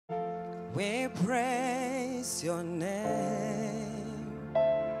We praise your name.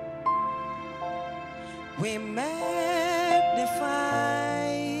 We magnify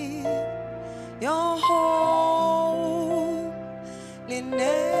your holy name.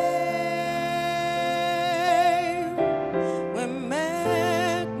 We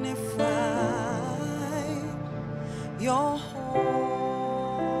magnify your holy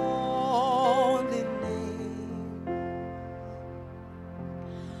name.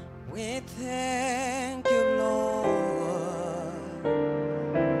 We thank you, Lord.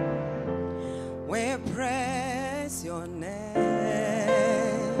 We praise your name.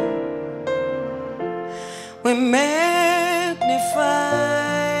 We magnify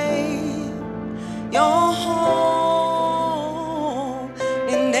your holy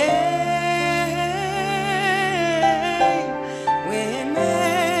name. We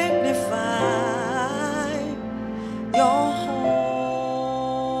magnify your holy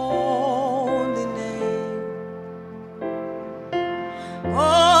name.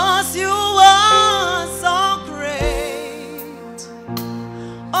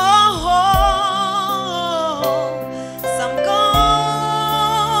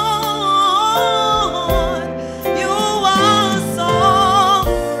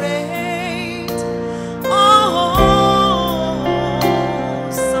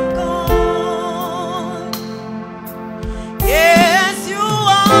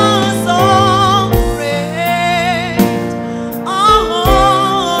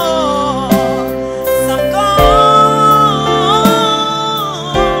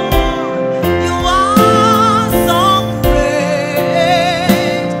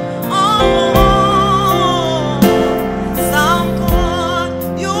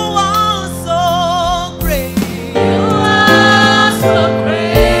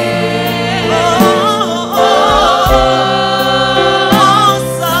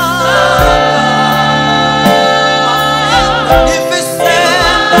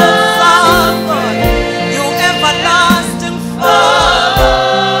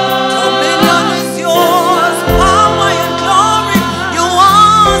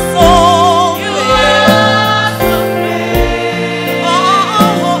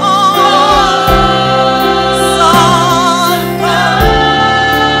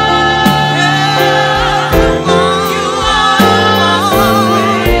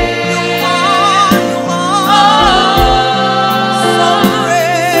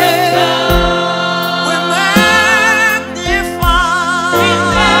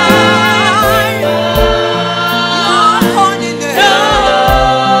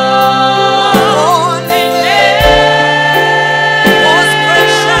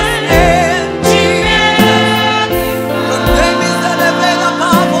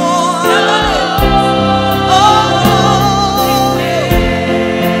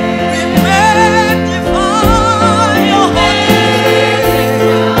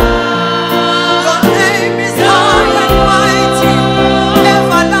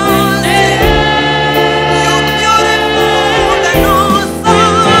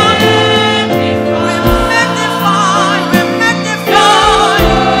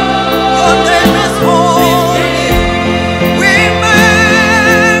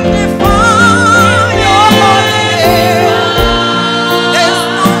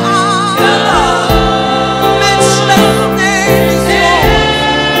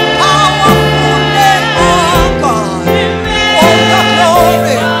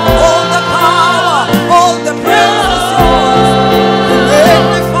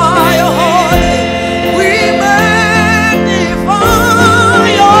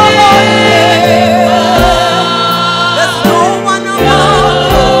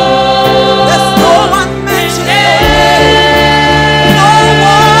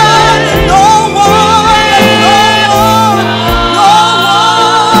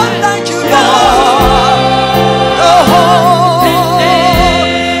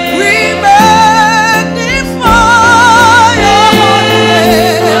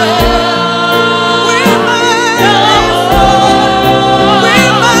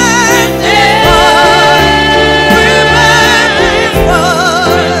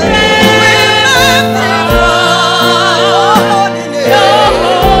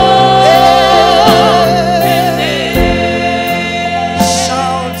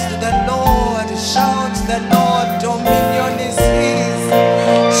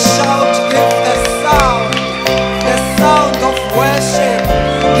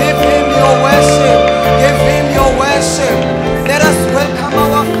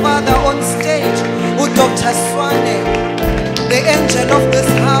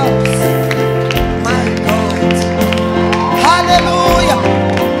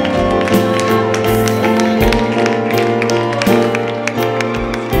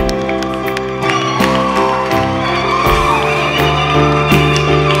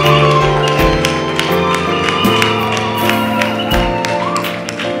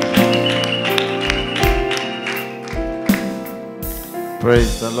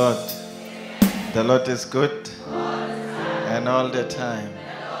 Praise the Lord. The Lord is good and all the time.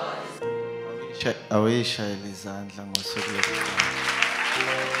 Awuyishayela izandla ngosuku lwesihlanu.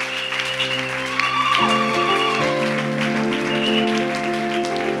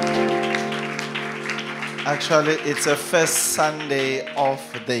 Actually, it's the first Sunday of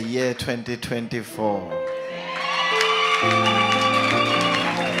the year 2024.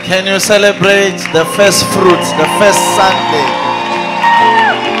 Can you celebrate the first fruits, the first Sunday?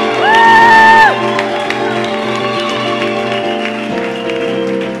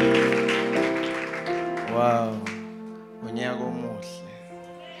 Wow. Unyaka omuhle.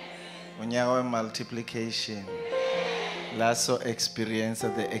 Unyaka we-multiplication. Laso experience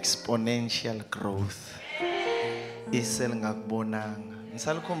the exponential growth. Isel ngakubonanga.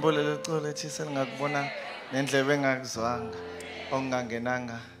 Ngisalikhumbula lecolo ethi isel ngakubonanga nendlebe engakuzwanga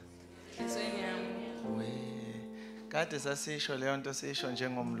ongangenanga. Kade sasisho leyo nto sisho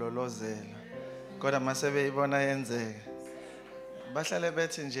njengomlolozelo. Kodwa mase beyibona yenzeka. Bahlale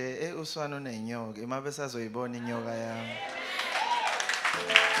bethi nje uSuoane unenyoka, ima besazoyibona inyoka yami.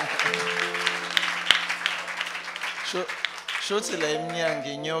 Shothi la iminyaka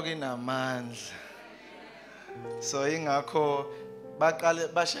inyoka inamandla. So ingakho baqale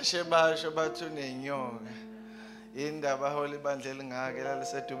basheshe basho bathi unenyoka. Indaba holi bandlela ngake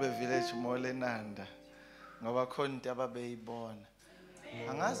lalise Dube village mall Inanda. Ngoba khona into ababeyibona.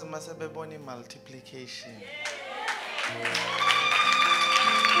 Angazi mase bebona multiplication.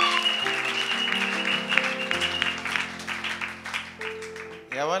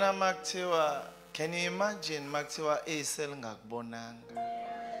 Yabona makuthiwa, can you imagine makuthiwa isel ngakubonanga?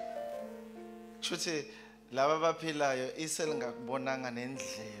 Kushuthi laba abaphilayo isel ngakubonanga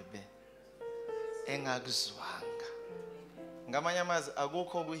nendlebe engakuzwanga. Ngamanye amazwi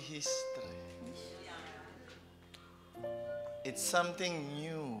akukho ku-history. It's something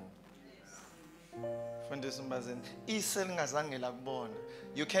new. Fundisa umbazeni. Isel ngazange lakubona.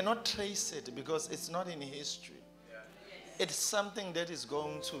 You cannot trace it because it's not in history. It's something that is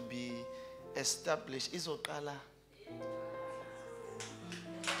going to be established. Izoqala.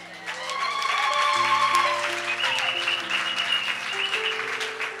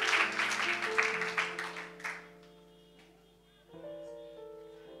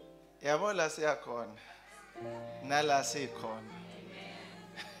 Yabo la siyakhona. Nala sikhona.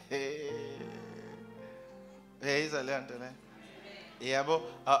 Iza le nto le. Yabo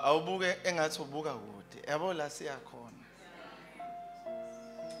awubuke engathi ubuka kude. Yabo la siyakhona.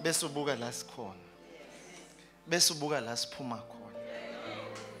 Bese ubuka la sikhona. Bese ubuka la siphuma khona.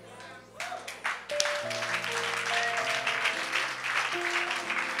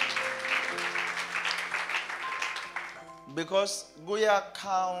 Because kuya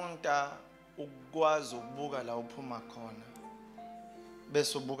counter ukwazi ukubuka la uphuma khona.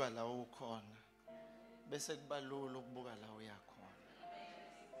 Bese ubuka la ukhona. Bese kubalula ukubuka la uya khona.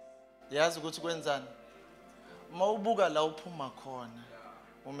 Yazi ukuthi kwenzani? Mawubuka la uphuma khona.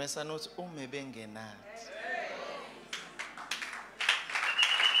 Umesana uthi ume bengenathi.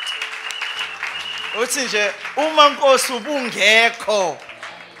 Uthi nje uma Nkosi ubungekho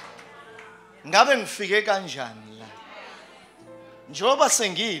ngabe ngifike kanjani la? Njoba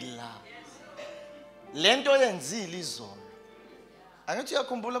sengila. Lento yenzile izolo. Angithi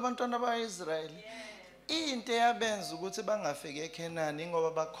uyakhumbula abantwana baseIsrayeli into yabenza ukuthi bangafike eKhenani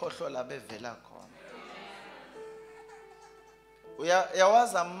ngoba bakhohlwa la bevela khona.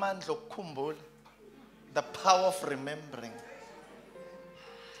 Uyawazi amandla okukhumbula, the power of remembering.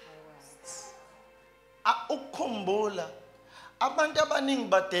 Ukukhumbula abantu abaningi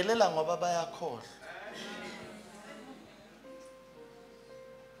badelela ngoba bayakhohlwa.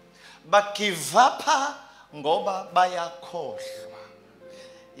 Bagive up ngoba bayakhohlwa.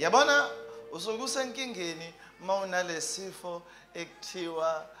 Yabona usuke usenkingeni mawunalesifo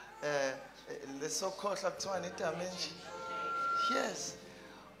ekuthiwa lesokhohlwa kuthiwa dementia. Yes.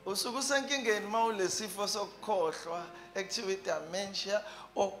 Usuke usenkingeni mawulesifo sokukhohlwa ekuthiwa dementia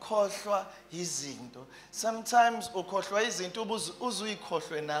okhohlwa izinto. Sometimes ukhohlwa izinto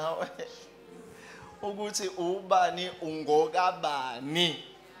uzuyikhohlwe nawe. Ukuthi ubani ungokabani.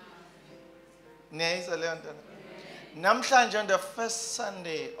 Niyayizwa leyo nto. Namhlanje on the first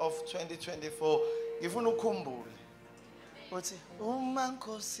Sunday of 2024 ngifuna ukukhumbule uthi uma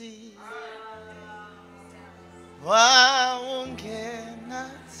Nkosi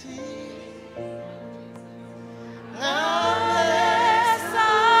waungenathi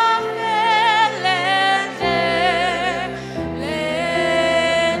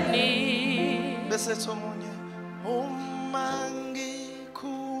bese thomunye uma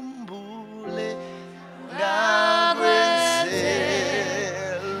ngikhumbule ngakwenzeka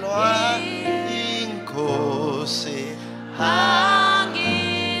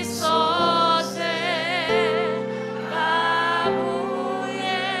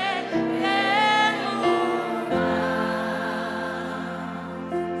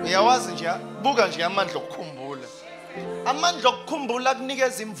Uyawazi nje buka nje amandla okukhumbula. Amandla okukhumbula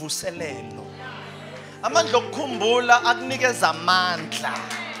akunikeza imvuselelo. Amandla okukhumbula akunikeza amandla.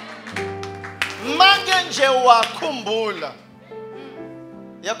 Manje nje wakhumbula.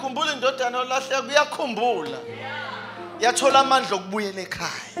 Yakhumbula indodana olahleka uyakhumbula. Yathola amandla okubuyela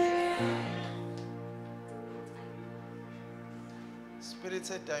ekhaya.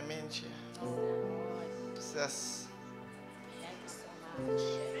 Spirited dimension. Yes.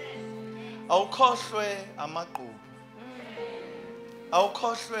 Awukhohlwe amaqhubu.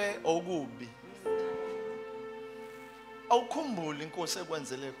 Awukhohlwe okubi. Awukhumbule inkosi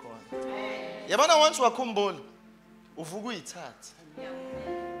ekwenzele khona. Yabona once wakhumbula uvuka uyithatha.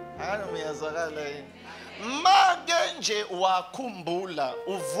 Akana uyazwakala yini? Make nje wakhumbula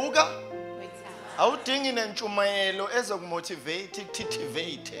uvuka awudingi nentshumayelo ezokumotivate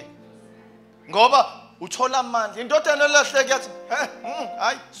ikuthitivate. Ngoba uthola amandla. Indodana elahleka yathi,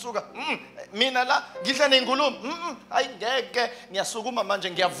 hayi suka. Mina la ngidla nengulumi. Hayi ngeke ngiyasukuma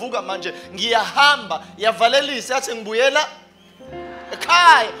manje ngiyavuka manje ngiyahamba yavalelisa yathi ngibuyela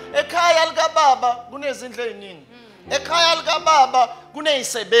ekhaya. Ekhaya lika baba kunezindle eziningi. Ekhaya lika baba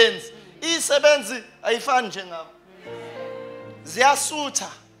kunezisebenzi. Izisebenzi ayifani nje ngabo.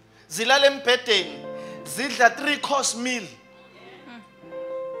 Ziyasutha, zilala embedeni, zidla 3-course meal.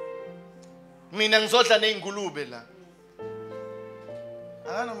 Mina ngizodla nezingulube la.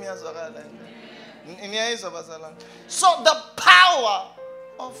 Akana umyazwakala. Niyayizwa bazalwane. So the power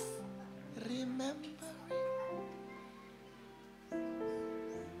of remembering.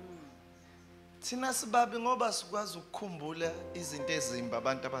 Thina sibabi ngoba sikwazi ukukhumbula izinto ezimbi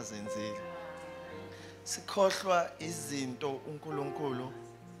abantu abazenzile. Sikhohlwa izinto uNkulunkulu.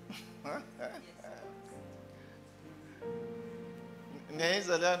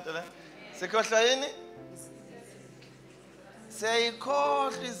 Niyayizwa le nto la? Sikhohlwa yini?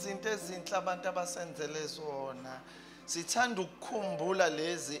 Siyayikhohlwa izinto ezinhle abantu abasenzele zona. Sithanda ukukhumbula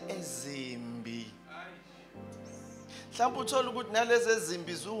lezi ezimbi. Mhlawumbe uthola ukuthi nalezi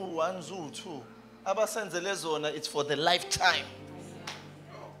ezimbi zu1 zu2 abasenzele zona it's for the lifetime.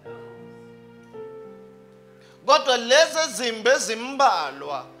 Kodwa lezi ezimbi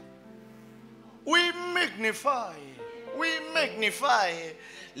ezimbalwa we magnify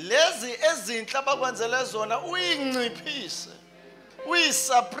lezi ezinhle abakwenzele zona uyinciphise,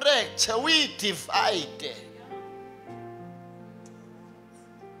 uyisubtract, uyidivide.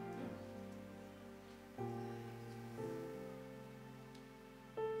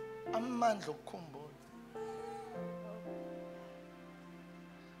 Amandla okukhumbula.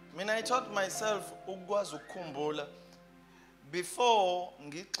 Mina I taught myself ukwazi ukukhumbula before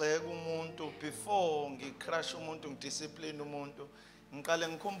ngigxeka umuntu, before ngicrush umuntu, ngidiscipline umuntu, ngiqale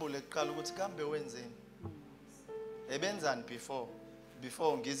ngikhumbule kuqala ukuthi kambe wenzeni. Ebenzani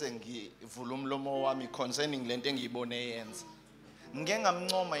before ngize ngivula umlomo wami concerning lento engiyibone eyenza. Ngeke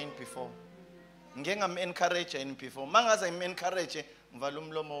ngamncoma in before. Ngeke ngam-encourage in before. Mangaze ngim-encourage ngivala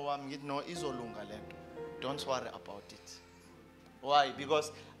umlomo wami ngithi no izolunga lento. Don't worry about it. Why?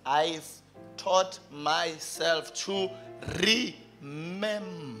 Because I've taught myself to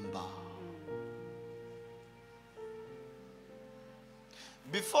remember.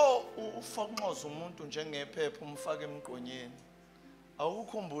 Before ufonqoza umuntu njengephepha umfake emqonyeni,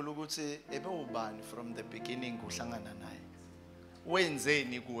 awukukhumbula ukuthi ebewubani from the beginning uhlangana naye.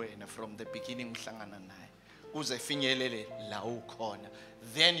 Wenzeni kuwena from the beginning uhlangana naye kuze finyelele la ukhona.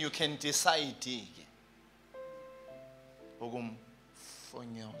 Then you can decide ke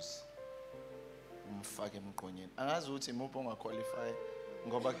ukumfonyoza umfake emqonyeni. Angazi ukuthi imuphi ongaqualify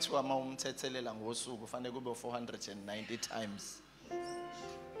ngoba kuthiwa uma umthethelela ngosuku kufanele kube 490 times.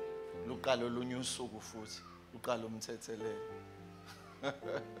 Luqala olunye usuku futhi uqala umthethelela.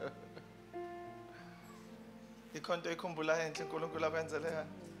 Ikhonto ikhumbula enhle uNkulunkulu akwenzele.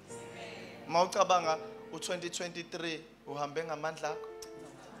 Mawucabanga u2023 uhambe ngamandla akho.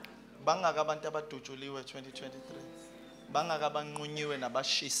 Bangaka abantu abadutshuliwe 2023. Bangaka abanqunyiwe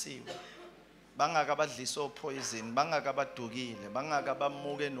nabashisiwe. Bangaka abadliswa poison, bangaka abadukile, bangaka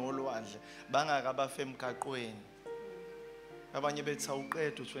abamuke nolwandle, bangaka abafe emgaqweni. Abanye bethi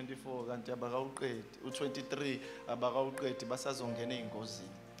awuqedi u24 kanti abakawuqedi, u23 abakawuqedi basazongena ezingozini.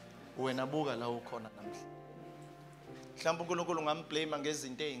 Wena buka la ukhona namhla. Mhlawumbe uNkulunkulu ngamblame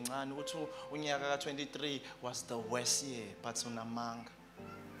ngezinto ezincane ukuthi unyaka ka23 was the worst year but unamanga.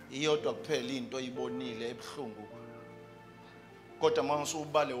 Iyodwa kuphela into oyibonile ebhlungu. Kodwa manje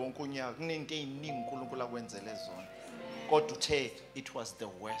ubale wonke unyaka kuninto eziningi uNkulunkulu akwenzele zona. Kodwa uthe it was the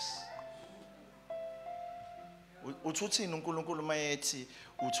worst. Uthuthini uNkulunkulu mayethi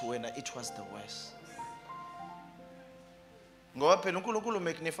uthi wena it was the worst. Ngoba phela uNkulunkulu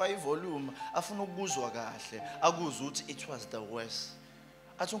magnify ivolume afuna ukuzwa kahle akuzwe ukuthi it was the worst.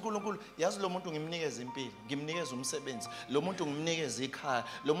 Athi uNkulunkulu yazi lo muntu ngimnikeza impilo, ngimnikeza umsebenzi, lo muntu ngimnikeza ikhaya,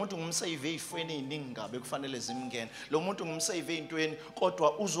 lo muntu ngimsave ezifweni eziningi ngabe kufanele zimngene, lo muntu ngimsave ezintweni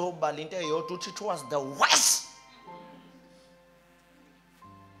kodwa uzobala into eyodwa uthi it was the worst.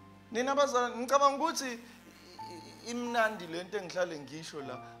 Nina bazalwane ngicabanga ukuthi imnandi lento engihlale ngisho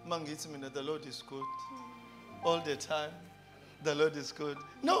la mangithi mina the Lord is good all the time. The Lord is good.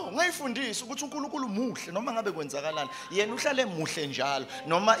 No, ngayifundisa ukuthi uNkulunkulu muhle noma ngabe kwenzakalani. Yena uhlale muhle njalo.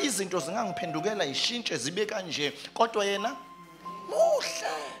 Noma izinto zingangiphendukela ishintshe zibe kanje, kodwa yena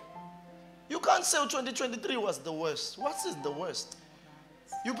muhle. You can't say 2023 was the worst. What is the worst?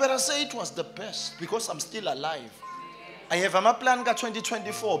 You better say it was the best because I'm still alive. I have a plan ka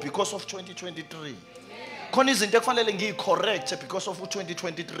 2024 because of 2023. Khona izinto ekufanele ngiyicorrect because of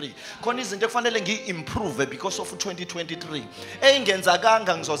 2023. Khona izinto ekufanele ngiimprove because of 2023.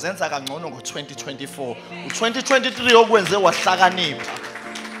 Engenzakanga ngizozenza kangcono ngo2024. U2023 okwenze wahlakanipha.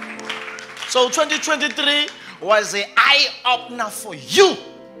 So 2023 was an eye opener for you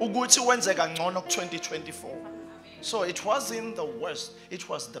ukuthi wenze kangcono ku2024. So it wasn't the worst, it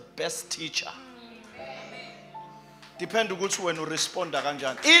was the best teacher. Depend ukuthi wena uresponda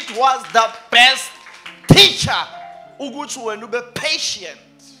kanjani. It was the best teacher ukuthi wena ube patient,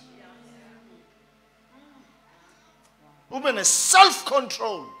 ube ne self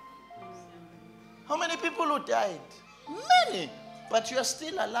control. How many people who died? Many, but you are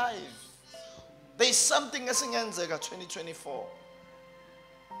still alive. There is something esingenzeka 2024.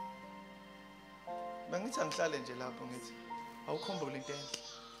 Bengithi angihlale nje lapho ngithi awukhumbule into enhle.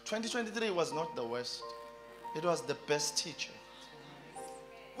 2023 was not the worst, it was the best teacher.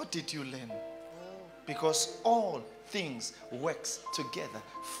 What did you learn? Because all things works together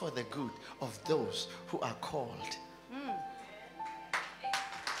for the good of those who are called.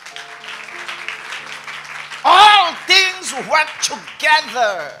 All things work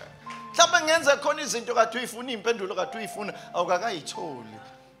together. Mhlawumbe ngenza khona izinto kade uyifuna impendulo kade uyifuna awukakayitholi.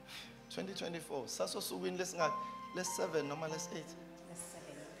 2024 sasosukwini lesingaki les7 noma les8.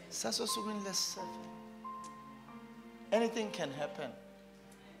 Sasosukwini les7. Anything can happen.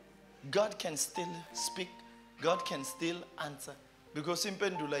 God can still speak. God can still answer. Because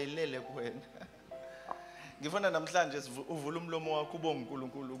impendula ilele kuwena. Ngifuna namhlanje uvula umlomo wakho ubonge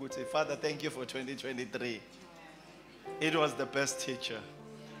uNkulunkulu ukuthi Father, thank you for 2023. It was the best teacher.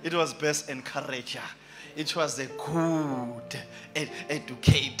 It was best encourager. It was a good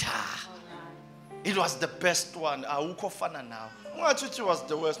educator. It was the best one. Awukho fana nawo. Ungathi it was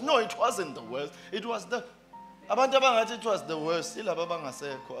the worst. No, it wasn't the worst. It was the abantu abangathi it was the worst ilabo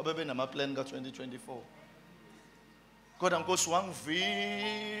abangasekho abebe nama plan ka 2024. Kodwa Nkosi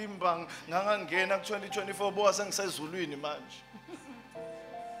wangivimba ngangangena ku 2024 bowa sengisezulwini manje.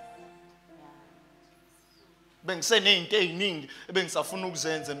 Bengisenezinto eziningi ebengisafuna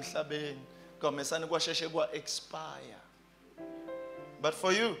ukuzenza emhlabeni. Kwamesana kwasheshe kwa expire. But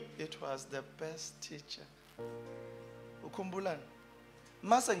for you it was the best teacher. Ukhumbulani?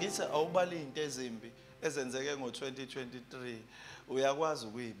 Mase ngithi awubali izinto ezimbi ezenzeke ngo2023 uyakwazi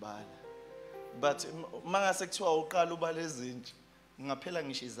ukuyibala. But mangase kuthiwa uqala ubale izinto ngaphela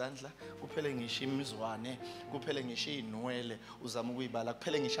ngisho izandla kuphele ngisho imizwane kuphele ngisho izinwele uzama ukuyibala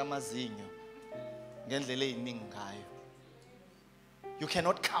kuphele ngisho amazinyo ngendlela eziningi ngayo. You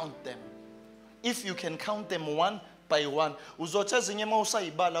cannot count them. If you can count them one by one uzothi ezinye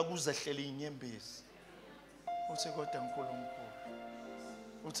mawusayibala kuzehlele inyembezi uthi kodwa uNkulunkulu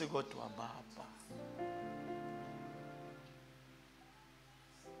uthi kodwa Baba.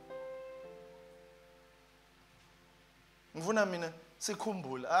 Ngifuna mina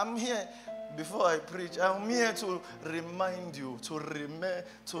sikhumbule. I'm here before I preach. I'm here to remind you,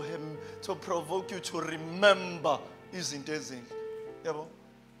 to provoke you to remember izinto ezinhle. Yabo?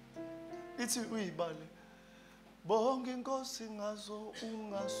 Ithi uyibale. Bonke inkosi ngazo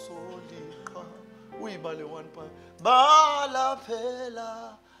ungasolika. Uyibale one part. Bala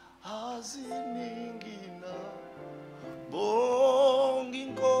phela aziningi na. Bonke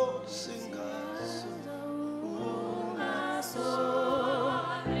inkosi ngazo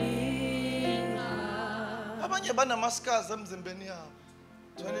abanye banamaskazi emzimbeni yabo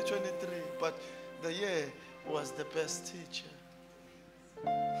 2023, but the year was the best teacher.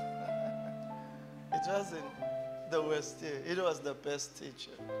 It wasn't the worst year, it was the best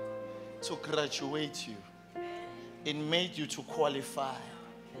teacher to graduate you. It made you to qualify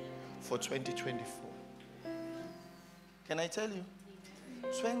for 2024. Can I tell you?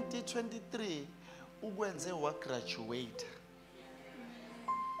 2023 ukwenze wa graduate.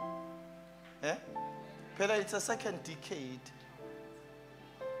 Phela it's a second decade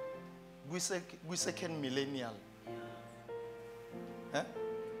second millennial.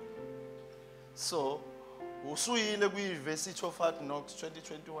 So, usuyile kwi-University of Hard Knocks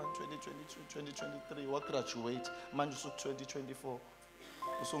 2021, 2022, 2023 wagraduate manje usu 2024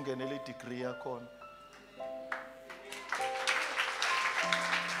 usungenele i-degree yakhona.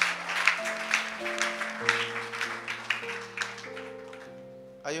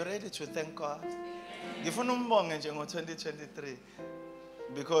 Are you ready to thank God? Ngifuna umbonge nje ngo-2023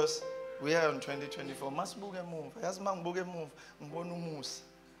 because we are on 2024. Masibuke emuva. Yazi mangibuke emuva ngibona umusa.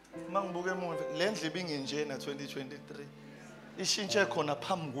 Mangibuke emuva le ndlu ibingenjena 2023. Ishintshe khona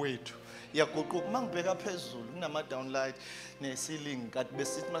phambi kwethu. Yaguquka mangibheka phezulu kunama downlight ne-ceiling kanti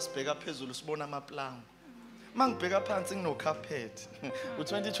besithi masibheka phezulu sibona amaplango. Mangibheka phansi ngino carpet.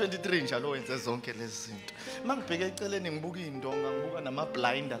 U2023 njalo wenze zonke lezi zinto. Mangibheka eceleni ngibuka indonga, ngibuka nama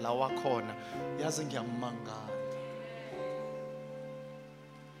blinder lawa khona. Yazi ngiyamangala.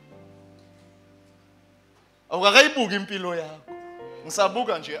 Awukayibuka impilo yakho.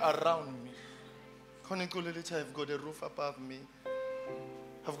 Ngisabuka nje around me. Khona iculo lithi I've got a roof above me.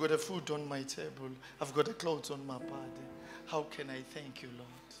 I've got a food on my table. I've got a clothes on my body. How can I thank you, Lord?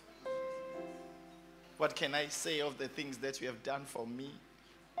 What can I say of the things that you have done for me?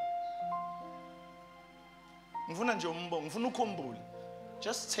 Ngifuna nje umbongo, ngifuna ukukhumbula.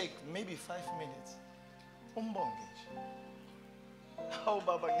 Just take maybe 5 minutes. Umbonge nje. Hawu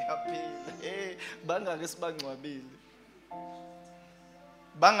baba ngiyaphila. Bangake sibangcwabile.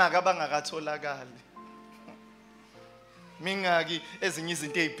 Bangakatholakali. Mingaki ezinye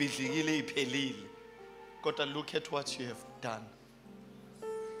izinto ezibhidlikile eziphelile. Kodwa look at what you have done.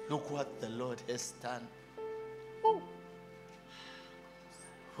 Look what the Lord has done. Ooh.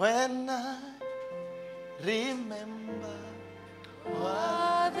 When I remember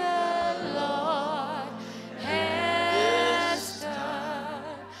what the Lord has done,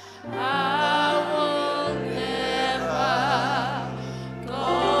 I will never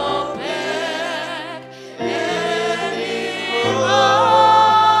go back anymore.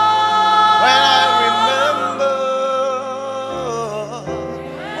 when I remember,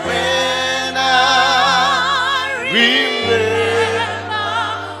 when I remember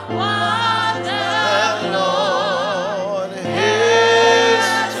what the Lord has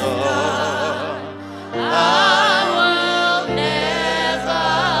done, I will never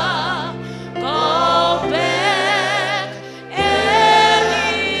go back anymore.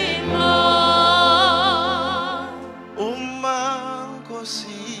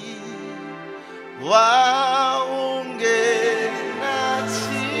 umankosi waungenathi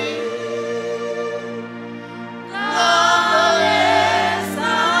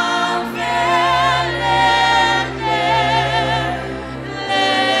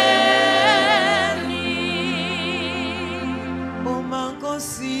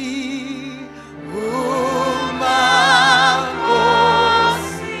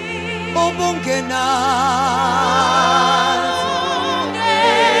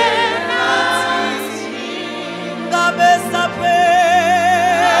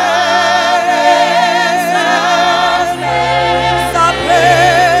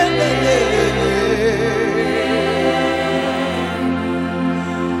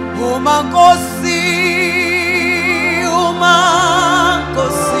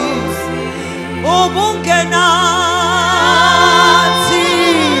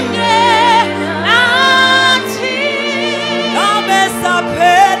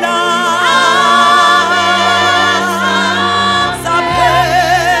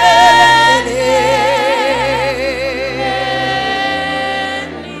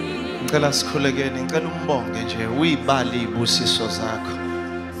ngicela sikhulekeni ngicela umbonge nje uyibali ibusiso zakho.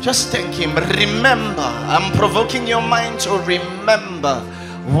 Just thank him. Remember, I'm provoking your mind to remember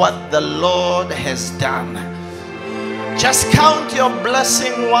what the Lord has done. Just count your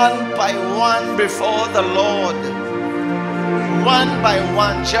blessing one by one before the Lord. One by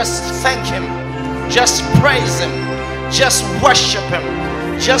one, just thank him. Just praise him. Just worship him.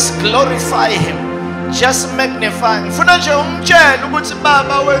 Just glorify him. Just magnify. Ngifuna nje umtshela ukuthi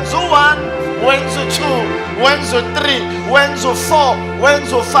baba wenza u1, wenza u2, wenza u3, wenza u4,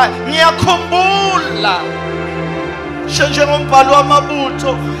 wenza u5. Ngiyakhumbula njengombhalo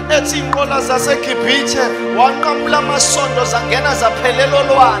wamabutho ethi inqola zaseGibhithe wanqamula amasondo zangena zaphelela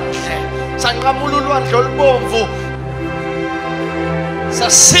olwandle, sanqamula ulwandle olubomvu,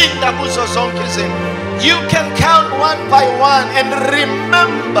 sasinda kuzo zonke izinto. You can count one by one and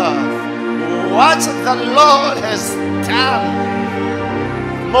remember what the Lord has done.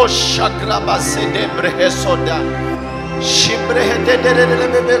 Moshagraba sedebrehe soda. Shibrehe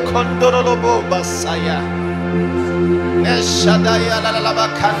dederelebebe kondorolobo basaya.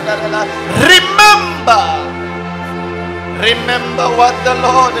 Remember what the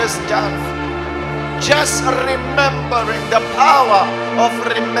Lord has done. Just remembering the power of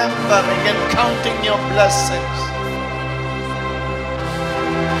remembering and counting your blessings.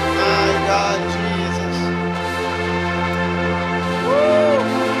 My God, Jesus. Woo.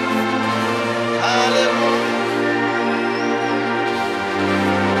 Hallelujah.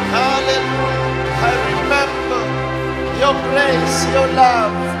 Hallelujah. I remember your grace, your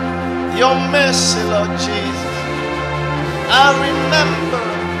love, your mercy, Lord Jesus. I remember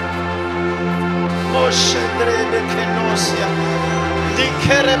Moshedrebe Kenosia,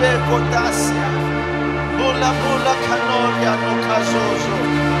 Dikerebe Kotasia, Bula Bula Canoria no Cazozo,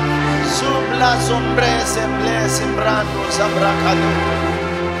 Subla Sombrese Blese Brando Sabracado,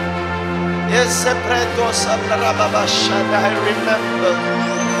 Ese Preto Sabrabashada. I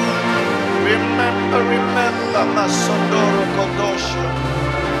remember Masondoro Kodosho,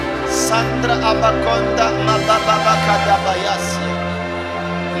 Sandra Abakonda Mababa Kadabayasi.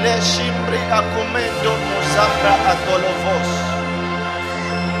 Le shimbri akumendo muzambra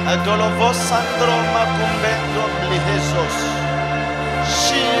adolovos sandroma kumbendo blihezos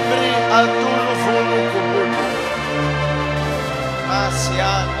shibri aduluvunu kububu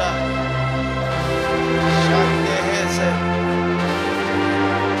masianda shandeheze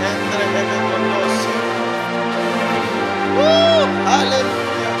tendre hebe kondosi. Hallelujah.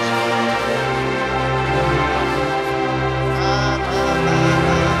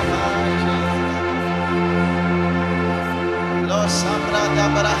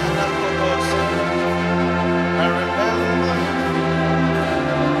 I remember.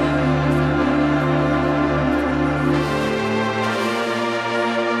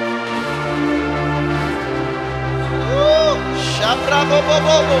 Shabra bobo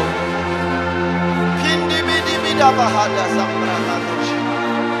bobo. Pindi bidi bida bahada zambra hadoshi.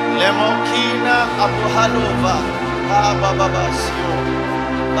 Lemokina abuhalova. Baba babasio.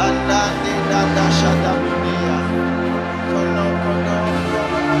 Bandandi dada shadabunia. Kono kono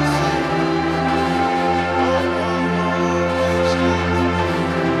kono se.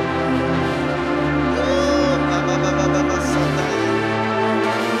 Baba baba baba satay.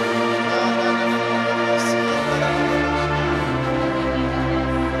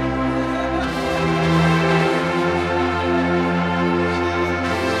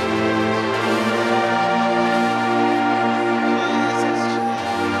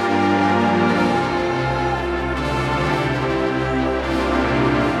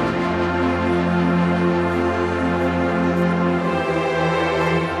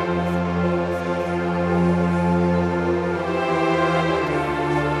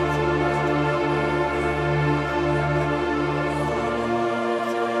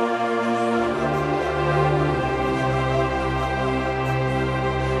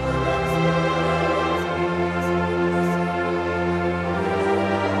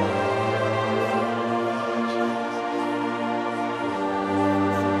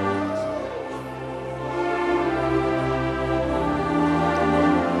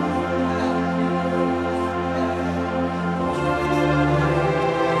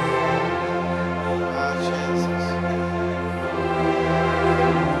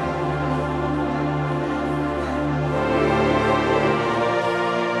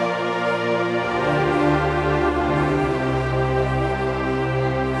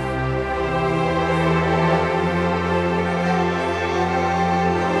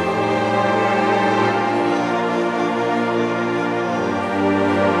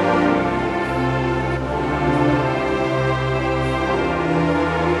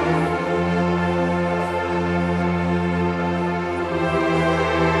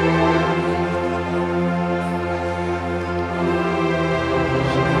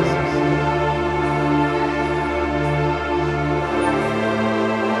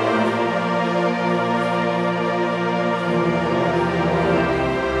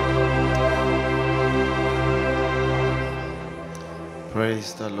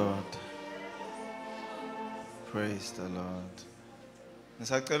 Praise the Lord. Praise the Lord.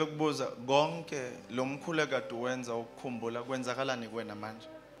 Ngisacela ukubuza konke lo mkhulu ekade wenza ukukhumbula kwenzakalani kuwena manje?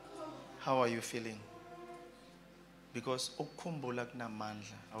 How are you feeling? Because ukukhumbula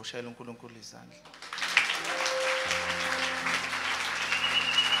kunamandla, awushayela uNkulunkulu izandla.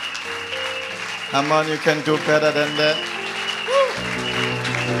 Come on, you can do better than that.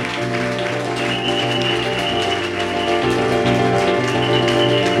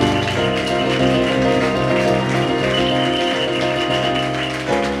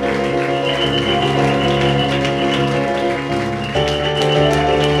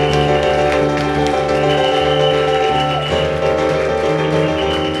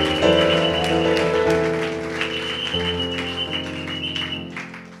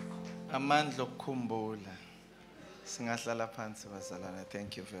 Sibazalwane,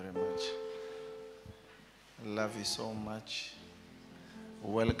 thank you very much. Love you so much.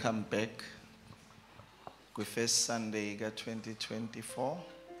 Welcome back. First Sunday ka 2024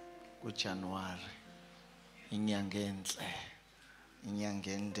 kuJanuary. Inyanga enhle.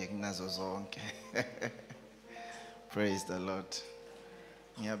 Inyanga ende kunazo zonke. Praise the Lord.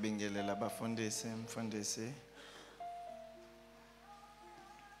 Ngiyabingelela abafundisi, mfundisi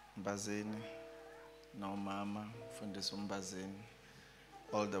Mbazini nomama mfundisi uMbazini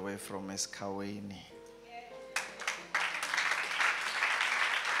all the way from Eskaweni.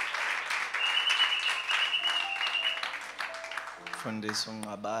 Mfundisi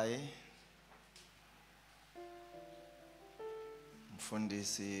uNqabayi,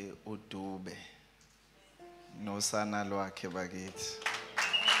 mfundisi uDube nosana lwakhe bakithi.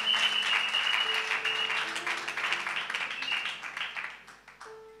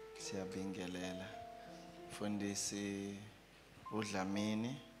 Siyabingelela mfundisi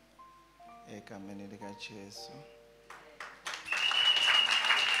uDlamini egameni likaJesu.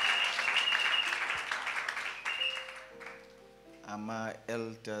 Ama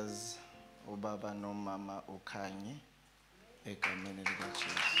elders ubaba nomama uKhanyi egameni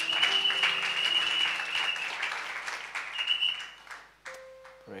likaJesu.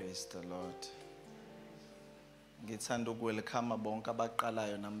 Praise the Lord. Ngithanda ukwelcome bonke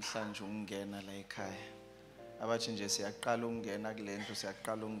abaqalayo namhlanje ukungena la ekhaya. Abathi nje siyaqala ukungena kulendlu,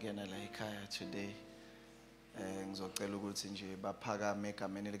 siyaqala ukungena la ekhaya today. Ngizocela ukuthi nje baphakame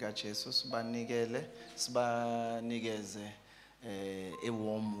egameni likaJesu sibanikeze a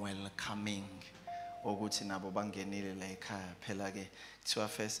warm welcoming ukuthi nabo bangenile la ekhaya. Phela ke kuthiwa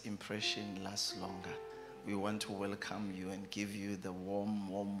first impression lasts longer. We want to welcome you and give you the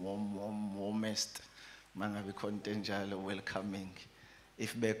warmest mangabe khona njalo welcoming.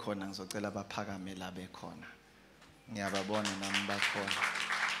 If bekhona ngizocela baphakame la bekhona. Ngiyababona nami bakhona.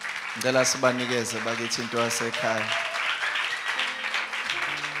 Ngicela sibanikeze bakithi into yasekhaya.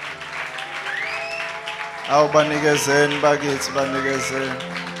 Awubanikezeni bakithi, banikezeni.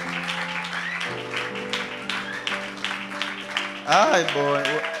 Hayi boy,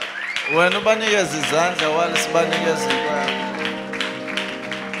 wena ubanikeza izandla wale sibanikeza impela.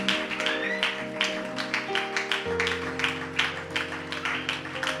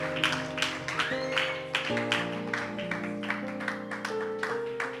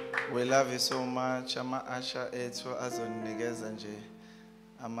 We love you so much. Ama-asha ethu azonikeza nje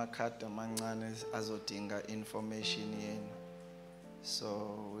amakhadi amancane azodinga information yenu.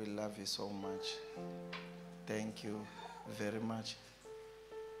 So we love you so much. Thank you very much.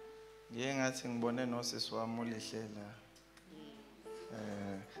 Ngiyengathi ngibone nosisi wami ulihlela.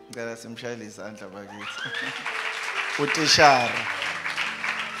 Ngicela simshayele izandla bakithi. Utishara.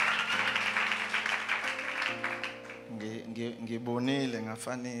 Ngibonile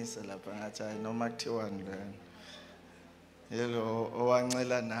ngafanisa lapha ngathi hayi noma kuthiwani lana. Yelo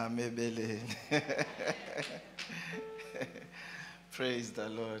owancela nami ebeleni. Praise the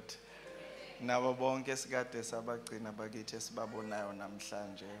Lord. Nabo bonke sikade sabagcina bakithi esibabonayo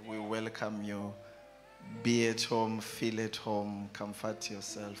namhlanje. We welcome you. Be at home, feel at home, comfort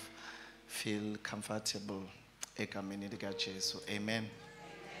yourself, feel comfortable. Egameni likaJesu. Amen.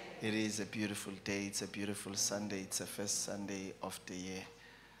 It is a beautiful day. It's a beautiful Sunday. It's the first Sunday of the year.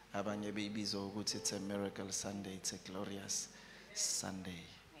 Abanye beyibiza ukuthi it's a miracle Sunday. It's a glorious Sunday.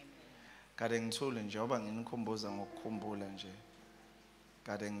 Kade ngithule nje oba nginikhumbuza ngokukhumbula nje.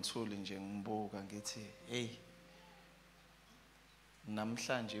 Kade ngithule nje ngibuka ngithi hey,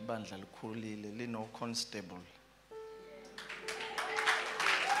 namhlanje ibandla likhulile lino constable.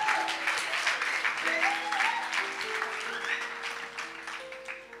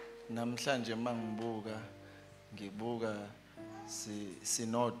 Namhlanje mangibuka ngibuka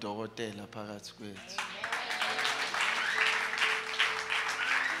sinodokotela phakathi kwethu.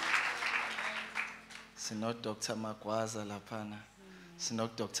 Sino Dr. Magwaza laphana, sino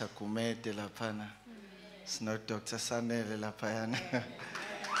Dr. Gumede laphana, sino Dr. Sanele laphayana.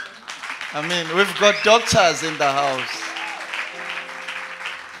 I mean, we've got doctors in the house.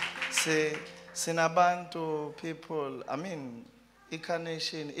 Sinabantu people, I mean,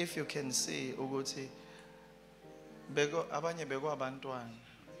 Incarnation, if you can see ukuthi bego abanye bego abantwana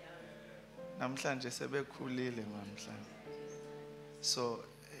namhlanje sebekhulile namhlanje. So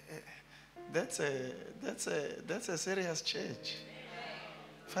that's a serious church.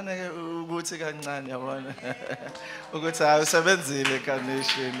 Fanele ukuthi kancane yabona ukuthi awusebenzile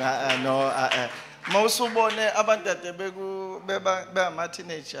Incarnation. No, mawusubone abantade bema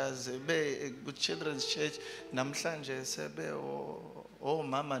teenagers ku children's church namhlanje sebe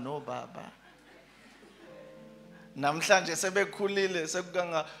mama no baba. namhlanje sebekhulile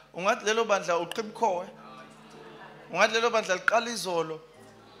sekukanga ungathi lelo bandla uqhibukhowe ungathi lelo bandla liqala izolo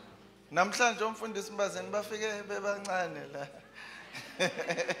namhlanje umfundisi Mbazeni bafike bebancane la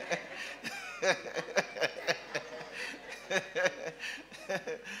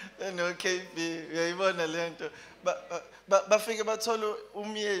no KB uyayibona lento bafike bathola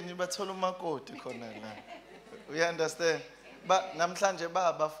umyeni bathola umakoti khona la you understand namhlanje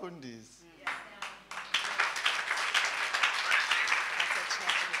abafundisi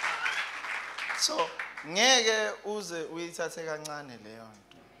so ngeke uze uyithathe kancane leyo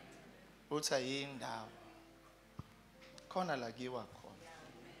nto uthi ayindawo khona la kiwa khona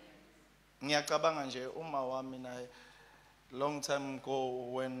ngiyacabanga nje uma wami naye long time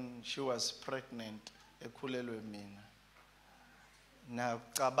ago when she was pregnant ekhulelwe mina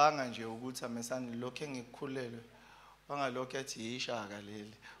nacabanga nje ukuthi amesani lokho engikhulelwe bangalokho ethi ishaka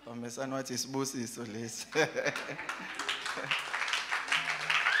leli amesani wathi isibusiso lesi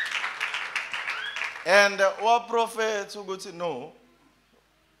and wa prophet ukuthi no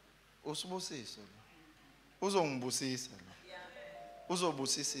usibusiso uzongibusisa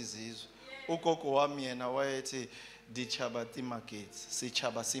uzobusisa izizwe ugogo wami yena wayethi dichaba timakets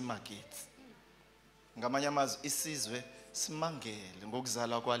sichaba simakets ngamanye amazwi isizwe simangele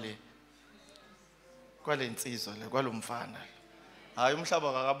ngokuzala kwale insizwa le kwalomfana hayi umhlaba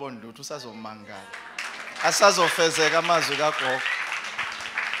akakaboni lutho usazomangala asazofezeka amazwi kagogo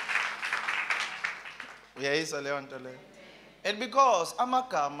uyayizwa leyo nto leyo and because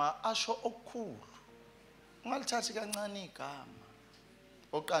amagama asho okukhulu ungalithathi kancane igama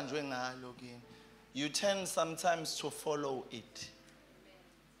oqanjwe ngalo kini you tend sometimes to follow it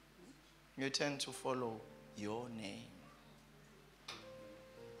you tend to follow your name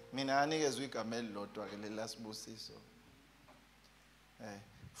mina anikezwe igama elilodwa ke lelasibusiso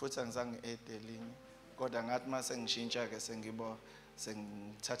futhi angizange edelinye kodwa ngathi mase ngishintsha ke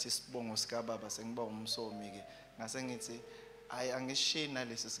sengithatha isibongo sika baba sengiba umsomi ke ngase ngithi hayi angishina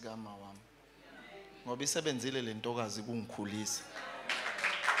lesi sikama wami ngoba isebenzile lentokazi kungikhulisa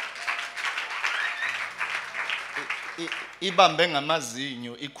ibambe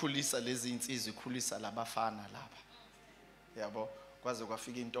ngamazinyo ikhulisa lezi insizwe ikhulisa labafana laba yabo kwaze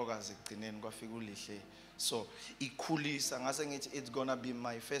kwafika intokazi egcineni kwafika ulihle so ikhulisa ngase ngithi it's gonna be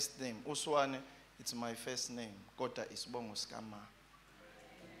my first name uSuoane it's my first name kodwa isibongo sikama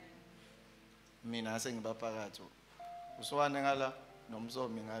mina ngase ngibaphakathi uSuoane ngala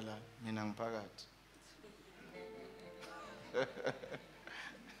noMsomi ngala mina ngiphakathi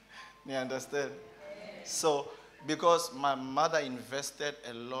you understand so because my mother invested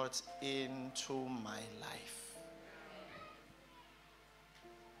a lot into my life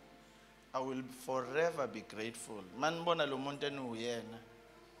I will forever be grateful manibona lo muntu enuyena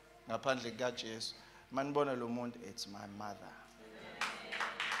ngaphandle kaJesu manibona lo muntu it's my mother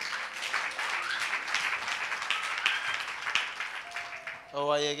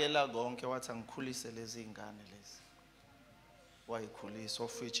owayekela konke wathi angikhulise lezi ingane lezi wayikhulisa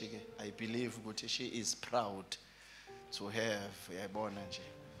of which ke I believe ukuthi she is proud to have yabona nje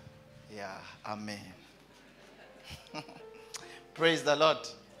yeah amen praise the Lord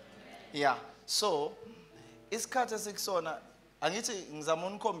yeah so isikhathi esikusona angithi ngizama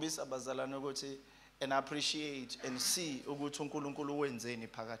unikhombisa abazalwane ukuthi and appreciate and see ukuthi uNkulunkulu wenzeni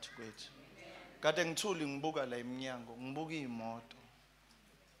phakathi kwethu kade ngithuli ngibuka la eminyango ngibuka imoto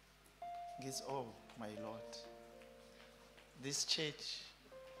ngithi oh my Lord this church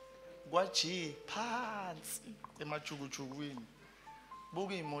kwaji phansi emajukujukwini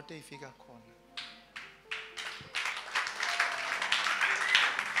buka imoto efika khona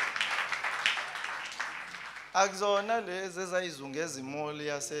akuzona lezi ezayizungeza imoli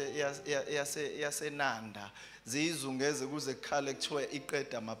yase Inanda ziyizungeze kuze kukhale kuthiwa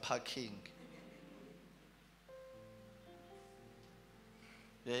iqeda ama parking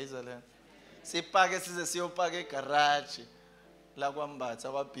yayizwa le sipake size siyopaka egarage la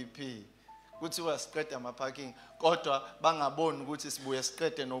kwaMbatha kwa BP kuthiwa siqeda ama parking kodwa bangaboni ukuthi sibuye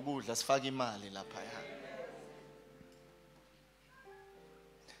siqede nokudla sifaka imali lapha ya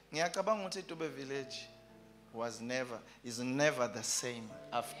ngiyacabanga ukuthi Dube village is never the same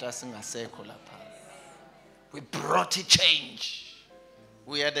after singasekho lapha we brought a change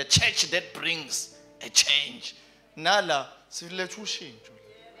we are the church that brings a change nala siletha ushintsho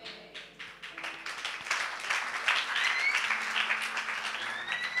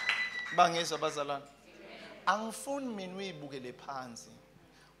bangizwa bazalwane angifuni mina uyibukele phansi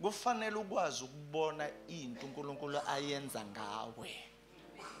kufanele ukwazi ukubona into uNkulunkulu ayenza ngawe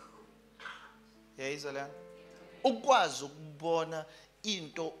yayizwa la ukwazi ukubona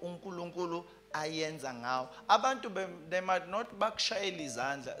into uNkulunkulu ayenza ngawo abantu they might not bakushayela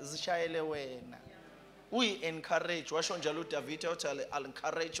izandla zishayele wena encourage washo njalo uDavid uthi I'll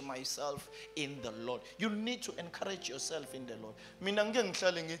encourage myself in the Lord. You need to encourage yourself in the Lord. Mina ngeke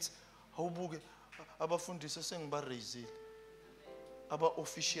ngihlale ngithi awubuke abafundisi sengibarayizile aba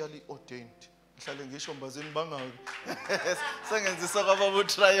officially ordained ngihlale ngisho mbazeni bangaki sengenzisa kwababa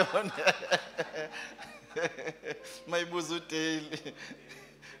uTryon mayibuza uDaily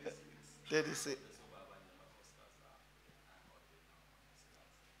 36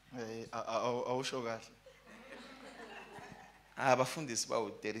 awusho kahle abafundisi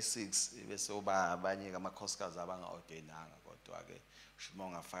bawu-36 bese uba abanye amakhosikazi abanga-ordainanga kodwa-ke uma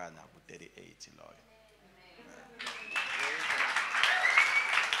ungafaka nabo 38 loyo.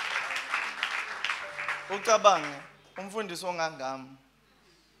 ucabange umfundisi ongangami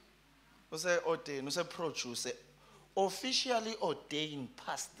use-ordain use-produce officially ordained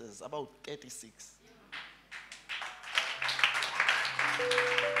pastors about 36.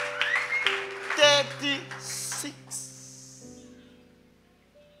 36.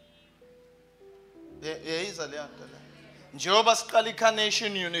 Yeyiza le nto la. Njengoba siqala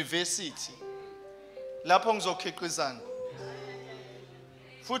iCarnation University lapho ngizokhiqizana.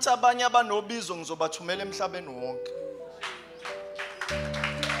 Futhi abanye abanobizo ngizobathumela emhlabeni wonke.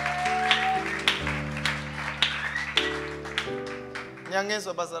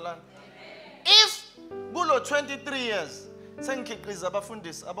 Niyangezwa bazalwane? If kulo 23 years sengikhiqiza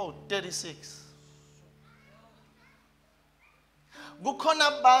abafundisi about 36. Kukhona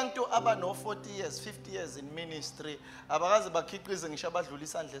abantu abano 40 years, 50 years in ministry abakaze bakhiqize ngisho abadlula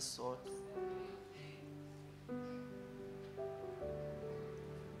isandla esisodwa.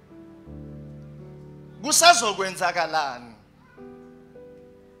 Kusazokwenzakalani?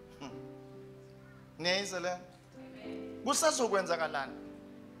 Niyayizwa le? Kusazokwenzakalani?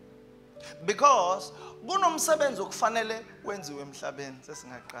 Because kunomsebenzi okufanele wenziwe emhlabeni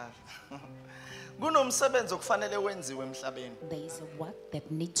sesingaqala. Kunomsebenzi okufanele wenziwe emhlabeni. There is a work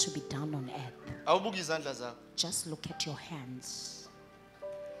that needs to be done on earth. Awubuka izandla zakho. Just look at your hands.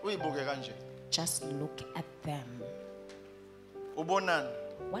 Uyibuke kanje. Just look at them. Ubonani?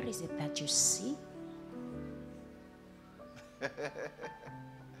 What is it that you see?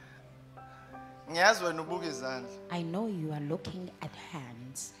 Ngiyazi wena ubuka izandla. I know you are looking at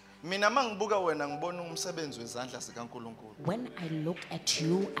hands. Mina mangibuka wena ngibona umsebenzi wezandla zikaNkulunkulu. When I look at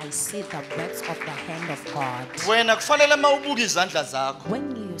you, I see the works of the hand of God. Wena kufanele mawubuka izandla zakho.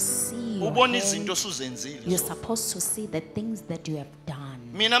 When you see your Ubona hand, izinto osuzenzile. you're supposed to see the things that you have done.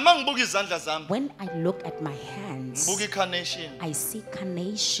 Mina mangibuka izandla zami. When I look at my hands, Ngibuka iCarnation. I see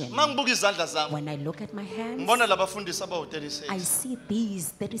carnation. Mangibuka izandla zami. When I look at my hands, Ngibona labafundisi I abawu-36. see these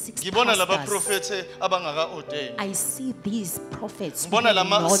 36 Ngibona pastors. labaprofeti abangaka-ordain. I see these prophets who Ngibona are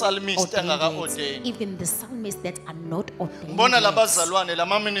lama not psalmists ordained yet. angaka-ordained. Even the psalmists that are not ordained Ngibona yet. labazalwane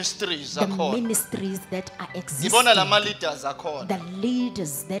lama-ministries The akhona. ministries that are Ngibona existing. lama-leaders akhona. The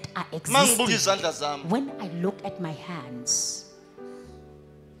leaders that are Mangibuka existing. izandla zami. When I look at my hands,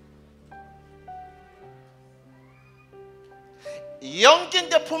 Yonke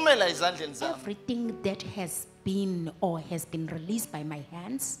into ephumela ezandleni zami. everything that has been or has been released by my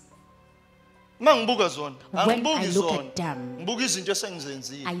hands, Mangibuka zona, when angibuki I look zona. at them, Ngibuka izinto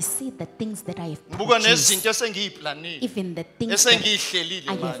esengizenzile. I see the things that I have Ngibuka produced, nezinto esengiyiplanile. even the things that Esengiyihlelile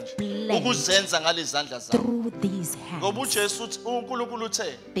I have manje. planned Ukuzenza ngale zandla zami. through these Ngoba hands. uJesu uthi uNkulunkulu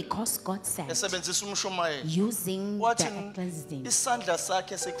uthe Because God said, esebenzisa umshumayeli. using the Wathi ecclesia, isandla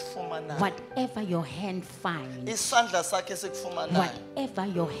sakhe sikufumanayo. whatever your hand finds, Isandla sakhe sikufumanayo. whatever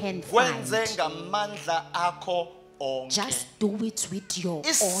your hand Kwenze finds, ngamandla akho onke. just do it with your own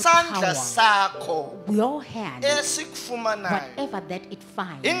Isandla power. sakho Your hand, esikufumanayo. whatever that it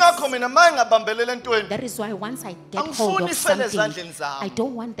finds. Ingakho mina manje ngabambelela entweni. That is why once I get Angifuni hold of ifele something, ezandleni zami. I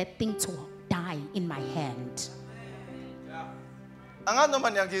don't want that thing to die in my hand. Angazi noma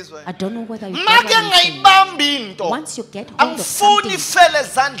niyangizwa. I don't know whether you get Make what I'm saying. ngayibamba into. Once you get hold of Angifuni something, ifele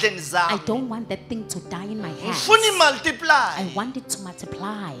ezandleni I zami. don't want that thing to die in my hand. Ngifuni multiply. I want it to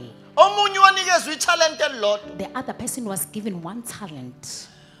multiply. Omunye wanikezwe italent elilodwa. The other person was given one talent.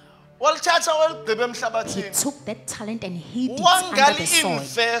 Walithatha waligqiba He emhlabathini. took that talent and hid it under the Wangali soil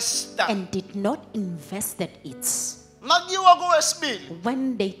investor. and did not invest it. Makiwa kowesibili.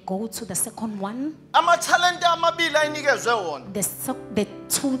 When they go to the second one, Amathalente amabili ayinikezwe wona. the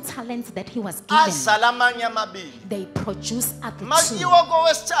 2 talents that he was given, azala amanye amabili. they produce other 2. Makiwa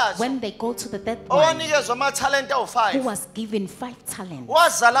kowesithathu When they go to the third one, owanikezwa amathalenta who awu-5 was given 5 talents,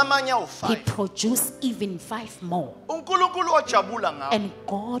 wazala amanye he awu-5. produced even 5 more. uNkulunkulu ojabula ngawo. And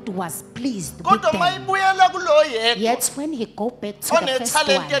God was pleased with Kodwa them. mayibuyela kulo yedwa Yet when he go back to the first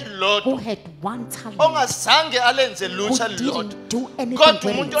One-talented one, Lord, who had 1 talent, ongazange alenze who lutho lilodwa, didn't do anything kodwa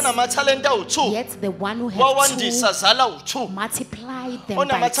with umuntu it, onamathalenta awu-2 yet the one who had wawandisa 2 zala u-2, multiplied them by 2,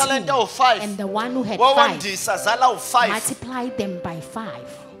 onamathalenta awu-5 and the one who had 5 wawandisa zala u-5. multiplied them by 5.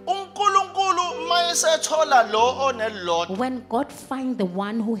 uNkulunkulu mayesethola lo onelilodwa, When God finds the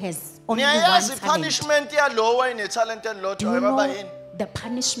one who has only 1 niyayazi talent, punishment yalo wayinethalenta do elilodwa you baba know yini? the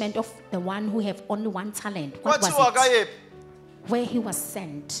punishment of the one who have only 1 talent? What was Kwathiwa it? kayephi? Where he was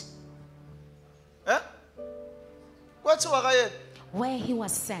sent. Kwathiwa kayephi? Where he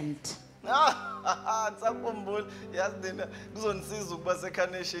was sent. Ngisakhumbula yazi nina kuzonisiza ukuba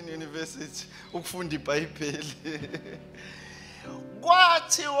seCarnation University ukufunda iBhayibheli.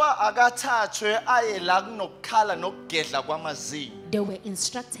 Kwathiwa akathathwe aye la kunokukhala nokugedla kwamazinyo. They were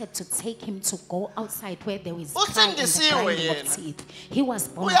instructed to take him to go outside where there is crying and the Utsindisiwe grinding of yena. teeth. He was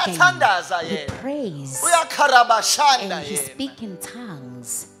born again. Uyathandaza He yena. prays Uyakharabashanda and he yena. speaks in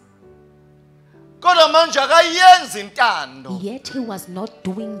tongues. Kodwa manje akayenzi intando. Yet he was not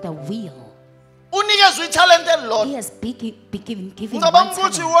doing the will. Unikezwe ithalente He elilodwa. has given Ngicabanga 1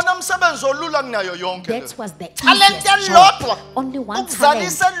 ukuthi talent. wona umsebenzi olula kunayo yonke le. That was the Talent easiest elilodwa. job. Only 1 talent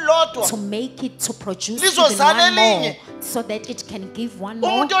Ukuzalisa elilodwa. to make it to produce Lizozala even 1 more, elinye. so that it can give 1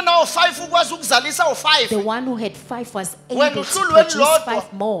 more. Umuntu onawo 5 ukwazi ukuzalisa u5. The one who had 5 was Wena able to uhlulwe produce elilodwa.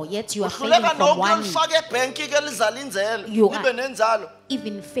 5 more. Yet you are failing Uhluleka from 1, nokulifaka ebhenki ke lizala inzelo. You are- Libe nenzalo.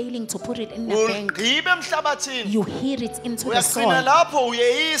 even failing to put it in the bank. Ugqibe emhlabathini. You hear it into the Uyagcina soil lapho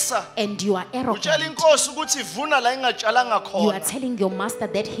uyeyisa. and you are Utshela arrogant. inkosi ukuthi ivuna la ingatshalanga You are khona. telling your master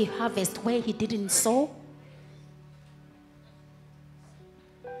that he harvests where he didn't sow.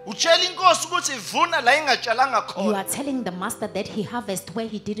 Utshela inkosi ukuthi ivuna la ingatshalanga You are khona. telling the master that he harvests where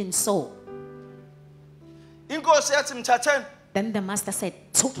he didn't sow. Inkosi yathi mthatheni. Then the master said,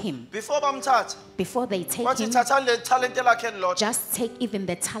 took him. Before bamthatha. Before they take Wathi him, thathani le talent lakhe elilodwa. just take even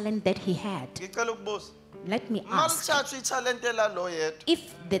the talent that he had. Ngicela ukubuza. Let me ask, Malithathwa ithalente lalo yedwa.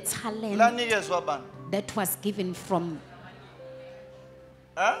 if the talent Lanikezwa bani? that was given from,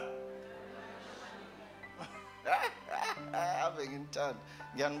 Ave ngimthanda.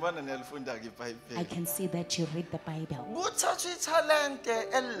 Ngiyanibona niyalifunda ke I iBhayibheli. can see that you read the Bible. Kuthathwa ithalente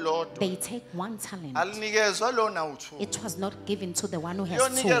elilodwa. They take 1 talent. Alinikezwa lo nawu2. It was not given to the one who has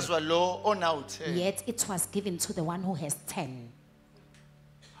 2. Yonikezwa lo onawu10. Yet it was given to the one who has 10.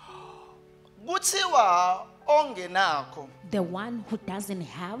 Kuthiwa ongenakho The one who doesn't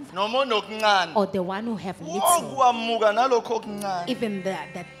have, noma onokuncane. or the one who have little, Okwamuka nalokho okuncane. even the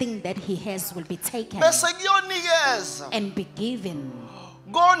thing that he has will be taken Bese kuyonikeza and be given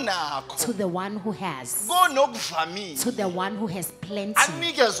konakho. to the one who has, Konokuvamile. to the one who has plenty,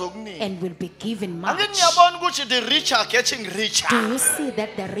 Anikeze okuningi. and will be given Ake much. ngiyabona ukuthi the rich are getting richer. Do you see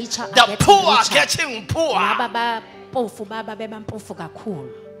that the richer are The getting poor are richer? getting poor. Laba bampofu baba bebampofu kakhulu.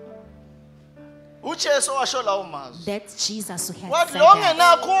 uJesu washo lawo mazwi. That's Jesus who has Wathi said lo that.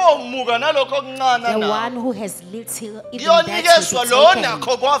 ongenakho omuka nalokho okuncane The nawo. one who has little, even that Kuyonikezwa will lo be onakho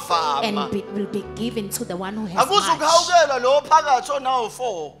taken kwavama. and will be given to the one who has much. Akuzukahawukela lo phakathi onawo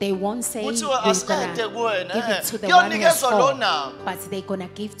 4. They won't say we're Kuthiwa gonna asiqede kuwena, give it to the one who has kuyonikezwa lo 4, onakho. but they're gonna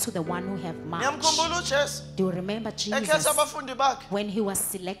give to the one who have much. Ngiyamkhumbula uJesu Do you remember Jesus ekhetha abafundi bakhe. when he was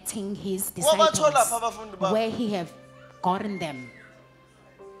selecting his Wabathola disciples, pha abafundi bakhe. where he have gotten them?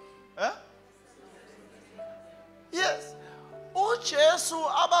 Yes. uJesu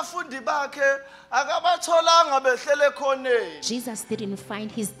abafundi bakhe akabatholanga behlele khoneni. Jesus didn't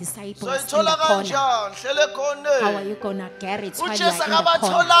find his disciples in the Soyithola corner. kanjani hlele How are khoneni? you gonna get it while you are uJesu in the corner?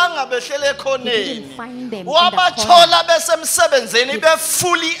 akabatholanga behlele He didn't khoneni. find them in the corner. Wabathola besemsebenzini be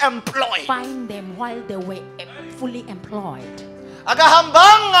fully employed. Find them while they were fully employed.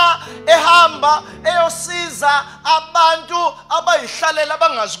 Akahambanga ehamba eyosiza abantu abayihlalela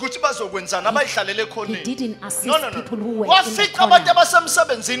abangazi ukuthi bazokwenzana abayihlalele He khoneni. didn't assist No. people who were in the Wafica abantu corner.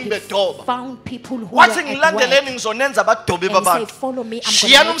 abasemsebenzini He bedoba. found people who were Wathi at work ngilandeleni ngizonenza abadobi and said, babantu. follow me, I'm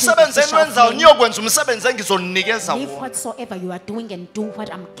Shiyani going to umsebenzi make you enwenzayo men. niyokwenza umsebenzi engizonikeza Leave wona. whatsoever you are doing and do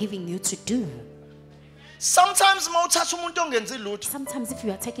what I'm giving you to do. Sometimes mawuthatha umuntu ongenzi lutho Sometimes if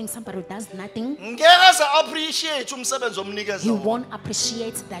you are taking somebody who does nothing, ngeke aze appreciate umsebenzi omnikeza he wona. won't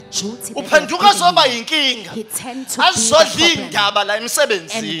appreciate that duty that you Uphenduka have zoba given him. yinkinga. He tend to be Azodla the problem indaba la and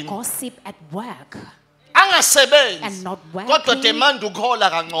emsebenzini. gossip at work. angasebenzi and not kodwa working, demand ukhola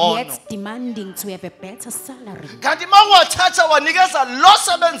kangcono. yet demanding to have a better salary. Kanti mawathatha wanikeza lo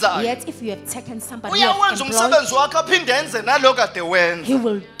sebenzayo, Yet if you have taken somebody you have uyawenza umsebenzi employed, wakhe aphinde enze naloko ade wenza. he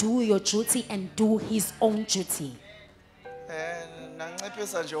will do your duty and do his own duty.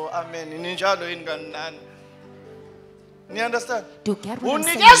 Nanciphisa nje amen ninjalo yini kanani? Ni understand? Do you get what I'm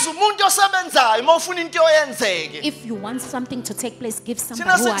saying? Unikeza umuntu osebenzayo mawufuna into oyenzeke. If you want something to take place, give somebody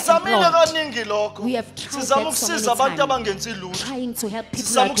Thina who are sikuzamile employed. kaningi lokho. We have tried Sizama that so ukusiza abantu many abangenzi times, lutho. trying to help people who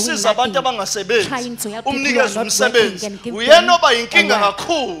Sizama are doing ukusiza abantu nothing, abangasebenzi. trying to help people who are Umnikeze not umsebenzi. working and give Uyena them oba inkinga a work.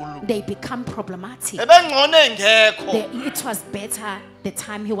 kakhulu. They become problematic. Ebengcono engekho. It was better the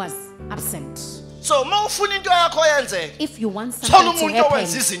time he was absent. So mawufuna into yakho yenzeke. If you want Thola something to umuntu owenza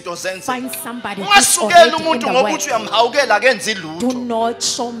happen, izinto zenzeke. find somebody who's Ungasukela already in umuntu the ngokuthi work. uyamhawukela akenzi Do lutho. not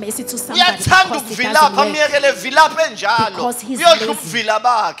show mercy to somebody Uyathanda because he ukuvilapha doesn't work. amiyekele vilapha enjalo. Because he's Uyodla lazy. ubuvila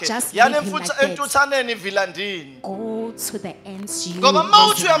bakhe. Just Yana leave him like that. entuthaneni vilandini. Go to the ends you Ngoba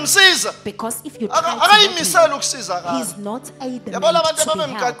mawuthi lazy. uyamsiza, Because if you try to help akayimisela him, ukusiza he's kahle. not able Yabona abantu to be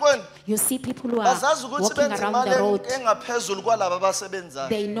ababemgaqweni helped. You see people who are bazazi ukuthi walking benza around the imali road, engaphezulu kwalabo abasebenzayo.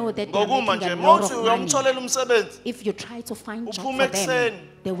 they know that they're Ngokuma making nje a lot mawuthi of money. uyamtholela umsebenzi, If you try to find job Uphume for them, ekuseni.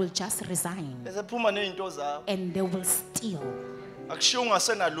 they will just resign esephuma nezinto zawo. and they will steal. Akushiwo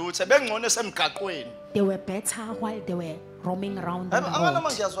ungasenalutho, bengcono esemgaqweni. They were better while they were roaming around on the Anganoma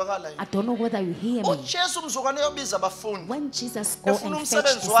road. ngiyazwakala I yini. don't know whether you hear me. uJesu umzukwane yobiza abafundi. When Jesus go Efuna and fetch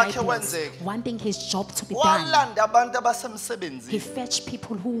umsebenzi wakhe disciples, wenzeke. wanting his job to be done, Walanda abantu he abasemsebenzini. fetched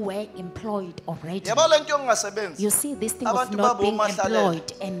people who were employed already. Yabo lento yongasebenzi. You see, this thing of Abantu not being babomahlalela.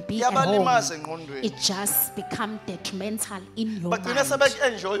 employed and being at home, Yabalimaza engqondweni. it just become detrimental in your Bagcina mind.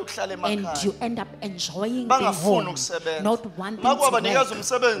 sebeenjoy ukuhlala And emakhaya. you end up enjoying being Bangafuni home, ukusebenza. not wanting Makubanikeza to work.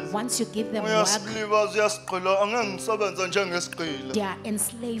 umsebenzi. Once you give them work, Uyasilibaza uyasigqila angeke ngisebenza njengesigqila. they are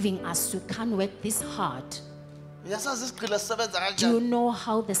enslaving us. You can't work this hard. Uyasazi isigqila sisebenza Do you kanjani? know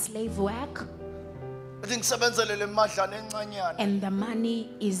how the slave work? Athi ngisebenzele le madlana encanyana. And the money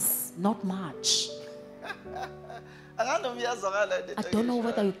is not much. Angano uyazakala I don't know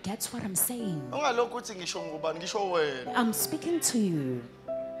whether you get what I'm saying. Ungalokhu uthi ngisho ngubani ngisho wena. I'm speaking to you.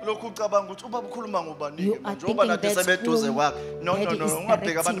 Lokhu ucabanga ukuthi ubaba ukhuluma ngubani You ke are manje ngoba thinking nathi that's sebeduze whom kwakhe. No, Daddy is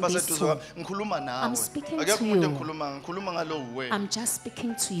ungabheka abantu directing this baseduze to. kwakhe. Ngikhuluma nawe. I'm speaking Akekho to umuntu you. ngikhuluma ngalo wena. I'm just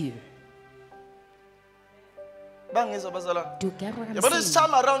speaking to you. Bangizwa bazalwane. Do you get what I'm Yabona this saying?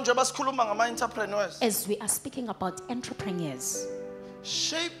 time around nje basikhuluma ngama entrepreneurs. As we are speaking about entrepreneurs,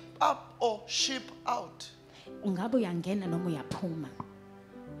 Shape up or ship out. ungabe uyangena noma uyaphuma.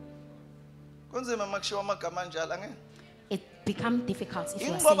 Kunzima makushiwa amagama anjalo angeke. It becomes difficult if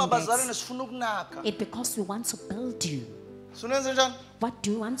you are Ingoba saying bazalwane that. sifuna ukunaka. It's because we want to build you. Sunenze njani? What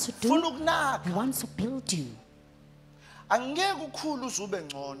do you want to Funa do? ukunaka. We want to build you. Angeke ukhulu uzube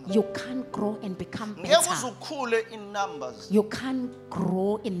ngcono. You can't grow and become Ngeke better. uzukhule in numbers You can't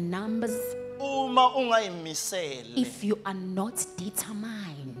grow in numbers uma ungayimisele. if you are not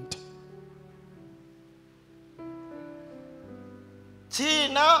determined.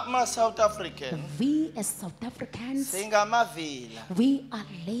 Thina ma South African We as South Africans, singamavila. we are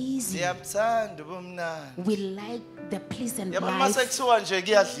lazy. Siyabuthanda ubumnandi. We like the pleasant Yabona life. masekuthiwa nje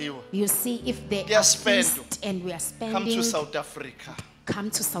kuyadliwa. You see, if they are Kuyaspendwa. feast and we are Come to spending, South Africa. come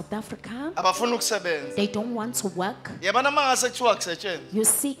to South Africa, Abafuna ukusebenza. they don't want to work. Yabona mangase kuthiwa kusetshenzwe. You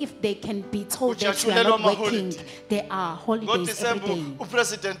see, if they can be told that you are Kujatshulelwa not ama-holiday. working, there are holidays every NgoDecember day.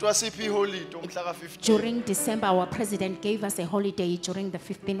 upresident wasiphi iholide umhla ka-15. During December, our president gave us a holiday during the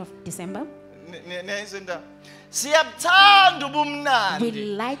 15th of December. Niyayizindaba. Siyabuthanda We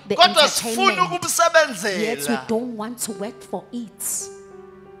ubumnandi. like the Kodwa sifuna entertainment, yet we ukubusebenzela. don't want to work for it.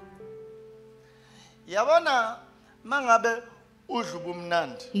 Yabona mangabe udla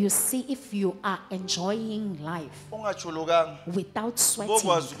ubumnandi You see, if you are enjoying life ungajulukanga without sweating,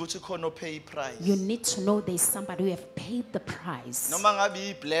 bokwazi ukuthi khona opay price. you need to know there's somebody who have paid the price. Noma ngabe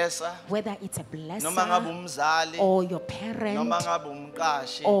yiblesser, Whether it's a noma ngabe blesser umzali, or your parent noma ngabe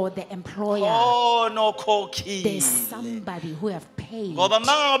umqashi. or the employer, Khona there's okhokhile. somebody who have paid. Ngoba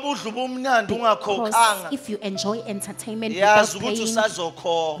mangabe udla ubumnandi Because ungakhokhanga, if you enjoy entertainment without yazi ukuthi paying,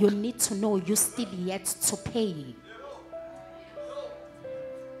 usazokhokha. you need to know you still yet to pay.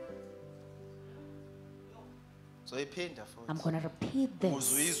 So iphinda futhi. I'm going to repeat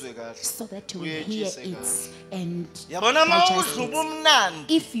Uzuyizwe this kahle. so that you will hear Uyetshise it and Yabona digest mawudla it. ubumnandi,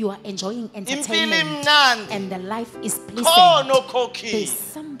 If you are enjoying impilo entertainment imnandi, and the life is khona pleasant, there's okhokhile.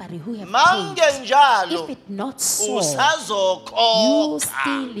 somebody who have Mange paid. njalo If it not so, you usazokhokha.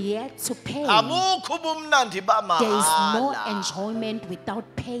 still yet to pay. Abukho ubumnandi There is no bamahhala. enjoyment without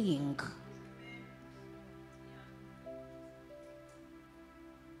paying.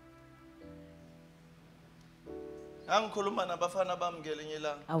 Angikhuluma nabafana bami ngelinye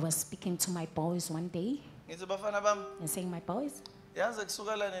ilanga. I was speaking to my boys one day Ngithi bafana bami, and saying, my boys, yazi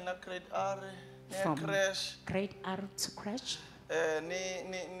kusukela nina grade R, niya from crash, grade R to crash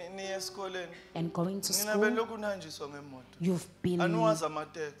ni esikoleni. and going to Nina school, belokhu nanjiswa ngemoto. you've been, Aniwazi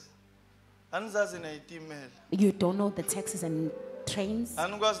ama-taxi. Anizazi neyitimela. you don't know the taxis and trains,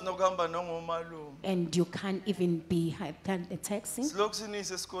 Anikwazi nokuhamba nongomalume. and you can't even be the taxi, Silokhu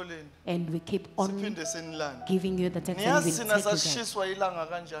siniyise esikoleni. and we keep on Siphinde sinilande. giving you the taxi and Niyazi we sina take you there. sashiswa ilanga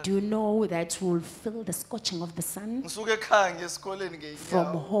kanjani. Do you know that we'll feel the scorching of the sun Ngisuke ekhaya ngiye esikoleni from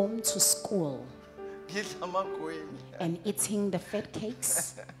ngeyinyawo. home to school Ngidla amagwinya. and eating the fat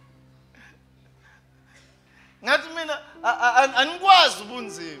cakes? Ngathi mina anikwazi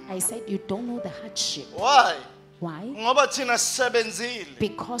ubunzima. I said, you don't know the hardship. Why? Why? Ngoba thina sisebenzile.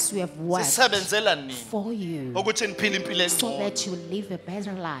 Because we have worked Sisebenzela nini? for you Ukuthi niphile impilo so engcono. that you live a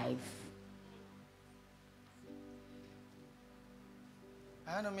better life.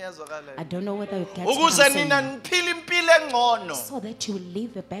 Nomiyazwakala. I don't know whether you get what I'm Ukuze nina saying. niphile impilo engcono. So that you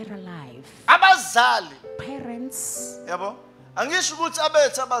live a better life. Abazali, Parents, yabo? Angisho ukuthi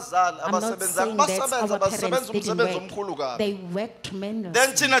abethu abazali I'm not abasebenza saying that basebenza our parents basebenza didn't umsebenzi omkhulu work. kabi. They work Then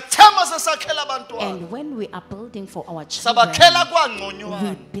tremendously. thina thema sesakhela abantwana. And when we are building for our children, Sabakhela we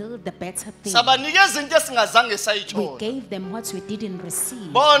kwangconywana. build the better thing. Sabanikeza into esingazange We sayithola. gave them what we didn't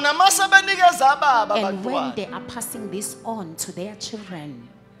receive. Bona mase benikeza ababa And when abantwana. they are passing this on to their children,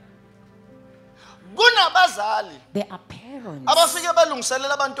 Kunabazali they are parents abafike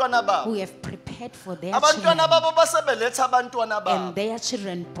balungiselela abantwana babo. who have prepared for their Abantwana children. babo basebeletha abantwana And babo. their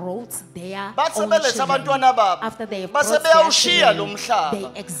children brought their Bathi own sebeletha children. abantwana babo. After they have Base brought their beyawushiya lo children, mhlaba.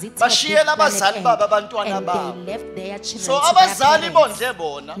 they exited Bashiyela this abazali planet babo abantwana and babo. they left their children So to their abazali parents. bondle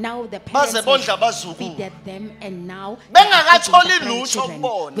bona. Now the Baze parents bondla have abazukulu. feeded them and now they are Bengakatholi feeding the lutho grandchildren.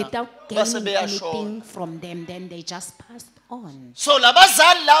 kubona. Without Base gaining beyashona. anything from them, then they just passed on. So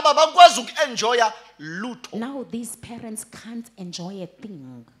labazali laba bakwazi ukenjoya lutho. Now these parents can't enjoy a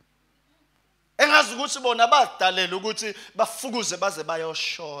thing. Engazi ukuthi bona badalela ukuthi bafukuze baze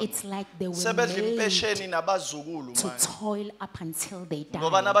bayoshona. It's like they were Sebedla made impesheni nabazukulu to manje. toil up until they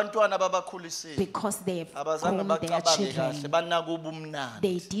Ngoba die nabantwana babakhulisile. because they have Abazange grown their bacabange kahle children. banaka ubumnandi.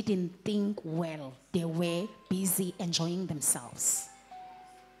 They didn't think well. They were busy enjoying themselves.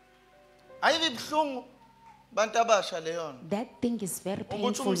 Ayibi bhlungu bantu abasha leyo. That thing is very Ukuthi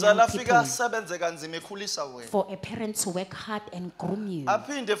painful, umzali young afika people, asebenze kanzima ekhulisa wena. for a parent to work hard and groom you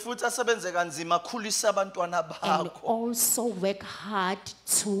Aphinde futhi asebenze kanzima akhulisa abantwana and bakho. also work hard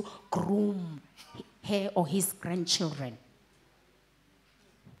to groom her or his grandchildren.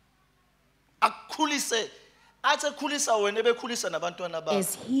 Akukhulise athi ekhulisa wena ebekhulisa nabantwana bakho.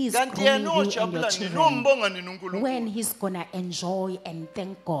 As he is Kanti grooming yena you and ojabula your nini children, umbonga nini uNkulunkulu. when he's gonna enjoy and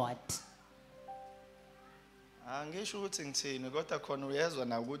thank God. Angisho ukuthi ngithini kodwa khona uyezwa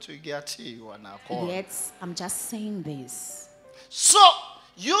na ukuthi kuyathiwa nakho. Yet I'm just saying this. So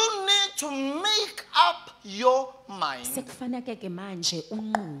you need to make up your mind Sekufanele-ke manje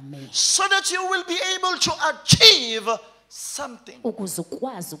unqume so that you will be able to achieve something. ukuze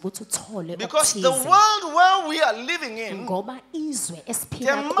ukwazi ukuthi uthole Because the okuthize. world where we are living in Ngoba izwe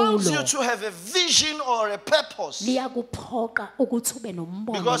esiphila demands you kulo to have a vision or a purpose. liyakuphoqa ukuthi ube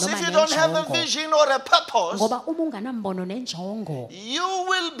nombono Because noma if you don't have a nenjongo. vision or a purpose, Ngoba uma unganambono nenjongo you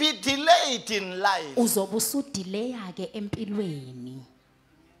will be delayed in life. uzobe usudileya-ke empilweni.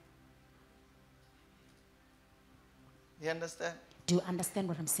 You understand? Do you understand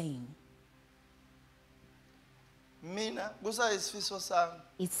what I'm saying? Mina kusayisifiso sami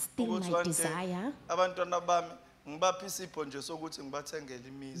It's still ukuthi my one day desire. abantwana bami ngibapha isipho nje sokuthi ngibathengele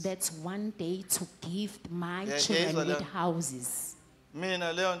imizi. That's one day to give my Yeah, children yeah, with yeah. houses.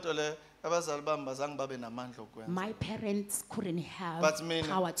 Mina leyo nto le abazali bami bazange babe namandla okwenza. My parents couldn't have But mina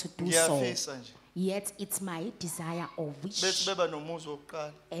power to do so. ngiyafisa nje. Yet it's my desire or Bethi wish beba nomuzi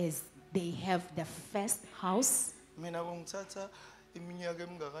wokuqala. as they have the first house. Mina kungithatha iminyaka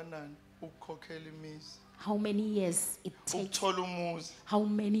emingakanani ukukhokhela imizi, How many years it takes? ukuthola umuzi. How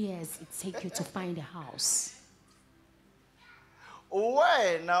many years it takes you to find a house?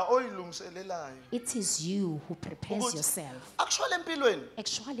 Wena oyilungiselelayo. It is you who prepares Ukuthi yourself. actually empilweni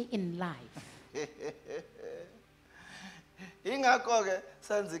Actually, in life, ingakho ke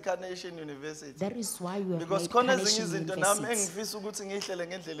senza iCarnation University. that is why we have Because made khona ezinye Carnation izinto nami University. engifisa ukuthi ngihlele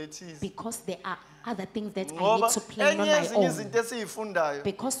ngendlela ethize. Because there are other things that I Ngoba need to plan on enye my ezinye own. izinto esiyifundayo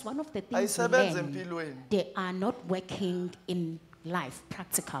Because one of the things we ayisebenze learn, empilweni. they are not working in life,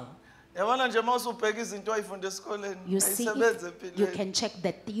 practical. Yabona nje mawusubheka izinto ayifunde esikoleni You see, ayisebenze if you empilweni. can check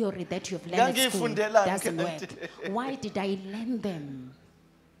the theory that you've learned at school, Ngangiyifundelani doesn't kanti? work. Why did I learn them?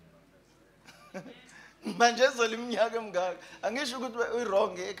 manje ezole iminyaka emingaka angisho ukuthi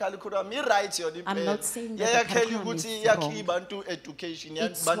uyi-wrong i-curriculum i-right yona I'm not saying that the yayakhela curriculum ukuthi is yakhe wrong. ibantu education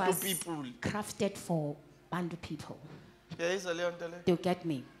It bantu was people crafted for Bantu people. yayizwa leyo nto leyo Do you get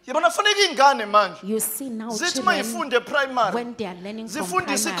me? yabona kufanele iy'ngane manje You see now zithi uma children, yifunde primary when they are learning from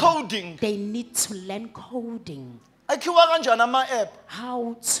zifundise primary, coding they need to learn coding. akhiwa kanjani ama-app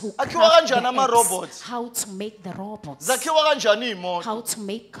How to Akhiwa craft the kanjani ama-robots? apps, how to make the robots, zakhiwa kanjani iy'moto how to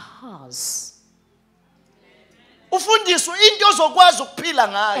make cars, ufundiswe into ozokwazi ukuphila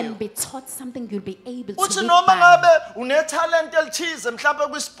ngayo and be taught something you'll be able to uthi live noma by. ngabe unethalente elithize mhlawumbe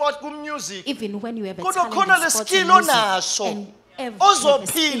kwi-sport kummusic Even when you have a kodwa khona talent le in sports skill and music, onaso and every have a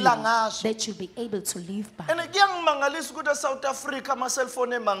ozophila skill ngaso. that you'll be able to live by. and kuyangimangalisa ukuthi eSouth Africa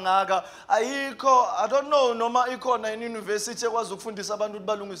ama-cellphone emangaka ayikho I don't know noma ikhona university ekwazi ukufundisa abantu ukuthi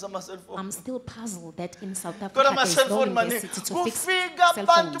balungise ama-cellphone I'm still puzzled that in South kodwa Africa there's no ama-cellphone maningi university to fix kufika cell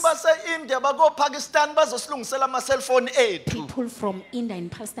abantu phones. base-India bako-Pakistan bazosilungisela ama-cellphone ethu People from India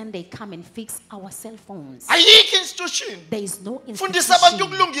and Pakistan, they come and fix our cell phones. ayikho institution There is no fundisa abantu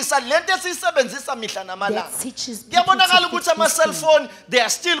institution ukulungisa lento esiyisebenzisa mihla namalanga that teaches people kuyabonakala to ukuthi fix this thing. ama-cellphone they are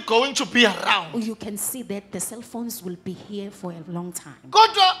still going to be around You can see that the cell phones will be here for a long time.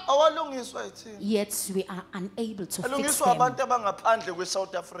 kodwa awalungiswa yithina Yet we are unable to fix alungiswa them. abantu abangaphandle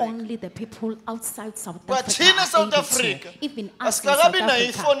kwe-South Africa Only the people outside South but Africa thina are South able to. Africa Even us in South asikakabi nayo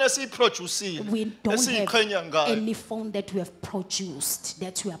Africa, ifoni esiyiproducile we don't esiyiqhenya have ngayo any phone that we have produced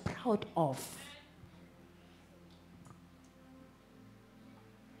that we are proud of.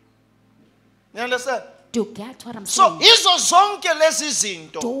 you understand Do you get what I'm so saying? izo zonke lezi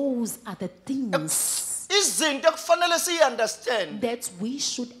zinto Those are the things izinto ekufanele siyi-understand that we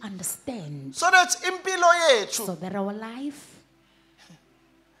should understand so that impilo yethu so that our life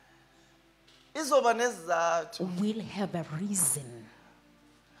izoba nezizathu will have a reason.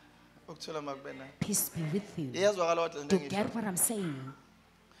 ukuthola makube nayo Peace be with you. iyazwakala what le nto Do you engiyishoyo? get what I'm saying?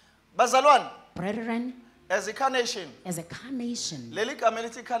 bazalwane Brethren, as i-carnation as a carnation, leli gama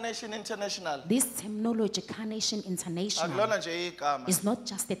elithi carnation international this terminology, carnation international, akulona nje igama is not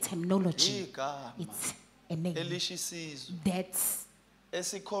just a terminology, igama it's a name elisho isizwe that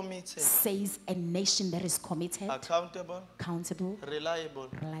esikhomithe says a nation that is committed, accountable accountable, reliable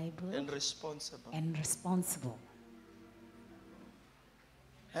reliable, and responsible and responsible.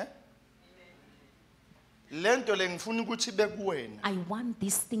 le nto le ngifuna ukuthi ibe kuwena I want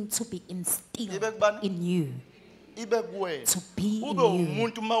this thing to be instilled Ibe kubani? in you, ibe kuwena to be in ube you,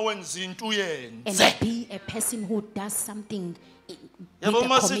 umuntu uma wenza into uyenze and be a person who does something with yabo a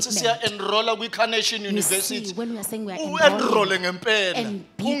uma sithi siya commitment. enrolla kwi-carnation You university see, when we are saying we are u-enrolle enrolling ngempela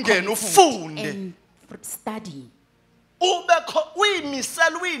and be ungene committed ufunde and study,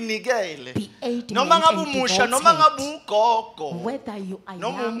 uyimisele uyinikele be aid noma and ngabe umusha noma ngabe devoted, ugogo whether you are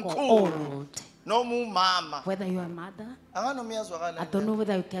Noma young or umkhulu. old, noma umama whether you are a mother. anganoma iyazwakala I don't know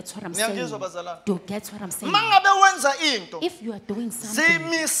whether you get what I'm saying. Ngiyangizwa bazalwane. Do you get what I'm saying? uma ngabe wenza into If you are doing something,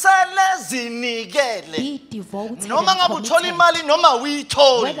 zimisele zinikele be devoted noma and ngabe uthola committed. imali noma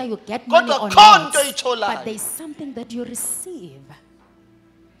uyitholi Whether you get money kodwa or khona not, into but oyitholayo there's something that you receive.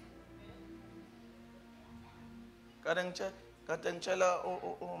 kade ngitshela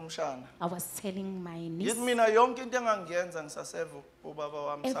umshana I was telling my niece, yithi mina yonke into engangiyenza ngisaseva ubaba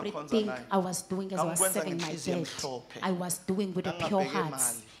wami sakhonza everything naye I was doing as I was Angikwenza serving my ngenhliziyo dad, emhlophe. I was doing with a pure Ngangingabheke heart,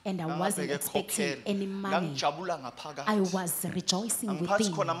 imali, and I wasn't ngangingabheke expecting ekhokhela, any money. ngangijabula I ngaphakathi was rejoicing angiphathi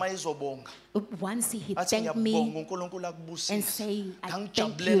within. khona mayizobonga Once he athi thanked ngiyabonga me uNkulunkulu and akubusise say, I thank you,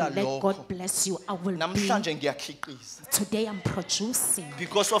 ngangijabulela let lokho God bless you, I will be. namhlanje ngiyakhiqiza Today I'm producing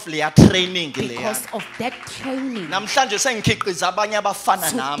because of leya training leya because of that training. namhlanje sengikhiqiza abanye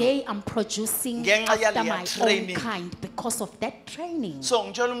abafana nami Today I'm producing Ngenxa after yaleya my own training. kind because of that training. so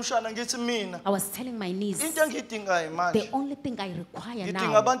ngitshela umshana ngithi mina I was telling my niece, into engiyidingayo the manje only thing I require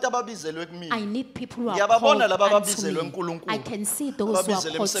ngidinga now, abantu ababizelwe I kumina need people who are Ngiyababona called laba unto ababizelwe me. uNkulunkulu. I can see those who are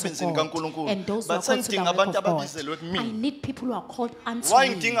Ababizelwe called emsebenzini to kaNkulunkulu. God and those who But are called to the sengidinga work abantu of God. ababizelwe kumina. I need people who are called unto why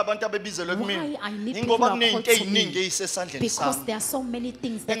me. ngidinga abantu ababizelwe Why kumina I need people who ingoba are called kunezinto to eziningi me? ezisesandleni Because sami there are so many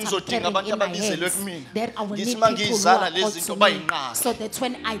things that I'm engizodinga carrying abantu in my ababizelwe hands kumina. that I will Ngithi need uma people who ngiyizala are lezi called zinto to me, bayinqake. so that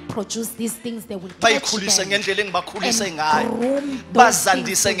when I produce these things, they will catch bayikhulise them ngendlela engibakhulise and ngayo groom those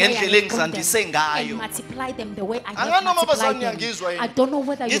bazandise things the way ngendlela I groom engizandise them ngayo and multiply them the way I have anganoma multiplied bazalwane them. ngiyangizwa yini I don't know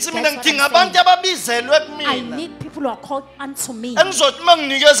whether you ngithi get mina what ngidinga I'm abantu saying. ababizelwe I kumina need people who are called unto me, engizothi uma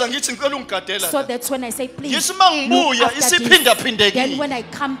nginikeza ngithi ngicela ungigadela so la. that when I say please, Ngithi uma look ngibuya after this, isiphindaphindekile. then when I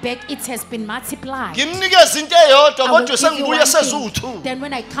come back, it has been multiplied. ngimnikeza into eyodwa I will kodwa give you sengibuya one thing. seziwu-2 Then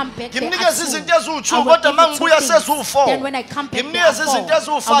when I come back, there are ngimnikeza two. izinto eziwu-2 I will kodwa give uma you two ngibuya things. seziwu-4 Then when I come back, there are ngimnikeza 4. izinto I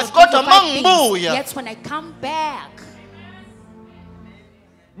will eziwu-5 give kodwa you uma 5 things. ngibuya Yet when I come back,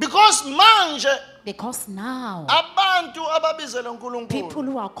 because manje Because now, abantu ababizele uNkulunkulu people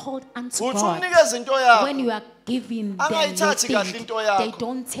who are called unto uthi God, umnikeze into when yakho you are giving them your angayithathi kahle thing, into they yakho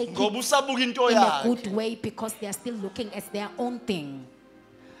don't take ngoba it usabuka into in a yakhe good way because they are still looking at their own thing,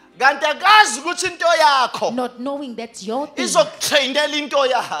 kanti akazi ukuthi into yakho not knowing that your thing izokutrainela into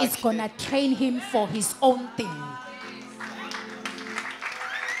is yakhe. gonna train him for his own thing.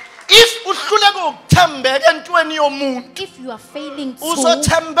 If uhluleka ukuthembeka entweni yomuntu If you are failing to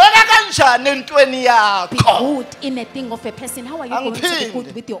uzothembeka kanjani entweni be yakho? good in a thing of a person, how are you going to be Angiphinde.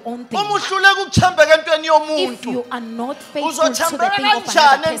 good with your own thing? Uma uhluleka ukuthembeka entweni If yomuntu you are not faithful to the uzothembeka thing of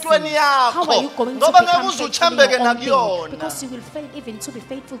kanjani another person, entweni how are yakho? you going to Ngoba ngeke become uze faithful in uthembeke your own thing? nakuyona. Because you will fail even to be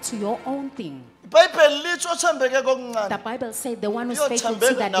faithful to your own thing. iBhayibheli lithi othembeke The kokuncane Bible said the one who's Uyothembeka faithful to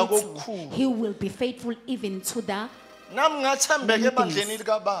the little, nakokukhulu. he will be faithful even to the. nami ngathembeka Many ebandleni things.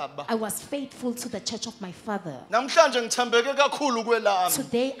 likababa. I was faithful to the church of my father. Namhlanje ngithembeke kakhulu kwelami.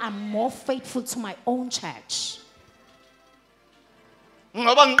 Today I'm more faithful to my own church.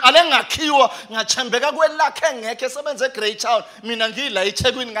 Ngoba ngiqale ngakhiwa ngathembeka kwelakhe engekho esebenza eGreat Town mina ngila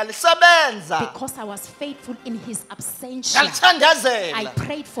eThekwini ngalisebenza. Because I was faithful in his absentia. I Ngalithandazela.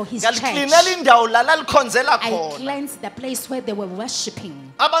 prayed for his church. Ngaliklinela indawo la lalikhonzela I khona. cleansed the place where they were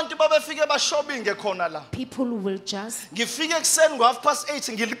worshipping. Abantu babefike bashobinge khona la. People will just, Ngifike ekseni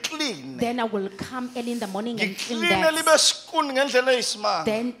ngo8:30 ngilikline. then I will come early in the morning and clean Ngikline libe that. skuni ngendlela eyisimanga.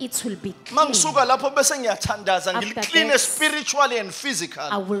 Then it will be clean. Mangisuka lapho bese ngiyathandaza After ngilikline that, spiritually and physically.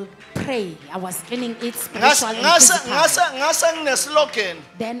 I will pray. I was cleaning it spiritually and physically. ngase ngineslogan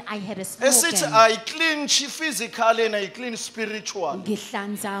Then I had a esithi slogan. I clean physically and I clean spiritually.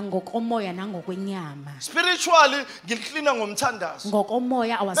 Ngihlanza ngokomoya nangokwenyama. Spiritually ngiliklina ngomthandazo.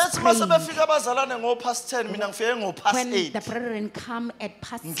 Ngokomoya I was Bethi mase praying. befika abazalwane ngo10 mina ngifike ngo8. When the brethren come at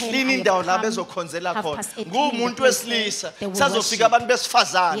past 10, Ngiclean I indawo la have come bezokhonzela khona. 8:30 Ngumuntu the place where wesilisa. they will Sazofika worship. abantu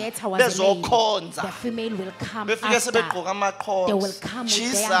besifazane Yet I was a lady. bezokhonza. The female will come Befike after. sebegqoka They will amaqhos. come with their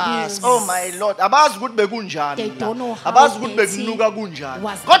Jesus, heels. oh my Lord. Abazi ukuthi bekunjani. They la. don't know how Abazi ukuthi dirty bekunuka kunjani.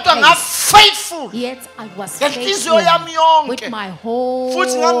 was the Kodwa place. ngafaithful. Yet I was Ngenhliziyo faithful yami yonke. with my whole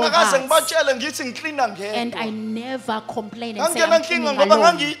Futhi ngangakaze heart. ngibatshele ngithi ngiklina And I ngedwa. never complained and said Ngangena I'm nkinga cleaning ngoba alone.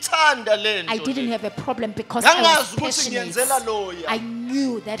 ngangiyithanda lento. I didn't have a problem because Ngangazi I was ukuthi passionate. ngiyenzela loya. I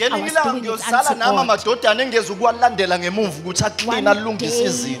knew that I Ngelinye was ilanga doing it ngiyozala unto nami God. amadodana engeze ukuwalandela ngemuva ukuthi One aklina alungise day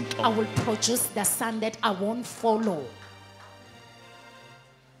izinto. I will produce the son that I won't follow.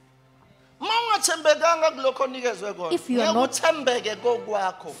 Mangathembekanga kulokho onikezwe kona. If you are not Ngekuthembeke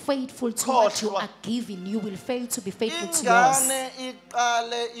kokwakho. Faithful to what you Khohlwa. are giving, you will fail to be faithful to yours. Ingane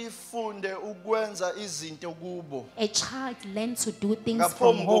iqale ifunde ukwenza izinto kubo. A child learns to do things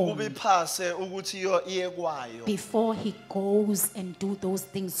from Ngaphambi kokuba home iphase ukuthi iye kwayo. before he goes and do those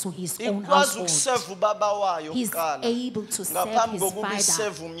things to his own Ikwazi household. ukuseva ubaba wayo He's kuqala. able to serve Ngaphambi his kokuba father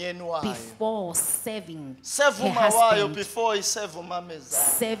iseva umyeni wayo. before serving Serve her uma wayo husband, before iseva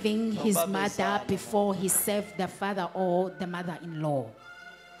umamezala. serving his Nobabezala. mother before he served the father or the mother-in-law.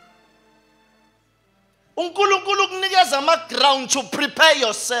 uNkulunkulu kunikeza ama-ground to prepare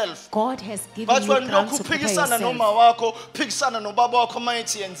yourself. God has given But you wena ground lokhu to prepare uphikisana noma yourself. wakho, uphikisana nobaba wakho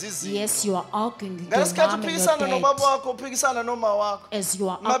mayithi yenza izinto. Yes, you are arguing with your Ngesikhathi mom and your uphikisana nobaba dad. wakho, uphikisana noma wakho. As you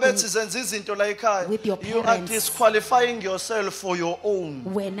are Mabethi arguing, zenza izinto la ekhaya. with your You are parents. disqualifying yourself for your own.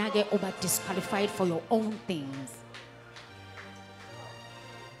 wena ke uba disqualified for your own things.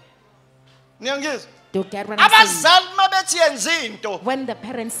 Niyangizwa? Do you get what I'm saying? Abazali mabethi yenza into. When the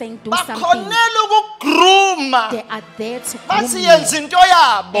parents saying do something, Bakhonela ukugruma. they are there to groom Bathi you. yenza into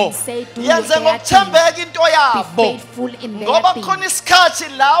yabo. And say, do Yenze their ngokuthembeka into Be yabo. faithful in their Ngoba thing. khona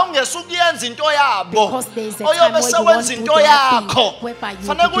isikhathi la ungesukuyenza into yabo. Because there is a time Oyobe where you sewenza won't do into their yakho. thing, whereby you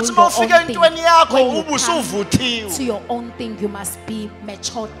Fanele will ukuthi do your mawufika own thing. entweni yakho When you ube come usuvuthiwe. to your own thing, you must be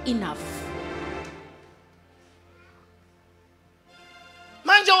matured enough.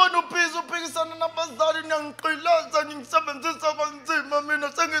 Manje wena uphikisana nabazali ngiyangiqilaza ngisebenzisa kanzima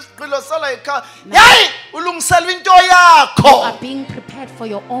mina sengisiqila sala ekhaya. Hey, ulungisela into You yakho. are being prepared for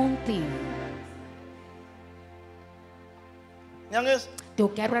your own thing. Nyangisi Do you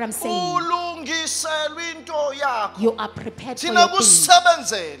get what I'm saying? ulungisela into yakho. You are prepared for Thina your thing.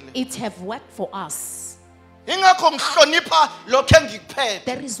 kusebenzele. It have worked for us. Ingakho ngihlonipha lokho engikuphethe.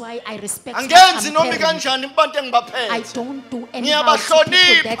 That is why I respect what Angenzi I'm noma carrying. kanjani abantu I engibaphethe. don't do anyhow to people that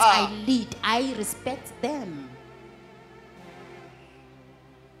Ngiyabahlonipha. I lead. I respect them.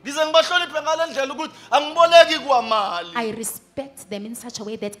 ngize ngibahloniphe ngalendlela ukuthi angiboleki kwamali. I respect them in such a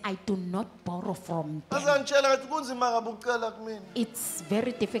way that I do not borrow from them. Azangitshela ngathi kunzima kabi ukucela kumina. It's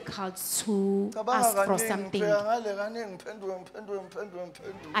very difficult to Cabanga ask for kaningi, something. ngifika ngale kaningi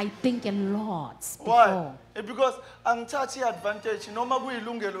ngiphenduke. I think a lot Why? before. Because angithathi advantage noma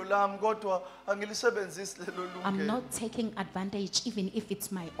kuyilungelo lami kodwa angilisebenzisi lelo I'm lungelo. not taking advantage even if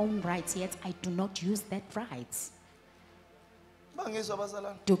it's my own rights, yet I do not use that right. Bangizwa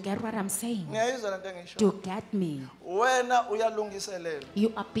bazalwane. Do you get what I'm saying? Ngiyayizwa lento engisho. Do you get me? Wena uyalungiselela.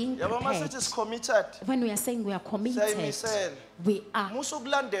 You are being Yabo prepared. masithi is committed. When we are saying we are committed, Siyayimisela. we are Musu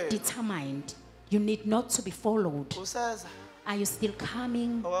kulandela. determined. You need not to be followed. Useza Are you still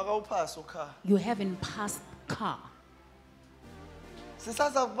coming? awakawuphasa ukha. You haven't passed car.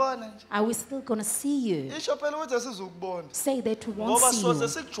 Sisaza kubona nje. Are we still going to see you? Isho phela ukuthi asizukubona. Say that we won't Ngoba see soze you.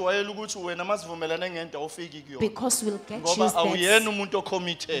 sikujwayele ukuthi wena masivumelane ngento awufiki kuyona. Because we'll get Ngoba used awuyena that umuntu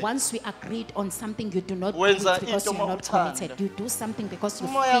ocommitted. once we agreed on something, you do not do Wenza it because into you're not mawuthanda. committed. You do something because you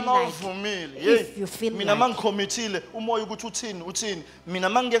Umoya feel like. mawuvumile. If you feel Mina like. mangicommittile umoya ukuthi uthini. Mina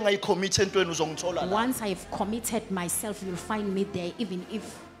mangike ngayicommit entweni uzongithola la. Once I've committed myself, you'll find me there, even if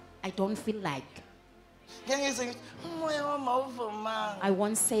I don't feel like. Ngiyize umoya wami awuvumanga. I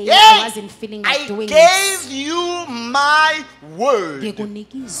won't say Yeah, I wasn't feeling like I doing gave it. you my word.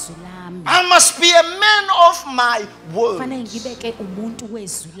 Ngikunika izwi lami. I must be a man of my word. Fanele ngibeke umuntu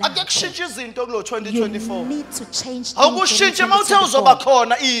wezwi Ake lakho. kushintsha izinto kulo You 2024. need to change things Awukushintshe in mawuthe uzoba 2024.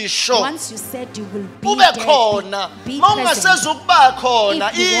 khona isho. Once you said you will be Ube there, khona. be Mawungaseza present. ukuba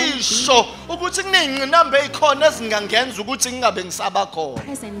khona If you won't be- isho ukuthi kuneyingqinamba ezikhona ezingangenza ukuthi ngingabe ngisaba khona.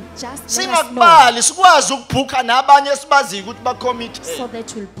 Present, just let us know Singakubali sikwazi ukubhuka nabanye sibaziyo ukuthi bacommit. so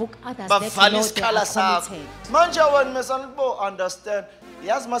that we'll book others that Bavala you know they isikhala are sakho. committed. Manje wena mesana bo understand.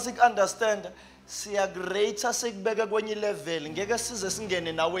 Yazi masik understand siya greater sikubeke kwenye level ngeke size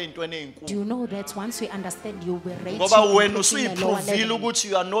singene nawe intweni Do ezinkulu. you know that once we understand you will rate Ngoba you wena and put you in a lower usuyiprovile level. ukuthi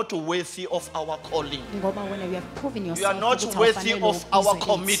you are not worthy of our calling. Ngoba wena you have proven You are yourself not ukuthi worthy awufanele of our ukuzwe lethu.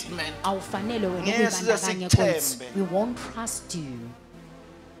 commitment. Awufanele wena Ngeke size ukubandakanya sikuthembe. kwethu. We won't trust you.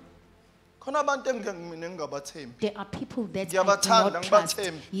 Khona abantu engimine ngingabathembi. There are people that I do Ngiyabathanda, not trust.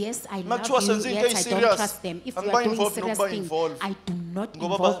 ngibathembe. Yes, I Uma love kuthiwa you, senza into yet I don't eyi-serious, trust them. If you angiba are doing involved serious nokuba things, involved. I do not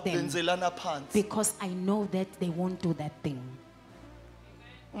Ngoba involve them benzelana phansi. because I know that they won't do that thing.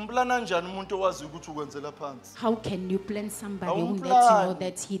 Umplana kanjani umuntu owazi ukuthi ukwenzela phansi? How can you plan somebody who lets you Awumplani. know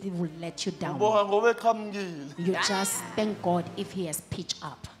that he will let you down? Ubonga ngoba eqhamukile. You just thank God if he has pitched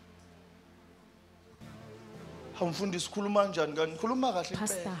up. Awumfundisi khuluma kanjani kanti khuluma kahle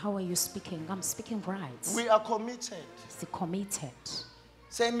Pastor, impela. how are you speaking? I'm speaking right. We are committed. We're committed.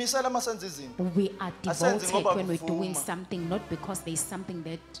 Siyayimisela masenza izinto. We are Asenze devoted ngoba when we're doing kuvuma. something, not because there's something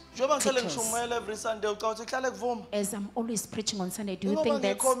that Njengoba ngihlele tickles. ngishumayela every Sunday ucathi kuhlale kuvuma. As I'm always preaching on Sunday, do you Ngoba think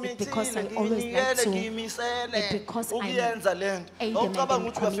that's it because I ngikhomitile, always like ngiyinikele, to? ngiyimisele because I'm ukuyenza lento. adamant Awucabanga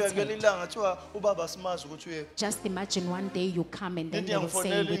and ukuthi uyafika committed. ilanga kuthiwa ubaba simazi ukuthi uye. Just imagine one day you come and then Into they will say,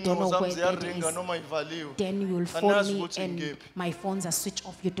 yangifonela we don't know ingcingo where zami that ziyaringa is. noma ivaliwe. Then you will phone Angazi me ukuthi and ngikephi. my phones are switched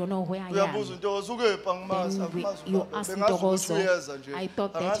off. You don't know where I Uyabuza am. Ntokozo ukephi angimazi Then we- angimazi you ubaba. ask Bengazi ukuthi Ntokozo, uyeza nje. I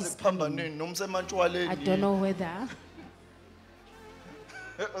thought that Angazi is kuphambaneni noma semantshwaleni. I don't know whether.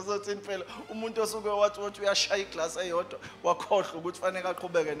 Uzothi impela umuntu osuke wathi uyashaya iglass eyodwa wakhohlwa ukuthi fanele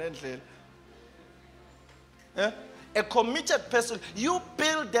aqhubeke nendlela. A committed person, you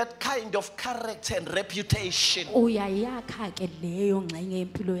build that kind of character and reputation. Uyayakha ke leyo ngxenye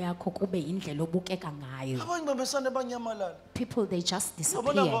yempilo yakho kube indlela obukeka ngayo. Abanye babesane banyamalala. People, they just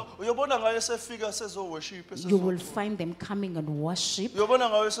disappear. Uyobona ngayo sefika sezo worship You will find them coming and worship. Uyobona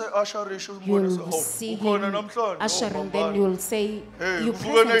ngayo se-usherish You'll umbone see ukhona him namhlanje. Oh, ushering, then mambala. you'll say, Hey, you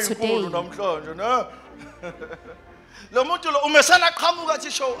uvuke present neyinkulu today. namhlanje ne. Lo muntu lo umesana qhamuka athi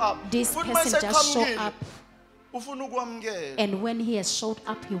show up. This Futhi person mase just show qhamukile, up, ufuna ukwamukela. and when he has showed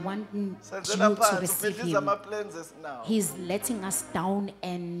up, he wants you Senzela to phansi receive ufedliza him. ama plans esinawo. He's letting us down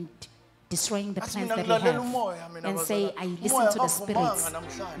and destroying the Athi plans mina that we ngilalela umoya have, mina and bazala. say, I listen Umoya to the akavumanga spirits.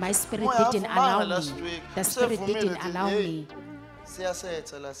 namhlanje. My spirit Umoya didn't akavumanga allow last me. week. The spirit Usevumile didn't ukuthi, allow hey, me.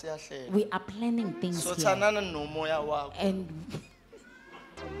 Siyasetha la siyahlela. We are planning things So here. thanana nomoya wakho. And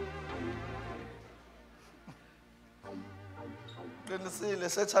Qinisile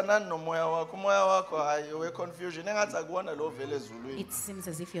sethanani nomoya wakho. Umoya wakho hayi we confusion engathi akuwona lo vele ezulwini. it seems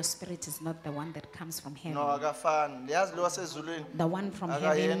as if your spirit is not the one that comes from heaven. No akafani. Yazi lo wasezulwini. The one from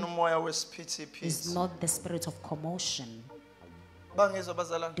Akayena heaven umoya wesiphithiphithi. is not the spirit of commotion. Bangizwa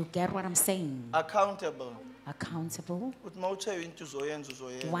bazalwane. Do you get what I'm saying? Accountable. Accountable. Uthi mawuthe into uzoyenza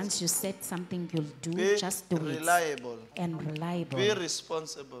uzoyenza. Once you said something, you'll do, Be just do it. reliable. And reliable Be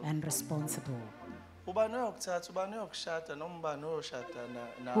responsible. and responsible. ubani uyokuthatha ubani uyokushada noma ubani uyoshada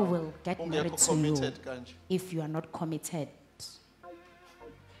na Who will get married to you committed kanje if you are not committed?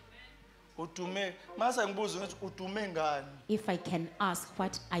 udume mase ngibuza ukuthi udume ngani If I can ask,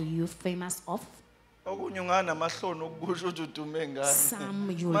 what are you famous of? okunye ungana amahloni okusho ukuthi udume ngani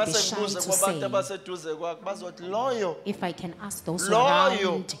Some you will be mase shy ngibuza to kwabantu say. abaseduze kwakho bazothi loyo If I can ask those loyo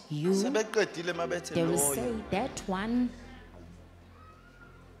around you, sebeqedile mabethe they will loyo say that one.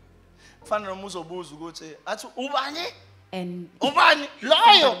 kufanele noma uzobuza ukuthi athi ubani And ubani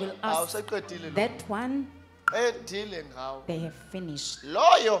somebody loyo will ask awuseqedile lo that one, qedile ngawo they have finished.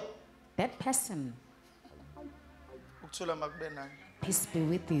 loyo That person, ukuthula makube nani peace be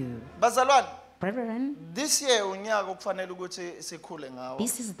with you. bazalwane Brethren, this year unyaka okufanele ukuthi sikhule ngawo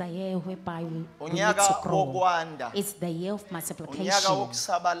this is the year whereby we need unyaka to grow. wokwanda It's the year of unyaka multiplication.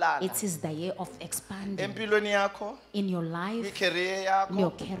 wokusabalala It is the year of expanding empilweni yakho in your life, kwi-career in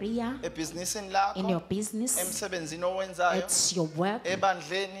your yakho career, ebhizinisini in your lakho business, emsebenzini owenzayo it's your work,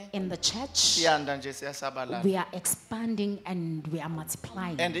 ebandleni in the church. siyanda nje siyasabalala We are expanding and we are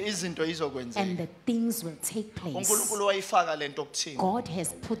multiplying. and izinto And izokwenzeka the things will take place. uNkulunkulu wayifaka lento kuthini God has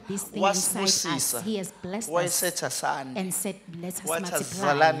put this thing inside us. Wasibusisa. He has blessed us wayesetha sani and said, let us wathi multiply.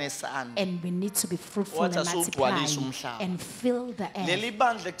 asizalane sani And we need to be fruitful Wathi and multiply asiwugcwalise umhlaba. and fill the earth. leli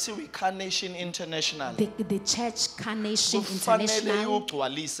bandla kuthiwa iCarnation International The church Carnation kufanele International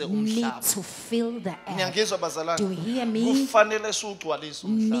iwugcwalise need umhlaba to fill the earth. niyangizwa Do you bazalwane hear me? kufanele siwugcwalise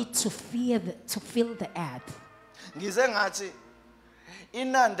umhlaba Need to fill the earth. ngize ngathi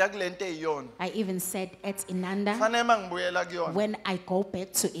Inanda kulento eyiyona I even said at Inanda, fanele mangibuyela kuyona when I go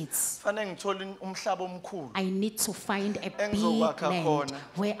back to it, fanele ngithole umhlaba omkhulu I need to find a big Engizokwakha land khona.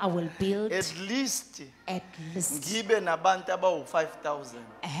 where I will build at least at least ngibe nabantu abawu-5,000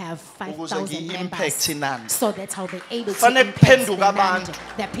 have Ukuze 5,000 ngi-impact members, Inanda. so that I'll be able to Fanele impact kuphenduke the land.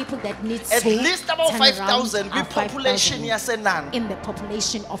 abantu. The people that need at to least turn about-5,000 around are kwi-population 5,000 yasenanda in the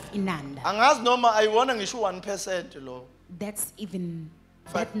population of Inanda. angazi noma ayiwona ngisho 1% lo That's even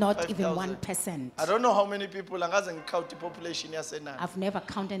Five- that not even 5,000. 1%. I don't know how many people angaze ngikhawuta i-population yasenanda I've never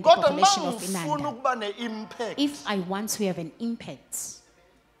counted the kodwa population of mangifuna Inanda. ukuba ne-impact If I want to have an impact,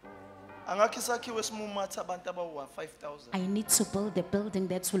 angakho isakhiwo esimumatha abantu abawu-5,000 I need to build a building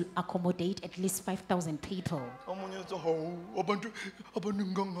that will accommodate at least 5,000 people. omunye uthi hawu abantu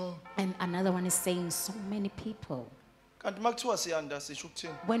abaningi kangaka And another one is saying so many people. kanti uma kuthiwa siyanda sisho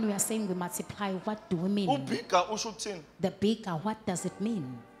ukuthini When we are saying we multiply, what do we mean? ubhika usho ukuthini The bigger, what does it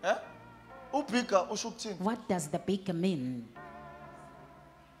mean? ubhika usho ukuthini What does the bigger mean?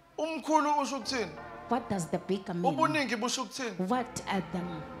 umkhulu usho ukuthini What does the bigger mean? ubuningi busho ukuthini What are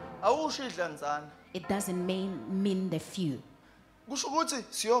them? awusho idlanzana It doesn't mean the few. kusho ukuthi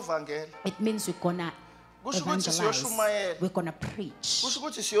siyovangela It means we're gonna kusho ukuthi evangelize. siyoshumayela We're gonna preach. kusho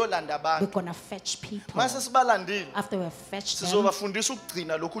ukuthi siyolanda We're abantu gonna fetch people. mase sibalandile After we've fetched them, sizobafundisa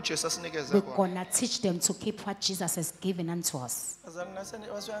ukugcina lokhu ujesu asinikeze we're kona gonna teach them to keep what Jesus has given unto us. bazalwane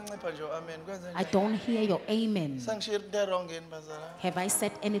wasuyancipha nje amen kwenze I don't hear your amen. sangishiye into wrong yini bazalwane Have I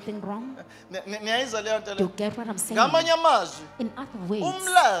said anything wrong? niyayizwa leyo nto Do you le get what I'm saying? ngamanye amazwi In other words,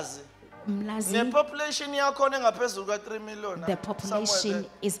 umlazi Mlazi, nepopulation yakhona engaphezulu ka-3 million the population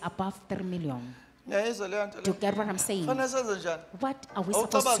is above 3 million. niyayizwa leyo nto Do you le get what I'm saying? fanele senze njani What are we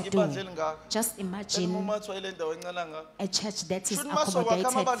awucabanga supposed to ibandla do? elingaka Just imagine elimumathwa ile ndawo encela ngaka a church that is futhi masokwakha accommodated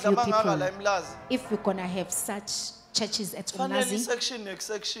amabandla few amangaka la people. emlazi If we're gonna have such churches at fanele Umlazi, isection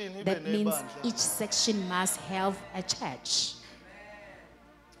nesection ibe that means nebandla each section must have a church.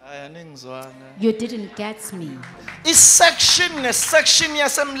 hayi aningizwana You didn't get me. isection nesection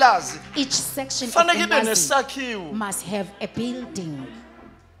yasemlazi Each section of fanele ibe Umlazi nesakhiwo must have a building.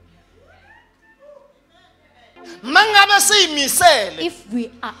 mangabe siyimisele If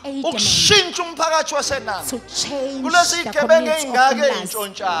we are adamant ukushintsha umphakathi wasenanda to change kulezi the igebengu community of ey'ngaka Umlazi,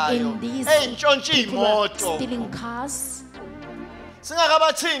 ey'ntshontshayo in these ey'ntshontsha people who are iy'moto stealing cars,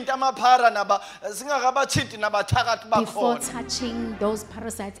 singakabathinti amaphara singakabathinti nabathakathi before bakhona touching those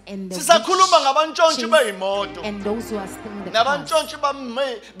parasites and the sisakhuluma ngabantshontshe witches bey'moto and those who are stealing the cars, nabantshontshe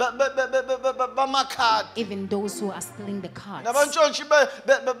bamakhadi even those who are stealing the cars, nabantshontshe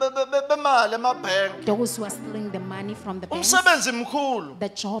bemali emabhenki those who are stealing the money from the banks. umsebenzi mkhulu The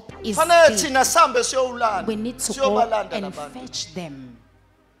job is fanele big. thina sihambe siyowulanda We need to go siyobalanda and labantu fetch them.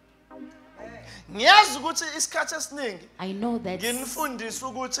 Ngiyazi ukuthi isikhathi esiningi I know that nginifundisa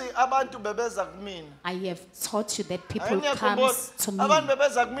ukuthi abantu bebeza kumina. I have taught you that people Angiyakhumbula, comes to abantu me.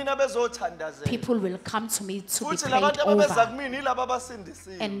 bebeza kumina bezothandazela. People will come to me to be Futhi prayed labantu ababeza over. kumina ilabo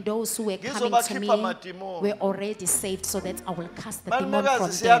abasindisiwe. And those who were coming to Ngizobakhipha me amadimoni. were already saved, so that I will cast the demon Malumekazi from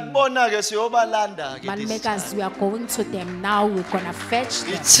them. siyakubona ke siyobalanda ke. Malmegas, we are going to them now. We're gonna fetch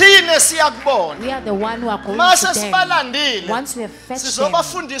them. Ithine siyakubona. We are the one who are going Mase to them. sibalandile. Once we have fetched them,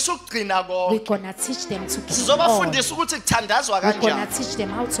 Sizobafundisa ukugcina we're konke. gonna teach them to keep all. Sizobafundisa ukuthi kuthandazwa We're gonna kanjani. teach them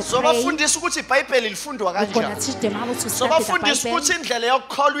how to pray. Sizobafundisa ukuthi iBhayibheli lifundwa We're gonna kanjani. teach them how to study the Sizobafundisa Bible. ukuthi indlela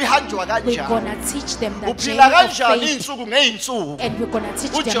yokukholwa ihanjwa We're kanjani. gonna teach them the journey Uphila of kanjani faith. izinsuku ngeinsuku. And we're gonna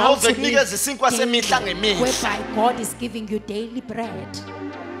teach them how uJehova to ekunikeza live isinkwa semihla daily, ngemihla. whereby God is giving you daily bread.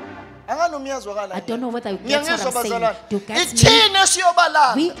 Anganomiyazwakala. I don't know whether you get what Ngiyangizwa I'm saying. bazalwane. Do you get me? Ithine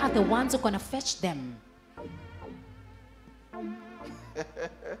siyobalanda. We are the ones who are gonna fetch them.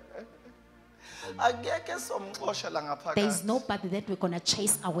 Angeke somxosha la There is ngaphakathi. nobody that we're gonna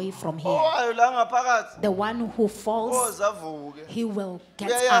chase away from here. Owayo la ngaphakathi. The one who falls, Ozavuke. he will get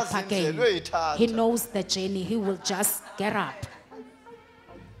Uyayazi up again. indlela, uyayithatha. He knows the journey. He will just get up.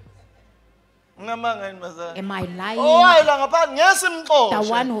 Ngamanga yini bazalwane. Am I lying? Owayo la ngaphakathi ngesimxosha. The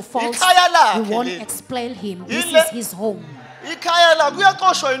one who falls, Ikhaya we lakhe won't leli. expel him. This Yile- is his home. Ikhaya la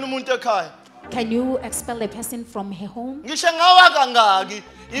kuyaxoshwa yini umuntu ekhaya. Can you expel a person from her home? Ngisho ngawa kangaki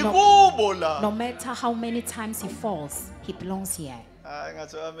ikubo la. No matter how many times he falls, he belongs here. Hayi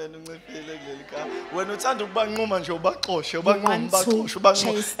ngathi amen unciphile kuleli khaya. Wena uthanda ukubanquma nje ubaxoshe, You ubanquma want to ubaxoshe,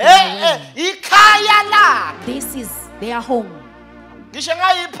 ubanquma. chase them away. Ikhaya la. This is their home. Ngisho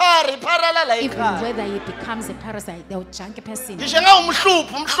ngayipara la Even ekhaya. whether he becomes a parasite, the junkie person, Ngisho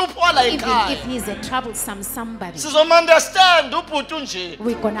ngawumhlupho wala even ekhaya. if he is a troublesome somebody, Sizom-understand ubhuti unje.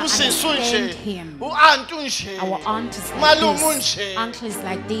 we're gonna Usisi understand unje. him. U-aunt unje. Our aunt is like Malume this, unje. uncle is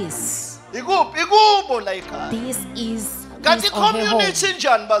like this. Ikubo la ekhaya. This is Kanti his or her home. community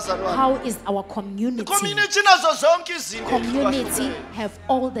njani bazalwane? How is our community? Community nazo zonke izinto Community ezihlukahlukene. have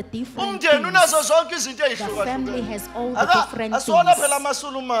all the different Umndeni unazo things. zonke izinto The family ezihlukahlukene. has all the Aka different asiwona phela things.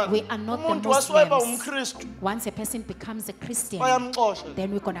 amaSulumane. We are not the Umuntu wasiweba Muslims. umKristu Once a person becomes a Christian, bayamxosha.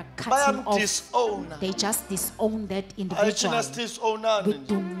 then we're gonna cut him off. Bayamdisowna. They just disown that Ayithina individual. sidisownani We nje.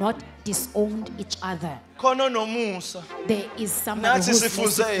 do not disown each other. Khona nomusa. There is somebody Nathi who's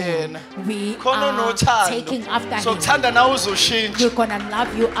sifuze merciful. yena. We Khona are taking after nothando. him. Sokuthanda nawe uzoshintsha. We're gonna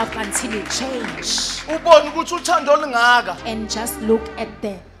love you up until you change. Ubone ukuthi uthando olungaka. And just look at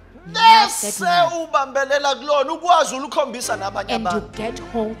the love that Bese we have. ubambelela kulona ukwazi ukukhombisa nabanye And you abantu. get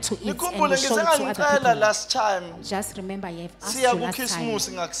hold to it and Nikhumbule you show it to ngisengangicela other people. last time Just remember, I have asked siya you last kuKhisimusi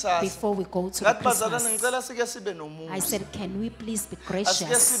time ngakusasa. before we go to the Ngathi bazalwane Christmas. ngicela sike sibe I nomusa. said, can we please be Asike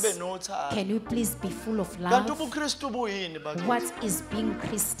gracious? sibe nothando. Can we please be full of Kanti love? ubuKristu buyini bakithi? What is being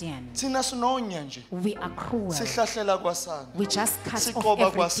Christian? Thina sinonya nje. We are cruel. Sihlahlela kwasana. We just cut off Siqoba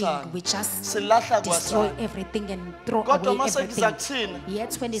everything. kwasana. We just Silahla destroy kwasana. everything and throw Kodwa away mase everything. kuza kuthina.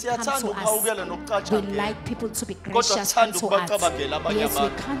 Yet when it comes Siyathanda to us, ukuhawukela we nokucatshangela. like people to be Kodwa gracious sithanda unto ukubacabangela us. abanye Yes, we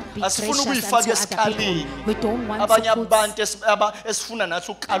abantu. can't be Asifuni gracious ukuyifaka unto other esikhaleni. people. We don't want Abanye to put abantu esifuna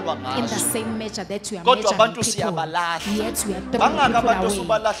nathi ukuqalwa in the ngazo. same measure that we are Kodwa measuring abantu people. siyabalahla. Yet we are throwing Bangaki people abantu away.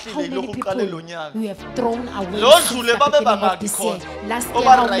 osubalahlile How many yilokhu uqale lo people nyaka? we have thrown away Lo since dlule the babe beginning of bangaki this year? khona? Last year, Oba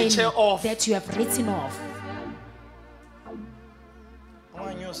how many write off? that you have written off?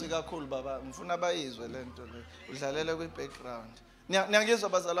 Unganyusi kakhulu baba, ngifuna bayizwe lento le. Udlalela kwi-background. Niyangizwa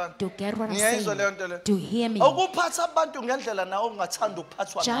bazalwane? Do you get what I'm Niyayizwa leyo nto saying? le? Do you hear me? Awukuphatha abantu ngendlela nawe ungathanda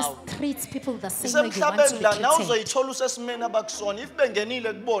ukuphathwa Just ngawo. treat people the same way you want to Isemhlabeni be la nawe treated. uzoyithola usesimeni abakusona. If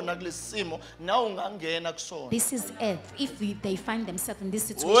bengenile kubona kulesi simo, nawe ungangena kusona. This is earth. If they find themselves in this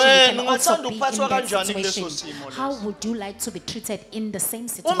situation, Wena you can also ungathanda be in ukuphathwa that kanjani kuleso situation. simo leso? How would you like to be treated in the same Uma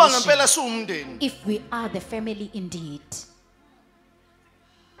situation? ngempela siwumndeni. If we are the family indeed.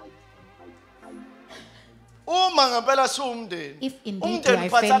 Uma ngempela siwumndeni. If indeed you Umndeni are a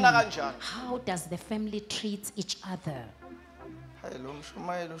uphathana family, kanjani? how does the family treat each other? Hayi lo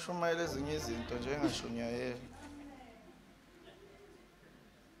mshumayeli ushumayela ezinye izinto nje engashunyayeli.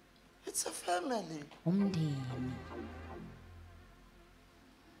 It's a family. Umndeni.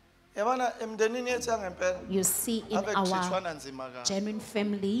 Yabona emndenini yethu yangempela You see, in ave our kuthithwana nzima kabi. genuine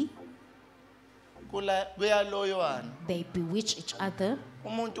family, Kuyaloywana. they bewitch each other.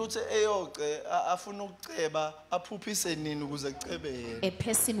 Umuntu uthi eyoce afuna ukuceba aphuphise nini ukuze kucebe yena. A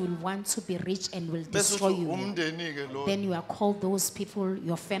person will want to be rich and will Bese destroy uthi you. umndeni ke lo. Then you are called those people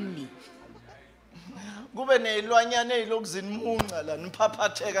your family. Kube nezilwanyana ezilokuzinimunca la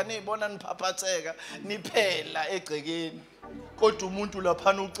niphaphatheka nizibona niphaphatheka niphela egcekeni. Kodwa umuntu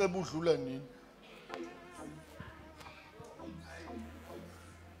lapha uceba udlula nini?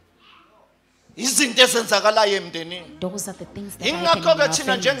 izinto ezenzakalayo emndenini. Those are the things that Ingakho happen in ke our thina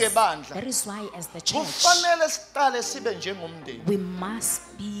families. njengebandla That is why as the church, kufanele siqale sibe njengomndeni. we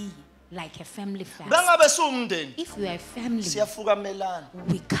must be like a family first. Bengabe siwumndeni If we are a family, siyafukamelana.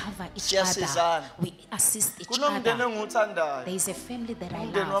 we cover each other. Siyasizana. We assist each Kunomndeni other. engiwuthandayo. There is a family that I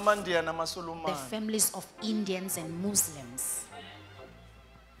Umndeni love. wamaNdiya The namaSulumane. families of Indians and Muslims.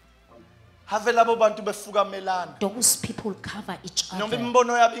 Have labo bantu befukamelana. Those people cover each Noma other.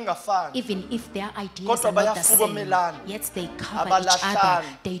 imbono yabo ingafani. Even if their ideas Kodwa are not the same, bayafukamelana. yet they cover each other. Abalahlani.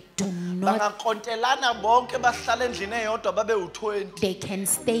 They do not. Bangakontelana bonke bahlala endlini eyodwa babe u20. They can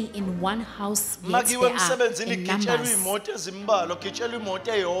stay in one house, yet Makiwe they are emsebenzini in gitshelwe numbers. imoto ezimbalwa, gitshelwe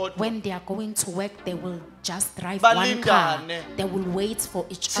imoto eyodwa. When they are going to work, they will just drive one car. Balingane. They will wait for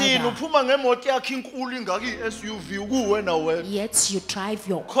each Thina other. uphuma ngemoto yakhe inkulu ingaka iSUV ukuwena wena. Yet you drive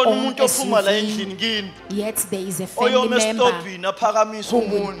your Khona own umuntu ophuma la SUV. endlini kini. Yet there is a family Oyome member stopini aphakamisa who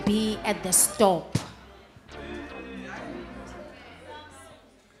will umuntu. be at the stop.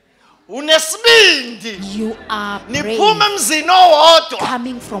 Unesibindi. You are Niphuma brave, emzini owodwa.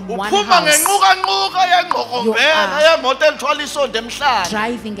 coming from one Uphuma house, ngenqukanquka yengqokombela yemoto elithwala isonto emhlanje.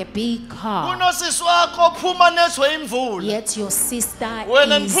 driving a big car. Kunosisi wakho ophuma nethwe imvula. Yet your sister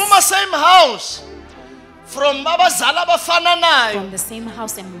Wena is niphuma same house. From abazali abafananayo. from the same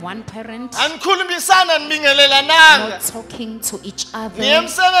house and one parent, Anikhulumisana nibingelelana. not talking to each other,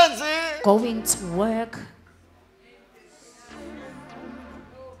 Niyemsebenzini. going to work.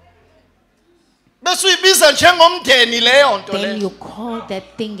 Bese uyibiza njengomndeni leyo nto Then le. you call that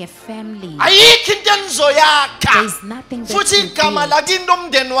thing a family. Ayikho into There enizoyakha. is nothing that Futhi you igama do. lakini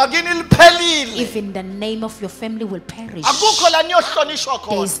lomndeni wakini liphelile. Even the name of your family will perish. Akukho la niyohlonishwa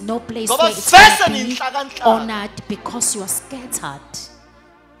There khona. is no place Ngoba where it's vese going to be niyinhlakanhlaka. honored because you are scattered.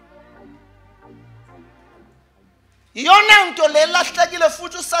 Iyona into lelahlekile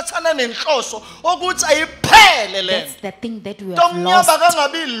futhi usathana nenhloso ukuthi ayiphele le. That's the thing that we have Tomnyama lost,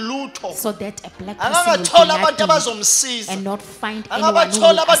 kangabi lutho. so that a black person will Angabathola be abantu nothing abazomsiza. and not find anyone who Angabathola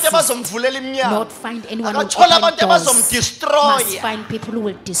will abantu assist, abazomvulela iminyango. not find anyone who will Akathola open abantu doors, must abazomdestroya. find people who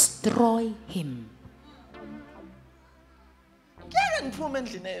will destroy him. Ngeke niphume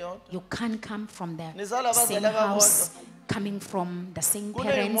endlini eyodwa. You can't come from the Nizala abazali same ababodwa. house, coming from the same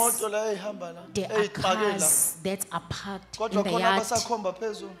parents. Kuneyimoto la ehamba la. There are Eyixakela. cars that are parked in Kodwa the khona yard, abasakhomba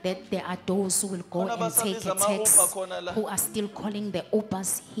phezulu. that there are those who will go Khona and take abasabiza a ama-Uber taxi, khona la. who are still calling the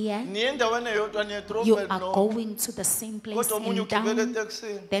Ubers here. Niye endaweni eyodwa niye You edrobheni are no. going to the same place Kodwa omunye in ugibela town,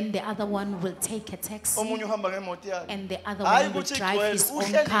 etekisini. then the other one will take a taxi, Omunye uhamba ngemoto yakhe. and the other Hayi one will ukuthi drive igcwele, his own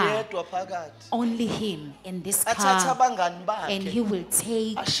uhleli car. yedwa phakathi. Only him in this Athatha car, abangani and he bakhe. will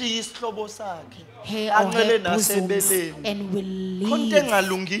take Ashiye isihlobo sakhe. her or Anqele her bosoms nasebeleni. and will Khona into leave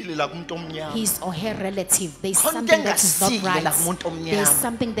engalungile la kumuntu omnyama. his or her relative. There's Khona something that is not engasile right. la kumuntu omnyama. There's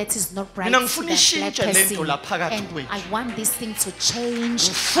something that is not right Mina to ngifuna that ishintshe black lento person. la phakathi And kwethu. I want this thing to change.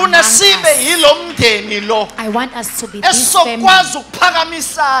 Funa among sibe us. yilo mndeni lo. I want us to be this family Esokwazi who will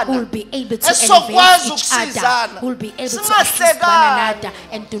ukuphakamisana. be able to Esokwazi elevate each other, ukusizana. who will be able to Singahlekani. assist one another,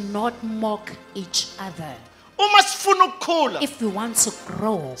 and do not mock each other. Uma sifuna ukukhula, If we want to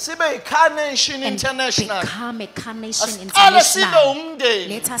grow sibe iCarnation and International. become a carnation Asiqale sibe international, umndeni.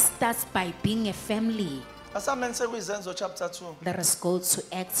 let us start by being a family. Asameni sekuyizenzo chapter 2. Let us go to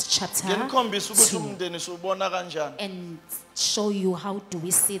Acts chapter Ngenikhombisa ukuthi 2 umndeni siubona kanjani. and show you how do we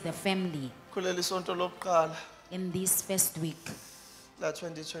see the family Kuleli sonto lokuqala in this first week la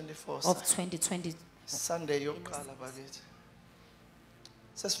 2024. of 2020. Sunday yokuqala bakithi.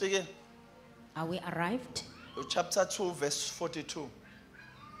 Sesifike Are we arrived? chapter 2 verse 42.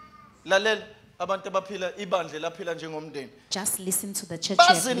 Lalela abantu abaphila ibandle laphila njengomndeni. Just listen to the church. You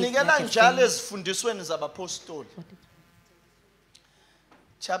have lived Bazinikela like a njalo family. ezifundisweni zabapostoli.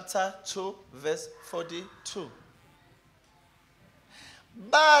 Chapter 2 verse 42.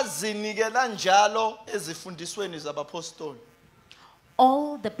 Bazinikela njalo ezifundisweni zabapostoli.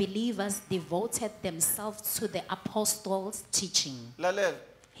 All the believers devoted themselves to the apostles' teaching. Lalela.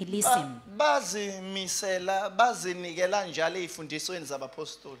 He listened. Bazimisela bazinikela njalo ezifundisweni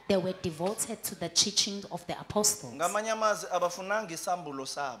zabapostoli. They were devoted to the teaching of the apostles. Ngamanye amazwi abafunanga isambulo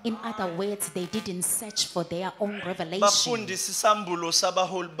sabo. In other words, they didn't search for their own revelation. Bafundisa isambulo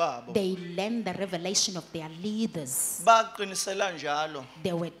sabaholi babo. They learned the revelation of their leaders. Baqinisela njalo.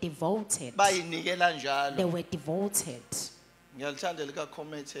 They were devoted. Bayinikela They njalo. were devoted. ngiyalithanda lika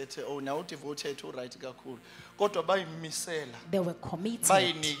committed oh now devoted right kakhulu kodwa bayimisela They were committed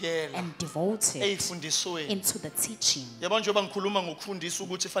bayinikela and devoted eyifundisweni into the teaching. yabo njengoba ngikhuluma ngokufundisa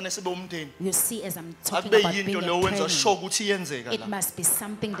ukuthi fanele sibe umndeni You see, as I'm talking akube about being yinto a lo wenza parent, sure ukuthi iyenzeka it la must be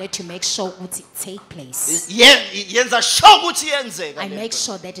something that you make sure would take place. yenza sure ukuthi iyenzeka I le make nto.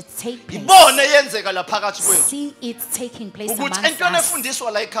 sure that it take place. ibone yenzeka la phakathi kwethu See it taking place ukuthi amongst entwana us.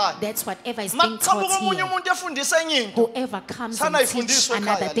 efundiswa la ekhaya That's whatever is being makuqhamuka taught omunye here. umuntu efundisa enye into Whoever comes Sana and teach ifundiswe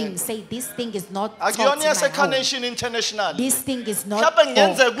another ekhaya thing, lento. say this thing is not taught akuyona in my home. yasecarnation international This thing is not mhlawumbe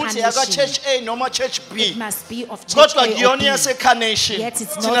kungenzeka for ukuthi yaka Carnation. church A noma church It B must be of church kodwa A or kuyona B. yasecarnation Yet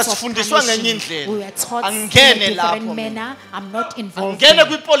it's thina not of sifundiswa ngenye Carnation. We indlela were taught in a angene different lapho mina manner. I'm not involved. angene there.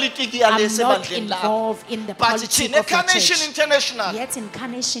 kwipolitiki I'm yalesi not bandleni lapho involved in the but politics thina of the ecarnation church. international Yet in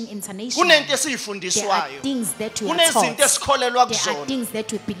Carnation International, kunento there are esiyifundiswayo things that we are kunezinto taught. esikholelwa There are kuzona things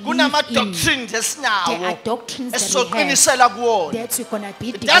that we believe kunama in. doctrines There esinawo are doctrines that we have esizoqinisela kuwona that we're going to be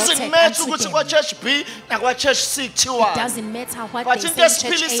it doesn't devoted matter unto ukuthi them. kwa church B nakwa church C It kuthiwa doesn't matter what but they into say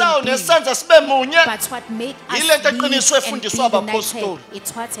in church esiphilisayo A and B. nesenza sibe munye But what make us Yile nto live eqiniswe and efundiswa be abapostoli. united,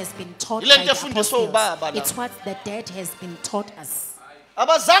 it's what has been taught Yile by nto the efundiswe apostles. ubaba la. It's what the dad has been taught us.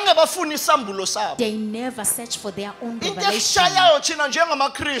 abazange bafuna isambulo sabo They never search for their own into revelation. esishayayo thina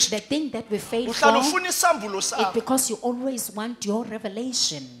njengamaKristu The thing that we fail uhlala for ufuna isambulo is sabo because you always want your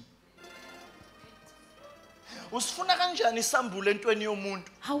revelation. usifuna kanjani isambulo entweni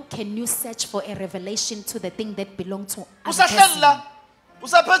yomuntu How can you search for a revelation to the thing that belongs to other usahleli person la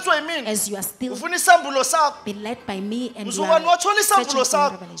usaphethwe yimini as you are still ufuna isambulo sakho be led by me and you uzokwazi are wathola searching isambulo for your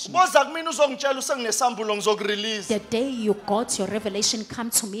sakho revelation? boza kumina uzongitshela usenginesambulo ngizokurelease The day you got your revelation, come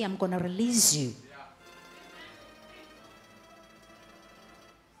to me, I'm going to release you.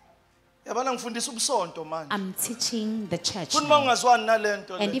 yabana ngifundisa ubusonto manje I'm teaching the church futhi now. mawungazwani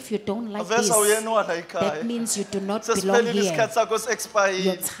nalento And le if you don't like avesa this, uyenwa la that ekhaya means you do not belong sesiphelile here. isikhathi sakho Your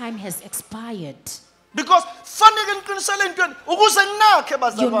se-expire time has expired. because fanele niqinisele entweni ukuze ninakhe You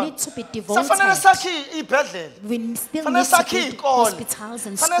bazalwane need to be safanele devoted. sakhe iy'bhedlela We still Fanele need to sakhe build iy'kole. hospitals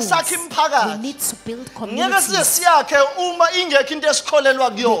and Fanele schools. sakhe imiphakathi. We need to build ngeke size communities. siyakhe uma ingekho into esikholelwa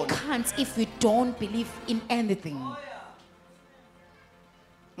We kuyona can't if we don't believe in anything.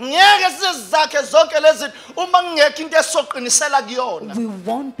 ngeke size sizakhe zonke lezi zinto uma kungekho into esizoqinisela kuyona We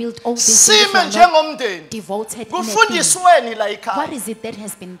won't build all these things if sime we are not njengomndeni devoted in a thing. kufundisweni la What ekhaya is it that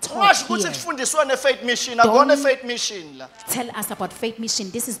has been taught ungasho ukuthi here? kufundiswe ne-faith mission akona Don't- faith mission la Tell us about faith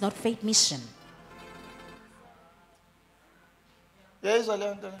mission. This is not faith mission. yayizwa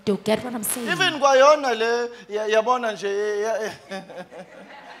leyo nto le Do you get what I'm saying? even kwayona le yabona nje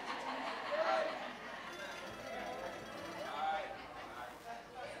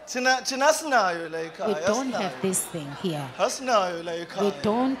thina sinayo la We ekhaya don't have this thing here. asinayo la We ekhaya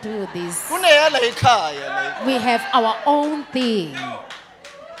don't do this. kuneyala ekhaya la We have our own thing.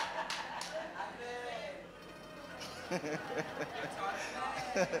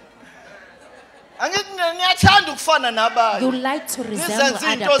 angithi niyathanda ukufana You nabanye like to resemble Nizenze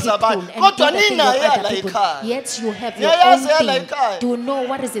other into people zabanye. and do Kodwa the thing of ninayo other la people. ekhaya. Yet you have your Niyayazi own yala thing. ekhaya. Do you know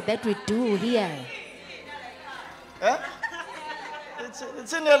what is it that we do here? eh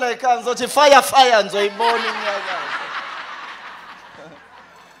ithini la ekhaya ngizothi fire ngizoyibona inyakayo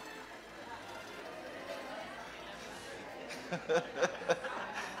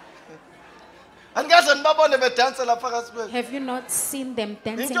angaze nibabone bedansa lapha phakathi kwethu Have you not seen them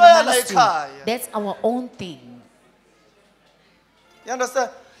dancing Into yala amongst you? ekhaya. That's our own thing. you understand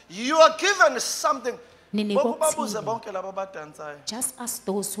you are given something Ninikwa bokubabuze okuthile. bonke laba abadansayo Just ask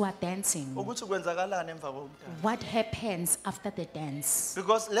those who are dancing. ukuthi kwenzakalani emva kokudansa What happens after the dance?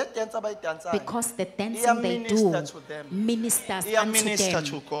 because le dance abayidansayo Because the dancing they do Iyaminister to them. ministers Iyaminister unto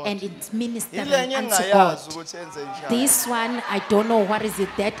to them. God. And it's ministering ilenye unto engingayazi God. ukuthi enze njani This one, I don't know what is it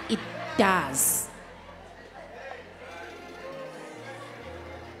that it does.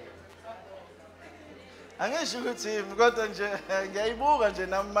 angisho ukuthi yimi kodwa nje ngiyayibuka nje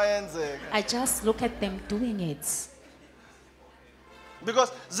nami mayenzeka I just look at them doing it.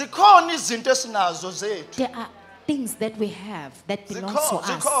 because zikhona izinto esinazo zethu There are things that we have that belong to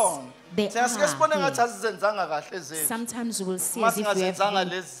zikhona us. They thina sike sibone are ngathi here. azizenzanga kahle zethu Sometimes we will see Uma as if we have singazenzanga been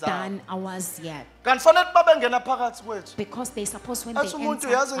lezi zabo. done ours yet. kanti fanele babe ngena phakathi kwethu Because they suppose when they Athi umuntu enter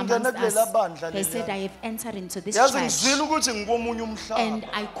yazi ngingena amongst kulela us, bandla they leliya. said, I have entered into this yazi church. ngizwile ukuthi ngikomunye And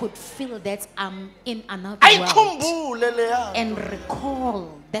umhlaba I could feel that I'm in another world. ayikhumbule leya And recall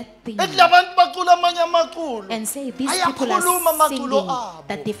that thing. ethi labantu bacula amanye amaculo And say, these people ayakhuluma are amaculo singing abo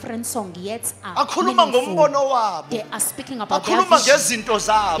the different song, yet are akhuluma meaningful. ngombono wabo They are speaking about their akhuluma vision. ngezinto They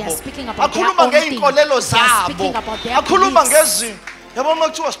zabo are speaking about their akhuluma own thing. ngey'nkolelo They are zabo speaking about their akhuluma beliefs. ngezinto Yabo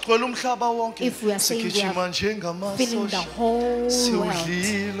makuthiwa sigcwele umhlaba wonke. If we are saying we Sigijima are filling the njengamasosha. whole world,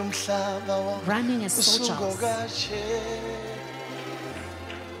 Siwudlile umhlaba wonke. running as soldiers. Usungokatshe.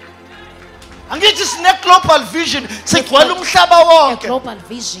 Angithi sine global vision sigcwele umhlaba A wonke. global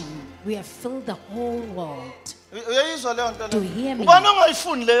vision. We have filled the whole world. Uyayizwa leyo nto Do you leyo? hear me? Ubani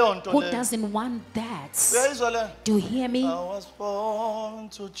ongayifuni leyo nto Who leyo? doesn't want that? Uyayizwa leyo? Do you hear me? I was born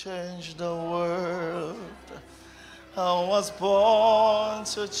to change the world. I was born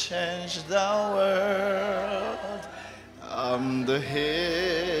to change the world. I'm the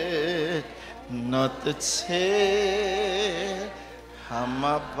head, not the tail. I'm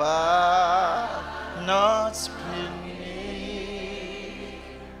above, not beneath.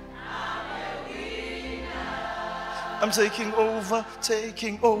 I'm taking over,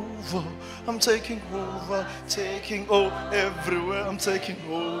 taking over. I'm taking over, taking over everywhere. I'm taking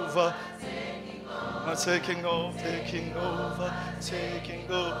over. I'm taking over, taking over, taking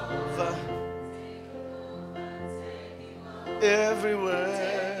over.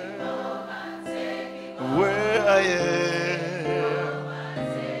 Everywhere. Where I am.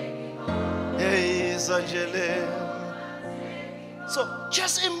 Yes, Angela. So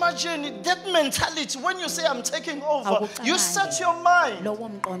just imagine it, that mentality. When you say I'm taking over, you set your mind.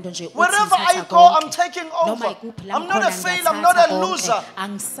 Wherever I go, I'm taking over. I'm not a fail, I'm not a loser.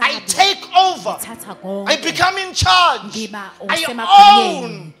 I take over. I become in charge. I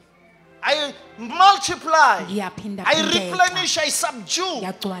own. I multiply. I replenish. I subdue.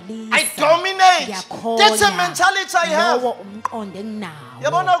 I dominate. That's a mentality I have.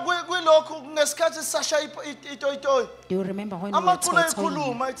 Yabona kwilokhu ngesikhathi sasha itoyitoy. Do you remember when we were Amaculo told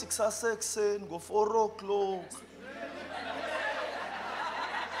ekhuluma ithi kusasa ekseni ngo4 o'clock.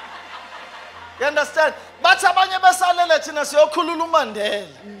 You understand? Bathi abanye besalele thina siyokhulula uMandela.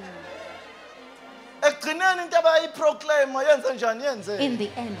 Ekugcineni into abayiproclaim yenze njani yenze. in the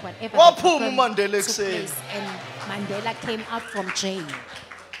end, whatever Waphuma the uMandela program took ekuseni. place and Mandela came out from jail.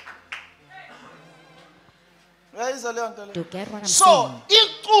 Uyayizwa leyo nto Do leyo? you get what I'm So, saying?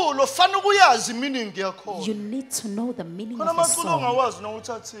 iculo fanele ukuyazi meaning yakhona. You need to know the meaning Khona of the amaculo song. ongawazi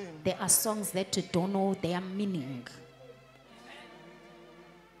nokuthi athini. There are songs that you don't know their meaning.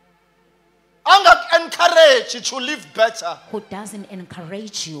 Anga encourage you to live better. Who doesn't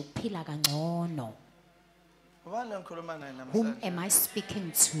encourage you, phila kangcono. Ubani engikhuluma naye Whom namhlanje? am I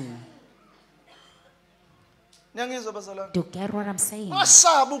speaking to? Niyangizwa bazalwane? Do you get what I'm saying?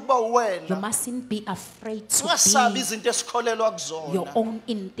 Ungasabi ukuba You wena. mustn't be afraid to Ungasabi be izinto esikholelwa your kuzona. own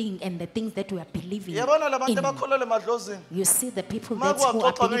in thing and the things that we are believing Yabona labantu in. abakholelwa emadlozini. You see the people Ma that who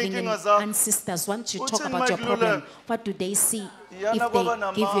are kuwaxoxa believing in ngey'nkinga zakho. ancestors, once you talk Uthini about your Mike problem, Luleke? what do they see? Yana If kwaba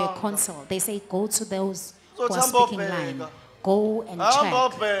they give you a namanga. consult, they say go to those who So are hamba speaking ubheka. line. Go and Hamba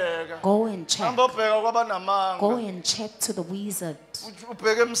check. ubheka. Go and check. Hamba ubheka Go kwabanamanga. and check to the wizard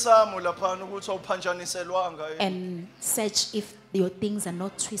Ubheke emsamo laphana ukuthi awuphanjaniselwanga yini. and search if your things are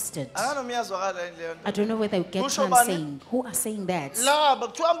not twisted. Akano miyazwakala yini leyo nto. I don't know whether you get Kusho what I'm bani? saying. Who are saying that? Laba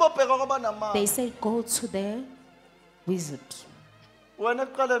kuthiwa hamba ubheka kwabanamanga. They say go to the wizard. Wena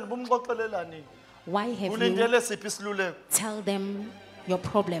ekuqaleni bumxoxelelani? Why have you Ulindele siphi isiluleko? tell them your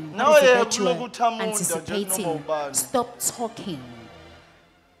problem? No, What is it yeah, that you kuloku are thamunda nje anticipating? noma ubani. Stop talking.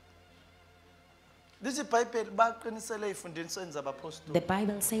 Lithi iBhayibheli baqinisele ezifundisweni zabapostoli. The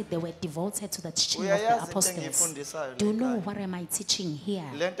Bible said they were devoted to the teaching of Uyayazi the into apostles. engiyifundisayo Do you la know ekhaya? what am I teaching here?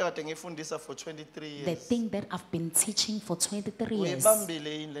 Lento kade ngifundisa for 23 The years. thing that I've been teaching for 23 years. Uyibambile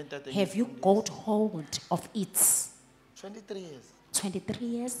yini lento kade Have you ngiyifundisa? got hold of it? 23 years. 23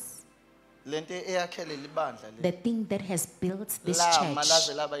 years? Lento eyakhele libandla le. The thing that has built this Lama church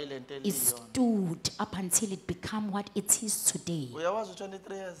laze laba yilento is eliyona. stood up until it become what it is today. Uyawazi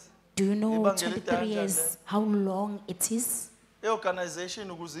 23 years. Do you know Ibangela 23 idanjana. years, how long it is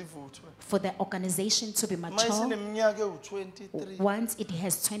Eorganization ukuze ivuthwe. for the organization to be mature? Mayisineminyaka ewu23. Once it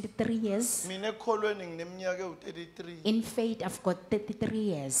has 23 years, Mina ekholweni ngineminyaka ewu33. in faith I've got 33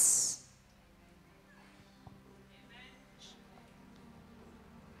 years.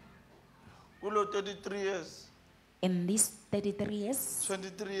 Kulo 33 years. In these 33 years,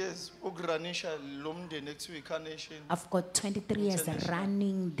 23 years ukuranisha lo mndeni ekuthiwa iCarnation. I've got 23 years International.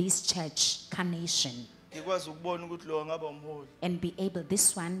 running this church, Carnation, Ngikwazi ukubona ukuthi lo ngaba umholi. and be able,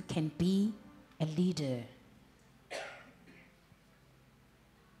 this one can be a leader.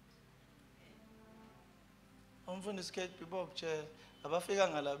 Umfundisi Kate Bibokutshela abafika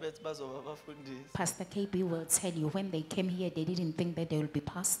ngala bethi bazoba abafundisi. Pastor KB will tell you when they came here, they didn't think that they will be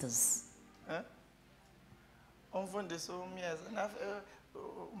pastors. Umfundisi umyeza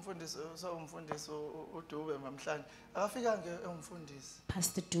umfundisi umfundisi uDube namhlanje akafika nge umfundisi.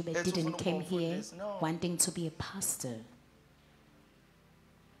 Pastor Dube Yes, didn't ufuna came ukuba here umfundisi, no. wanting to be a pastor.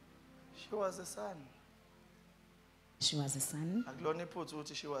 She was a son. She was a son. Akulona iphutha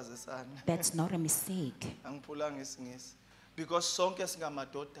ukuthi she was a son. That's not a mistake. Angiphulanga isingisi. Because sonke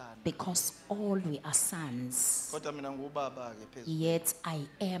singamadodana. Because all we are sons. Kodwa mina ngubaba ke phezulu. Yet I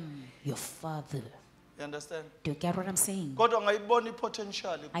am your father. You understand? Do you get what I'm saying? Kodwa ngayibona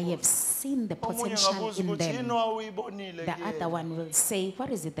ipotential. I have seen the Omunye potential ngabuza in ukuthi them. yini awuyibonile The ke? other one will say, what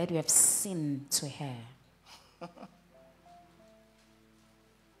is it that you have seen to her?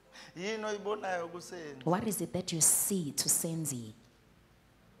 Yini oyibonayo kusenzi? What is it that you see to Senzi?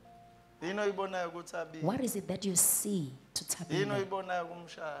 Yini oyibonayo kuThabi? What is it that you see to Yini Tabina? oyibonayo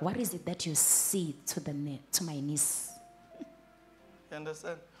kumshaya? What is it that you see to my niece? You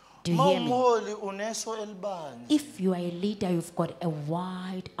understand? Do you hear me? Mawumholi uneso elibanzi If you are a leader, you've got a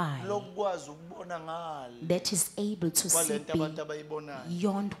wide eye lokwazi ukubona ngale that is able to see kwalento abantu abayibonayo.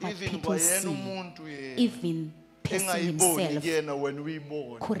 beyond what Even people kwayena see. umuntu yena Even person engayiboni himself kuyena wena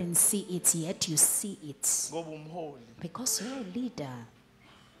uyibona couldn't see it, yet you see it. ngoba umholi. Because you're a leader.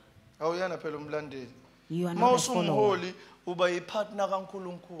 Awuyana phela umlandeli. You are not a follower. Mawusumholi uba yipartner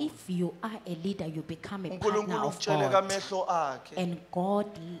kaNkulunkulu. If you are a leader, you become a partner uNkulunkulu of ukutshele God. kamehlo akhe. And God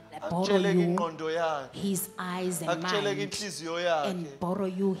borrow Akutshele you ingqondo yakhe. his eyes and Akutshele mind, inhliziyo yakhe. and borrow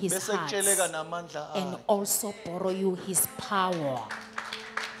you his Bese heart, kutshele namandla and akhe. also borrow you his power.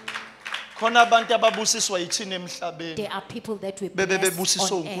 Khona abantu ababusiswa yithini emhlabeni. There are people that we Bebe bless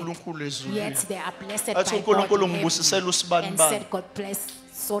bebusiswa on earth, uNkulunkulu ezulwini. yet they are blessed Athi by God uNkulunkulu in ngibusisela heaven, usibani and bani. said, God bless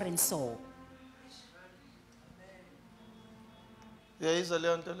so and so. Uyayizwa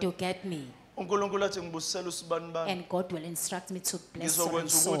leyo nto le? Do you get me? uNkulunkulu athi ngibusisela usibani bani. And God will instruct me to bless so and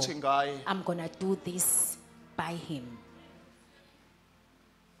Ngizokwenza so. ukuthi ngaye. I'm gonna do this by him.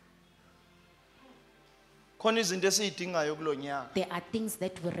 Khona izinto esizidingayo kulonyaka. There are things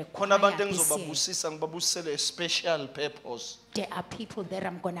that we Khona abantu require this year. engizobabusisa ngibabusisele a special purpose. There are people that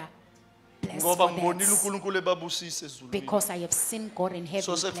I'm gonna bless Ngoba for ngibonile that. uNkulunkulu ebabusisa ezulwini. Because I have seen God in heaven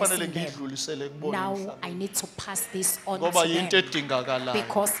So sekufanele blessing them. ngidlulisele kubona Now emhlabeni. I need to pass this on Ngoba to yinto them. edingakalayo.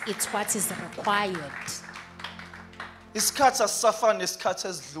 Because it's what is required. Isikhathi asisafani nesikhathi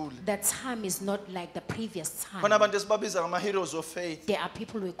esidlule. The time is not like the previous Khona time. abantu esibabiza ngama heroes of faith. There are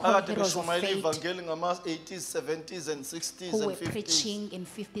people we call Akade heroes of beshumayela faith ivangeli ngama 80s, 70s and 60s who and were 50s. preaching in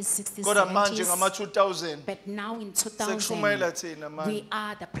 50s, 60s, Kodwa manje ngama 70s. 2000 But now in sekushumayela 2000, thina manje. we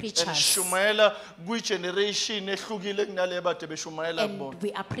are the And preachers. shumayela kwi generation ehlukile kunale abade beshumayela And kubona.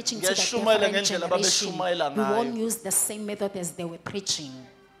 we are preaching to the Ngiyashumayela different ngendlela generation. ababeshumayela We won't ngayo. use the same method as they were preaching.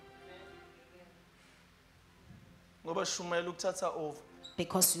 Ngoba shumayela ukuthatha over.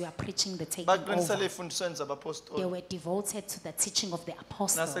 Because we are preaching the taking Baqinisele over. ifundisweni They zabapostoli. were devoted to the teaching of the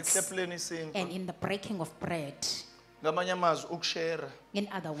apostles Naseklepheleni isinkwa. and in the breaking of bread. Ngamanye amazwi ukushare. In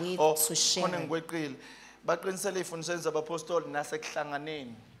other ways, Oh, to khona share. ngikweqile. Baqinisele ifundisweni zabapostoli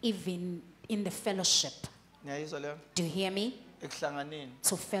nasekuhlanganeni. Even in the fellowship. Niyayizwa leyo? Do you hear me? Ekuhlanganeni.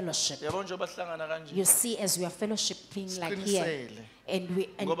 To fellowship. Yabona nje bahlangana kanje. You see, as we are fellowshipping like here, Siqinisele. and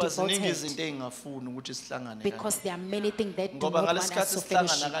Ngoba ziningi devoted, izinto engafuni ukuthi sihlangane kanje. because there are many things that do Ngoba not want ngalesikhathi us to sihlangana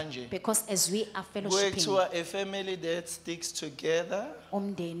fellowship. kanje, Because as we are fellowshipping, Kuthiwa a family that sticks together,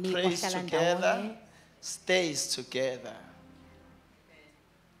 umndeni prays ohlala together, ndawonye, stays together.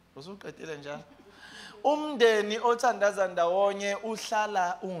 Usuqedile njalo. Umndeni othandaza ndawonye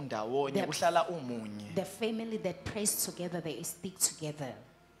uhlala undawonye, The- uhlala umunye. the family that prays together, they stick together.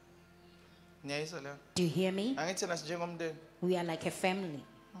 Niyayizwa leyo? Do you hear me? Angithi nasi njengomndeni. We are like a family.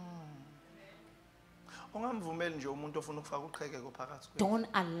 Ungamvumeli nje umuntu ofuna ukufaka uqhekeko phakathi kwethu. Don't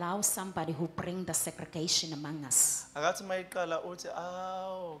allow somebody who bring the segregation among us. Akathi mayiqala uthi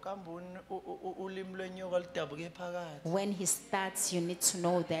aw kambuni ulimi lwenyoka lidabuke phakathi. When he starts, you need to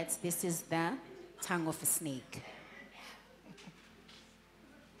know that this is the tongue of a snake.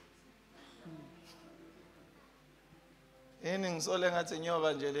 Yini ngisole ngathi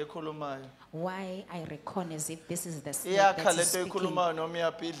inyoka nje lekhulumayo. Why I reckon as if this is the snake Iyakha that is lento speaking. ekhulumayo noma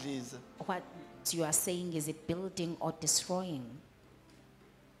iyabhidliza. What you are saying, is it building or destroying?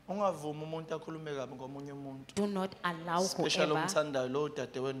 Ungavumi umuntu akhulume kabi ngomunye umuntu. Do not allow Special whoever umthandayo lo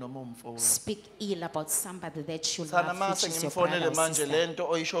dadewenu noma umfowenu. speak ill about somebody that you Sana love, mase which is your ngimfonele brother or manje sister. lento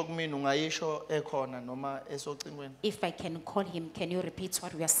oyisho kumina ungayisho ekhona noma esocingweni. If I can call him, can you repeat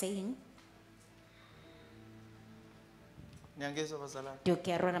what we are saying? Niyangizwa bazalwane. Do you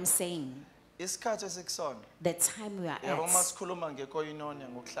get what I'm saying? Isikhathi esikusona. The time we are Yabo at, masikhuluma ngekoinonia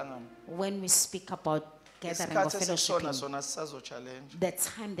ngokuhlangana. when we speak about gathering or Isikhathi esikusona fellowshipping, sona sisazo challenge. the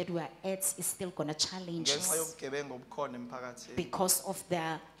time that we are at is still going to challenge Ngenxa us yobugebengu obukhona emphakathini. because of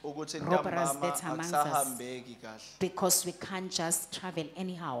the ukuthi robbers ntambama that amongst us. akusahambeki kahle. Because we can't just travel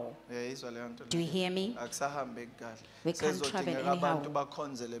anyhow. Uyayizwa leyo nto? Do you hear me? Akusahambeki kahle. We can't travel Sezodingeka anyhow. abantu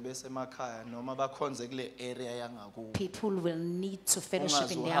bakhonzele besemakhaya noma bakhonze kule area yangakubo. People will need to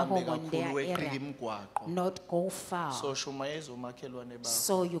fellowship in Ungaze their uhambe home, in their kakhulu weqika area, imigwaqo. not go far. So shumayeza umakhelwane bakho.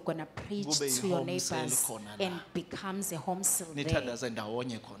 So you're gonna preach Kube to your yi-home cell neighbors khona la. and becomes a home cell there, Nithandaze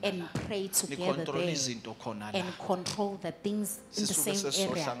ndawonye khona and la. pray together Nicontrol there izinto khona la. and control the things in the Sisuke same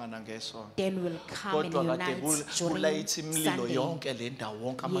area. sesizohlangana ngesonto. Then we'll come and Kodwa kade unite during kulayitha imlilo Sunday. yonke le ndawo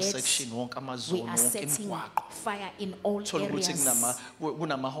wonke ama-section wonke We amazone are wonke setting imigwaqo. fire in all Thola ukuthi areas.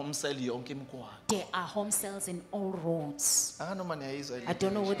 kunama-home cell yonke imigwaqo. There are home cells in all roads. Anganoma niyayizwa I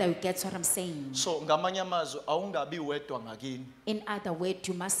don't know whether you get what I'm saying. So ngamanye amazwi awungabi wedwa ngakini. In other words,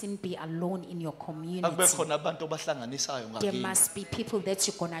 you mustn't be alone in your Akube community. khona abantu obahlanganisayo There ngakini. must be people that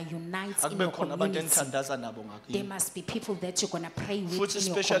you're gonna unite in Akube your khona abantu community. enithandaza nabo There ngakini. must be people that you're gonna pray with Futhi in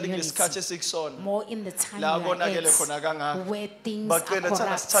your especially kulesikhathi community. esikusona. More in the time La you are konakele khona at, kangaka. where things are Bacela thina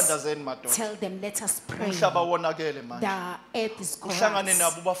corrupt. sithandazeni madoda. Tell them, let us pray. Umhlaba wonakele manje. The earth is Uhlangane corrupt.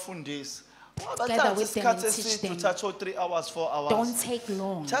 nabo bafundisi. Together with them and Isikhathi teach eside them. uthatha 3 hours 4 Don't hours. take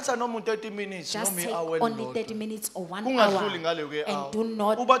long. Thatha noma 30 minutes Just noma take i-hour only elilodwa. 30 minutes or 1 Kungadluli hour. ngale kwe-hour. And do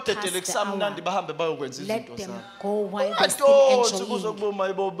not Ubadedele pass the kusamnandi hour. bahambe bayokwenza Let izinto them zabo. go while they're still Ungadonsi kuze enjoying. kube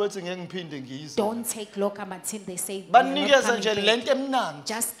umayibo bethi ngeke ngiphinde ngize. Don't take long until they say they are not Banikeze coming nje back. lento emnandi.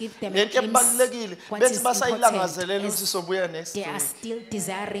 Just give them a Lento glimpse. ebalekile What bethi is basayilangazelela important ukuthi is sobuya next they are week. still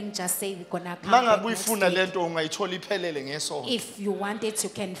desiring, just say we're gonna come Mangabe back next uyifuna week. lento ungayithola iphelele ngesonto. If you want it, you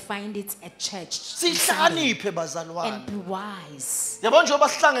can find it at church. on Sunday. Sihlakaniphe bazalwane. And be wise. Yabona njengoba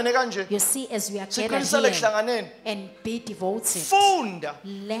sihlangene kanje. You see, as we are gathered Siqinisele here kuhlanganeni. and be devoted, Funda,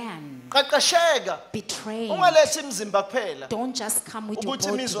 learn, qeqesheka. be trained. Ungalethi imizimba kuphela. Don't just come with your Ukuthi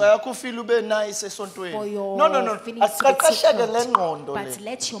body imizwa yakho ufile ube nice esontweni. for your No. feelings to be Aqeqesheke le tickled, ngqondo but le.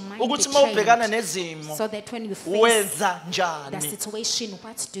 let your mind be Ukuthi mawubhekana trained nezimo so that when you face wenza the njani. situation,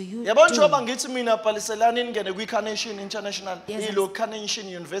 what do you Yabona njengoba do? ngithi mina bhaliselani ningene kwi-Carnation International, There's a- ilo Carnation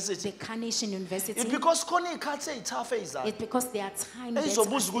University. The Carnation University. It's because khona iy'khathi ey'tough ey'zayo. It's because there are times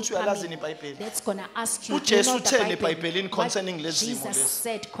Ezizobuza ukuthi uyalazi yini iBhayibheli. that's gonna ask you, do you uJesu know the utheni Bible? eBhayibhelini What concerning lezi zimo Jesus lezi?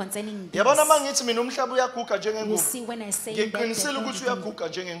 said concerning Yabona this. mangithi mina umhlaba uyaguga You njengengubo. see, when I say that, Ngiqinisile the ukuthi thing- uyaguga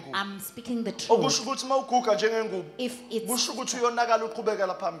njengengubo. I'm speaking the Okusho truth. ukuthi mawuguga njengengubo, If it's kusho ukuthi uyonakala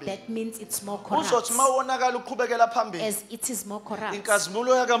uqhubekela phambili. that means it's more corrupt. Uzothi mawonakala uqhubekela phambili, As it is more corrupt,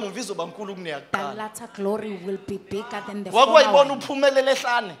 inkazimulo yakamuva izoba nkulu the kuneyaqala. latter glory will be bigger than the Wakwayibona former one. uphumelele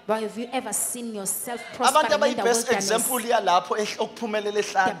ehlane. But have you ever seen yourself Abantu prospering in the abayi-best wilderness? example yalapho okuphumelele The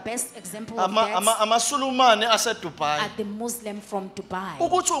ehlane. best example of that Amasulumane aseDubai. are the Muslim from Dubai.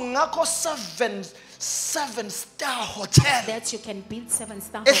 Ukuthi ungakho 7-star hotel That you can build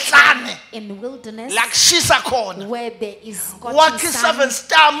 7-star Ehlane. hotel in the wilderness la kushisa khona. where there is scorching Wakhe sun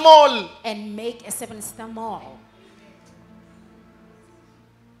 7-star mall. and make a 7-star mall.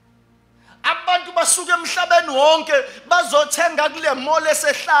 Abantu basuka emhlabeni wonke bazothenga kule mall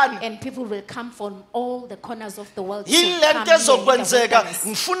esehlane. And people will come from all the corners of the world to Yilento come here in the ezokwenzeka. wilderness.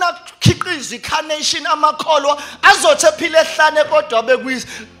 Ngifuna ukukhiqiza iCarnation amakholwa azothi ephile ehlane kodwa bekwi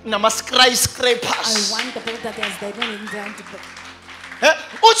nama I skyscrapers. want the builders they're going down to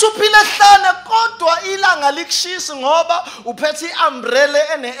Uthi uphile ehlane kodwa ilanga likushisi ngoba uphethe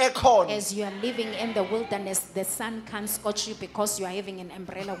iumbrella ene-aircon. as you are living in the wilderness, the sun can't scorch you because you are having an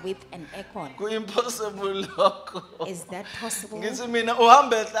umbrella with an aircon. Ku-impossible lokho. Is that possible? Ngithi mina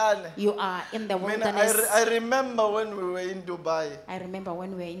uhambe ehlane. You are in the Mina wilderness. I remember when we were in Dubai I remember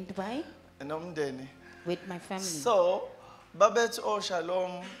when we were in Dubai nomndeni. with my family. So babethi oh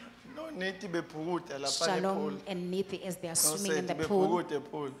Shalom no nithi bebhukuda lapha Shalom epool. and Nithi as they are No swimming in the sethi pool. bebhukuda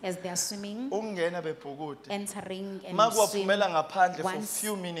epool. As they are swimming, Ungena bebhukuda. entering and Makuwaphumela swim. ngaphandle for a Once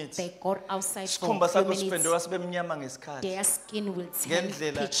few minutes. they got outside for Sikhumba a few sakho minutes, siphenduka sibe mnyama ngesikhathi. their skin will turn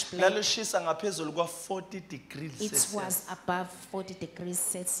Ngendlela pitch black. lalushisa ngaphezulu kwa 40 degrees It Celsius. was above 40 degrees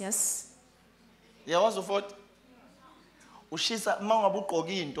Celsius. Yawazi u40 ushisa mangabe ugqoka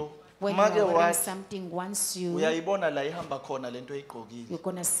into When you make are wearing wathi something, once you, uyayibona la ihamba khona lento oyigqokile you're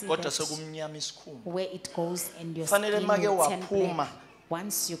going to see kodwa that sekumnyama isikhumba. where it goes and your Fanele skin make will turn waphuma. black.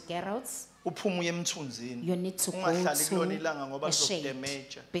 Once you get out, Uphuma uye emthunzini. you need to go Ungahlali kulona ilanga to ngoba a shade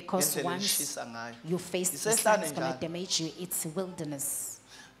lizokudamage because ngendlela once elishisa ngayo. you face the sun, Isehlane it's going to njalo. damage you. It's wilderness.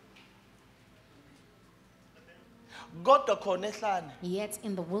 Kodwa khona ehlane Yet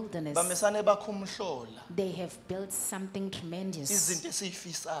in the wilderness, bamesane bakho umhlola they have built something tremendous. izinto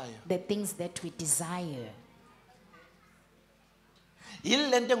esizifisayo. The things that we desire.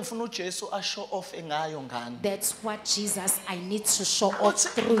 yilento engifuna uJesu ashow off engayo ngani. That's what Jesus I need to show off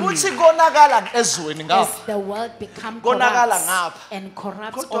through Kuthi you. konakala ezweni As ngapha. the world become Konakala corrupt ngapha. and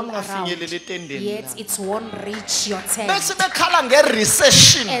corrupt Kodwa all around, ungafinyeleli etendeni yet la. it won't reach your tent. Bese bekhala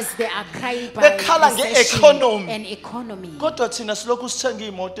nge-recession. As they are crying by Bekhala recession nge-economy. and economy, Kodwa thina silokhu sithenga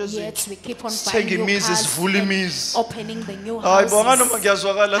imoto yet ezintsha. we keep on Sithenga buying new imizi, cars sivula and imizi. opening the new Hayi bona noma houses.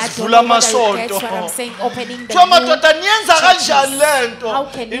 ngiyazwakala I don't sivula know whether you get amasonto. what I'm saying, opening the Kuthiwa new madoda niyenza kanjani churches. lento? How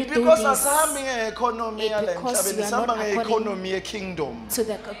can you It's do because this? asihambi nge-economy It's yala because emhlabeni, we are sihamba not according nge-economy ye-kingdom. to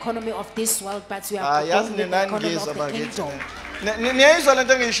the economy of this world, but we Ah, are yazi going with the economy ninangizwa of the bakithi. kingdom. Niyayizwa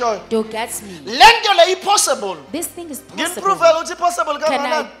lento engiyishoyo? Do you get me? Lento le i-possible. This thing is Ngiprove possible. ukuthi i-possible Can I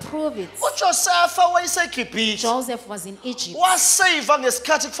kangakanani? prove it? uJosefa wayeseGibhithe. Joseph was in Egypt Wasave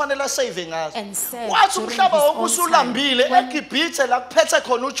ngesikhathi kufanele asave ngaso. and served Wathi during his umhlaba wonke own usulambile time. eGibhithe la kuphethe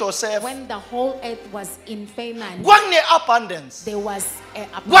khona uJosefa. When the whole earth was in famine, Kwakune-abundance. there was an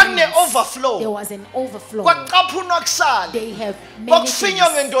Kwakune-overflow. There was an overflow. Kwaqaphunwa kusale. They have many Kwakufinywa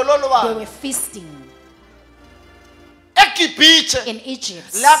things. ngendololo They wabo. were feasting eGibhithe in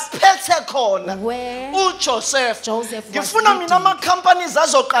Egypt, la kuphethe khona where uJoseph. Joseph was Ngifuna mina leading. ama-companies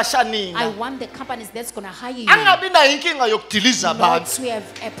azoqasha I nina. want the companies that's going to hire you Angabi nayo inkinga yokudiliza not abantu. to have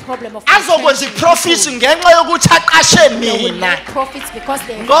a problem of Azokwenza retrenching i-profits people. ngenxa yokuthi aqashe They will mina. make profits because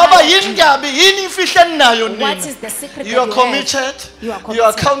they have Ngoba hired yini you. ndaba yini imfihlo eninayo What nina? is the secret You are that you committed, have? You are you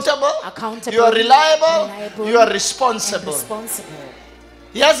committed, are accountable, you are reliable, you are and responsible. responsible.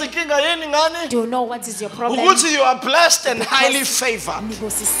 Yazi inkinga yini ngani? Do you know what is your problem? Ukuthi you are blessed and Because highly favored.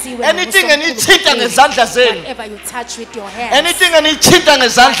 Nibusisiwe Anything nobuso eniyithinta obukhulu. ngezandla zenu. Whatever you touch with your hands. Anything eniyithinta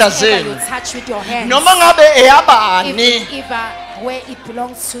ngezandla Whatever you zenu. touch with your hands. Noma ngabe eyabani. Where it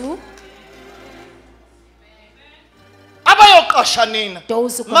belongs to, Abayoqasha nina.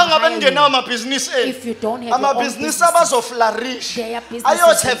 those who Mangabe can hire ningenawo you. amabhizinisi enu. If you don't have your own Amabhizinisi businesses, abazoflourish. their businesses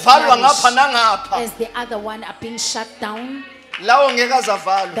Ayothe will valwa flourish. ngapha nangapha. As the other one are being shut down, Lawo ngeke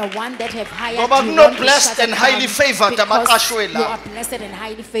azavalwa. the one that have hired Ngoba you kuno won't be blessed shut and down highly favored because abaqashwe you la. are blessed and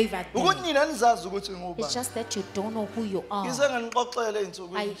highly favored. there. Ukuthi nina nizazi ukuthi It's ngubani. just that you don't know who you are. Ngize nganixoxele I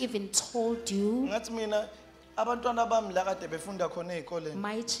izinsuku. even told you Ngathi mina abantwana bami la kade befunda khona ezikoleni.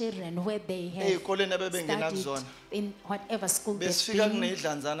 my children where they have Ezikoleni abebengena studied kuzona. in whatever school they've Besifika been,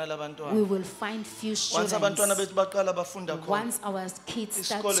 kuneyidlanzana labantwana. we will find few Once abantwana students. bethu baqala bafunda khona. Once our kids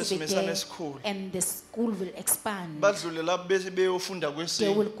start Isikole to be simesane there esikhulu. and the school will expand, Badlule lapho bese beyofunda they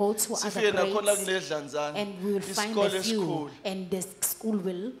will kwesinye. go to Sifike other nakhona grades kunedlanzana. and we will find Isikole a few esikhulu. and the school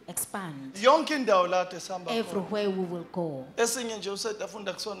will expand. Yonke indawo la esihamba khona. Everywhere we will go. Esinye nje useda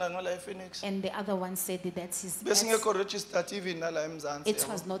afunda kusona ngala ePhoenix. And the other one said that his Besingekho registered even nala eMzansi. it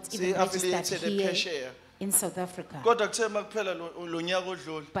was not Si even registered affiliated here ephesheya. in South Africa. Kodwa kuthe makuphela lo nyaka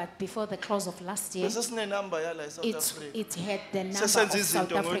odlule. But before the close of last year, Bese sine number yala eSouth Africa. it had the number Sesenza of South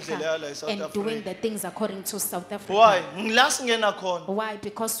izinto ngendlela yala Africa eSouth and doing Africa. the things according to South Africa. Why? Ngila singena khona. Why?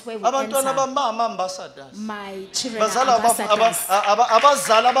 Because where we Abantwana enter, bami ambassadors. my children are Bazala ambassadors.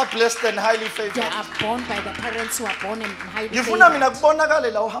 abazali aba blessed and highly They favored. are born by the parents who are born in highly Ngifuna mina favored.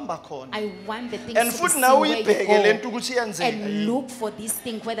 kubonakale la uhamba khona. I want the things And to be futhi seen nawe where uyibheke you lento go ukuthi iyenzeka. and look for this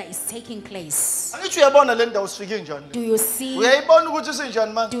thing whether it's taking place. Angithi uyabona le ndawo sifike njani? Do you see? Uyayibona ukuthi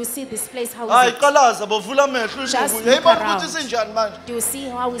sinjani manje? Do you see this place? How Hayi is it? qalaza bovula amehlo Just usuku. look Uyayibona around. ukuthi sinjani manje? Do you see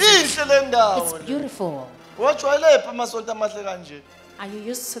how is it? Inhle le ndawo. It's beautiful. Wajwayele phi amasonto amahle kanje? Are you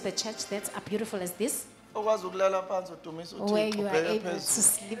used to the church that are beautiful as this? Okwazi ukulala phansi udumise Where uThixo you are ubheke able to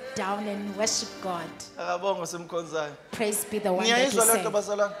phezulu. sleep down and worship God. Akabonga semkhonzayo. Praise be the one that you Niyayizwa lento say.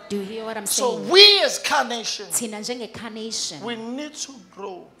 bazalwane? Do you hear what I'm So saying? we as carnation, Thina njenge-carnation we need to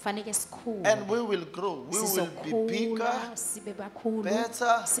grow faneke sikhule. and we will grow. We will be bigger, Sizokhula, sibe bakhulu,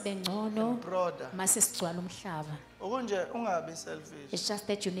 better, sibe ngcono, broader. mase sigcwala umhlaba. Okunje ungabi selfish. It's just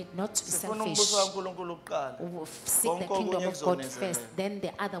that you need not to be Sifuna selfish. umbuso kaNkulunkulu kuqala. Seek the Konke kingdom okunye of God kuzonezelela. first, then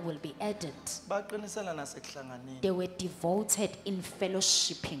the other will be added. Baqinisela nasekuhlanganeni. They were devoted in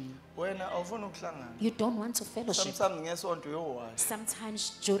fellowshipping. Wena awufuni ukuhlangana. You don't want to fellowship. Sometimes ngesonto uyowasha.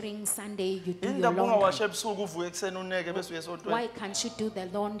 Sometimes during Sunday you do your Indaba laundry. ungawasha ebusuku uvuke ekseni uneke bese uye esontweni. Why can't you do the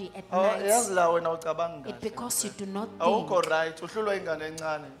laundry at Yazi night? la wena ucabanga It's kahle. because you do not Awukho think. right, uhlulwa ingane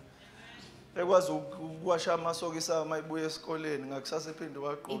encane. Ekwazi ukuwasha amasokisi ama ibuye esikoleni ngakusasa ephinde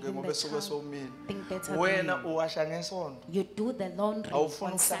waqoke Even ngoba the esuke child somile. think better Wena than you. uwasha ngesonto. You do the laundry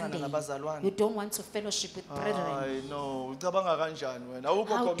Awufuni on ukuhlangana Sunday. nabazalwane. You don't want to fellowship with brethren. Hayi no, ucabanga kanjani wena? Awukho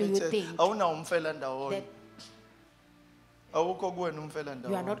How do you committed. think Awunawo umfela ndawonye. That Awukho kuwena umfela you are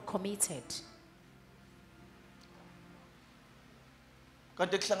ndawonye. not committed.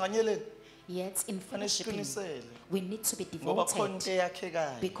 Kanti ekuhlanganyeleni Yet in fellowshipping, Anesiqinisele we need to be ngoba khona devoted into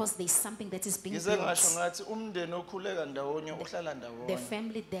eyakhekayo. because there's something that is being Ngize ngasho built. ngathi umndeni okhuleka ndawonye uhlala The ndawonye.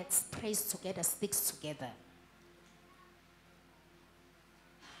 family that prays together sticks together.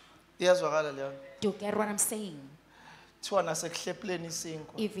 Iyazwakala leyo. Do you get what I'm saying? Kuthiwa nasekuhlephuleni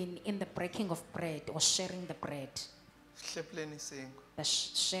isinkwa. Even in the breaking of bread or sharing the bread, Hlephuleni isinkwa. the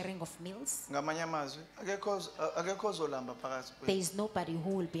sharing of meals, Ngamanye amazwi akekho ozolamba phakathi there kwethu. is nobody who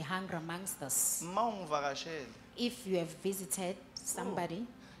will be hungry amongst us. Mawungivakashele. If you have visited somebody,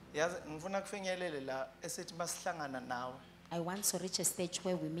 Yazi ngifuna kufinyelele la esithi masihlangana nawe. I want to reach a stage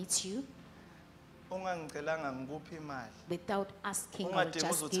where we meet you Ungangicelanga ngikuphi imali. without asking or Ungadinga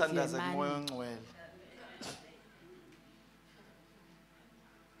just give you uzothandaza kumoya money. ongcwele.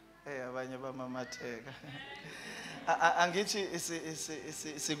 Abanye bamamatheka. Angithi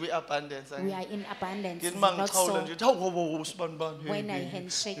sikwi abundance. We are in abundance. Ngithi Is it not mangichawula so? nje hawu usibani bani. When I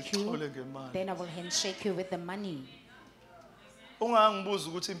handshake you, Ngichawule ngemali. then I will handshake you with the money. Ungangibuza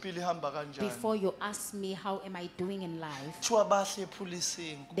ukuthi impilo ihamba kanjani. Before you ask me how am I doing in life, Kuthiwa bahlephula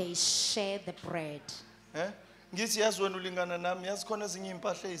isinkwa. they share the bread. Ngithi yazi wena ulingana nami yazi khona ezinye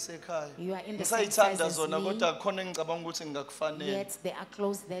impahla ezisekhaya. You are in the same Ngisayithanda size as zona me. kodwa khona engicabanga ukuthi ngingakufanele. Yet there are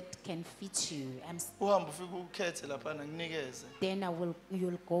clothes that can fit you. Uhamba ufike ukhethe lapha nginikeze. Then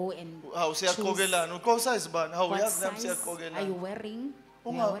you'll go and Hawu choose siyaqokelana. Uqo size bani? Hawu what yazi nami size are you siyaqokelana. wearing.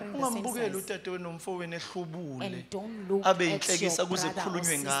 We are wearing the same Ungambukeli size. udadewenu nomfowenu ehlubule. And don't look Abe at your inhlekisa kuze brother or kukhulunywe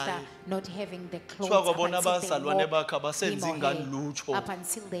sister ngaye. not having the clothes Kuthiwa up kwabona until they abazalwane walk bakhe abasenzi him or ingani her. lutho. Up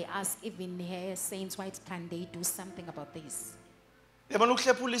until they ask even her saints, why can they do something about this? Yabona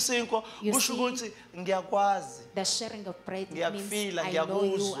ukuhlephula isinkwa You kusho see, ukuthi ngiyakwazi. The sharing of bread means Ngiyakufila, I know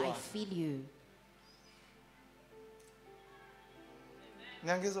you, ngiyakuzwa. I feel you.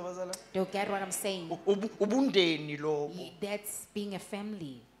 Ngiyangizwa bazala. Do you get what I'm saying? Ubundeni lobo. That's being a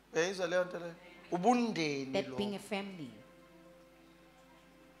family. Uyayizwa leyo nto leyo? Ubundeni That being lobo. a family.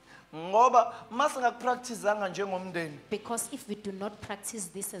 Ngoba mase ngakupracticeanga njengomndeni, Because if we do not practice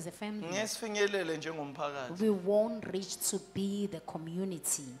this as a family, ngesifinyelele njengomphakathi. we won't reach to be the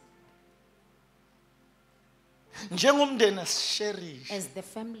community. Njengomndeni asisherish. As the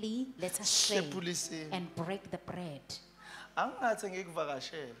family, let us share Hlephula isinkwa. and break the bread. Angathi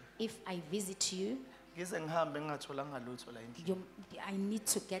ngikuvakashela. If I visit you, Ngize ngihambe ngingatholanga lutho la endlini. I need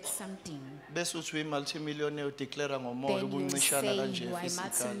to get something. Bese uthi uyi-multimillionaire udeclare ngomoya Then you ubuncishana say kanje you are a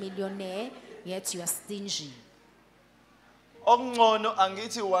efisikala. multi-millionaire, yet you are stingy. Okungcono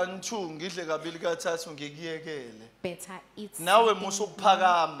angithi 1 2 ngidle kabili kathathu ngikuyekele. Better eat Nawe something.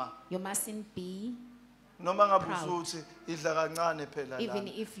 musukuphakama You mustn't be, noma ngabe Proud. usuthi idla kancane phela Even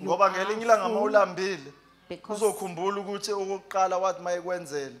lana. if you Ngoba are ngelinye ilanga full, mawulambile because uzokhumbula ukuthi okokuqala wathi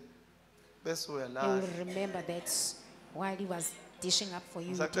mayekwenzele bese you uyalahla. will remember that while he was dishing up for you,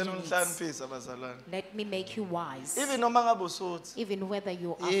 you Ngisacela didn't eat. unihlaniphise abazalwane. Let me make you wise. Even noma ngabe usuthi Even whether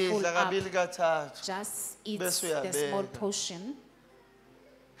you are full idla up, kabili kathathu just eat Bese the small uyabeka. portion,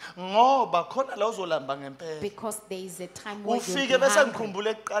 ngoba khona la uzolamba ngempela. because there is a time where Ufike you'll be bese hungry. ngikhumbula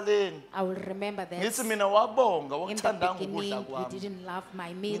ekuqaleni I will remember that ngithi mina wabonga in the wakuthandanga ukudla beginning you kwami. didn't love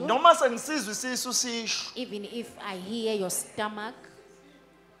my meal. Noma sengisizwe isisu sisho Even if I hear your stomach,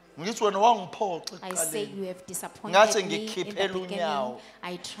 ngithi wena wangiphoxa I say ekuqaleni. you have disappointed Ngathi me in the ngikhiphela beginning. unyawo.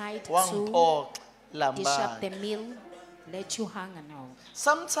 I tried to Wangiphoxa dish up the lambani. meal, let you hunger now.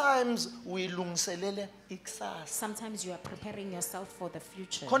 Sometimes uyilungiselele ikusasa. Sometimes you are preparing yourself for the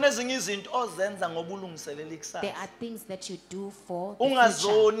future. Khona ezinye izinto ozenza ngoba ulungiselela There ikusasa. are things that you do for the future.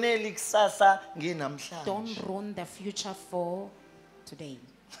 Ungazoneli ikusasa nginamhlanje. Don't ruin the future for today.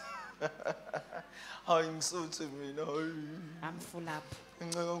 Hayi ngisuthi mina hayi. I'm full up.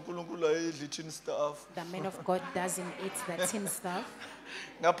 Ngicela uNkulunkulu ayidli tin stuff. The man of God doesn't eat the tin stuff.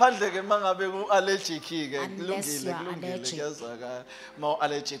 Ngaphandle ke mangabe ku-allergic ke Unless you are kulungile allergic. kuyazwakala ma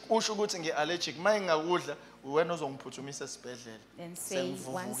u-allergic usho ukuthi ngi-allergic ma ngingakudla wena ozongiphuthumisa esibhedlela Then say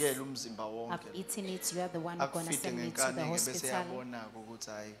once sengivuvukela umzimba I've wonke eaten it, you are the one who's going to akufide send me to the ngenkani bese hospital. yabona-ke ukuthi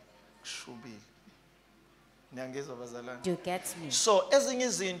hayi kushubile niyangizwa bazalwane. Do you get me? So ezinye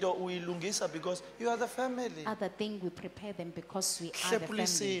izinto uyilungisa because you are the family. Other thing, we prepare them because we are the Hlephula family.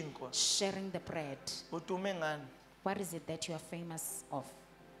 isinkwa. Sharing the bread. Udume ngani? What is it that you are famous of?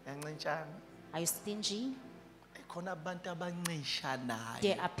 Yancintshana. Are you stingy? Khona abantu abancishanayo.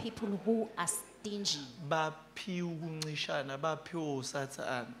 There are people who are stingy. Baphiwa ukuncishana, baphiwa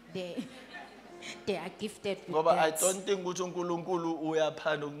usathane. They are gifted with Ngoba I that. don't think ukuthi uNkulunkulu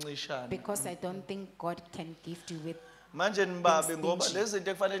uyaphana ukuncishana. Because I don't think God can gift you with Manje nibabe Being ngoba stingy. lezi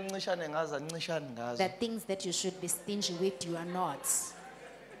zinto ekufanele nincishane ngazo anicishane ngazo. the things that you should be stingy with, you are not.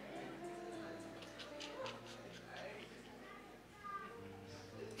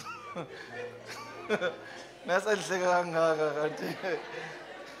 Nasenhleka kangaka kanti.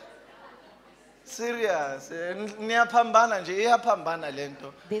 Serious. Niyaphambana nje, iyaphambana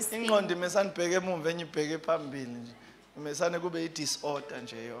lento. This thing- Ingqondo mesanibheke emumva enye ibheke phambili nje. Mesane kube i-disorder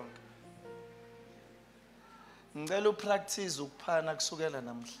nje yonke. Ngicela upractice ukuphana kusukela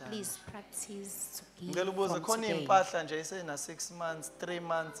namhlanje. Please practice to give Ngicela ubuze from khona today. impahla nje isena 6 months, 3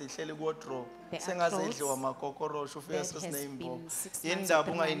 months ihleli ku-wardrobe. There are Sengaze clothes idliwa amakokorosho ufika That has sesineyimbobo. been 6 months Yindaba or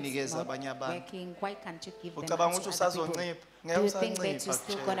 3 ungayinikeza months abanye not abantu. working. Why can't you give them Ucabanga out to ukuthi other people? usazoncipha? Do Ngeke you think that usancipha you're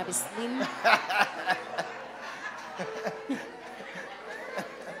still gonna be kutshela. slim?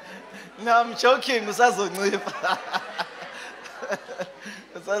 No, I'm joking, usazoncipha.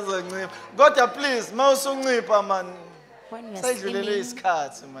 Usazoncipha. Kodwa please, mawusuncipha man. When you are Sayidlulele slimming,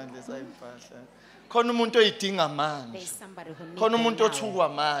 isikhathi manje sayimpahla. Khona umuntu oyidinga manje. there's somebody who needs Khona them umuntu now. othukwa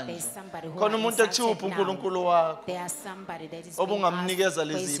manje. There's somebody who Khona are umuntu ekuthiwa insulted now. uNkulunkulu wakho. There are somebody that is Obungamnikeza being asked,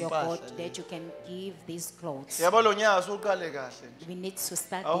 lezi "Where's your mpahla God lezi?" that you can give these clothes?" Yabo lo nyaka usuqale kahle nje. We need to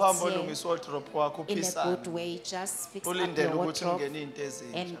start Awuhambe this year olungisa wardrobe wakho in a uphisane. good way. Just fix up Ulindele your ukuthi wardrobe ungene into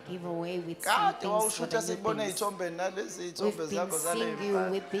ezintsha. and give away with some Kade things for wawushutha the new sikubona things. izithombe nalezi izithombe We've been zakho seeing you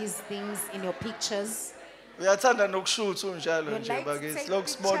zale. with these things in your pictures. Uyathanda nokushutha unjalo You nje like to bakithi. take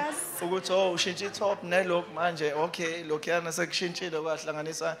Lokusibona pictures. ukuthi oh ushintsha itop nelokhu manje okay lokhuyana sekushintshile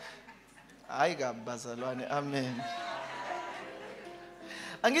kwahlanganisa. Hayi kabi bazalwane. Amen.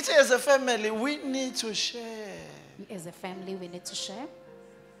 Angithi as a family we need to share. As a family, we need to share.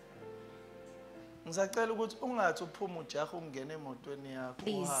 Ngisacela ukuthi ungathi uphuma ujaha ungena emotweni yakho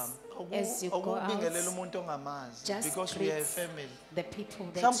Please, uhambe. as you go Ukubingelela out, umuntu ongamazi Just because we are a greet family. the people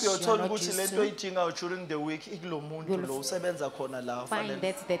that Mhlawumbe you are uyothola not ukuthi used lento to. oyidingayo during the week ikulo muntu You'll lo usebenza khona la Find ufanele.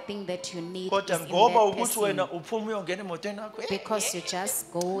 that's the thing that you need is Kodwa in ngoba that ukuthi wena person. uphuma uyongena emotweni yakho Because you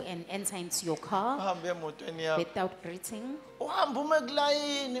just go and enter into your car uhambe emotweni yakho without greeting. uhambe ume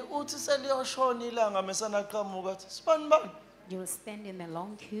kulayini uthi seliyoshona ilanga mesana qhamuka athi sibani bani You'll stand in a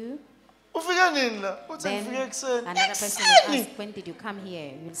long queue. ufike nini la uthi Then ngifike ekseni another person will Ekseni? ask, "When did you come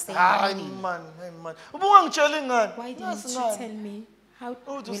here?" You'll say, hayi "Morning." man ubungangitshela ingane Why didn't Nasi you ngani? tell me? How uthi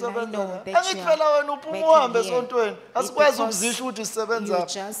will I usebenza know la that you angithi phela are wena uphuma working uhambe here? esontweni It's asikwazi because ukuzisho ukuthi you sisebenza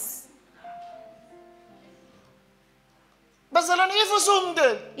just, bazalwane if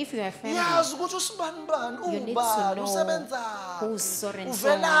usumndeni if you are family, yazi ukuthi usibani bani you need to ubani know usebenzaphi who's so and so,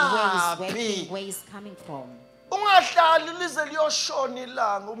 where he's working, uvelaphi where he's coming from. ungahlali lize liyoshona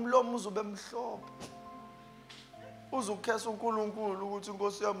ilanga umlomo uzube mhlophe uzukhesa uNkulunkulu ukuthi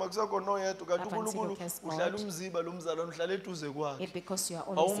inkosi yami akusakhona oyedwa kanti Up until uNkulunkulu you curse God. uhlala umziba lo mzalwane uhlala eduze kwakhe It because you are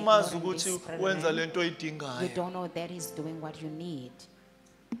always awumazi ignoring this ukuthi brethren, wenza lento you oyidingayo don't know that he's doing what you need.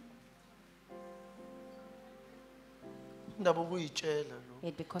 indaba ukuyitshela lo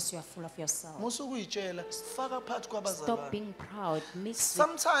It because you are full of yourself. musu ukuyitshela faka phakathi Stop kwabazalwane being proud. Mix with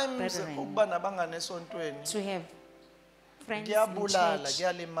sometimes brethren. ukuba nabangane esontweni To have friends in kuyabulala church,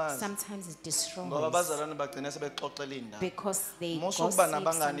 kuyalimaza sometimes it ngoba destroys abazalwane bagcina sebexoxela indaba because they musu ukuba gossip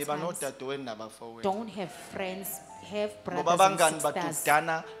nabangane sometimes. banodadewenu nabafowenu Don't have friends, have ngoba brothers and abangani sisters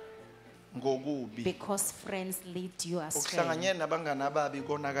badudana ngokubi because friends lead you astray. ukuhlanganyela nabangani ababi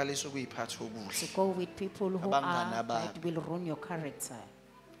konakalisa ukuyiphatha okuhle To go with people who Abangani are that ababi. will ruin your character.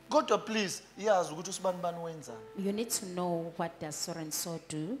 kodwa please yazi ukuthi usibani bani wenzani You need to know what does so and so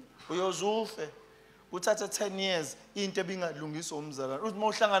do. uyozufe uthathe 10 years into ebingalungiswa umzalwane uthi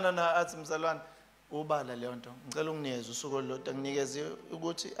mawuhlangana na athi mzalwane ubala leyo nto ngicela unginikeze usuku olulodwa nginikeze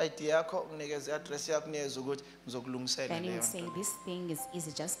ukuthi ID yakho nginikeze address yakho nginikeze ukuthi ngizokulungisela Then you leyo say, nto "This thing is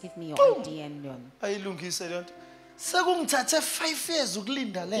easy, just give me your Boom. ID and ayilungise leyo nto sekungithathe 5 years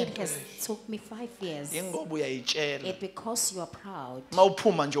ukulinda le It nto has took me 5 years. ingoba uyayitshela It because you are proud.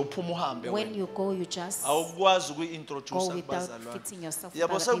 mawuphuma nje uphuma uhambe When wena you go, you just awukwazi go ukuyi-introduce without kubazalwane fitting yourself with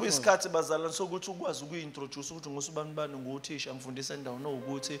yabo other people. sekuyisikhathi bazalwane sokuthi ukwazi ukuyi-introduce ukuthi ngusubani bani nguthisha ngifundisa endaweni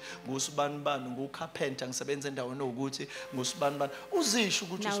owukuthi ngusubani bani ngucarpenter ngisebenza endaweni owukuthi ngusubani bani uzisho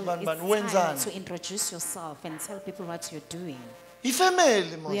ukuthi Now usubani bani it's time wenzani to introduce yourself and tell people what you're doing.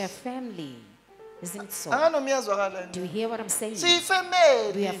 ifamily We are mos family, isn't it so? anganomyazwakala Do you hear what I'm saying? We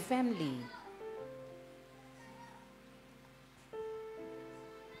siyifamily are family.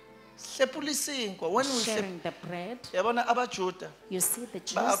 hlephula isinkwa when we Sharing the bread. yabona abajuda You see the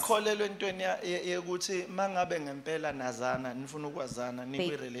Jews, bakholelwa entweni yokuthi mangabe ngempela nazana nifuna ukwazana they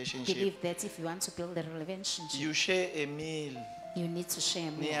nikwi-relationship believe that if you want to build a relationship, you share a meal you need to share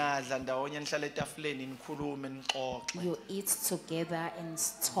a meal. niyadla ndawonye nihlala etafuleni nikhulume nixoxe You eat together and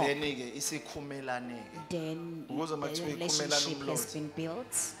talk. then-ke isikhumelane-ke Then Ukuze the makuthiwa ikhumelana relationship has umlozi. been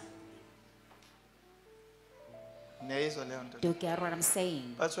built. Niyayizwa leyo nto. Do you get what I'm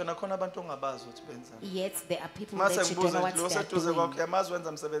saying? But wena khona abantu ongabazi ukuthi benzani. Yet there are people Mase that you don't know ngibuze what lo they are seduze kwakho doing. yamazi wenza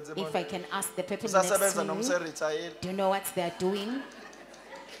umsebenzi If emona. I can ask the people next Usasebenza to noma you, useretire. do you know what they are doing?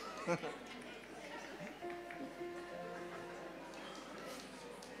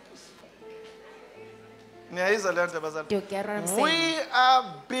 Niyayizwa leyo nto bazali. Do you get what I'm saying? We are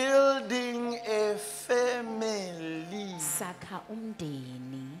building a family. Sakha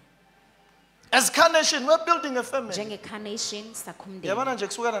umndeni. As Carnation, we're building a family. Njenge-carnation sakha umndeni. Yabona nje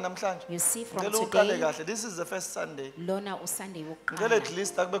kusukela namhlanje. You see from Ngicela uqale today, kahle. This is the first Sunday. lona uSunday Ngicela at wokuqala.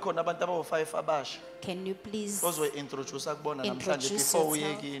 least akube khona abantu abawu-5 abasha. Can you please Ozointroduce kubona namhlanje introduce before uye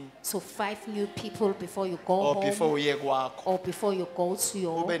yourself kini to 5 new people before you go or home before uye kwakho. or before you go to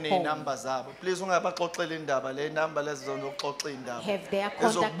your Ube home? nezinamba zabo. Please ungabaxoxela indaba le number lezi zokuxoxa indaba. Have their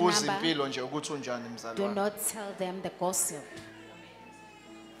contact Ezokubuza number. impilo nje ukuthi unjani mzali Do wami. not tell them the gossip.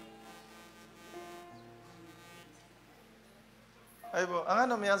 Hayibo,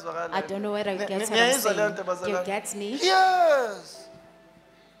 angana miyazwakala. I don't know whether you get what I'm Niyayizwa leyo saying. nto Do you bazalwane? get me? Yes.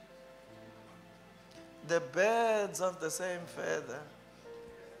 The birds of the same feather.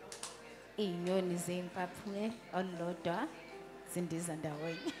 Inyoni zempaphe olodwa zindiza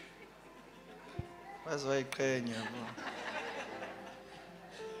ndawonye. Bazoyiqhenya bo.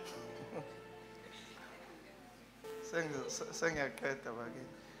 Sengiyaqeda bakini.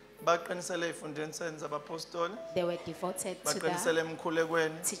 Baqinisele ezifundweni senza abapostoli, They were devoted to the baqinisele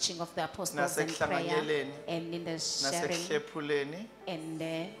emkhulekweni, teaching of the apostles and prayer Nasekuhlanganyeleni, and in the sharing nasekuhlephuleni. and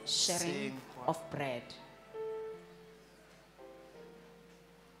the sharing Sinkwa. of bread.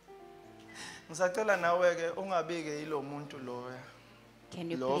 Ngisacela nawe ke ungabike yilo muntu loya.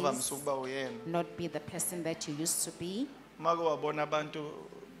 Can you Lo please vamise ukuba uyena. not be the person that you used to be? Make wabona abantu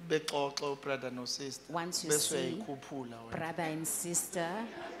bexoxa ubrother no sister. Once you Bese see uyayikhuphula wena. brother and sister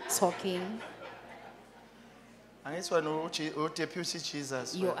talking, Angithi wena uDeputy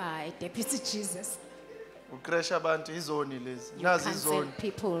Jesus. you wena. are a deputy Jesus. Ucrash abantu izoni lezi. You Nazi cancel izoni.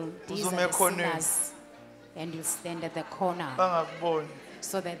 people, these Uzume are the ekhoneni. sinners, and you stand at the corner Bangakuboni.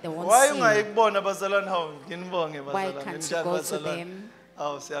 so that they won't Why see you. ungayikubona bazalwane hawo nginibonge Why bazalwane. can't you Njani go to bazalwane? them?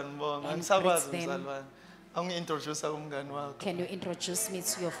 Awu siyanibonga. and Angisakwazi greet them? mzalwane. Angi-introduce kumngani wakho. Can you introduce me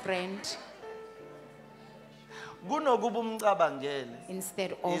to your friend Kunokuba umcabangele.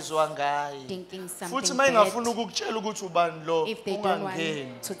 instead of Izwa ngaye. thinking Futhi something mayingafuna bad? ukukutshela ukuthi ubani lo, If they don't ungangeni.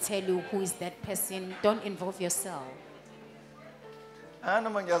 want to tell you who is that person, don't involve yourself.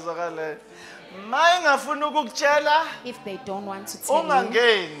 Noma ngiyazwakala. Mayingafuna ukukutshela, If they don't want to tell you,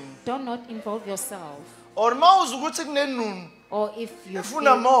 ungangeni. do not involve yourself. Or mawuza ukuthi kunenunu. Or if you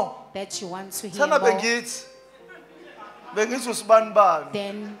Ifuna feel more. that you want to hear Thana more, bengithi. Bengithi usibani bani.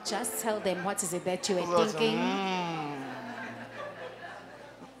 then just tell them what is it that you were Uzothi, thinking.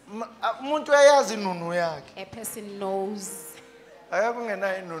 Umuntu uyayazi inunu yakhe. A person knows Ayakho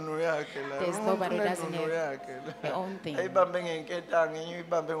ungenayo inunu yakhe la. There's Umuntu nobody who doesn't unenunu have yakhe la. their own thing. Ayibambe ngenketanga, enye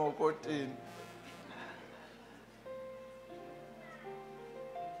uyibambe ngokotini.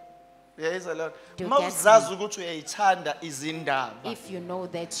 Uyayizwa leyo? Do you Mawuzazi ukuthi uyayithanda izindaba, If you know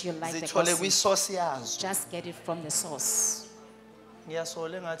that you like the zithole gossip, kwisource yazo. just get it from the source.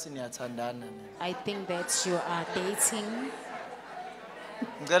 Ngiyasola engathi niyathandana. I think that you are dating.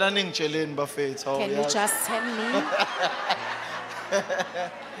 Ngicela ningitsheleni bafethu. Hawu, Can you uyazi. just tell me?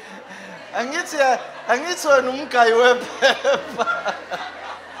 Angithi wena umgayi wephepha.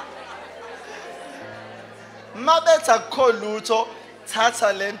 Mabetha akukho lutho,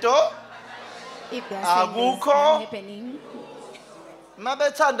 thatha lento. If there's something Akukho. happening,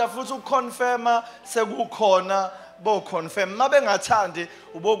 Mabethanda futhi ukuconfirma sekukhona bo confirm. Mabengathandi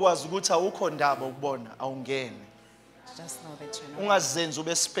ubokwazi ukuthi awukho ndaba ukubona awungene. just know that you're not. Ungazenzi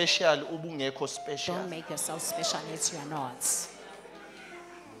ube special ubungekho special. Don't make yourself special as you are not.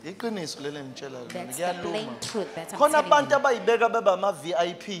 Iqiniso lele ngitshela lona That's the plain ngiyaluma. truth that I'm Khona telling abantu you. abayibeka beba ama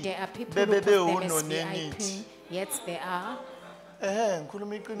VIP. There are people who Bebe put them as bewunonenithi. VIP, yet they are.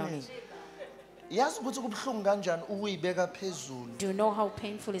 Ngikhuluma iqiniso. Yazi ukuthi kubhlungu kanjani ukuyibeka phezulu. Do you know how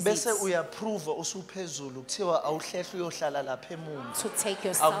painful is Bese it uyaprove usuphezulu kuthiwa awuhlehle uyohlala lapha emuva. to take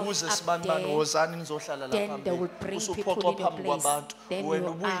yourself Akuze up sibani bani there? wozani nizohlala Then lapha they will phambili. bring Usuphoxa people in your phambi place. kwabantu. Then Wena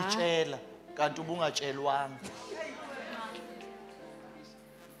you ubuyitshela kanti ubungatshelwanga.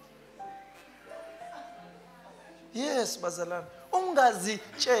 Yes bazalwane.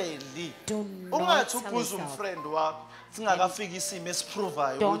 Ungazitsheli. Do not Ungathi tell ubhuza yourself. umfriend wakho singakafika isimo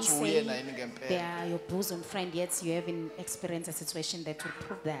esiprovayo Don't ukuthi say uyena yini they ngempela. are your bosom friend, yet you haven't experienced a situation that will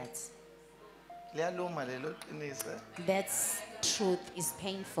prove that. Liyaluma lelo qiniso. That truth is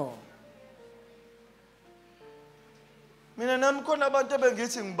painful. Mina nami khona abantu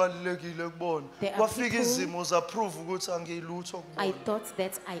ebengithi ngibalulekile kubona. There are Kwafika people- izimo zaprove ukuthi angilutho I kubona. thought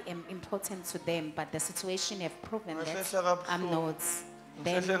that I am important to them, but the situation have proven that Ngahlehla I'm kabuhlungu. not.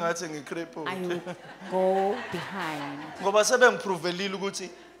 Ngihle Then ngathi ngicripple. I will go behind Ngoba sebengiprovelile ukuthi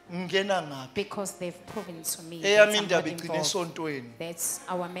ngena ngapi. because they've proven to me that Eyami I'm indaba not igcine involved. esontweni. That's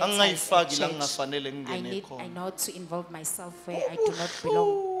our mental Angayifaki la church. ngingafanele I ngingene khona. know to involve myself where I do not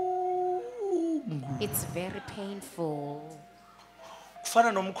belong. It's very painful.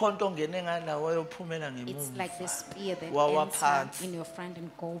 Kufana nomkhonto ongene ngala wayophumela It's ngemuva. like the spear that Wawa ends phansi. in your front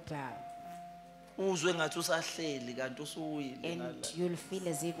and go back. Uzwe ngathi usahleli kanti usuwile And ngala. you'll feel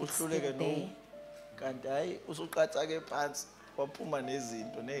as if it's Uhluleke still there. kanti hayi usuqatha ke phansi waphuma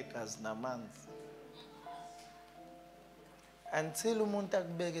nezinto negazi namanzi. Until umuntu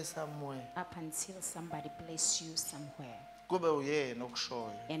akubeke somewhere Up until somebody place you somewhere kube uyena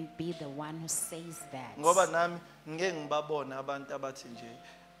okushoyo. and be the one who says that. Ngoba nami ngeke ngibabona abantu abathi nje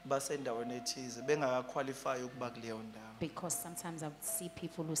basendaweni ethize bengakaqualify ukuba kuleyo ndawo. Because sometimes I would see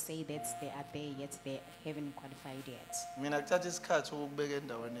people who say that they are there yet they haven't qualified yet. Mina kuthatha isikhathi ukubeka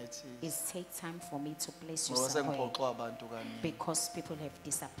endaweni ethize. It takes time for me to place you Ngoba somewhere sengiphoxwa abantu kaningi. because people have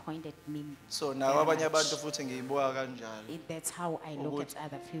disappointed me. So nawo very abanye much. abantu futhi ngiyibuka kanjalo. That's how I look Ukuthi at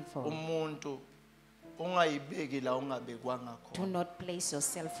other people. Umuntu ungayibeki la ungabekwanga Do khona. not place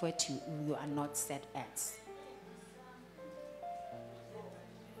yourself where you are not set at.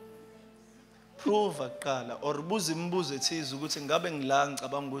 Prove kuqala or buza imibuzo ethize ukuthi ngabe ngila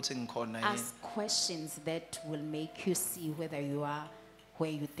ngicabanga ukuthi ngikhona yini. Ask questions that will make you see whether you are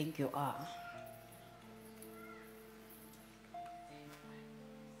where you think you are.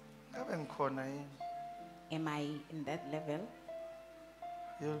 Ngabe ngikhona yini? Am I in that level?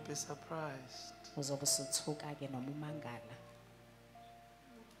 You'll be surprised. Uzobe usuthuka-ke noma umangala.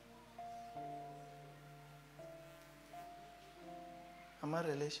 Ama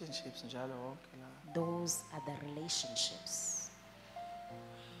relationships njalo wonke la. Those are the relationships.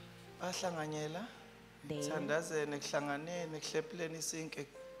 Bahlanganyela, They thandazene, kuhlanganene, kuhlephuleni isinke.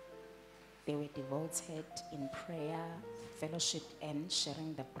 They were devoted in prayer, fellowship, and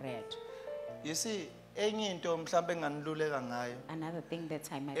sharing the bread. You see, enye into mhlambe enganiluleka ngayo Another thing that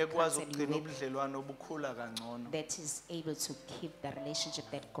I might ekwazi counsel you ukugcina with ubudlelwano obukhula kangcono. that is able to keep the relationship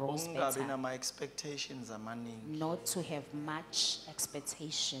that grows Ungabi better. nama expectations amaningi. Not to have much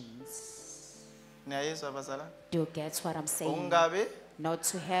expectations. Niyayizwa bazala? Do you get what I'm saying? Ungabi? Not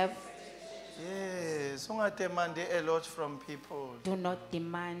to have, Yes, ungademand a lot from people. do not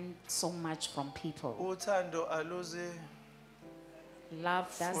demand so much from people. Uthando aluzi Love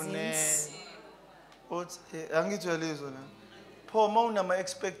fune doesn't, uthi angijwelizwe na. Pho mawunama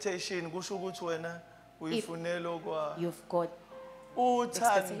expectation kusho ukuthi wena uyifunela okwa. you've got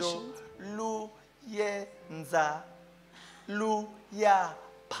Uthando luyenza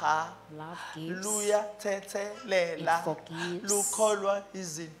luyapha love gives, luyathethelela It forgives. lukholwa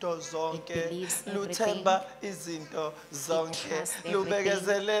izinto zonke believes luthemba izinto zonke trusts everything.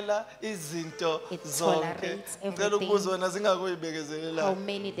 lubekezelela izinto It zonke. tolerates Ngicela everything. ukubuza wena how zingakuyibekezelela.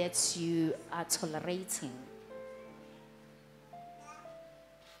 many that you are tolerating.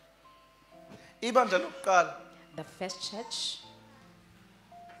 Ibandla lokuqala The first church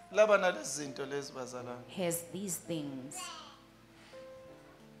laba nalezi zinto lezi bazalwane has these things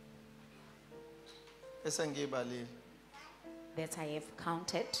esengibalile that I have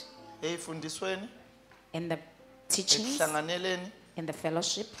counted eyifundisweni in the teachings, ekuhlanganeleni in the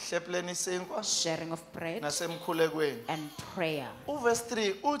fellowship, hlephuleni isinkwa sharing of bread, nasemkhulekweni. and prayer. Uverse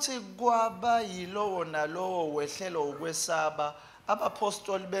 3 uthi kwaba yilowo nalowo wehlelo ukwesaba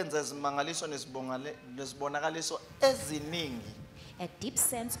abapostoli benza izimangaliso nesibonakaliso eziningi. A deep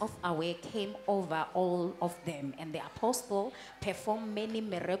sense of awe came over all of them, and the apostle performed many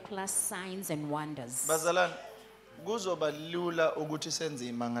miraculous signs and wonders. Bazalwane kuzoba lula ukuthi senze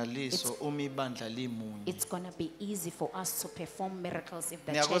imangaliso uma ibandla limunye. It's going to be easy for us to perform miracles if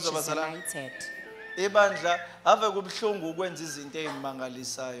the Ngiyakuzwa church is bazalwane. united. Ibandla ave kubhlungu ukwenza izinto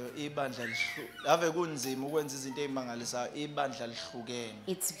ezimangalisayo ibandla ave kunzima ukwenza izinto ezimangalisayo ibandla lihlukene.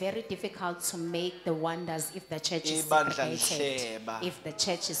 It's very difficult to make the wonders if the church is Ibandla segregated, lihleba. if the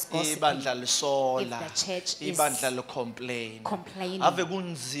church is Ibandla gossiping, lisola if the church is ibandla licomplain complaining. ave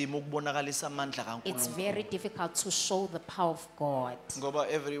kunzima ukubonakalisa amandla It's kaNkulunkulu very difficult to show the power of God ngoba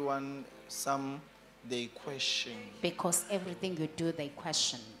everyone they question because everything you do, they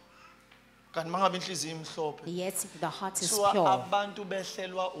question. kanti mangabe inhliziyo imhlophe Yet if the heart is suwa pure, abantu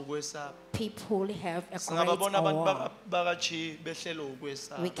behlelwa ukwesaba people have a great singababona abantu awe. bakachi behlelwa We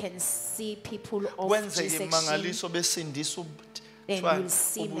ukwesaba can see people of kwenzeke Jesus. imangaliso besindisa Then Kuthiwa you'll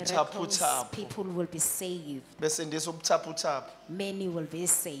see miracles, ubuthaphuthaphu. people will be saved, Besindisa ubuthaphuthaphu. many will be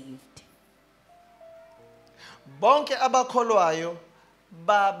saved. Bonke abakholwayo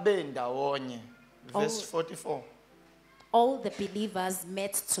babe ndawonye. Verse Oh. 44. All the believers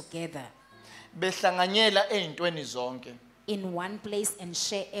met together Behlanganyela ezintweni zonke. in one place and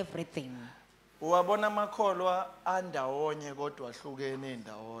share everything. Uwabona amakholwa andawonye kodwa ahlukene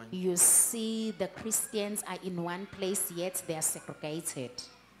ndawonye. You see the Christians are in one place yet they are segregated.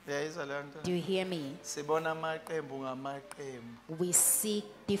 Uyayizwa leyo nto? Do you hear me? Sibona amaqembu ngamaqembu. We see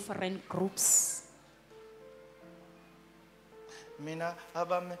different groups. Mina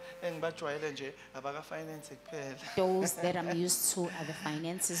abami engibajwayele nje abaka finance kuphela. Those that I'm used to are the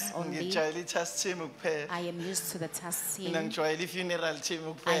finances only. Ngijwayele i-task team kuphela. I am used to the task Mina team. ngijwayele i-funeral team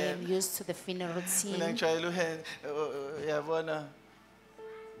I am kuphela. used to the funeral Mina team. ngijwayele uyabona.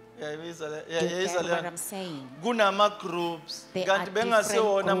 Uyayizwa Do you get what leyo. I'm saying? Kunama groups There kanti are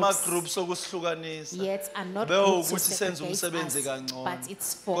bengasiwona ama different groups okusihlukanisa. Yet are not Bewu good to ukuthi senze segregate umsebenzi us, kangcono. but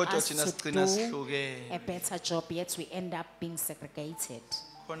it's for Kodwa us thina to sigcina do sihlukene. a better job, yet we end up being segregated.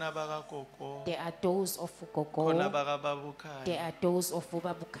 Khona bakagogo, There are those of khona Gogo, bakababukhaya, there are those of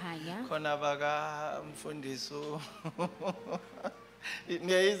Ubabukanya. khona baka mfundiso.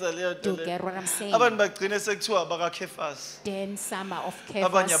 Niyayizwa leyo Do nto you le. get what I'm saying? Abantu bagcine sekuthiwa baka Kephas. Then some are of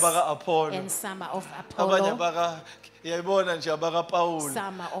Abanye baka Kephas Apollo. and some are of Abanye Apollo. baka yayibona nje abaka Paul.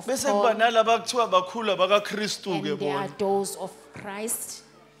 Some are of Bese Paul. kuba nalaba kuthiwa bakhula baka Kristu ke And there are bona. those of Christ.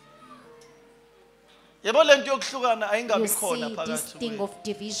 Yabo lento yokuhlukana You ayingabi khona see, this phakathi thing kwethu. of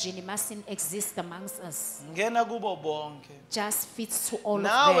division it mustn't exist amongst us. Ngena kubo bonke. Just fits to all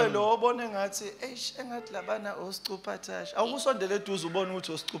Nawe of them. lo obone ngathi eish engathi labana osicuphathashi. Awukusondele eduze ubone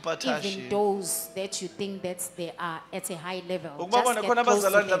ukuthi osicuphathashi. Even those that you think that they are at a high level, Ukubabona just khona get close to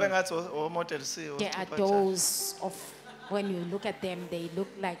abazalwane laba them. engathi o model C. There are those of, when you look at them, they look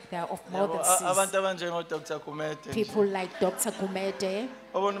like they're of more than Abantu cis. abanjengo Dr. Kumete. People like Dr. Kumede,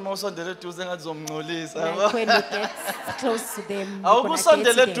 Obona uma usondele eduze engathi uzomngcolisa. like when you get close to them, you're gonna Awukusondele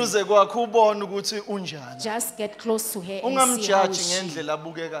get to them. eduze kwakho ubone ukuthi unjani. Just get close to her and see how Ungamjudge is she. ngendlela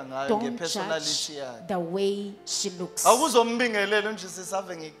abukeka ngayo Don't ngepersonality judge yakhe. the way she looks. Awukuzombingelela nje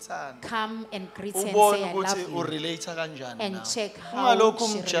sisave ngikuthanda. Come and greet her and Ubone say, I ukuthi love you. urelate kanjani And nawe. check how Ungalokhu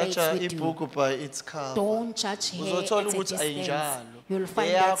she umjudge relates with you. ibook by its cover. Don't judge her at a Uzothola ukuthi distance. ayinjalo. You'll find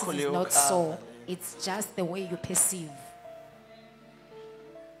that Eyakho it is leyo not so. cover. It's just the way you perceive.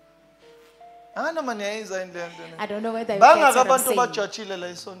 Anganoma niyayizwa indlela lento. I don't know whether you Bangaka get what I'm abantu saying. bajudgile la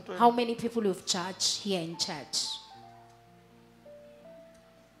esontweni. How many people you've judged here in church?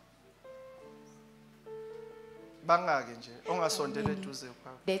 Bangake nje ongasondele eduze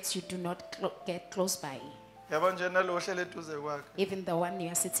kwakho. That you do not get close by. Yabo nje nalo ohlele eduze kwakhe. Even the one you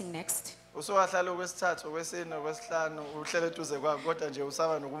are sitting next. Usuwahlala okwesithathu okwesine okwesihlanu uhlele eduze kwakho kodwa nje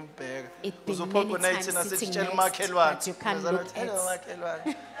usaba nokumbheka. It's been Uzophokwa many nayithi times nasithi sitting tshela next, umakhelwane. but you can't Uzana look uthi, "Hello at."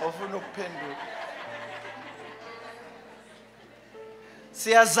 makhelwane." Awufuna ukuphendula.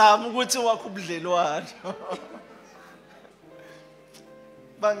 Siyazama ukuthi wakho ubudlelwano.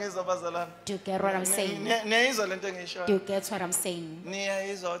 Bangizwa bazalwane. Do you get what I'm saying? Niyayizwa lento engishoyo. Do you get what I'm saying?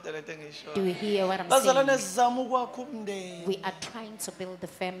 Niyayizwa kodwa lento engishoyo. Do you hear what I'm Bazalwane saying? sizama ukwakha umndeni. We are trying to build the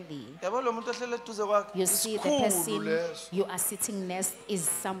family. Yabo lo muntu ohlele eduze kwakhe. You see, the isikhulu person leso. you are sitting next is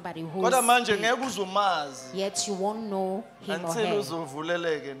somebody who Kodwa is manje big, ngeke uzumazi yet you won't know him or until her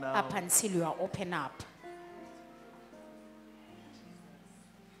uzovuleleke nawe. up until you are open up.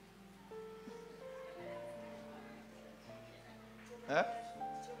 Eh?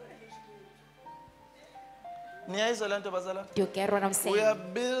 Niyayizwa lento bazalwane? Do you get what I'm saying? We are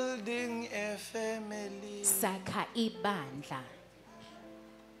building a family. Sakha ibandla.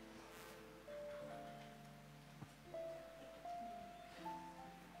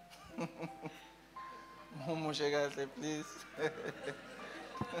 Umushe kahle please.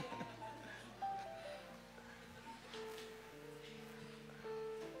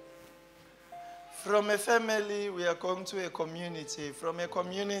 From a family, we are going to a community. From a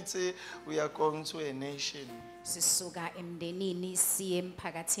community, we are going to a nation. Sisuka emndenini siye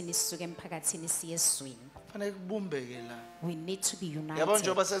emphakathini, sisuka emphakathini siye esizweni. Fanele kubumbeke la. We need to be Yabo united.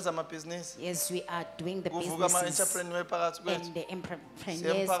 njengoba senza amabhizinisi. As we are doing the Kuvuka ama businesses entrepreneur phakathi kwethu. and the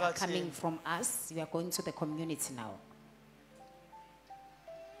entrepreneurs are emphakathini. coming from us, we are going to the community now.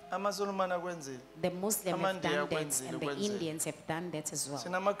 AmaSulumane akwenzile. The Muslims have Amandiya done that akwenzile, and the kwenzile. Indians have done that as well.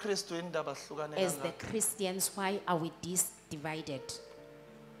 Sina amaKristu indaba hlukane As the kangaka. Christians, why are we divided?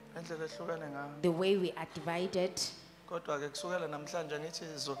 Endlela ehlukane ngayo. The way we are divided, Kodwa ke kusukela namhlanje ngithi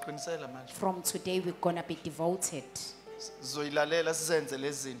sizoqinisela manje. from today we're gonna be devoted. Sizoyilalela sizenze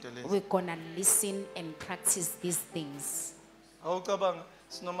lezi zinto lezi. We're gonna listen and practice these things. Awucabanga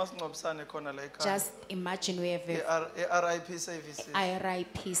sinoma singcwabisane khona la ekhaya. Just imagine we have RIP services. a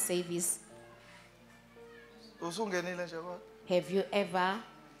RIP service. Usungenile nje kodwa. Have you ever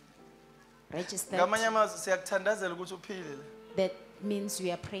registered? Ngamanye amazwi siyakuthandazela ukuthi uphile. That means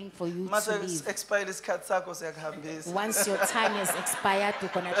we are praying for you to Mase live. expire isikhathi sakho siyakuhambisa. Once your time is expired,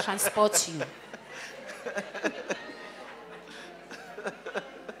 we're going to transport you.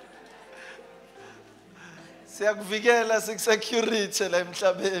 Siyakuvikela sikusecurity la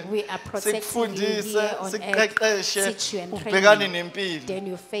emhlabeni. We are protecting you Sikufundise, here on earth, sikuqeqeshe, teach you and ubhekane train you. nempilo. Then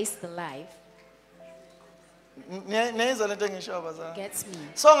you face the life. Niyayizwa lento engisho abazali. Gets me.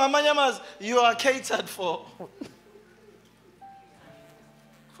 So ngamanye amazwi you are catered for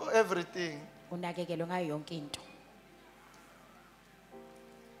everything. Unakekelwe ngayo yonke into.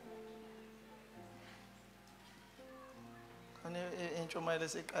 Khona intshumayelo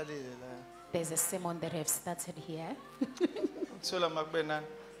esiqalile la. There's a sermon that have started here. Kuthola makube nani.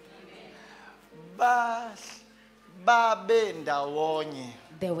 Babe ndawonye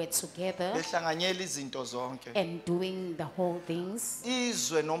They were together behlanganyela izinto zonke. and doing the whole things.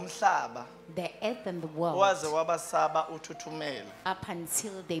 Izwe nomhlaba The earth and the world, waze wabasaba uthuthumela. up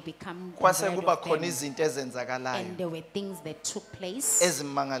until they become Kwase aware kuba of khona them. izinto ezenzakalayo And there were things that took place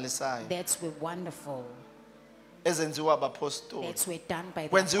ezimangalisayo that were wonderful, ezenziwa abapostoli. that were done by the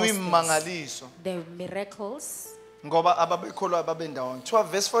Kwenziwa apostles. imangaliso The miracles, ngoba ababekholwa babendawonye. 12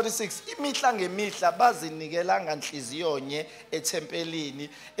 verse 46 imihla ngemihla bazinikela nganhliziyo nye ethempelini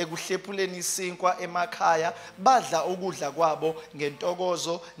ekuhlephuleni isinkwa emakhaya badla ukudla kwabo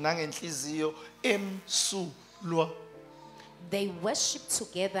ngentokozo nangenhliziyo emsulwa. they worshipped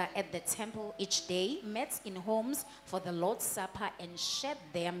together at the temple each day, met in homes for the Lord's Supper, and shared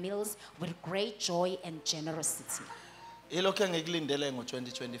their meals with great joy and generosity. Ilokho engikulindele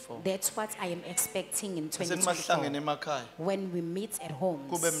ngo2024. That's what I am expecting in Senimahlangene 2024. emakhaya When we meet at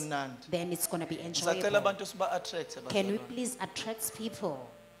homes, kube mnandi. then it's going to be Sacela enjoyable. abantu siba attract Can we abazalwane. please attract people?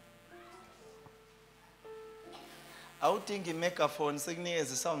 Awudingi megaphone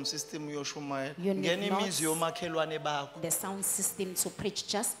sekunikeze sound system uyoshumayela. You need Ngena not- imizi yomakhelwane bakho. The sound system to preach,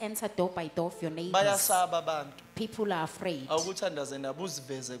 just enter door by door of your neighbors. Bayasaba abantu. People are afraid. Awukuthandaze nabo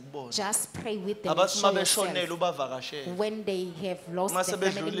uziveze kubona. Just pray with them and Abathi show mabeshonela yourself. ubavakashele. When they have lost Mase the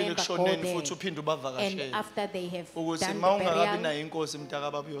family bedlulile member, go kushoneni futhi there. uphinde And ubavakashele. after they have Ukuthi done the mawungabi burial, nayo inkosi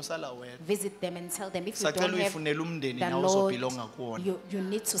mntaka baba uyosala wena. visit them and tell them, if you Sacela don't have uyifunela umndeni the nawo Lord, uzobelonga kuwona. you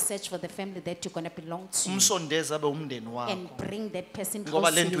need to search for the family that you're going to belong to. Umsondeze abe umndeni And wakho. bring that person Ngoba close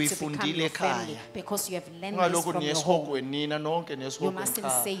to lento you to become uyifundile your family. ekhaya. Because you have learned this Ungalokhu from your home. nesihogweni nina nonke You nesihogweni mustn't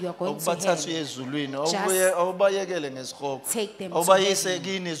ekhaya. say you are going to Awubathathe hell. ezulwini, Just awubayekele ngesihogo. take them to Awubayise heaven.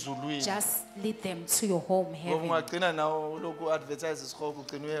 kini ezulwini. Just lead them to your home, Ngoba heaven. ungagcina nawo lokhu advertise isihogo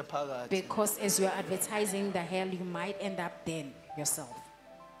ugcina uye phakathi. Because as you are advertising the hell, you might end up then yourself.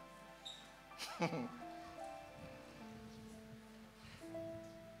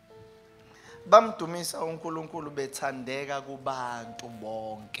 Bamdumisa uNkulunkulu bethandeka kubantu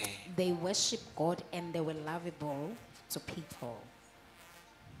bonke. They worship God and they were lovable to people.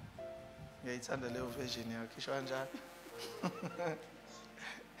 Ngiyayithanda leyo version yakhishwa kanjani?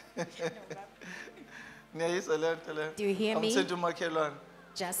 Niyayizwa le nto le? Do you hear me? Awumthinta umakhelwane.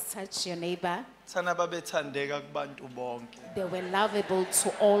 Just touch your neighbor. Thana babethandeka kubantu bonke. They were lovable to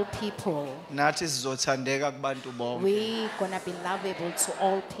all people. Nathi sizothandeka kubantu bonke. We're gonna be lovable to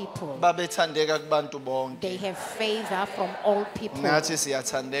all people. Babethandeka kubantu They bonke. have favor from all people. Nathi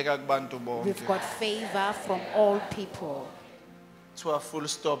siyathandeka kubantu We've bonke. got favor from all people. Kuthiwa full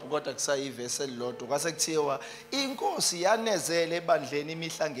stop kodwa kusayivesi elilodwa kwase kuthiwa inkosi yanezela ebandleni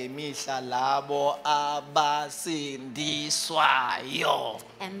imihla ngemihla labo abasindiswayo.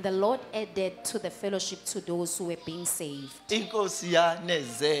 And the Lord added to the fellowship to those who were being saved. Inkosi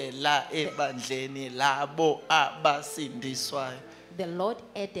yanezela ebandleni labo abasindiswayo. The Lord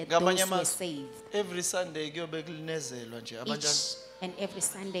added Ngamanye those who were amazwi, saved. every Sunday kuyobe kulinezelwa nje abanjani. Each and every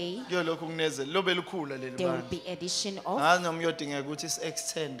Sunday, Kuyolokhu kunezela lobe likhula leli there will bandla. be addition of. Ngazi noma uyodingeka ukuthi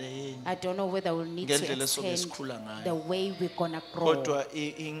si-extend yini. I don't know whether we'll need to Ngendlela esoke extend sikhula ngayo. the way we're gonna grow. Kodwa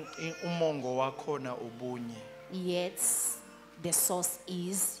umongo wakhona ubunye. Yet the source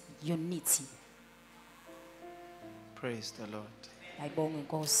is unity. Praise the Lord. Ayibonge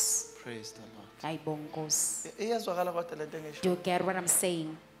Nkosi. Praise the Lord. Ayibonge Nkosi. Iyazwakala kodwa lento engisho. Do you get what I'm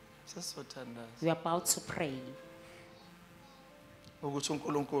saying? Sesizothandaza We're about to pray ukuthi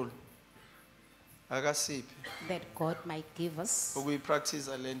uNkulunkulu akasiphi that God might give us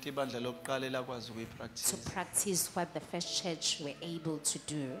ukuyipractice lento ibandla lokuqala elakwazi to ukuyipractice. practice what the first church were able to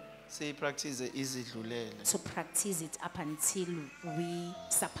do, Siyipractice izidlulele. to practice it up until we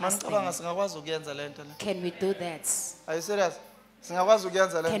surpass Mangicabanga them. singakwazi ukuyenza lento le. Can we do that? Are you serious? Singakwazi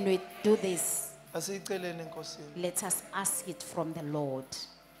ukuyenza le. Can we do this? Asiyiceleni enkosini. Let us ask it from the Lord.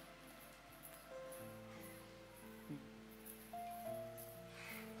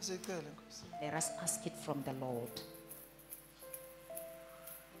 Asiyicele enkosini. Let us ask it from the Lord.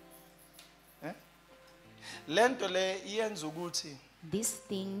 Lento le iyenza ukuthi These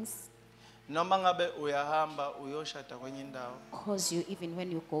things noma ngabe uyahamba uyoshada kwenye indawo. cause you, even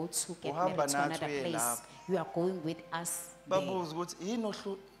when you go to get Uhamba married to nathi another uye place, lapho. you are going with us there. Babuza ukuthi yini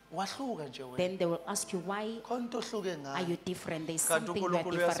wahluka nje wena. Then they will ask you, why Khona into ohluke are ngayo. you different? There's Kanti something you are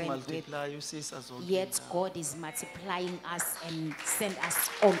uNkulunkulu different with. uyasimultiply usisa zonke. Yet God is multiplying us and send us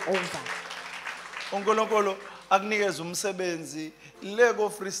all over. uNkulunkulu akunikeza umsebenzi le ko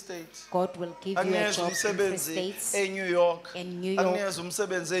Free State. God will give you a Akunikeza job in Free umsebenzi States eNew York. and New York Akunikeza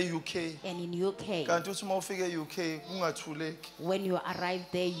umsebenzi eUK. and in UK. Kanti uthi uma ufika eUK ungathuleki. When you arrive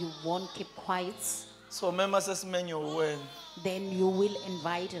there, you won't keep quiet. So mema sesimenyo wena. Then you will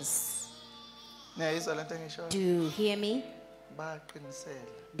invite us. Niyayizwa lento engishoyo? Do you hear me? Baqinisela.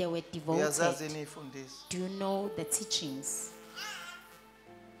 They were Uyazazi devoted. inifundisi. Do you know the teachings?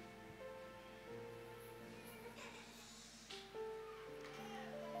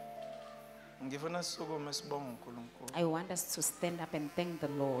 Ngifuna sisukume sibonge uNkulunkulu. I want us to stand up and thank the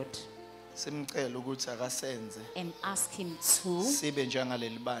Lord Simcela ukuthi akasenze and ask Him to sibe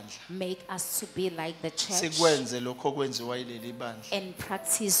njengaleli bandla. make us to be like the church Sikwenze lokho okwenziwa yileli bandla. and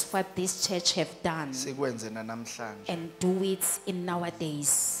practice what this church have done Sikwenze namhlanje. and do it in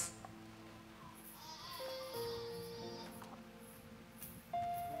nowadays.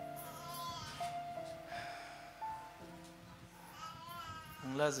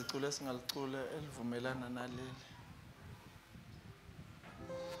 Ngilazi iculo esingalicula elivumelana naleli.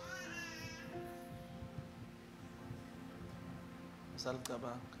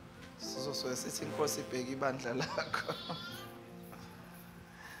 Usalicabanga. Sizosuke sithi inkosi ibheke ibandla lakho.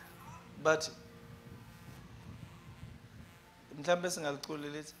 But mhlambe singalicula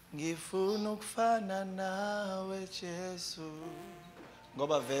lithi ngifuna ukufana nawe Jesu.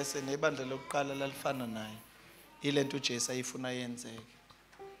 Ngoba verse nebandla lokuqala lalifana naye. Ilento uJesu ayifuna yenzeke.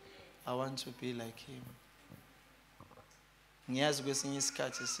 I want to be like him. Ngiyazi kwesinye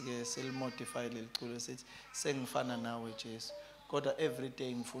isikhathi sike selimodify leliculo sithi sengifana nawe Jesu. Kodwa every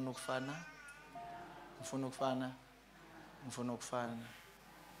day ngifuna ukufana. Ngifuna ukufana. Ngifuna ukufana.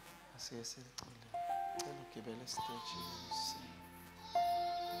 Asike silicule. Cela ugibele stage.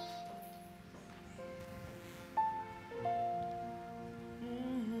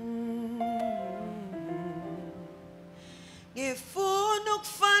 Ngifuna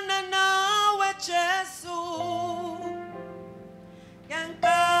ukufana nawe Jesu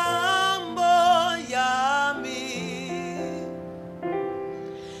yankambo yami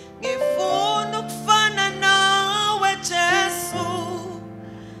Ngifuna ukufana nawe Jesu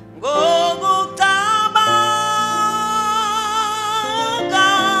ngokucabanga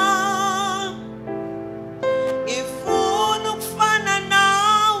Ngifuna ukufana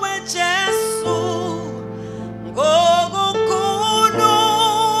nawe Jesu ngokukhulu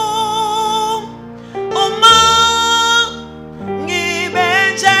uma ngibe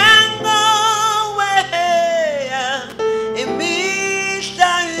njengawe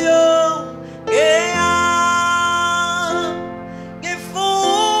imihla yonke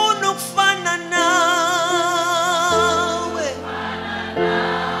ngifuna ukufana nawe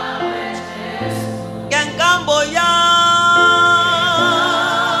ngenkambo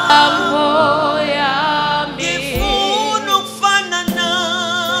Ngifuna ukufana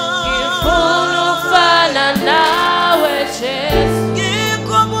nawe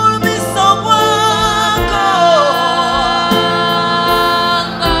Ngikhumbula imisobo wakho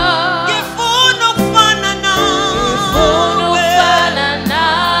Ngifuna ukufana nawe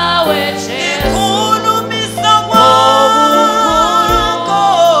Ngikhumbula imisobo wakho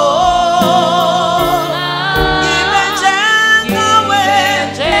Ngibe njengawe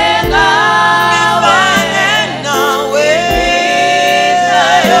Ngifane nawe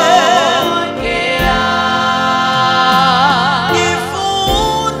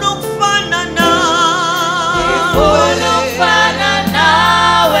Ngifuna ukufana nawe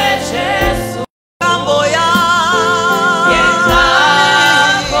Nkambo yami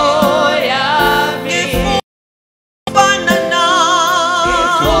Ngifuna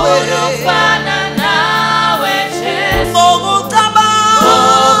ukufana nawe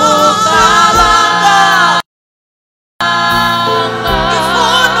ngokucabanga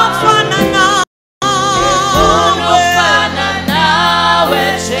Ngifuna ukufana nawe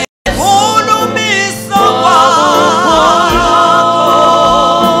Khulumiso kwakho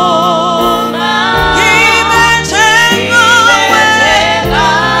Ngibe njengawe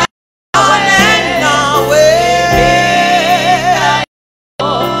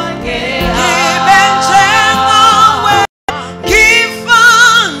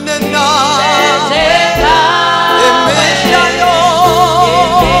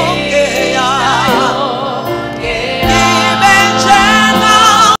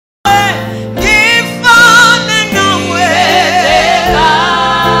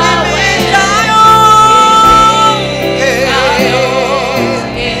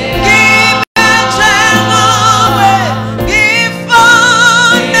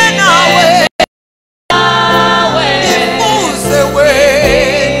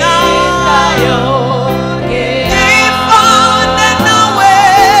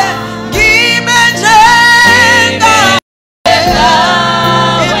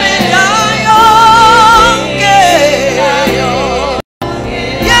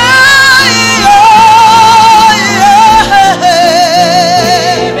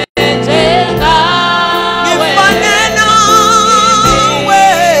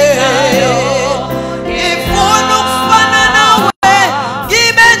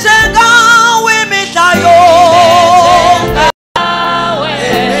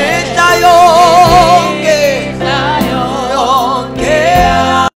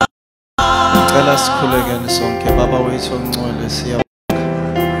Ngicela sikhulekeni sonke baba wethu ongcwele siyabonga.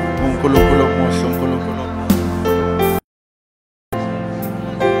 uNkulunkulu omuhle, uNkulunkulu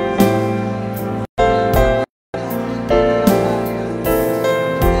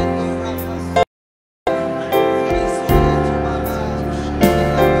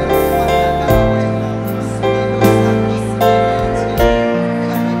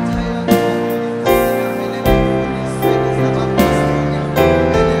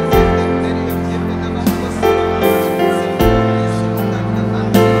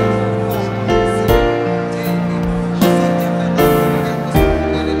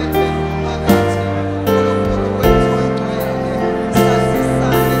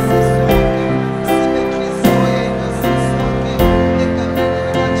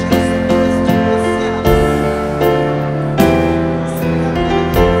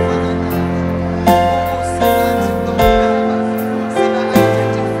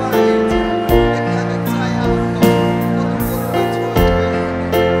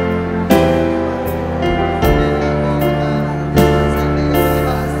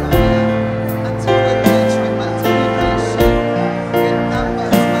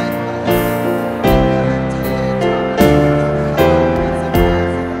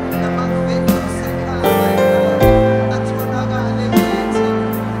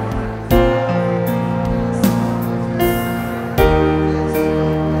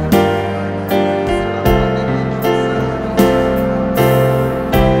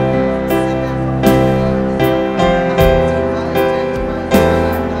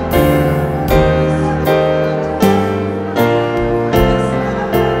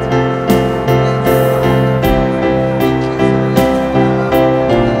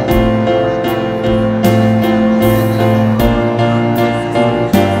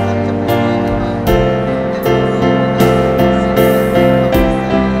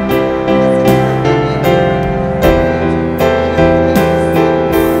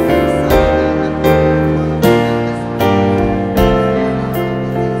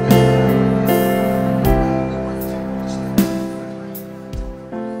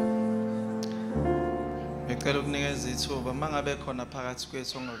ithuba mangabe khona phakathi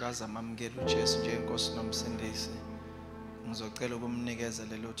kwethu ongakaze amamukela uJesu njengenkosi nomsindisi ngizocela ukumnikeza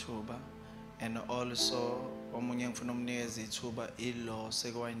lelo thuba and also omunye ngifuna umnikeza ithuba ilo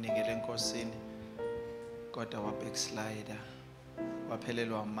sekwayinikele enkosini kodwa wabackslide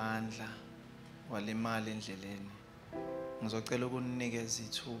waphelelwa amandla walimala endleleni ngizocela ukunikeza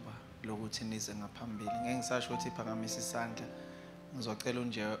ithuba lokuthi nize ngaphambili ngeke ngisasho ukuthi phakamise isandla ngizocela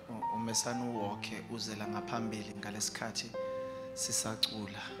nje umesana uwalke uzela ngaphambili ngalesikhathi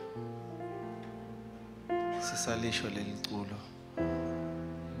sisacula sisalisho leliculo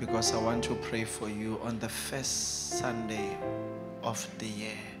because I want to pray for you on the first Sunday of the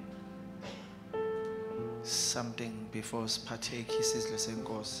year. Something before partake isidlo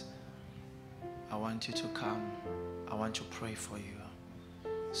senkosi. I want you to come. I want to pray for you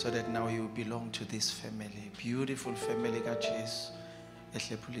so that now you belong to this family, beautiful family kaJesu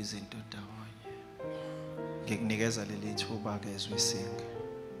ehlephula izinto ndawonye. Ngikunikeza leli thuba ke as we sing.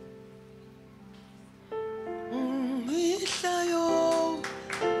 Imihla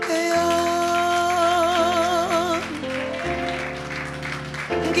yonke yami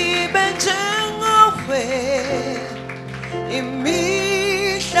ngibe njengawe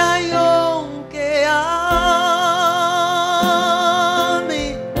imihla yonke yami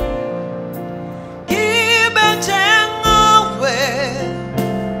ngibe njengawe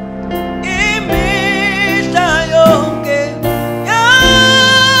imihla yonke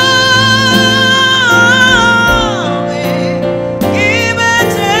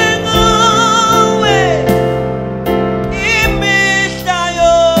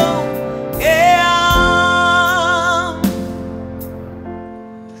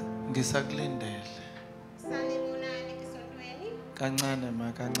Ngisakulindele kancane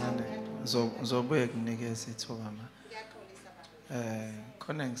ma kancane zobuye kunikeza ithuba ma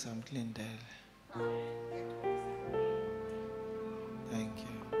khona ngisamkulindele. Thank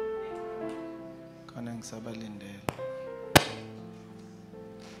you khona ngisabalindele.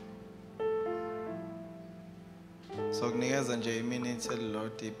 So kunikeza nje iminute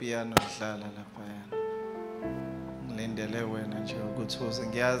elilodwa ipiano idlala lapha yana ngilindele wena nje ukuthi uze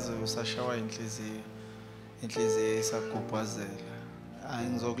ngiyazi usashawa inhliziyo isagubhazela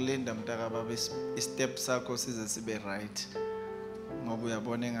ngizokulinda mntaka baba istep sakho size sibe right ngoba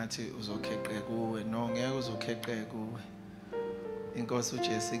uyabona engathi uzokheqeka kuwe no ngeke uzokheqeka kuwe inkosi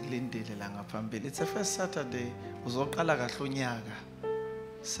uJesu ikulindile la ngaphambili. It's a first Saturday uzoqala kahle unyaka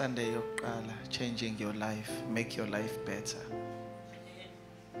Sunday yokuqala changing your life make your life better.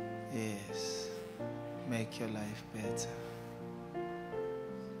 Yes make your life better.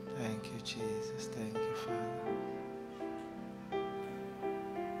 Thank you, Jesus. Thank you, Father.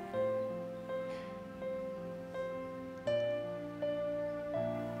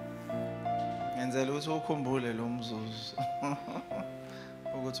 Ngenzela ukuthi ukhumbule lo mzuzu.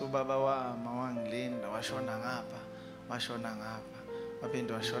 Ukuthi ubaba wami wangilinda washona ngapha, washona ngapha,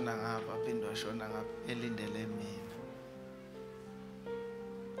 waphinde washona ngapha, waphinde washona ngapha elindele mina.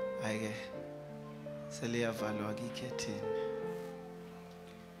 Ayike seliyavalwa kikhethini.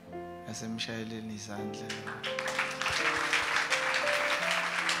 Asemshayeleni izandla.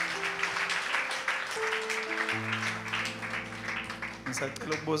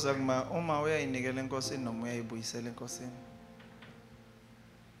 Ngisacela ukubuza kuma uma uyayinikela enkosini noma uyayibuyisela enkosini?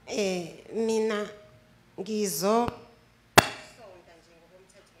 Mina ngizosonta nje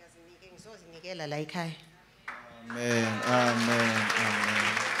ngokomthetho ngizozinikela la ekhaya. Amen, amen, amen.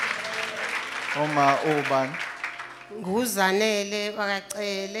 Uma ubani? Nguzanele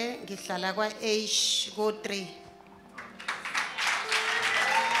wakacele ngihlala kwa H ko 3.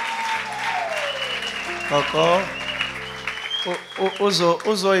 Koko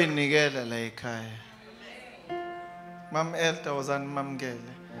uzoyinikela la ekhaya. Mam Elta wozani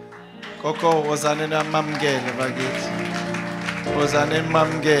mamgele. Koko wozani namamgele bakithi. Wozani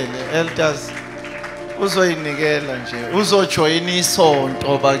mamgele. Elders uzoyinikela nje. Uzojoin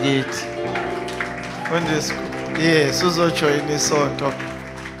isonto bakithi. Undisco. Yes, uzojoin isonto.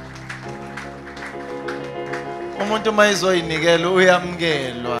 Umuntu mayizoyinikela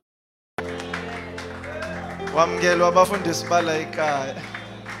uyamkelwa. Wamkelwa abafundisi bala ekhaya.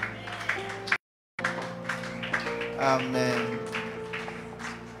 Amen.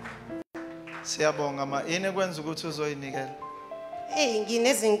 Siyabonga ma yini kwenza ukuthi uzoyinikela?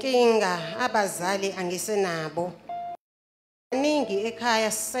 Nginezinkinga abazali angisenabo. Ningi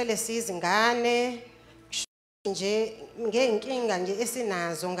ekhaya sisele sizingane nje ngenkinga nje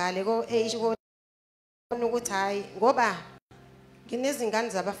esinazo ngale ko H ko ukuthi hayi ngoba nginezingane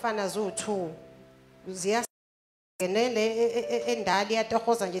zabafana zo2 ziyangenele endali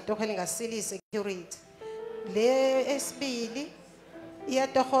yatohoza nje tokhele ngasili security. Le esibili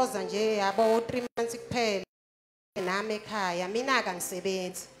iyatohoza nje yabo 3 months kuphela nami ekhaya mina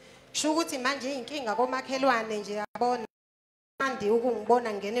kangisebenzi. Kusho ukuthi manje inkinga komakhelwane nje yabona mandi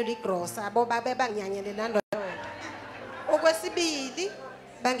ukungibona ngenela igrosa abo babe banginyanyelana nalo. Okwesibili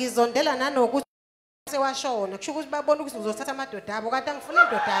bangizondela nanokuthi sewashona. Kusho ukuthi babona ukuthi ngizothatha amadoda abo kanti angifuna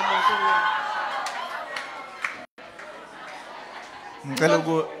indoda yami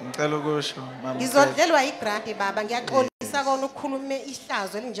Ngicela ukusho mama. ngizondlelwa igrant baba ngiyaxolisa kona ukukhuluma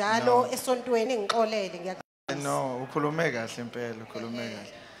ihlazo elinjalo esontweni ngixolele ngiyaxolisa. No, ukhulume kahle impela, ukhulume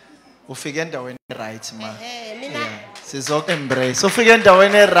kahle. Ufike endaweni right ma. Mina Sizoke embrace. Ufike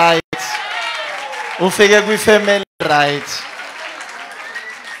endaweni right. Ufike kwi family right.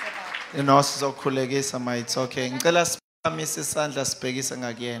 Sizokhulekisa ma it's okay. Ngicela sipamise isandla sibhekise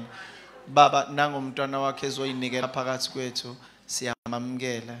ngakuyena. Baba nangomntwana wakhe ezoyinikela phakathi kwethu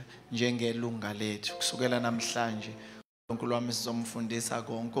siyamamkela njengelunga lethu kusukela namhlanje. uNkulunkulu wami sizomfundisa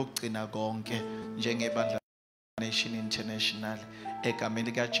konke ukugcina konke njengebandla Nation International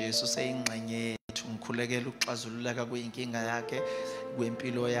egameni lika Jesu seyingxenye yethu. Ngikhulekela ukuxazululeka kwinkinga yakhe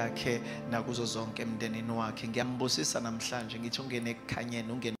kwempilo yakhe nakuzo zonke emndenini wakhe. Ngiyambusisa namhlanje ngithi ungene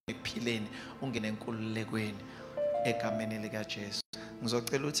ekukhanyeni, ungene ekuphileni, ungene enkululekweni egameni lika Jesu.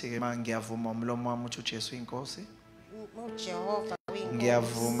 Ngizocela uthi ke manje ngiyavuma umlomo wami uthi uJesu inkosi. uJehova uyinkosi.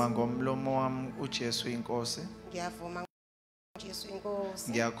 Ngiyavuma ngomlomo wami uJesu inkosi. Ngiyavuma uJesu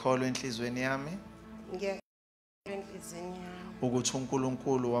inkosi. Ngiyakholwa enhlizweni yami enhlizweni yami ukuthi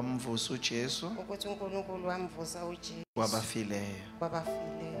uNkulunkulu wamvusa uJesu ukuthi uNkulunkulu wamvusa uJesu kwabafileyo.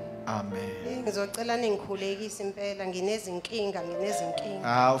 kwabafileyo. Amen. Ngizocela ningikhulekise impela nginezinkinga.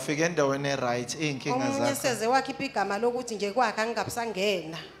 Ufike endaweni right inkinga zakho. Omunye seze wakhipha igama lokuthi nje kwakhe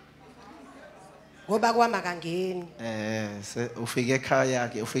angingabusangena ngoba kwama kangeni. Ufike ekhaya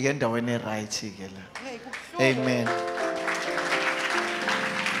ke, ufike endaweni right ke la. Amen.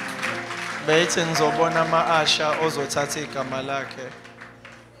 Bethi ngizobona ama-asha ozothatha igama lakhe.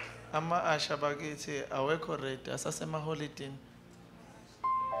 Ama-asha bakithi awekho ready asasemaholidini.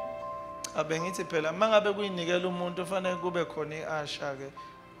 Abengithi phela mangabe kuyinikela umuntu ufanele kube khona iasha ke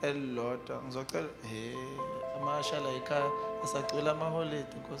elilodwa. Ngizocela ama-asha la ekhaya asacela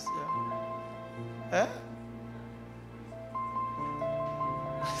amaholidi Nkosi yami.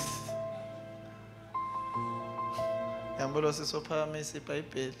 Yambolo sisophakamisa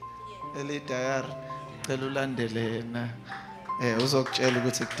iBhayibheli elidayari cela ulandele yena. Uzokutshela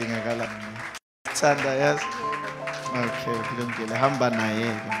ukuthi kudingakala nini. Thanda yazi. Okay, kulungile hamba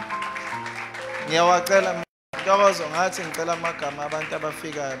naye ke. Ngiyawacela Ntokozo ngathi ngicela amagama abantu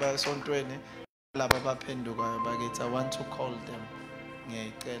abafikayo basontweni laba abaphendukayo bakithi. I want to call them.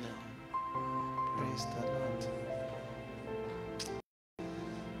 Ngiyayicela. Praise the Lord.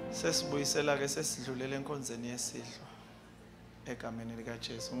 Sesibuyisela ke sesidlulele enkonzeni yesidlo egameni lika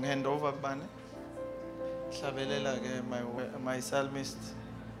Jesu. Ngihand over kubani? Hlabelela ke my psalmist.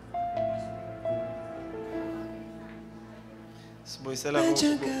 Sibuyisela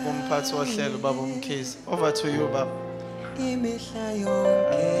kumphathi wohlelo baba uMkhize. Over to you baba. Imihla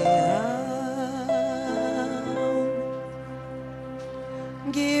yonke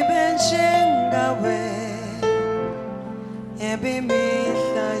ngibe njengawe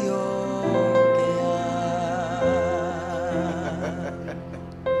ebimihla yonke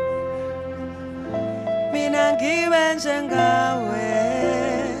mina ngibe njengawe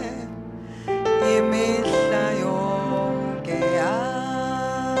imihla yonke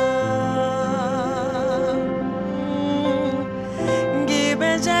ngibe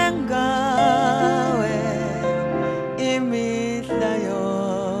njengawe imihla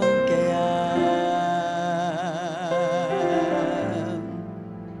yonke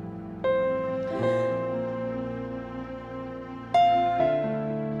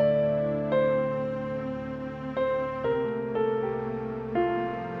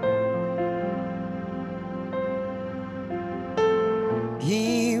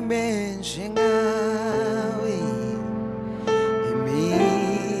ngibe njengawe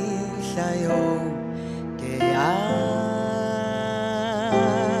imihla yonke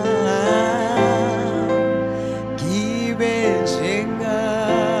ngibe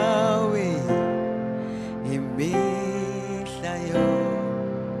njengawe imihla yonke.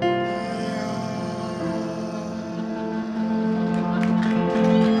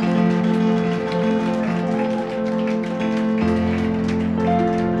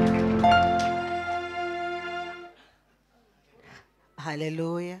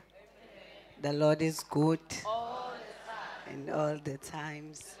 Hallelujah. The Lord is good. And all the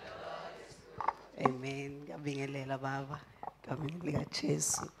times. Amen. Ngiyabingelela baba. Ngiyabingelela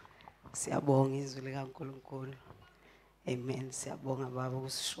Jesu. Siyabonga izwi likaNkulunkulu. Amen. Siyabonga baba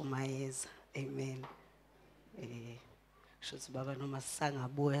ukusishumayeza. Amen. Shothi baba noma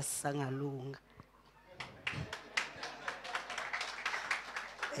sisangabuya sisangalunga.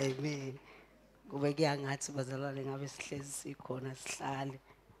 Amen. Kube kuyangathi bazalwane ngabe sihlezi sikhona sihlale.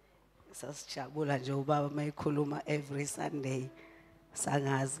 Sasijabula nje ubaba mayikhuluma every Sunday.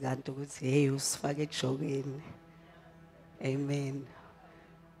 Sangazi kanti ukuthi hey usifake ejokeni. Amen.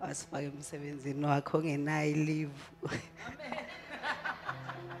 Wasifake emsebenzini wakho ongenayo leave.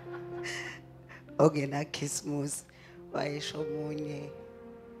 Ogena Christmas wayesho omunye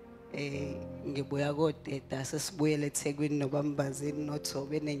ngibuya kodeta sesibuyele eThekwini noBambazini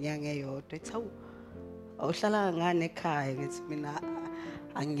noThobe nenyanga eyodwa ethi awu awuhlala ngane ekhaya ngithi mina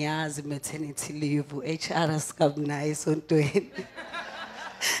angiyazi maternity leave HR sikabunayo esontweni.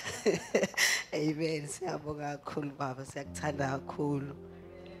 Amen. Siyabonga kakhulu baba siyakuthanda kakhulu.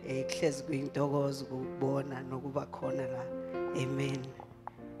 Kuhlezi kuyintokozo ukubona nokuba khona la. Amen.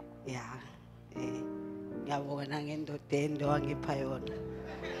 Yeah. Ngiyabonga nangendoda ende wangipha yona.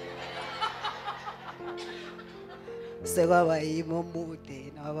 Sekwaba yimo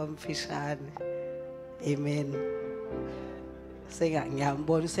omude nabamfishane. Amen.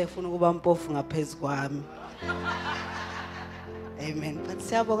 Ngiyambona usefuna ukuba mpofu ngaphezulu kwami. Amen. But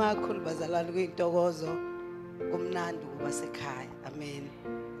siyabonga kakhulu bazalwane kuyintokozo kumnandi ukuba sekhaya. Amen.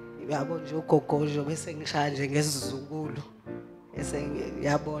 Yabo nje ugogojo bese ngishaya nje ngesizukulu. Bese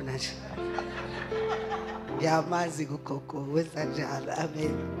ngiyabona nje. Ngiyamazi ugogo wenza njalo.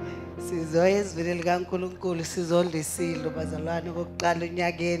 Amen. Sizoya ezweni likaNkulunkulu sizondla isidlo bazalwane kokuqala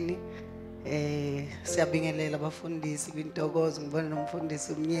unyakeni. Siyabingelela abafundisi kwintokozo ngibona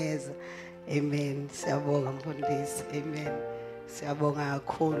nomfundisi umnyeza. Amen. Siyabonga mfundisi. Amen. Siyabonga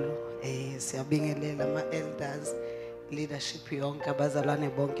kakhulu. Siyabingelela ama-elders leadership yonke abazalwane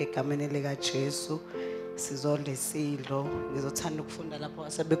bonke egameni lika Jesu. Sizondla isidlo. Ngizothanda ukufunda lapho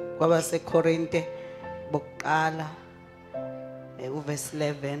kwabaseKorinte bokuqala uverse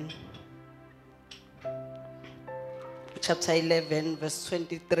 11. Chapter 11 verse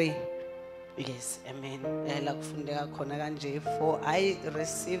 23. Yes, amen. La kufundeka khona kanje, for I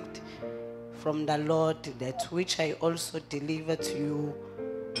received from the Lord that which I also delivered to you,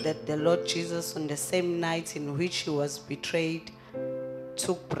 that the Lord Jesus on the same night in which he was betrayed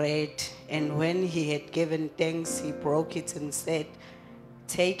took bread, and when he had given thanks he broke it and said,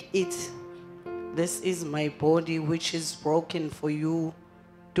 "Take it, this is my body which is broken for you.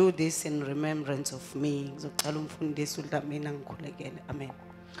 Do this in remembrance of me." Ngizocela umfundisi uDlamini angikhulekele. Amen.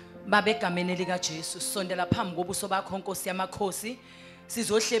 Babe egameni lika Jesu sondela phambi kobuso bakho Nkosi yamakhosi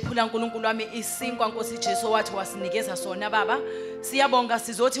sizohlephula uNkulunkulu wami isinkwa Nkosi Jesu wathi wasinikeza sona baba siyabonga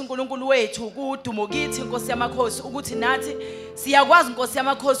sizothi uNkulunkulu wethu kudumo kithi Nkosi yamakhosi ukuthi nathi siyakwazi Nkosi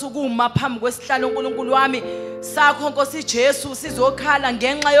yamakhosi ukuma phambi kwesihlalo uNkulunkulu wami sakho Nkosi Jesu sizokhala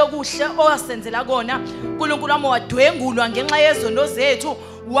ngenxa yokuhle owasenzela kona uNkulunkulu wami wadwengulwa ngenxa yezono zethu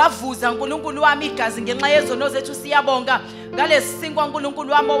wavuza uNkulunkulu wami igazi ngenxa yezono zethu siyabonga ngalesinkwa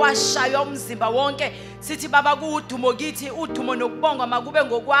uNkulunkulu wami washaywa umzimba wonke sithi baba kudumo kithi udumo nokubonga makube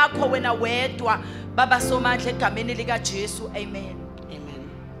ngokwakho wena wedwa baba somandla egameni lika Jesu amen. Amen.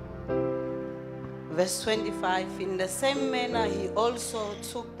 Verse 25, in the same manner he also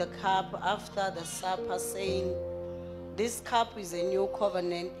took the cup after the supper, saying, this cup is a new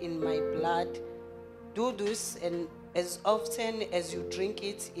covenant in my blood. Do this and as often as you drink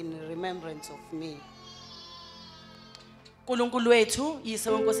it in remembrance of me. uNkulunkulu wethu yise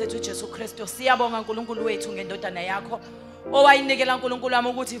wenkosi yethu Jesu Kristu siyabonga uNkulunkulu wethu ngendodana yakho owayinikela uNkulunkulu wami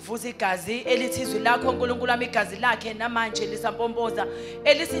ukuthi ivuze igazi elithizwe lakho uNkulunkulu wami igazi lakhe namanje lisampompoza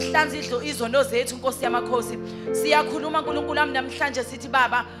elisihlanza izono zethu Nkosi yamakhosi siyakhuluma uNkulunkulu wami namhlanje sithi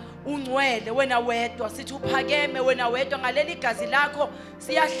baba ungcwele wena wedwa sithi uphakeme wena wedwa ngaleli igazi lakho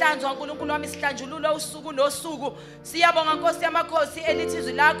siyahlanzwa uNkulunkulu wami sihlanjululwa usuku nosuku siyabonga Nkosi yamakhosi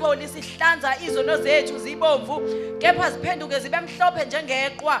elithizwe lakho lisihlanza izono zethu zibomvu kepha ziphenduke zibe mhlophe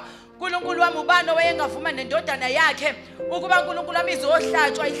njengeqhwa uNkulunkulu wami ubani wayengavuma nendodana yakhe ukuba uNkulunkulu wami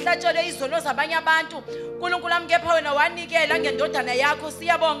izohlatshwa ihlatshelwe izono zabanye abantu uNkulunkulu wami kepha wena wanikela ngendodana yakho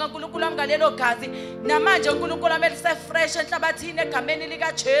siyabonga uNkulunkulu wami ngalelo gazi namanje uNkulunkulu wami elisefresh enhlabathini egameni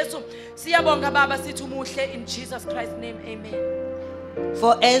lika Jesu siyabonga baba sithi umuhle in Jesus Christ's name amen.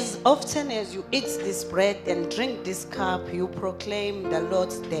 For as often as you eat this bread and drink this cup, you proclaim the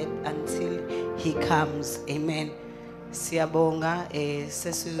Lord's death until he comes. Amen. Siyabonga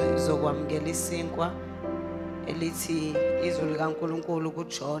sesizokwamukela isinkwa elithi izwi likaNkulunkulu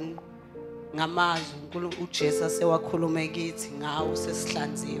kuJohn ngamazwi uJesu sewakhuluma kithi ngawo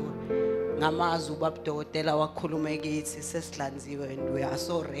sesihlanziwe ngamazwi ubabudokotela wakhuluma kithi sesihlanziwe and we are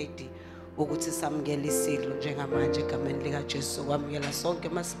so ready ukuthi samukele isidlo njengamanje egameni lika Jesu kwamukela sonke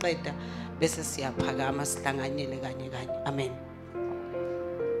masiqeda bese siyaphakama sihlanganyele kanye kanye amen.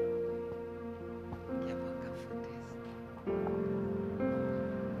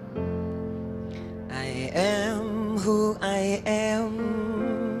 I am who I am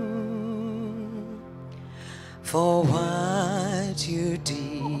for what you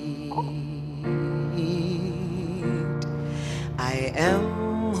did. I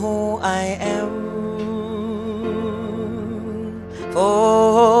am who I am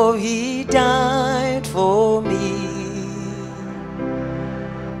for he died for me.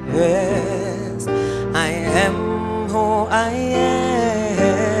 Yes, I am who I am.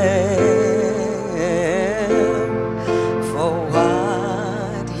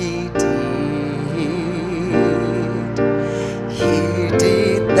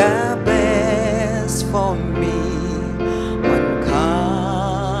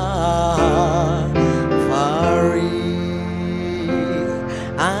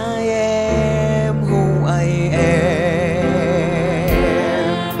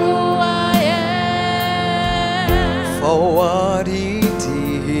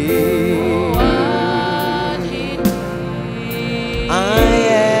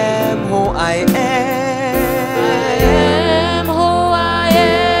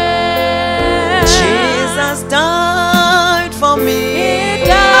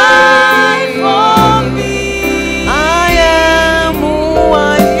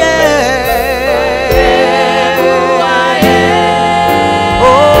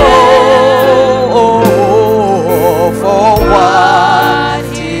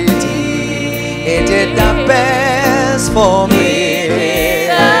 For me, he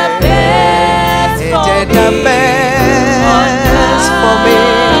did the best for me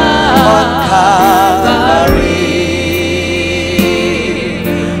on Calvary.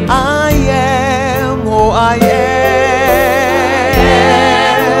 I am who I am.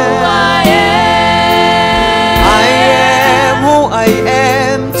 I am who I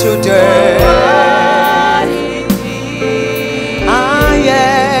am today. I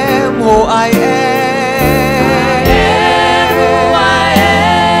am who I am.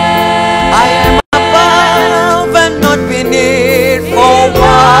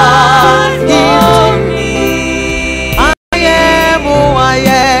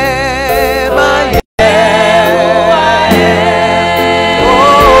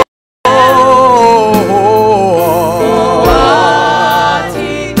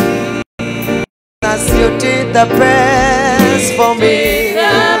 The best for me.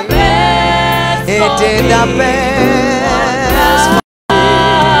 did the best for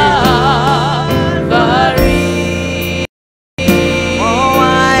Calvary. Oh,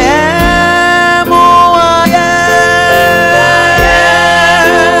 I am who I am.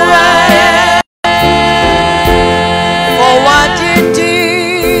 For what you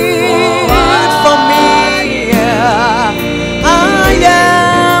did for me. I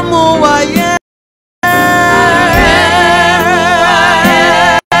am who I am.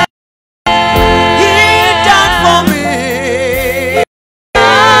 He died for me.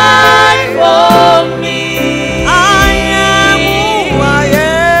 For me. I am who I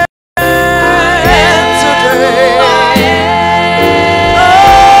am today.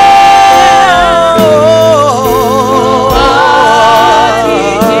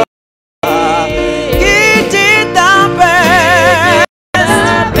 He did the best.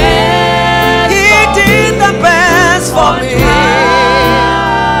 He did the best for me.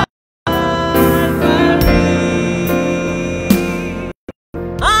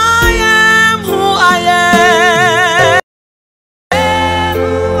 I am who I am.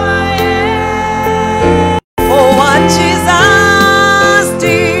 For what Jesus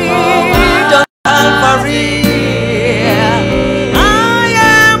did on Calvary. I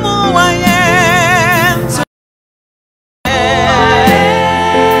am who I am today.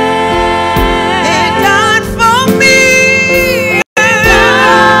 He died for me. I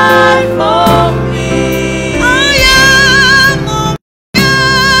am who I am.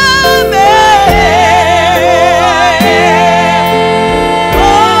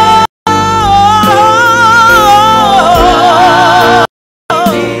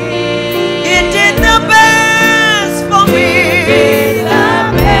 He did the best for me. He did the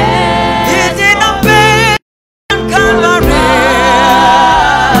best on Calvary.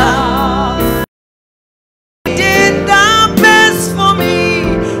 He did the best for me.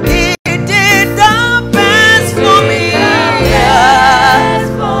 He did the best for me.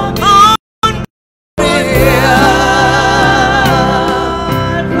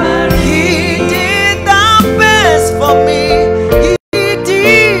 He did the best for me. He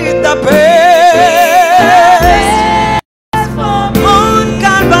did the best on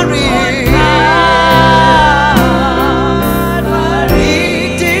Calvary.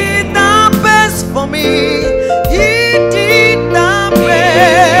 He did the best for me. He did the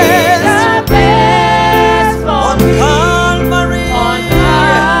best on Calvary.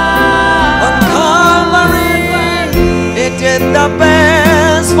 On Calvary. He did the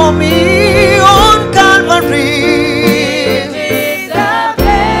best for me on Calvary.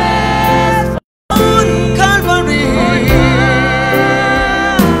 On Calvary.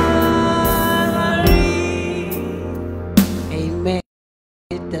 Amen.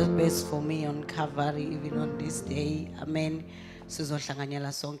 Did the best for me on Calvary, even on this day. Amen.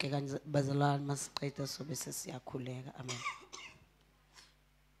 Sizohlanganyela sonke kanje bazalwane masiqeda sobe sesiyakhuleka. Amen.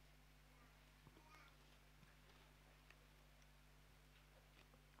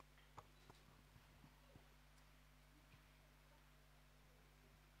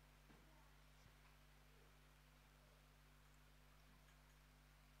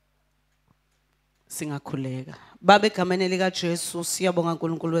 Singakhuleka. Baba egameni lika Jesu siyabonga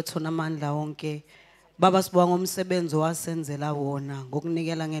uNkulunkulu wethu onamandla wonke. Baba sibonga ngomsebenzi wasenzela wona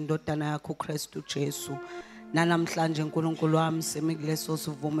ngokunikela ngendodana yakho uKristu Jesu. Nanamhlanje uNkulunkulu wami semikuleso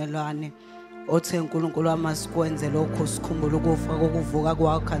sivumelwane. Othe uNkulunkulu wami asikwenze lokho sikhumbula ukufa kokuvuka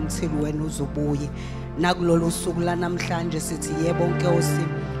kwakho until wena uzobuye. Nakulolu suku lanamhlanje sithi yebo Nkosi,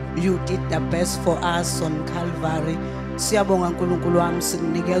 you did the best for us on Calvary. Siyabonga uNkulunkulu wami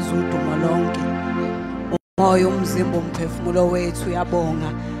sikunikeza udumo lonke. Moyo umzimba umphefumulo wethu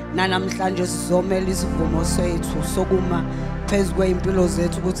uyabonga. Nanamhlanje sizomela isivumo sethu sokuma phezu kweimpilo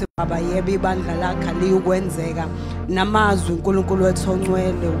zethu ukuthi baba yebo ibandla lakho liyokwenzeka. Namazwi uNkulunkulu wethu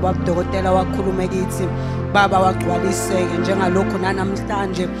ongcwele ubaba dokotela wakhuluma kithi baba wagcwaliseke njengalokho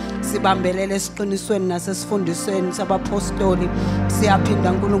nanamhlanje sibambelele esiqinisweni nasesifundisweni sabapostoli.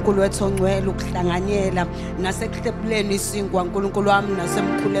 Siyaphinda uNkulunkulu wethu ongcwele ukuhlanganyela nasekuhlephuleni isinkwa uNkulunkulu wami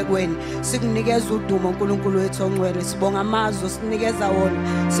nasemkhulekweni. Sikunikeza udumo uNkulunkulu wethu ongcwele. Sibonga amazwi sinikeza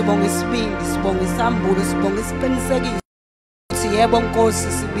wona. Sibonga isibindi, sibonga isambulo, sibonga isiqinisekiso. Yebo Nkosi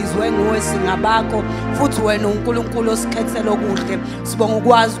sibizwe nguwe singabakho futhi wena uNkulunkulu osikhethela okuhle. Sibonga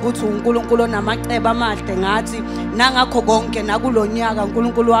ukwazi ukuthi uNkulunkulu onamacebo amahle ngathi nangakho konke nakulonyaka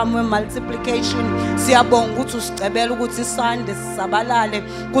uNkulunkulu wami we-multiplication. Siyabonga ukuthi usicebela ukuthi isande sisabalale.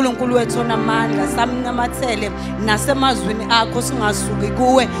 uNkulunkulu wethu onamandla samnamathele nasemazwini akho singasuki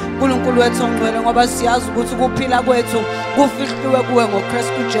kuwe. uNkulunkulu wethu ongcwele ngoba siyazi ukuthi kuphila kwethu kufihliwe kuwe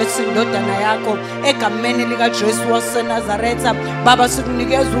ngoKristu Jesu indodana yakho. Egameni lika Jesu waseNazaretha Baba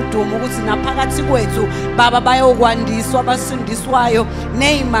sikunikeza udumo ukuthi naphakathi kwethu Baba bayokwandiswa abasindiswayo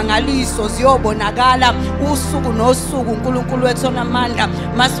nezimangaliso ziyobonakala usuku nosuku uNkulunkulu wethu onamandla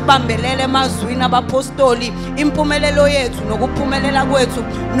masibambelele emazwini abapostoli impumelelo yethu nokuphumelela kwethu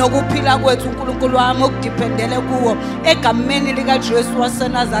nokuphila kwethu uNkulunkulu wami okudiphendele kuwo egameni lika Jesu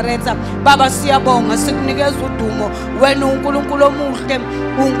waseNazaretha Baba siyabonga sikunikeza udumo wena uNkulunkulu omuhle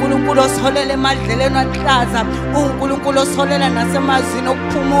uNkulunkulu osiholela emadleleni ahlaza uNkulunkulu osiholela nasemazini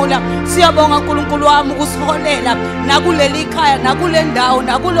okuphumula siyabonga uNkulunkulu wami ukusiholela nakuleli khaya nakule ndawo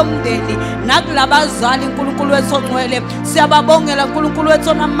nakulomndeni nakulabazali uNkulunkulu wethu ongcwele siyababongela uNkulunkulu wethu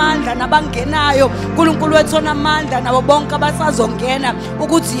onamandla nabangenayo uNkulunkulu wethu onamandla nabo bonke abasazongena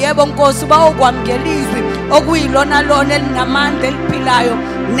ukuthi yebo Nkosi bayokwamukela izwi okuyilona lona elinamandla eliphilayo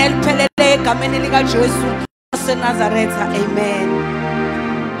neliphelele egameni lika Jesu waseNazaretha amen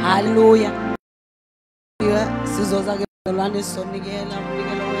haleluya sizoza ke lwana sonikela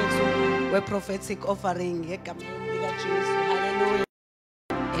umnikelo wethu we prophetic offering egameni lika Jesu haleluya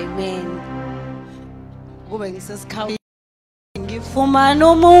amen kube ngisesikhawu ngifumana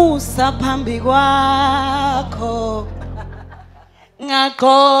umusa phambi kwakho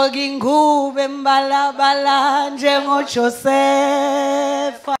ngaqoka ingube embalabala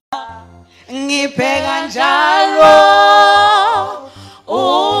njengoJosefa ngibheka njalo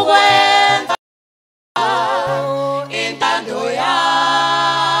ukwenza intando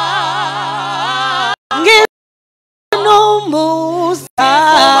yakho ngifumana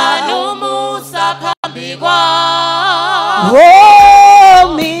phambi kwakho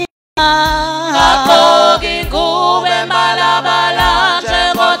ngaqoka ingube embalabala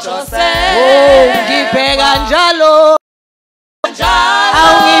njengoJosefa ngibheka njalo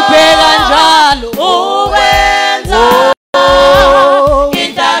awungibheka njalo uwenza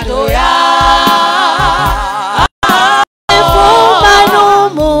intando yakho ngifumana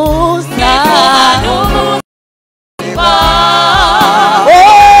umusa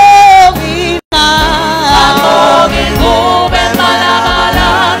mina ngaqoka ingube embalabala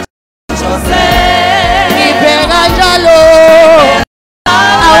njengoJosefa ngibheka njalo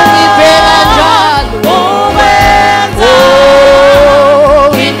awungibheka njalo uwenza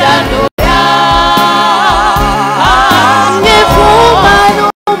intando yakho ngifumana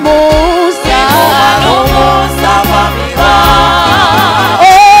umusa phambi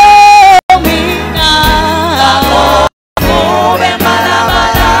kwakho mina ngaqoka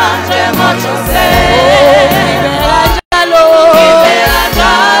embalabala njengoJosefa ngibheka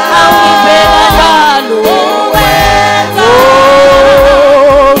njalo awungibheka njalo uwenza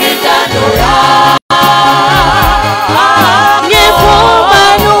intando yakho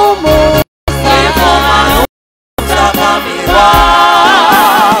ngifumana umusa phambi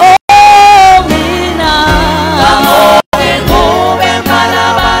kwakho mina ngaqoka ingube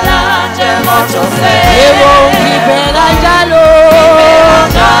embalabala njengoJosefa yebo ngibheka njalo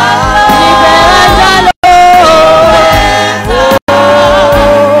ngibheka njalo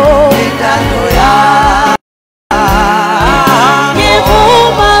intando yakho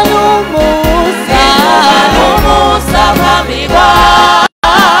ngifumana umusa phambi kwakho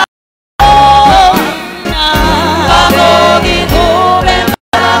mina ngaqoka ingube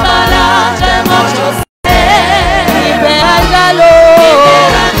embalabala njengoJosefa ngibheka njalo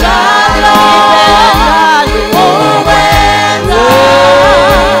uwenza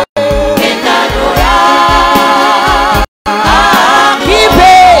intando yakho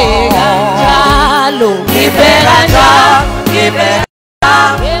ngibheka njalo ngibheka njalo ngibheka njalo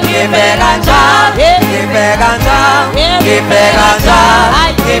ngibheka njalo ngibheka njalo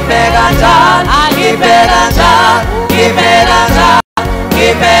ngibheka njalo ngibheka njalo ngibheka njalo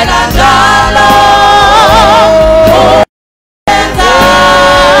ngibheka njalo uwenza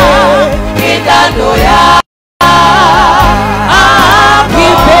intando yakho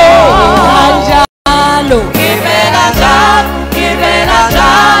ngibheka njalo ngibheka njalo ngibheka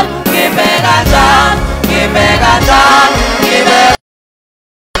njalo ngibheka njalo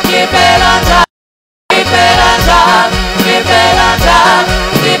ngibheka njalo ngibheka njalo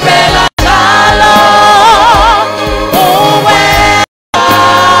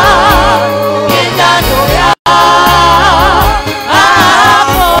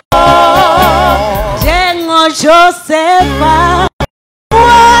Josefa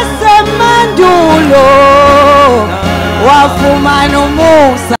wasemandulo wafumana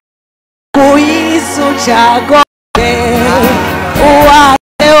umusa kuyisu Jakobe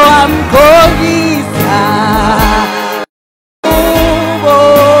wake wamgokisa ubo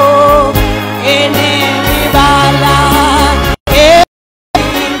enemibala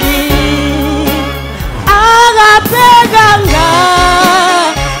eningi akabheka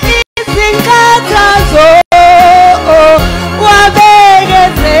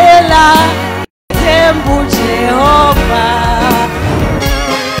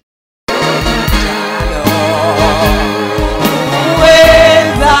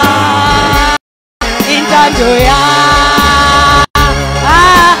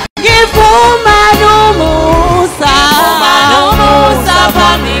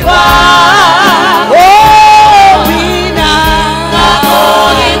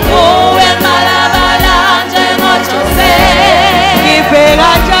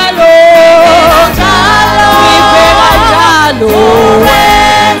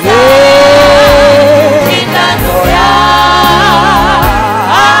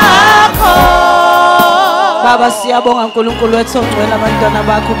Baba siyabonga uNkulunkulu wethu ongcwele abantwana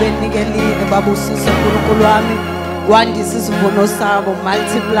bakho benikelile babusise uNkulunkulu wami wandisa isivuno sabo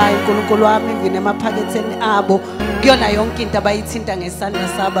multiply uNkulunkulu wami ivine emaphaketheni abo kuyona yonke into abayithinta ngesandla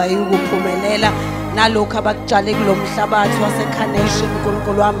sabo ayikuphumelela nalokho abakutshale kulomhlabathi waseCarnation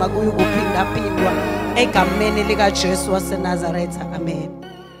uNkulunkulu wami akuyukuphinda phindwa egameni lika Jesu waseNazaretha amen.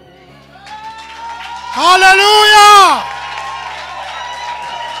 Hallelujah!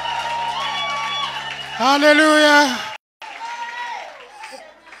 Hallelujah!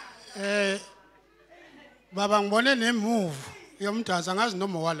 Baba ngibone nemove yomdansa ngazi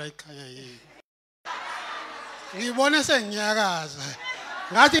noma wala ekhaya yini. Ngibone senginyakaza.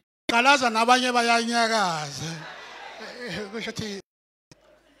 Ngathi ngalaza nabanye bayanyakaza. Kusho ukuthi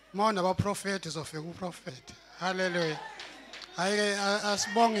mona abaprofeti zofika uprofeti. Hallelujah. Ayike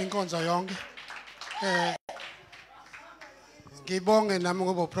asibonge inkonzo yonke. Ngibonge nami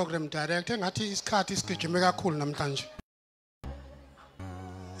ngoba program director ngathi isikhathi sigijime kakhulu namhlanje.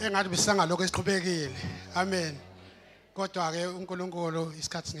 Engathi bisangaloko esiqhubekile. Amen. Kodwa ke uNkulunkulu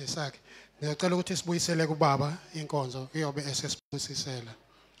isikhathi singesakhe. Ngiyacela ukuthi sibuyisele kuBaba inkonzo kuyobe esesibusisela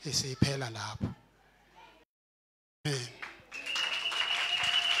isiphela lapho. Amen.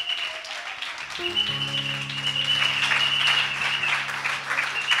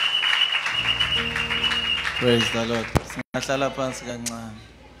 Praise the Lord. Singahlala phansi kancane.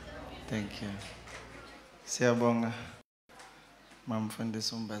 Thank you. Siyabonga.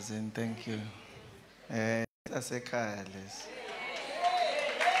 Mamfundisi uMbazini, thank you. Asekhaya lesi.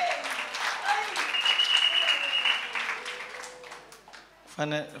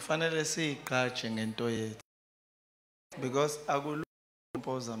 Fanele siyiqhaje ngento yethu. Because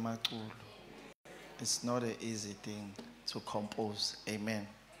compose amaculo. It's not an easy thing to compose. Amen.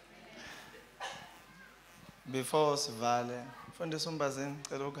 Before sivale, Mfundisi uMbazini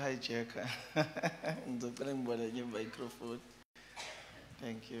cela ukuhijacka. Ngizocela ngiboleke i-microphone.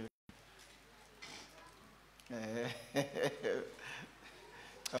 Thank you.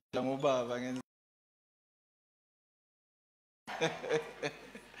 Cha ngubaba ngenza.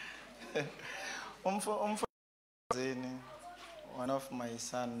 Umfundisi one of my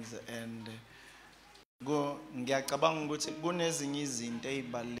sons and ngiyacabanga ukuthi kunezinye izinto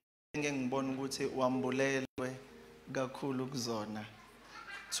ezibalulekile ngibona ukuthi wambulelwe kakhulu kuzona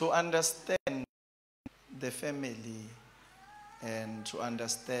to understand the family and to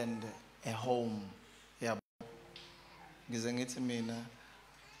understand a home. Yabo ngize ngithi mina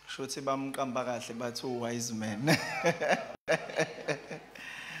shothi bamqamba kahle bathi wise man.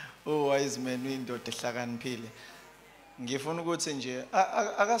 Wise man uyindoda ehlakaniphile. Ngifuna ukuthi nje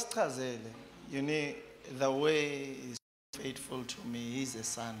akasichazele you know the way is faithful to me. He's a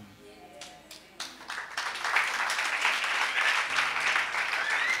son.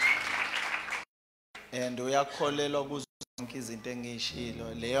 And uyakholelwa kuzo zonke izinto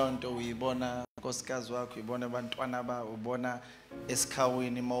engishilo leyo nto uyibona nkosikazi wakho uyibona abantwana ba ubona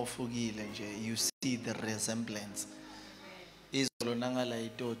esikhawini mawufukile nje you see the resemblance. Izolo nangala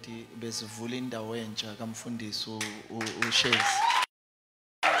itoti besivula indawo entsha kamfundisi uShezi.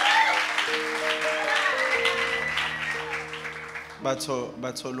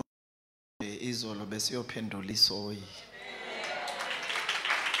 Bathola izolo besiyophendula isoyi.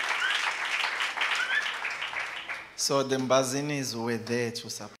 So the Mbazinis were there to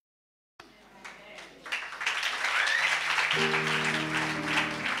support.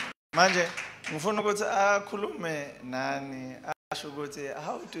 Manje ngifuna ukuthi akhulume nani asho ukuthi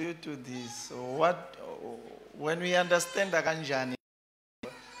how do you do this? What when we understand kanjani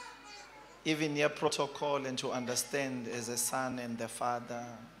even your protocol and to understand as a son and the father,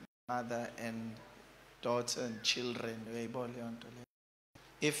 mother and daughter and children.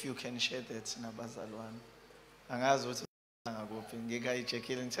 If you can share that nabazalwane. Angazi ukuthi ngakuphi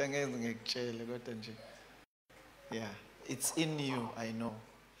ngikayijekile ngithe ngeke ngikutshele kodwa nje. Yeah, it's in you, I know.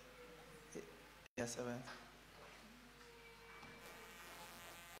 Yes, sir.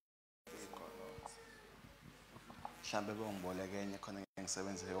 Mhlambe bongiboleke enye khona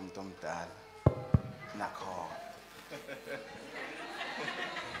ngisebenzele umuntu omdala nakho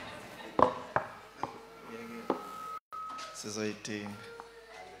sizoyidinga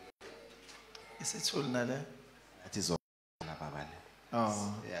isithuli nale athi zona baba le.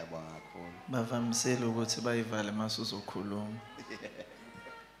 Oh, Siyabonga kakhulu. bavamisile ukuthi bayivale mase uzokhuluma.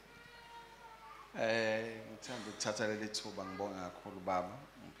 Ngithanda ukuthatha leli thuba ngibonga kakhulu baba,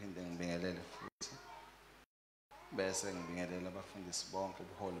 ngiphinde ngibingelele futhi. Bese ngibingelela abafundisi bonke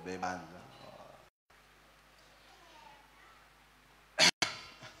ubuholi bebandla.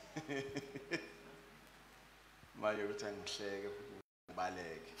 Manje uthi ngihleke futhi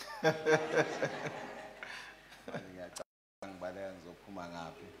ngibaleke. ngale ngizophuma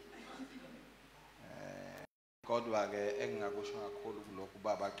ngaphi. Kodwa ke engingakusho kakhulu kulokhu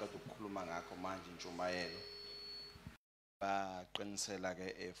baba aqeda ukukhuluma ngakho manje intshumayelo. Baqinisela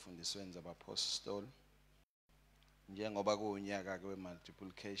ke efundisweni zabapostoli. Njengoba kuunyaka ke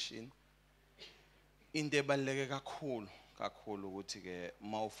multiplication. Into ebaluleke kakhulu ukuthi ke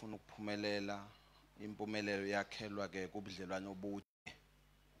mawufuna ukuphumelela impumelelo yakhelwa ke kubudlelwane obude.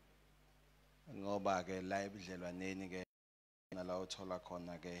 Ngoba ke la ebudlelwaneni ke nala uthola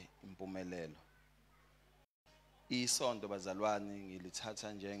khona ke impumelelo. Isonto bazalwane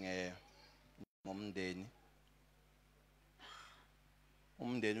ngilithatha ngomndeni.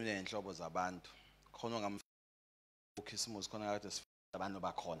 Umndeni unenhlobo zabantu. Khona uKhisimusi khona kade abantu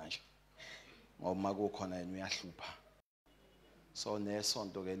bakhona nje. Ngoba kukhona yena uyahlupha. So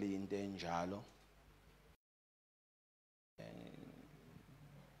nesonto ke liyinto enjalo.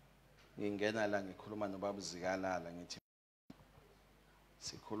 Ngingena la ngikhuluma nobaba Zikalala ngithi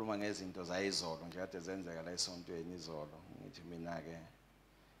sikhuluma ngezinto zayizolo nje kade zenzeka la esontweni izolo. Ngithi mina ke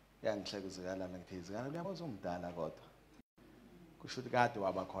yangihleka Zikalala ngithi Zikalala uyabaza umdala kodwa. Kusho ukuthi kade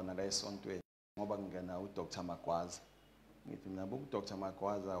waba khona la esontweni ngoba ngingena uDr Magwaza. Ngithi mina uDr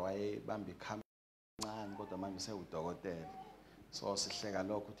Magwaza wayebamba ikhamera kancane kodwa manje usewudokotela. So sihleka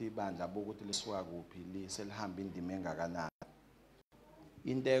lokho ukuthi ibandla ukuthi lisuka kuphi liselihamba indima engakanani.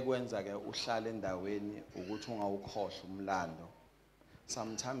 Into ekwenza ke uhlale endaweni ukuthi ungawukhohlwa umlando.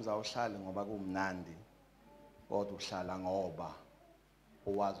 Sometimes awuhlali ngoba kumnandi kodwa uhlala ngoba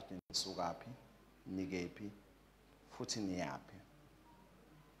uwazi ukuthi nisukaphi, nikephi futhi niyaphi.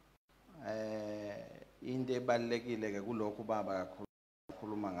 Into ebalekile ke kulokhu baba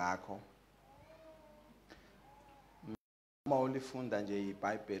kakhuluma ngakho. Uma ulifunda nje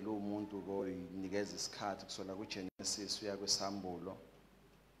iBhayibheli umuntu ko inikeza isikhathi kusola kuGenesis uya kweSambulo.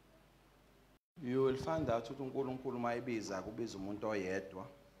 You will find out ukuthi uNkulunkulu mayibiza kubiza umuntu oyedwa.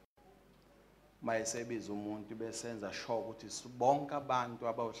 Mayesebiza umuntu besenza sure ukuthi bonke abantu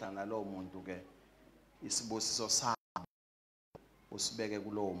abawuhlangana lo muntu ke isibusiso sabo usibeke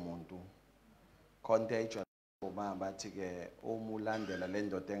kulowo muntu. Contagious ngoba bathi ke uma ulandela le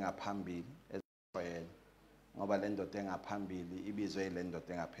ndoda engaphambili ezifayela ngoba le ndoda engaphambili ibizwe ile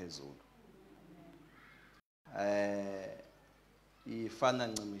ndoda engaphezulu. Ifana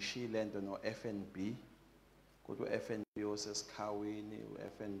ncimishile lento no FNB kuthi uFNB osesikhawini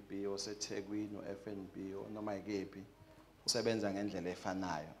uFNB oseThekwini uFNB noma ikephi usebenza ngendlela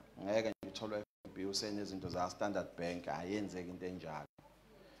efanayo. Ngeke nje uthole uFNB usenezinto za Standard Bank ayenzeki into enjalo.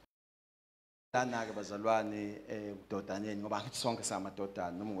 Lana ke bazalwane udodaneni ngoba ngithi sonke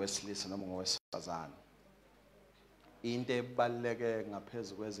samadodana noma ngowesilisa noma ngowesifazane. Into ebaluleke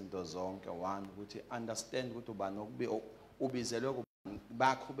ngaphezulu kwezinto zonke one ukuthi understand ukuthi ubani ubizelwe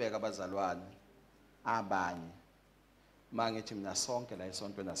bakhubeka abazalwane abanye. Mangithi mina sonke la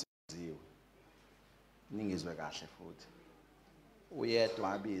esontweni nasiziwe. Ningizwe kahle futhi.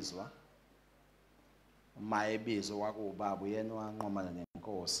 Uyedwa abizwa. Mayebizwa kwakubaba uyena wanqomana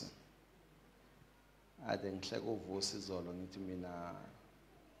nenkosi. Ade ngihleka uvusa izolo ngithi mina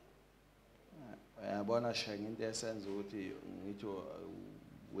yabona shenge into esenza ukuthi ngithi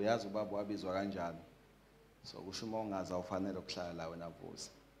uyazi ubaba wabizwa kanjani. So kusho uma ungaza ufanele ukuhlala la wena vusa.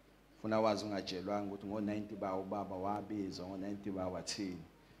 Funa wazi ungatshelwanga ukuthi ngo90 bawo ubaba wabizwa ngo90 bawo wathini.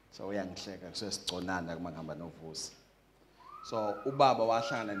 So uyangihleka kusesiconana kuma ngihamba novusa. So ubaba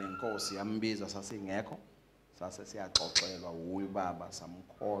wahlangana nenkosi yambiza sasingekho. Sase siyaxoxelwa uyi baba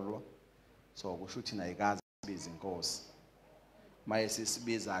samkholwa. So kusho ukuthi na ikazi sibiza inkosi. Maye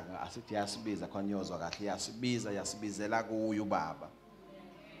sisibiza ke asithi yasibiza khona yozwa kahle yasibizela kuye ubaba.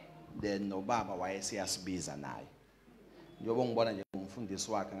 Then no baba wayesiyasibiza naye. Njengoba ngibona nje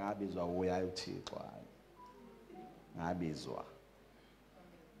umfundisi wakhe ngabizwa uya uThixo hayi. Ngabizwa.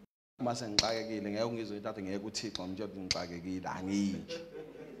 Uma sengixakekile ngeke ngizwe ukuthi ngeke uThixo nje ukuthi ngixakekile angiyinje.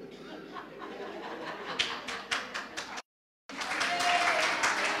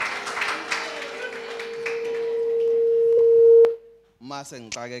 Mase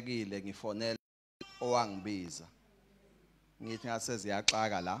ngixakekile ngifonela owangibiza. Ngithi ngase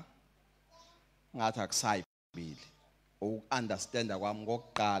ziyaxaka la. Ngathi akusayibili. Ukunderstanda kwami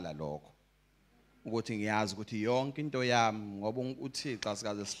ngokuqala lokho. Ukuthi ngiyazi ukuthi yonke into yami ngoba uThixo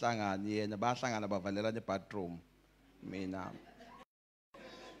asikaze sihlangane yena bahlangana bavalelana ebathroom. Mina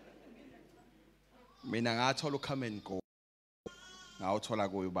ngathola ucome and go. Ngawuthola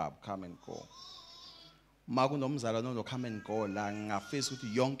kuye ubaba come and go. Makunomzalwane onocome and go la ngafisa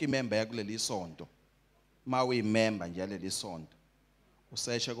ukuthi yonke imember yakuleli sonto ma uyimember nje leli sonto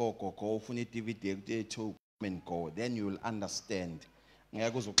usearche kogogo ufuna iDVD ethi come and go then you will understand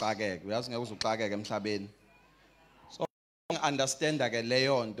ngeke uzuxakeke uyazi ngeke uzuxakeke emhlabeni so understand ke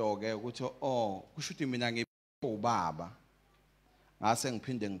leyo nto ke ukuthi oh kusho ukuthi mina ngibaba ngase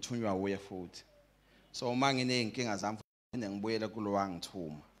ngiphinde ngithunywa uye futhi so uma ngineyinkinga zami futhi ngibuyele kulo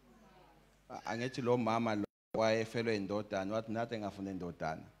wangithuma angithi lo mama lo wayefelwe indodana wathi nathi engafuna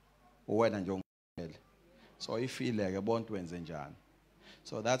indodana uwena nje ongivele so ifile ke bonke wenze njani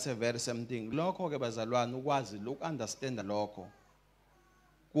so that's a very same thing lokho ke bazalwane ukwazi loku understand lokho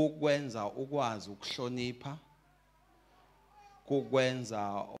kukwenza ukwazi ukuhlonipha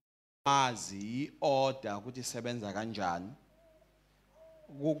kukwenza wazi iorder ukuthi isebenza kanjani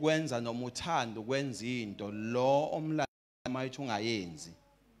kukwenza noma uthanda ukwenza into lo omlando mayithi ungayenzi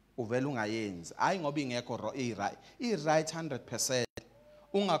uvela ungayenzi hayi ngoba ingekho i-right 100%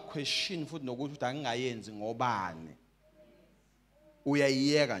 ungaquestion futhi nokuthi angingayenzi ngobani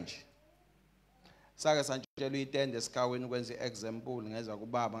uyayiyeka nje sake santshela itende esikaweni ukwenza iexample ngeza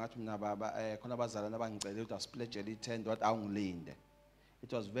kubaba ngathi mina baba khona abazalwane abangicela ukuthi asipledgele itende wathi awungilinde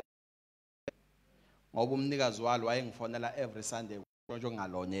it was very ngoba umnikazi walo wayengifonela every Sunday konke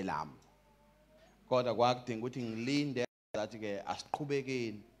ngalone lami kodwa kwakudinga ukuthi ngilinde ngathi ke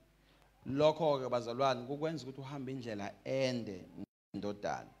asiqhubekeni lokho ke bazalwane kukwenza ukuthi uhambe indlela ende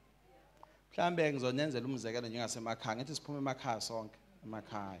ndodana mhlambe ngizonenzela umzekelo njengasemakhaya ngithi siphume emakhaya sonke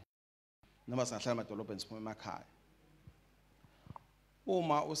emakhaya noma singahlala emadolobheni siphume emakhaya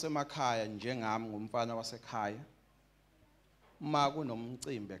uma usemakhaya njengami ngumfana wasekhaya uma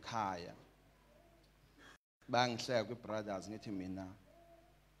kunomcimbi ekhaya bangihleka kwi-brothers ngithi mina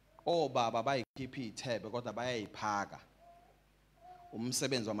obaba bayikhipha ithebe kodwa bayayiphaka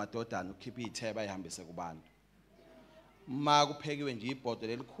umsebenzi wamadodana ukhipha ithebe ayihambise kubantu ma kuphekiwe nje ibhodo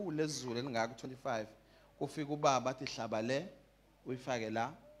lelikhulu lesizulu elingaka 25 kufika ubaba athi hlaba le uyifake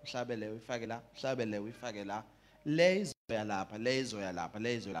la uhlabele uyifake la uhlabele uyifake la lezoya lapha lezoya lapha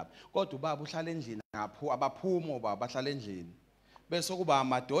lezoya lapha kodwa ubaba uhlala endlini abaphuma obaba bahlala endlini bese kuba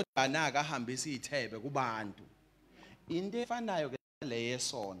amadodana akahambisa izithebe kubantu into efanayo ke le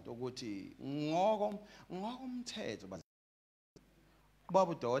yesonto ukuthi ngokomthetho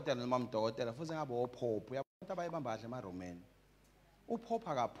baba udokotela noma umdokotela futhi ngabe ophopho yabantu abayibamba kahle emaromeni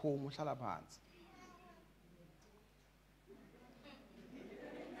uphopha kaphuma uhlala phansi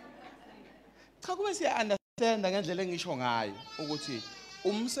cha kube siya understand ngendlela engisho ngayo ukuthi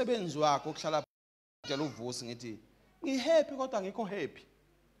umsebenzi wakho ukuhlala phansi uvusi ngithi ngihappy kodwa ngikho happy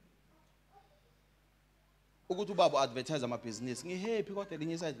ukuthi ubaba advertise amabhizinisi ngihappy kodwa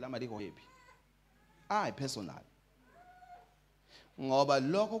elinye side lama likho happy personal ngoba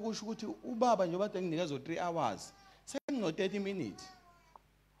lokho kusho ukuthi ubaba nje obade nginikeza 3 hours sengino 30 minutes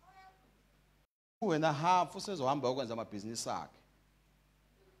wena half usezohamba ukwenza amabhizinisi akhe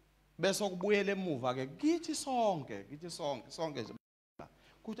bese ukubuyela emuva ke kithi sonke nje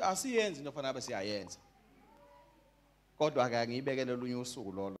ukuthi asiyenzi into ofana abe siyayenza kodwa ke ngiyibekele olunye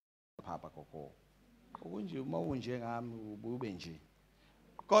usuku lolo phapha gogo okunje uma unje ngami ube nje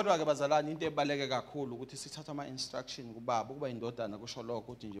kodwa ke bazalwane into ebaleke kakhulu ukuthi sithatha ama instruction kubaba kuba indodana kusho lokho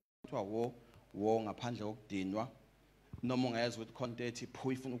ukuthi nje kuthiwa wo ngaphandle kokudinwa noma ungayezwa ukuthi content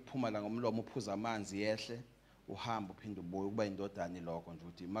ifuna ukuphuma la ngomlomo uphuza amanzi yehle uhamba uphinde ubuye kuba indodana lokho nje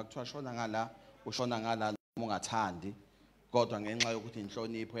ukuthi makuthiwa shona ngala ushona ngala ungathandi kodwa ngenxa yokuthi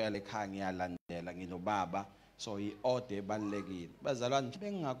inhlonipho yale ekhaya ngiyalandela nginobaba so i-order ebalekile bazalwane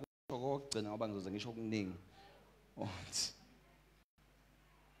bengingakusho kokugcina ngoba ngizoze ngisho okuningi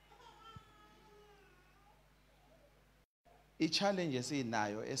i-challenge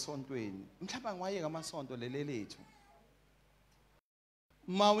esinayo esontweni mhlawumbe ngiwayeka amasonto leli lethu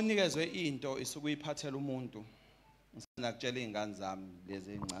ma unikezwe into isuke uyiphathela umuntu ngisana kutshela izingane zami lezi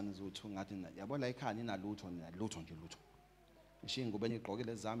ezincane zothu ngathi yabo la ekhaya ninalutho nje lutho ngisho ingubo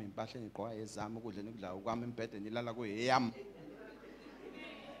enigqokile ezami impahla enigqoka ezami ukudla nikudla kwami imbhede nilala kuyeyami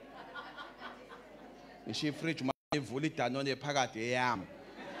ngisho ifridge uma ivula idanone ephakathi eyami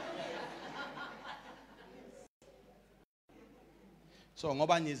so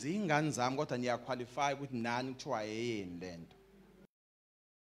ngoba nizingane zami kodwa niyaqualify ukuthi nani kuthiwa yeyeni lento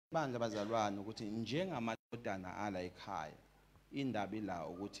bandla bazalwane ukuthi njengamadodana ala ekhaya indaba ila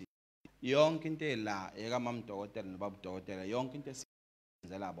ukuthi yonke into ela ekamama udokotela nobaba udokotela yonke into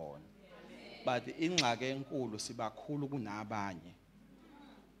esenzela bona but ingxaki enkulu sibakhulu kunabanye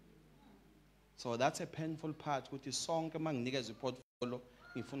so that's a painful part ukuthi sonke manginikeza iportfolio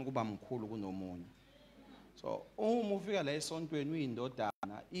ngifuna ukuba mkhulu kunomunye so uma ufika la esontweni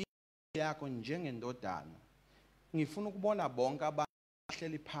uyindodana yakho njengendodana ngifuna ukubona bonke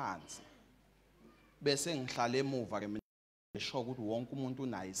abahleli phansi bese ngihlala emuva ke mina ngisho ukuthi wonke umuntu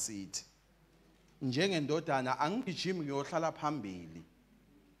unayo isithi njengendodana angigijimi ngiyohlala phambili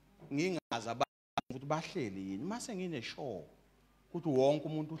ngingazi abantu ukuthi bahleli yini mase ngine show ukuthi wonke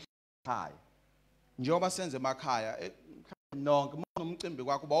umuntu uhlaya njengoba senze emakhaya nonke umcimbi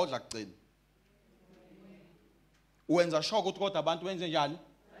kwakho bawodla kugcina wenza show ukuthi kodwa abantu benze njani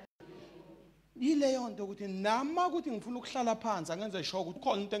yileyo nto ukuthi nama ukuthi ngifuna ukuhlala phansi angenze show ukuthi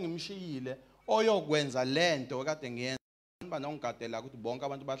khona into engimshiyile oyokwenza lento kade ngiyenza banongigadela ukuthi bonke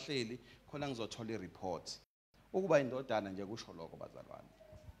abantu bahleli khona ngizothola ireport ukuba indodana nje kusho lokho bazalwane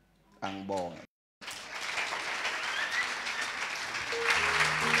angibonge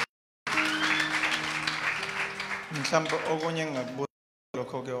mhlawumbe okunye engakubuza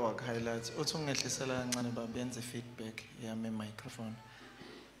lokho ke wak-highlight uthi ungehlisela kancane babenze feedback yami microphone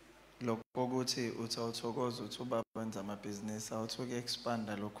lokho ukuthi uthi awuthokoza uthi ubaba wenza amabhizinisi awuthi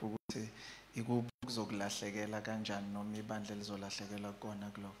uku-expanda lokho ukuthi ikuphi kuzokulahlekela kanjani noma ibandla lizolahlekela kona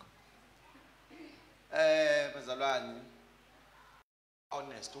kulokho bazalwane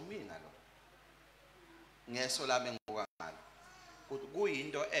honest umina lo ngeso lami engibuka ngalo ukuthi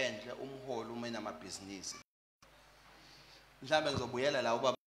kuyinto enhle umholi uma enamabhizinisi mhlambe ngizobuyela la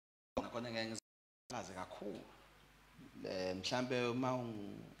ubaba khona ngeke ngizazi kakhulu mhlambe uma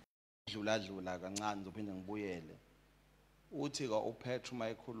ungidlula kancane ngizophinde ngibuyele uthi ka uPetro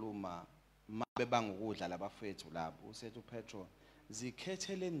mayikhuluma mabe bangukudla labafethu labo usethi uPetro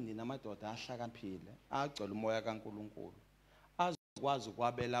zikhetheleni nina amadoda ahlakaniphile agcwele umoya kaNkuluNkulu azokwazi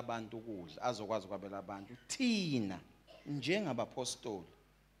ukwabela abantu ukudla azokwazi ukwabela abantu thina njengabapostoli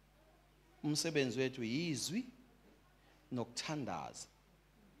umsebenzi wethu yizwi nokuthandaza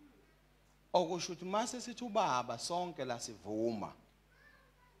okusho ukuthi mase sithi ubaba sonke la sivuma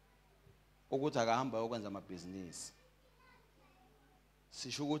ukuthi akahamba yokwenza amabhizinisi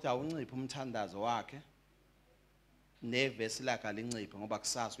sisho ukuthi awunciphe umthandazo wakhe nevesi lakhe alinciphe ngoba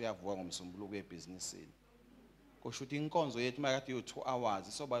kusasa uyavuka ngomsombuluko ebhizinisini kusho ukuthi inkonzo yethu makade yo2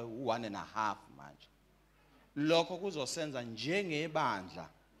 hours soba u1.5 manje lokho kuzosenza njengebandla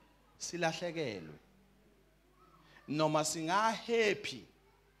silahlekelwe noma singa happy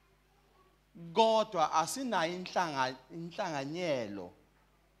kodwa asinayo inhlanganyelo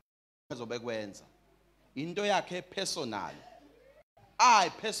ezobekwenza into yakhe personal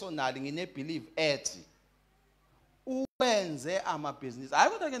personally ngine believe ethi uwenze amabhizinisi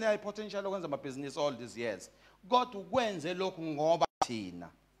hayi kodwa ngene potential okwenza amabhizinisi all these years kodwa ukwenze lokhu ngoba thina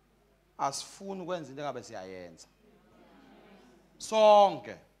asifuni ukwenza into engabe siyayenza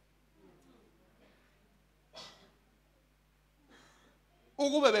sonke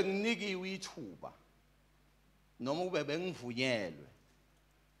ukube benginikiwe ithuba noma ube bengivunyelwe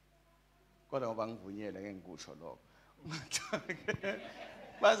kodwa ngoba ngivunyelwe ngeke ngikusho lokho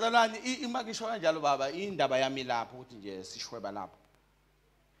bazalwane imakisho kanjalo baba indaba yami lapho ukuthi nje sishweba lapho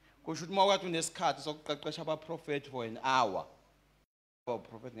kusho ukuthi mawukathi unesikhathi sokuqeqesha abaprofeti for an hour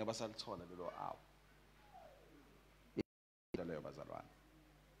abaprofeti ngebasalithola lelo hour leyo bazalwane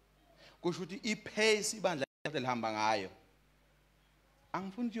kusho ukuthi ipace ibandla lihamba ngayo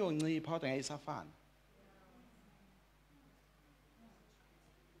angifuni ukuthi yoncipha kodwa ngiyisafana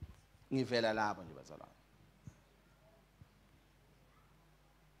ngivela lapho nje bazalwane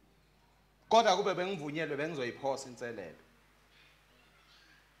kodwa kube bengivunyelwe bengizoyiphosa inselelo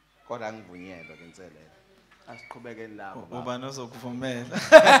kodwa ngivunyelwe ke inselelo asiqhubekeni lapho ubani ozokuvumela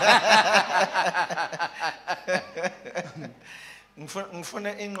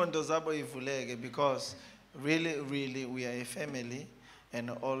ngifuna ingqondo zabo ivuleke because really we are a family and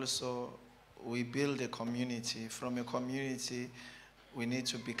also we build a community. From a community we need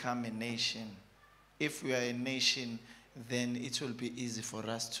to become a nation. If we are a nation, then it will be easy for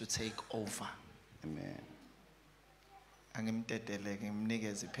us to take over. Amen. Angimteteleke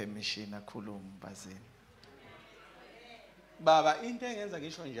ngimnikeze permission akhulume bazini. Baba into engenza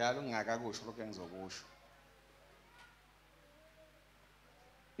ngisho njalo ngingakakusho lokho engizokusho.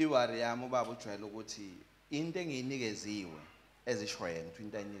 Iwari yami ubaba ujwayele ukuthi into engiyinikeziwe ezishwayene ukuthi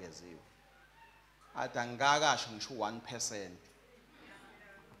into ayinikeziwe. Athi angikakasho ngisho 1%.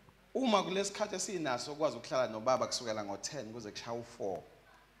 Uma kulesikhathi esinaso ukwazi ukuhlala nobaba kusukela ngo10 kuze kushaya u4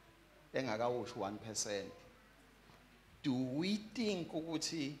 engakawusho 1%. Do we think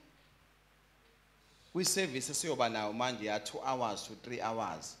ukuthi kwi service siyoba nayo manje ya 2 hours to 3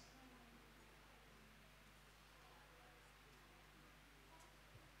 hours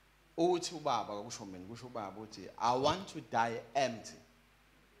uthi ubaba akusho mina kusho ubaba uthi I want to die empty.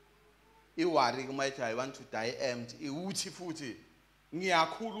 Iwari kuma ethi I want to die empty uthi futhi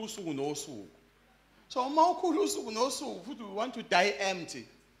ngiyakhula usuku nosuku. So uma ukhula usuku nosuku futhi we want to die empty.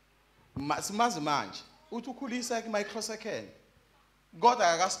 Simazi manje uthi ukhulisa ke microsecond.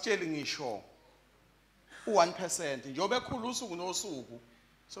 Kodwa akasitsheli ngisho u1% njobe ekhula usuku nosuku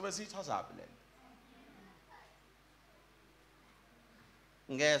sobe siyithaza phi lento.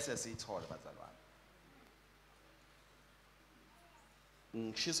 ngeke siyithole bazalwane.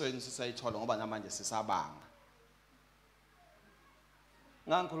 Ngishiso yini sisayithola ngoba namanje sisabanga.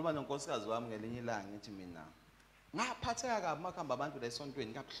 Ngangikhuluma nonkosikazi wami ngelinye ilanga ngithi mina ngaphatheka kabi makhamba abantu la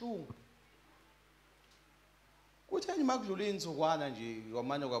esontweni kabuhlungu. Kutheni makudlula insukwana nje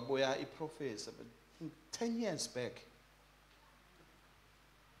kwamane kwabuya iprofessor 10 years back.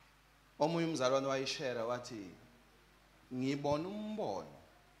 Omunye umzalwane wayishare wathi ngibona umbono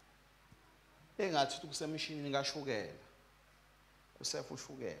engathi kusemshinini kashukela. Usefa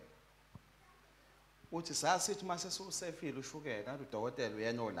ushukela. Uthi sasithi mase susefile ushukela kanti udokotela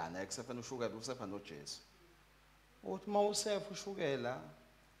uyena olana ekusefa ushukela usefa noJesu. Uthi uma usefa ushukela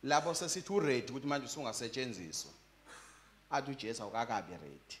lapho sesithi uready ukuthi manje usungasetshenziswa. Athi uJesu awukakabi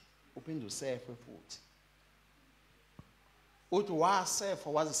ready. Uphinde usefe futhi. Uthi wasefa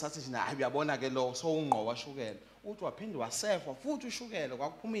wazi sathi thina hayi uyabona ke lo so ungqowa shukela. Uthi waphinde wasefa futhi ushukela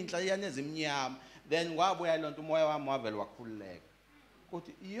kwakuphuma inhlayiyana ezimnyama then kwabuya lonto umoya wami wavela wakhululeka.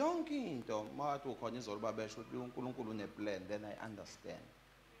 Uthi yonke into mawathi ukhona izolo babesho ukuthi uNkulunkulu uneplan then I understand.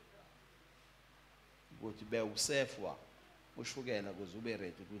 Uthi be usefwa ushukela kuze ube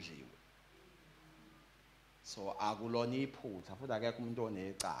ready kudliwe. So akulona iphutha futhi akekho umuntu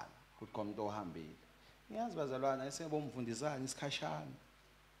onecala ukuthi khona umuntu ohambile. Ngiyazi bazalwana esebomfundisana isikhashana.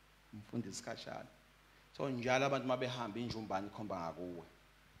 Umfundisi isikhashana. So njalo abantu mabehamba injumbane ikhomba ngakuwe.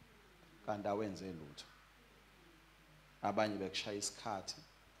 Kanti awenze lutho. Abanye bekushaya isikhathi.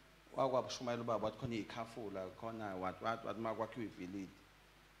 Wakwabushumayela ubaba wathi khona ikhafula khona wathi makwakhiwa ibhilidi.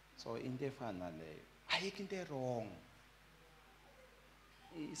 So into efana leyo. Ayikho into wrong.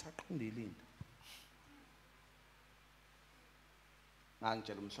 Isaqondile into.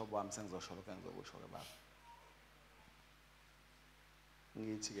 Ngangitshela umhlobo wami sengizosho lokho engizokusho ke baba.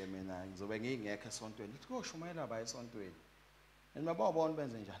 Ngithi ke mina ngizobe ngingekho esontweni. Ngithi koshumayela ba esontweni. Nibabona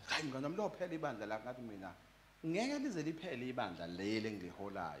benze njani? Hayi ngana lo phela ibandla la ngathi mina ngeke lize liphele ibandla leli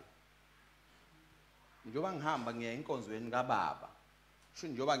engiliholayo. Njoba ngihamba ngiya enkonzweni kaBaba. Sho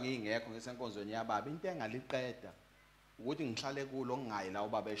njoba ngingekho ngesenkonzweni yaBaba into engaliqeda ukuthi ngihlale kulo ngingayi la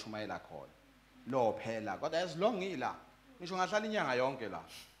ubaba eshumayela khona. Lo phela kodwa as long ngila ngisho ngahlala inyanga yonke la.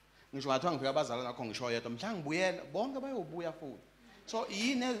 Ngisho ngathiwa ngifika abazalwane nakho ngisho yedwa mhla ngibuyela bonke bayobuya futhi. So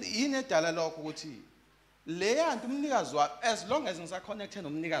yini edala lokho ukuthi le yantu umnikazi wayo as long as ngisa connected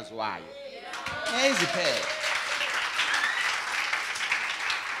nomnikazi wayo. Ngeziphela.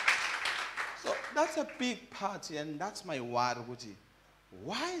 So that's a big part and that's my worry ukuthi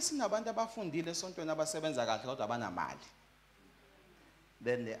why sinabantu abafundile esontweni abasebenza kahle kodwa abanamali.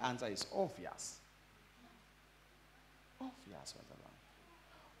 Then the answer is obvious. Obvious bazalwane.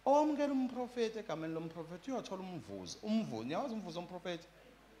 Owamukela umprofeti egameni lomprofeti uyothola umvuzo. Umvuzo, niyazi umvuzo womprofeti?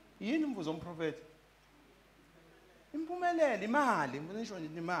 Yini umvuzo womprofeti? Impumelelo, imali, ngifuna ngisho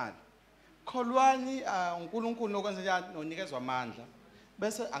nje imali. Kholwani uNkulunkulu nokwenza njani nonikezwa amandla.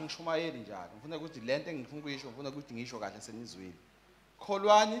 Bese angishumayeli njalo. Ngifuna ukuthi lento engifuna ukuyisho, ngifuna ukuthi ngisho kahle senizwile.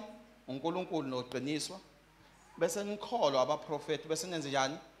 Kholwani uNkulunkulu noqiniswa. Bese nikholwa abaprofeti bese nenze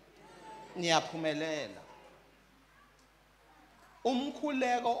njani? Niyaphumelela.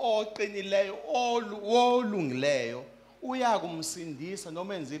 Umkhuleko oqinileyo olungileyo uyakumsindisa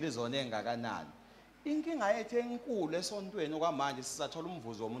noma enzile izona engakanani. Inkinga yethu enkulu esontweni okwamanje sisathola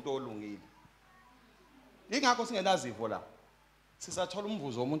umvuzo womuntu olungile. Ingakho singenazivo la. Sisathola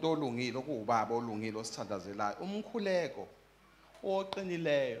umvuzo womuntu olungile okuwubaba olungile osithandazelayo. Umkhuleko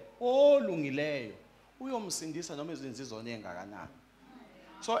oqinileyo olungileyo uyomsindisa noma izinto izona engakanani.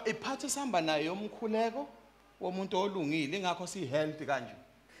 So iphathi sihamba nayo umkhuleko womuntu olungile ingakho si healthy kanje.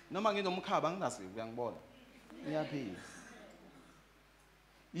 Noma nginomkhaba nginasivo uyangibona. Ngiyaphila.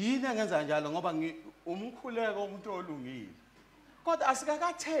 Yini engenza njalo ngoba umkhuleko womuntu olungile. Kodwa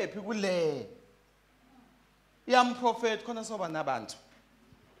asikakathephi kule. Yamprofeti khona soba nabantu.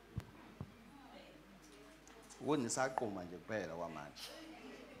 Ukunisaqhuma nje kuphela kwamanje.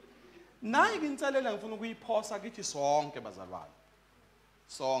 Nayi insalela ngifuna ukuyiphosa kithi sonke bazalwane.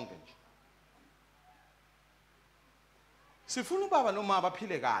 Sonke nje. Sifuna ubaba noma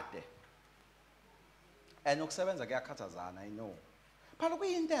baphile kade. Ukusebenza kuyakhathazana I know. Phela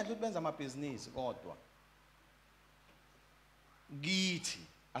kuyinto enhle ukuthi benza amabhizinisi kodwa kithi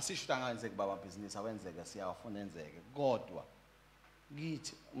asisho ukuthi angenzeki baba business awenzeke siyafuna enzeke kodwa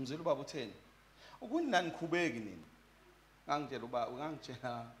kithi umzulu baba utheni ukunanikhubeki nini ngangitshela uba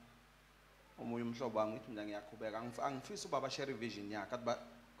ngangitshela omunye umhlobo wami ngithi mina ngiyakhubeka angifisa ubaba share vision yakhe athi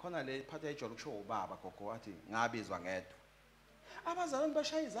khona le phatha ejolo kusho ubaba gogo wathi ngabizwa ngedwa abazalwane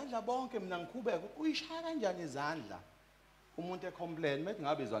bashaya izandla bonke mina ngikhubeka uyishaya kanjani izandla umuntu ecomplain methi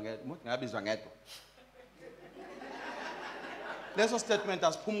ngabizwa ngedwa umuntu ngabizwa ngedwa leso statement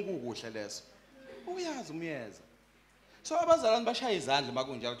asiphumi kukuhle leso uyazi umyeza so abazalwane bashaya izandla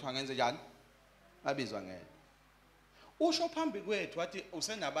makunjalo kuthiwa ngenze njani babizwa ngeke usho phambi kwethu wathi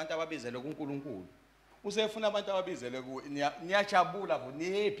usenabantu ababizele kuNkulunkulu usefuna abantu ababizele ku niyajabula vo ni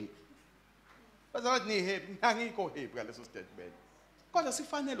happy bazalwane ni happy ngangikho happy ngaleso statement kodwa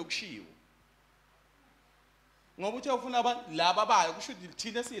sifanele ukushiwa ngoba uthe ufuna abantu laba bayo kusho ukuthi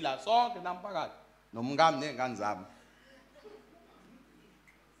thina sila sonke namphakathi nomngami nezingane zami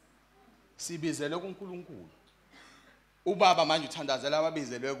sibizele kuNkulunkulu ubaba manje uthandazela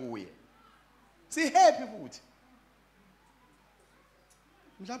ababizelwe kuye si happy futhi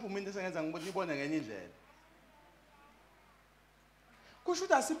mhlawumbe umuntu esengenza ngibone ngenye indlela kusho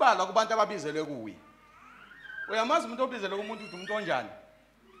ukuthi asibala kubantu ababizelwe kuye uyamazi umuntu obizelwe kumuntu uthi umuntu onjani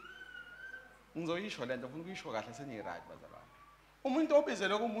ngizoyisho lento ufuna ukuyisho kahle seniyiright bazalwane umuntu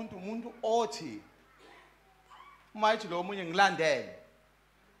obizelwe kumuntu umuntu othi mayithi lo munye ngilandele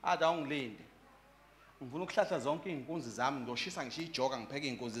athi awungilindi ngifuna ukuhlahla zonke izinkunzi zami ngizoshisa ngisho ijoka ngipheke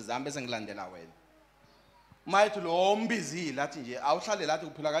izinkunzi zami bese ngilandela wena mayithi lo ombizile athi nje awuhlale lathi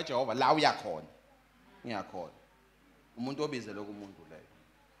kuphila kaJehova la uyakhona ngiyakhona umuntu obizelwe kumuntu leyo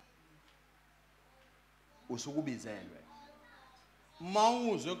usukubizelwe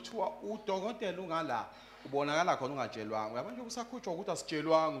mawuzwe kuthiwa udokotela ungala ubonakala khona ungatshelwanga uyabanje kusakhutshwa ukuthi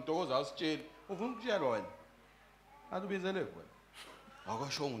asitshelwanga uNtokozo asitsheli ufuna ukutshelwa wena athi ubizelwe wena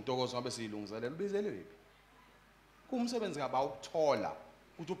akasho uNtokozo ngabe siyilungiselela ubizelwe phi kumsebenzi ngaba ukuthola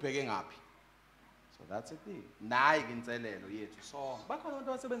ukuthi ubheke ngapi so that's it nayi inselelo yethu so bakhona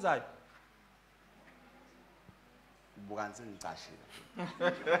abantu abasebenzayo ubukani sengicashile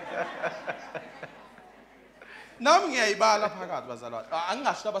nami ngiyayibala phakathi bazalwane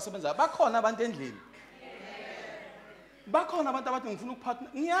angingasho abasebenzayo bakhona abantu endlini bakhona abantu abathi ngifuna ukuphatha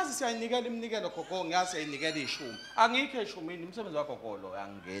ngiyazi siyayinikela iminikelo gogo ngiyazi siyayinikela ishumi angikho eshumini umsebenzi wakho golo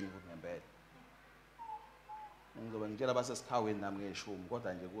angingeni ngempela ngizobe ngitshela basesikhaweni nami ngeshumi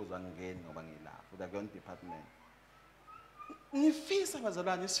kodwa nje kuzwa ngingeni ngoba ngilapha kuda kuyona department ngifisa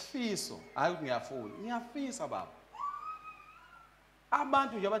bazalwane isifiso hayi ngiyafuna ngiyafisa baba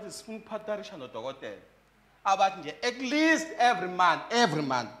abantu nje abathi sifuna ukuphatharisha nodokotela abathi nje at least every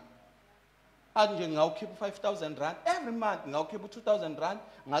month athi nje ngawukhipha 5,000 rand every month ngawukhipha 2,000 rand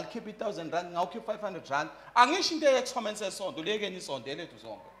ngalikhipha 1,000 rand ngawukhipha 500 rand angisho into eyexhomeni sesonto liyekeni isonto elethu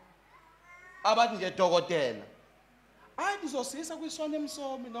sonke abathi nje dokotela hayi uzosisa kwiSuoane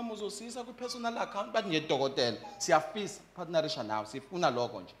Msomi noma uzosisa kwi-personal account bathi nje dokotela siyafisa partnerisha nawe sifuna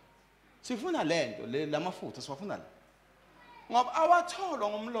lokho nje sifuna lento lamafutha siwafuna la ngoba awatholwa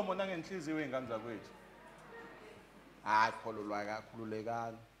ngomlomo nangenhliziyo wezingane zakwethu hayi khololwa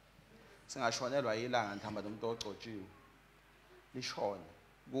kakhululekani singashonelwa yilanga ngihamba nomuntu ogcotshiwe lishona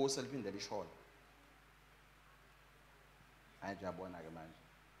kuse liphinde lishona hayi ngiyabona ke manje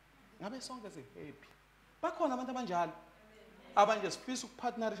ngabe sonke sihappy bakhona abantu abanjalo abanje sifisa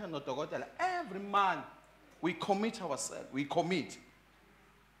ukupartnerisha nodokotela every month we commit ourselves we commit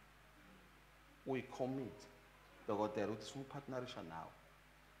dokotela uthi sifuna ukupartnerisha nawe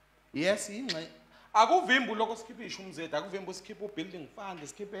yes ingxe akuvimbi lokho sikhipha ishumi zethu akuvimbi sikhipha ubuilding fund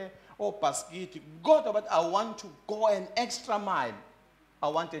sikhiphe obasket kodwa but I want to go an extra mile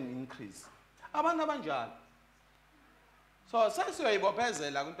I want an increase abantu abanjalo so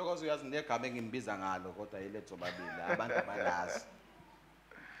sesiyoyibophezela kuNtokozo uyazi negama engimbiza ngalo kodwa yiletho babili abantu abalazi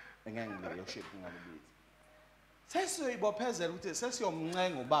engengile yoship ngalibiza sesiyoyibophezela ukuthi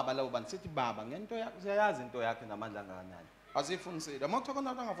sesiyomncenga ubaba labo bantu sithi baba ngento yakho siyayazi into yakhe namandla angakanani asifunisile amakuthoka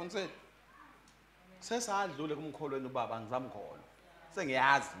nathi angafunisile sesadlule kumkholweni ubaba ngizamkholo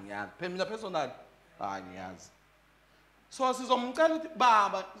sengiyazi phela mina personal ngiyazi so sizomcela ukuthi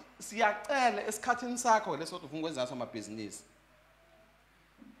baba siyacela esikhathini sakho leso ufuna ukwenza amabhizinisi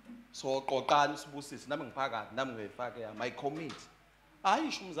so qoqani sibusisi nami ngiphakathi nami ngiyifake yami I commit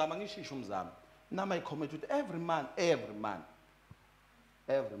ayisho umzama ngishisho umzama nami I commit with every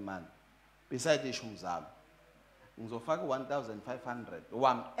month beside isho umzama ngizofaka 1,500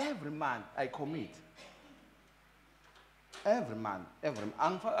 wami every month I commit every month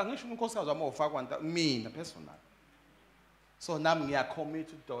angisho unkosikazi wami ufaka mina personal so nami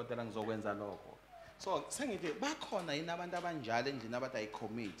ngiyacommit udokotela ngizokwenza lokho so sengithi bakhona yini abantu abanjalo endlini abathi I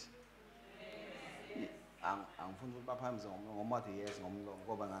commit angifuni ukuthi baphambize ngomathi yes ngomlomo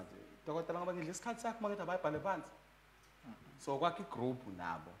ngoba ngathi dokotela ngoba ngidla isikhathi sakho mangithi abayibhale phansi so kwakhe igroup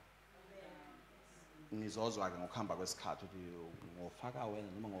nabo ngizozwa ke ngokuhamba kwesikhathi ukuthi ngofaka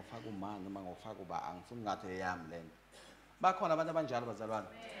wena noma ngofaka umani noma ngofaka uba angifuni ngathi eyami lento bakhona abantu abanjalo bazalwane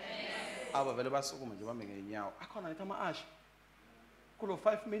aba vele basukuma nje bame ngeenyawo akhona ngithi ama-asha kulo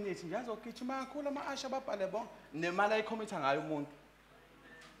 5 minutes nje azogijima kakhulu ama-asha babhale bonke nemali ayikhomitha ngayo umuntu.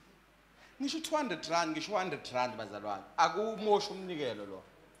 Ngisho 200 rand, ngisho 100 rand bazalwane. Akumoshi umnikelo lo.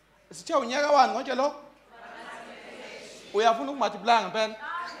 Sithe unyaka wani konke lo? Uyafuna ukumultiply ngempela?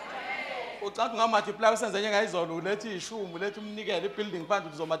 Ucathi ungamultiply usenze njengayizolo ulethi ishumi ulethi umnikelo ibuilding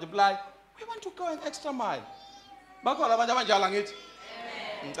fund uzomultiply. We want to go an extra mile. Bakhona abantu abanjalo ngithi.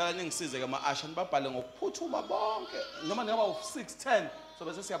 Ngicela ningisize ke ama-asha nibabhale ngokuphuthuma bonke noma ngaba u6 10 so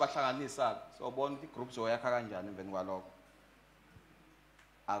bese siyabahlanganisa sobona ukuthi igroup zoyakha kanjani emveni kwalokho.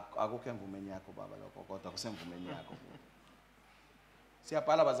 Akukho emvumeni yakho baba lokho kodwa kusemvumeni yakho.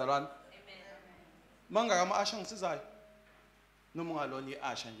 Siyabhala bazalwane. Mangaka ama-asha ngisizayo. Noma ungalona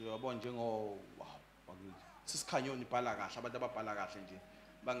i-asha nje uyabona njengo sisikhanyoni ibhala kahle abantu ababhala kahle nje.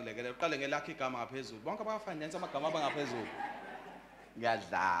 Bangilekele uqale ngelakho igama ngaphezulu. Bonke abafinance amagama abangaphezulu.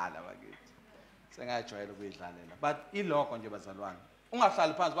 Ngiyadlala bakithi. Sengayajwayela ukuyidlalela. But iloko nje bazalwane.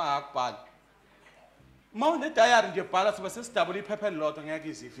 Ungahlali phansi bangakubhala. Mawune diary nje bhala sibe sesidabula iphepha elilodwa ngeke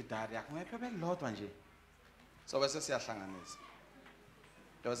izifi diary yakho. Ngephepha elilodwa nje. So bese siyahlanganisa.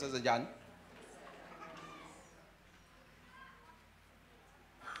 Nto senze njani?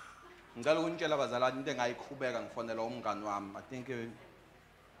 Ngicela ukunitshela abazalwane into engayikhubeka ngifonela umngani wami. I think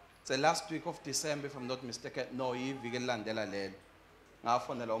it's the last week of December if I'm not mistaken. No, iviki elilandela lelo.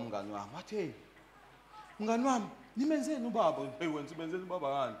 Ngafonela umngani wami. Wathi hey. Mngani wami, nimenzeni ubaba? Hey wena ubenzeni ubaba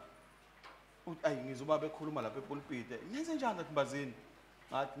ngani? Uthi ayi ngizwe ubaba ekhuluma lapha epulpit. Nenze njani athi Mbazini?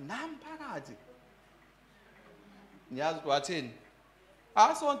 Ngathi nami phakathi. Niyazi ukuthi wathini?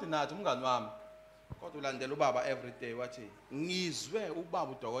 Asonto nathi umngani wami. Kodwa ulandela ubaba every day wathi ngizwe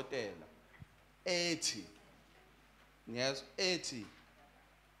ubaba udokotela ethi yes ethi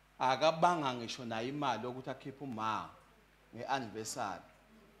akabanga ngisho nayo imali ukuthi akhiphe uma ngeanniversary.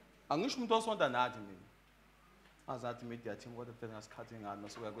 Angisho umuntu osonta nathi mina. Azathi media team kodwa phela ngasikhathi ngani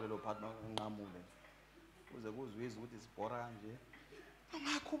masuka kulelo partner nqamule. Uze kuzwizwe ukuthi isibhora kanje.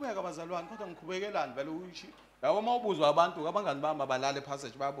 Angakhubeka abazalwane kodwa ngikhubekelani vele uyishi. Yabo mawubuzwa abantu abangani bami abalale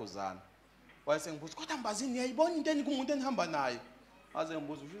passage bayabuzana. Wayesengibuza kodwa Mbazini uyayibona into enikumuntu enihamba naye. Aze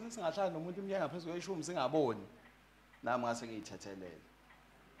ngibuza ukuthi singahlala nomuntu iminyaka ngaphezulu kweshumi singaboni. Nami ngase ngiyithethelele.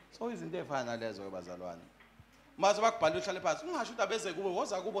 So izinto ezifana nalezo abazalwane. Mase bakubhala uhlale phansi ungasho ukuthi abeze kube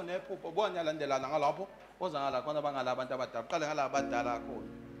woza kubo nephupho bona yalandelana ngalapho woza ngala khona bangala abantu abadala uqale ngala abadala khona.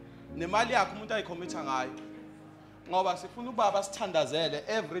 Nemali yakho umuntu ayikhomitha ngayo. Ngoba sifuna ubaba sithandazele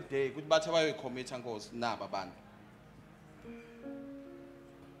every day ukuthi bathe bayoyikhommitha Nkosi naba abantu.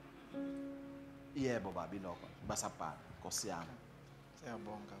 Yebo babi lokho basabhala Nkosi yami.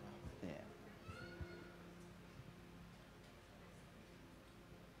 Siyabonga baba. Yeah.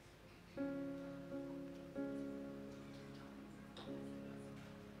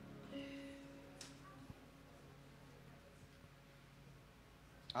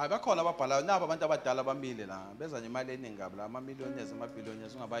 Hayi bakhona ababhalayo nabo abantu abadala bamile la beza nje imali eningi kabi la ama-millionaires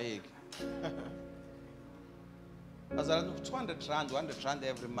ama-billionaires ungabayeki. Azalana 200 rand 100 rand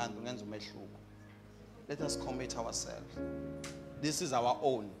every month ungenza umehluko. Let us commit ourselves. This is our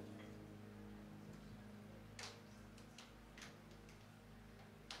own.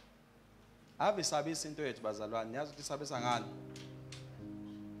 Ave sabisa into yethu bazalwane yazi ukuthi sabisa ngani?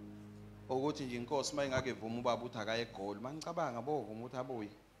 Ukuthi nje inkosi mayingake ivuma ubaba uthi akaye eGoli mangicabanga bovuma ukuthi abuye.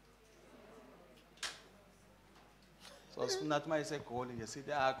 So sifuna ukuthi mayise eGoli nje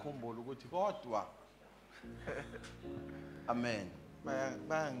sithi akhumbule ukuthi kodwa amen.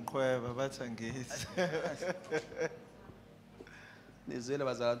 Bayangiqhweba bathangisi. Nizwele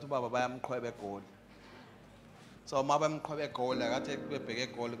bazalwane ukuthi ubaba bayamqhweba eGoli. So uma bamqhweba eGoli akathe bebheke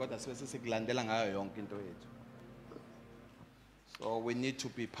eGoli kodwa sibe sesikulandela ngayo yonke into yethu. So we need to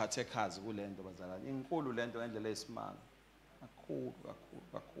be partakers kule nto bazalwane. Inkulu lento ngendlela esimanga. Kakhulu kakhulu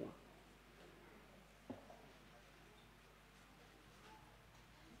kakhulu.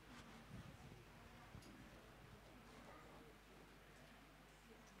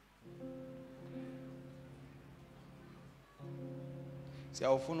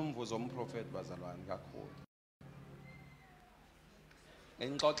 Siyawufuna umvuzo womprofeti bazalwane kakhulu.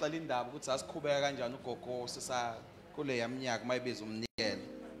 Ngixoxela indaba ukuthi sasikhubeka kanjani ugogo sisa kule yaminyaka mayibiza umnikelo.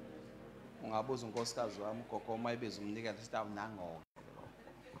 Ungabuza unkosikazi wami ugogo mayibiza umnikelo sithi awunangoke.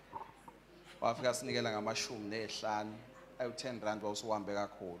 Wafika sinikela ngama-15 ayu-10 rand wawusuhambe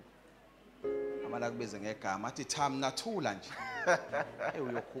kakhulu. Amala kubize ngegama athi Tham nathula nje.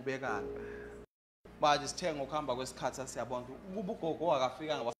 Uyokhubekana. Bathi sithe ngokuhamba kwesikhathi siyabona ukuthi ugogo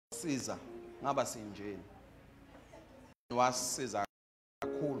wakafika wasiza ngaba sinjeni. Wasiza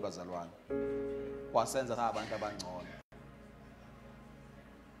kakhulu bazalwane. Wasenza abantu abangcono.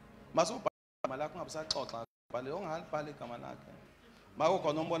 Masubhala lakho ungabisaxoxa bale ongalibhala igama lakhe.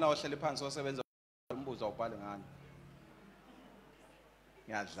 Makukhona umbona ohleli phansi osebenza umbuzo awubhale ngani.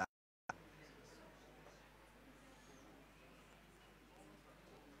 Ngiyadla.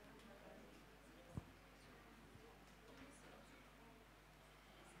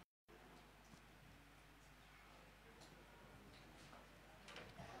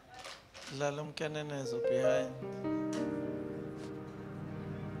 Dlala umkenenezo behind.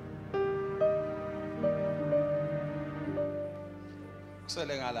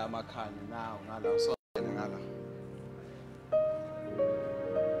 Kusele ngala amakhani nawo ngala usele ngala.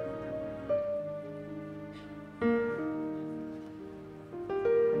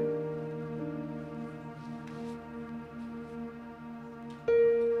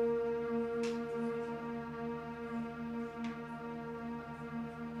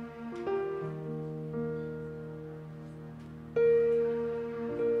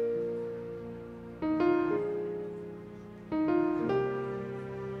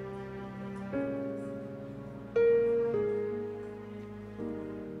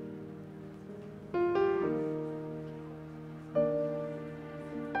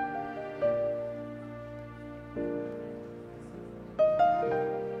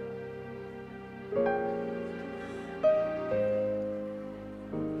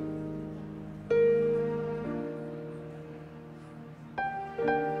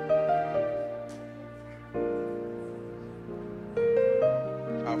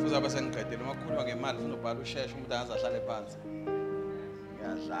 Afuza bese ngiqedile makukhuluma ngemali ufuna ubhala usheshe umuntu angaze ahlale phansi.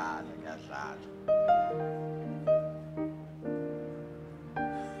 Ngiyadlala.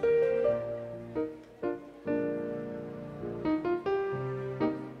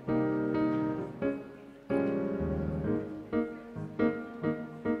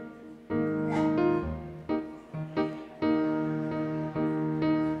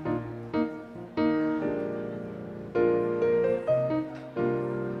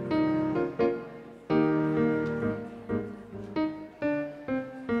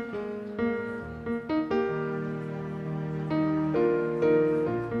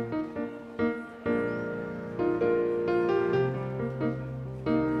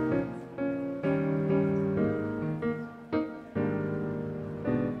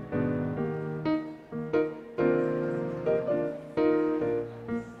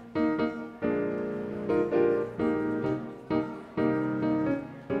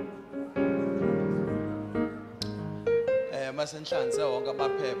 Masenhlanze wonke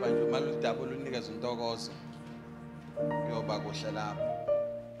amaphepha nje maludabo lunikeza intokozo. Kuyoba kuhle lapho.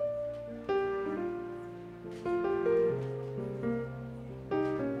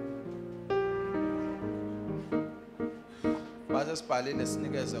 Base sibhalile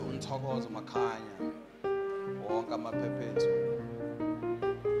sinikeze unthokozo makhanya wonke amaphepha ethu.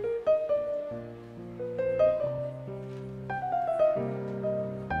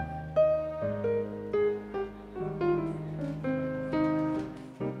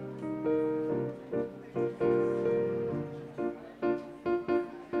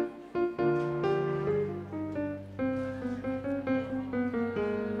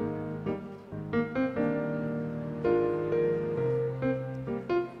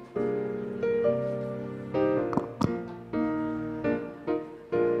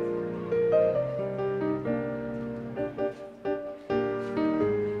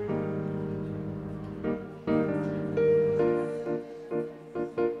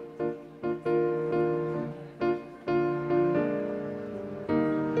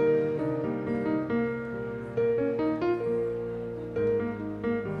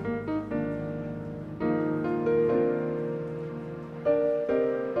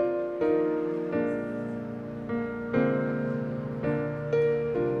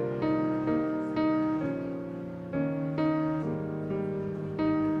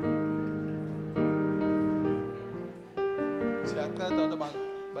 Siyaqeda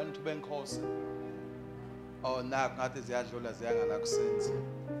abantu benkosi. Oh nakho ngathi ziyadlula ziyangala kusenzi.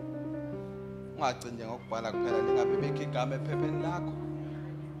 Ungagcini nje ngokubhala kuphela lingabe bekho igama ephepheni lakho.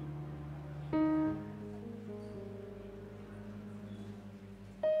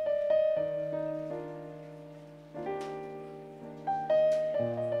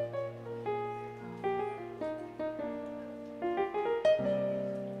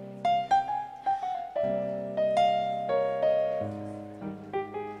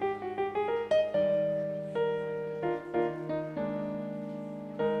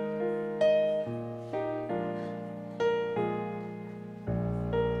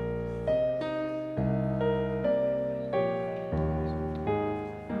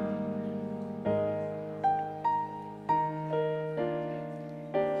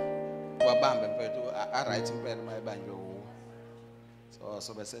 Wabambe mfethu a right impela mayibanjwe uwo.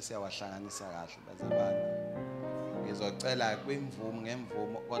 so bese siyawahlanganisa kahle bazalwane. Ngizocela kwimvumo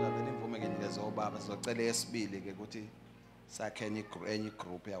ngemvumo kodwa vele imvumo nginikeze obaba sizocela yesibili ke ukuthi sakheni enye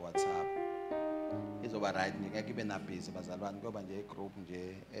group ya WhatsApp. Izoba right ngeke ibe na busy bazalwane kuba nje igroup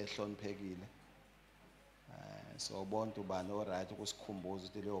nje ehloniphekile. So bonke ubani o right ukusikhumbuza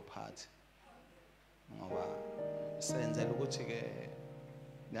ukuthi leyo party. Ngoba senzela ukuthi ke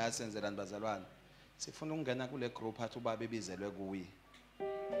niyasenzela bazalwane. Sifuna ukungena kule group athi ubaba ebizelwe kuyi.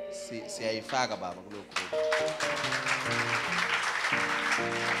 Siyayifaka baba kulo group.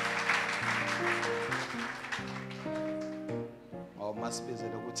 Ngoba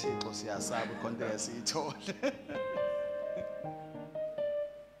masibizele kuThixo siyasaba ikhonto yasithole.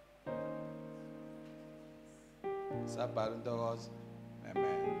 Sabhala Ntokozo.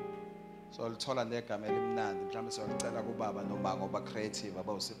 Amen. So lithola negama elimnandi mhlawumbe siyolicela kubaba noma ngoba creative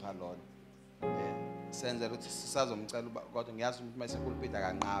abawusipha lona. Senzela ukuthi sisazomcela kodwa ngiyazi ukuthi mase kulipita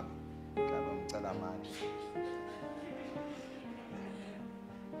kanqabi mhlawumbe ngicela manje.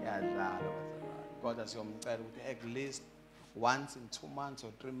 Yadlala bazalwane. Kodwa siyomcela ukuthi at least once in 2 months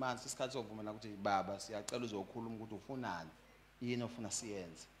or 3 months isikhathi sokuvumela ukuthi baba siyacela uzokhuluma ukuthi ufunani yini ofuna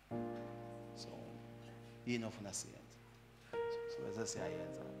siyenze. So yini ofuna siyenze. So bese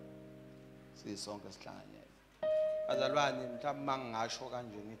siyayenza. Sisonke sihlanganyela. Bazalwane mhlawumbe mangingasho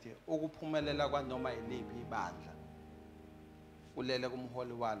kanje ngithi ukuphumelela kwanoma yiliphi ibandla kulele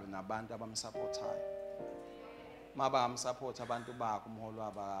kumholi walo nabantu abamsupportayo. Maba amsupport abantu bakho umholi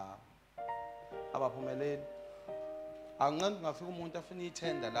waba abaphumeleli. Anqandi ungafika umuntu afuna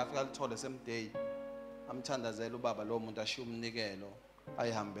ithenda la afika lithole semday amthandazela ubaba lo muntu ashiya umnikelo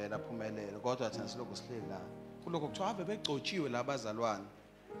ayihambela aphumelele kodwa thina silokhu sihleli la kulokho kuthiwa ave begcotshiwe labazalwane.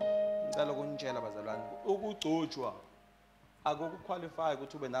 Ngicela ukunitshela abazalwane ukugcotshwa akukuqualify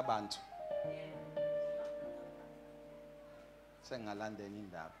ukuthi ube nabantu. Sengalandela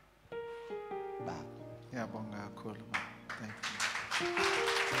indaba. Ba. Ngiyabonga kakhulu.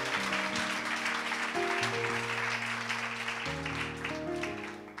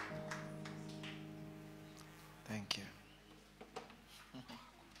 Thank you. Thank you.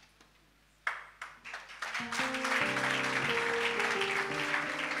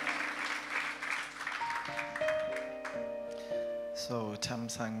 So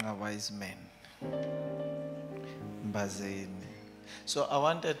Tamsanga wise men. Mbazeni. So I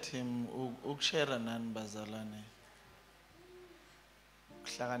wanted him ukushare nani bazalwane.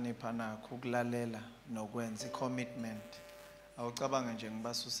 Ukuhlakanipha nakho ukulalela nokwenza commitment. Awucabanga nje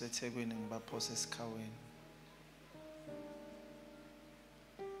ngibasusa eThekwini ngibaphosa esikhaweni.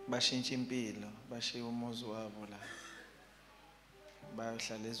 Bashintsha impilo, bashiya umuzi wabo la.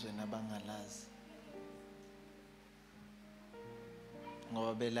 Bayohlala ezweni abangalazi.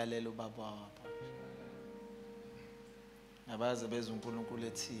 Ngoba belalela ubaba wabo. Abaze bezwe uNkulunkulu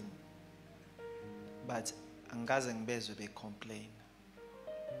ethini. But angikaze ngibezwe becomplain.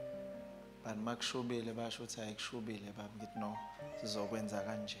 But makushubile basho ukuthi ayikushubile baba ngithi no sizokwenza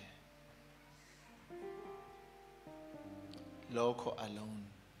kanje. Lokho alone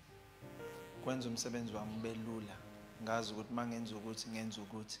kwenza umsebenzi wami ubelula. Ngazi ukuthi mangenza ukuthi ngenza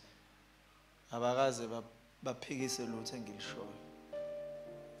ukuthi abakaze baphikise lutho engilishoyo.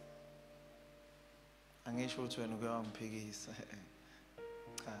 Angisho ukuthi wena uke wangiphikisa.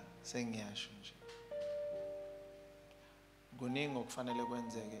 Cha, sengiyasho nje. Kuningi okufanele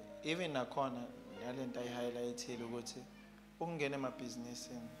kwenzeke. Even nakhona yalento ayi-highlightile ukuthi ukungena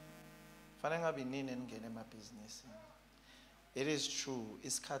emabhizinisini. Fanele ngabe nini ningena emabhizinisini. It is true,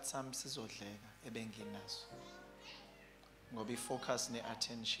 isikhathi sami sizodleka ebenginaso. Ngoba i-focus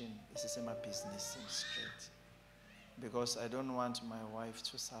ne-attention isisemabhizinisini straight. Because I don't want my wife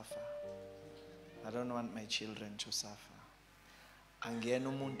to suffer. I don't want my children to suffer. Angiyena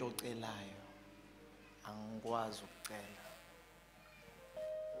umuntu ocelayo. Angikwazi ukucela.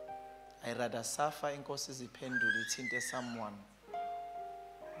 I rather suffer inkosi iziphendule ithinte someone.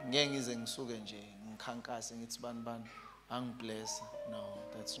 Ngeke ngize ngisuke nje ngikhankase ngithi bani angibless. No,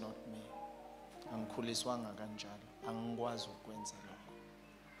 that's not me. Angikhuliswanga kanjalo. Angikwazi ukwenza lokho.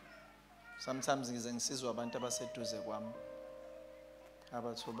 Sometimes ngize ngisizwe abantu abaseduze kwami.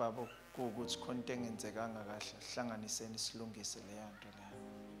 Abathu babo ukuthi konke engenzekanga kahle hlanganiseni silungise le yanto leyo.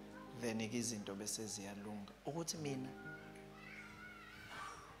 Then izinto bese ziyalunga. Ukuthi mina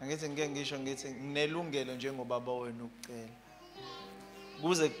angithi ngeke ngisho ngithi nginelungelo njengobaba wenu ukucela.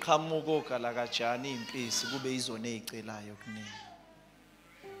 Kuze kuqhamuka ogala kajani impisi kube izona ezicelayo kunini.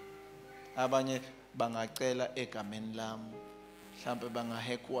 Abanye bangacela egameni lami. Mhlawumbe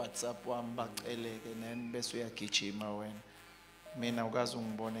bangahack WhatsApp wami baceleke nani bese uyagijima wena. Mina ukazi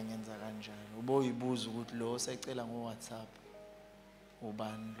ungibone ngenza kanjani. Uboyibuza ukuthi lo secela ngo WhatsApp.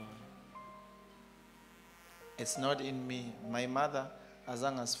 ubani lo. It's not in me. My mother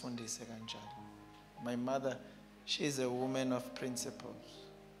azange asifundise kanjalo. My mother, she is a woman of principles.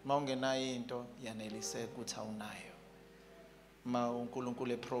 Ma ungenayo into yaneliseka ukuthi awunayo. Ma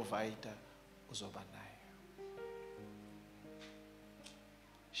uNkulunkulu eprovider uzoba nayo.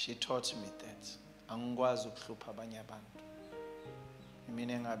 She taught me that. Angikwazi ukuhlupha abanye abantu.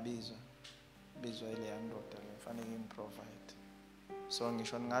 Mina engabizwa bizwa ile yandoda lefanele ngimprovide. So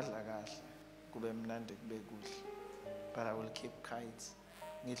ngisho ngingadla kahle kube mnandi kube kuhle. But I will keep kites.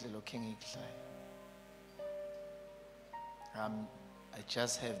 Ngidle lokho engikudlayo. I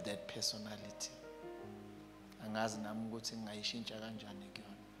just have that personality. Angazi nami ukuthi ngingayishintsha kanjani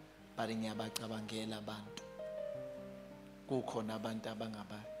kuyona. But ngiyabacabangela abantu. Kukhona abantu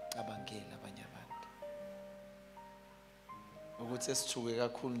abangabacabangela abanye abantu. Ukuthi esithuke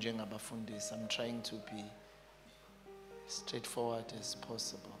kakhulu njengabafundisi, I'm trying to be straightforward as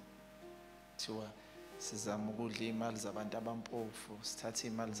possible. Thiwa sizama ukudla imali zabantu abampofu, sithatha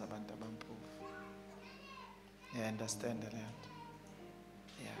imali zabantu abampofu. You understand that?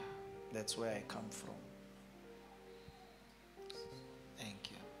 Yeah, that's where I come from.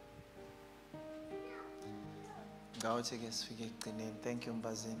 Thank you. Ngawuthi ke sifike ekugcineni. Thank you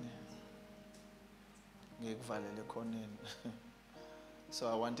Mbazini. Ngikuvalele khoneni. So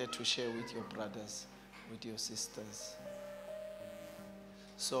I wanted to share with your brothers, with your sisters.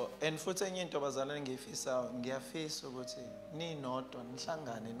 So and futhi enye into bazalwane ngiyafisa ukuthi ninodwa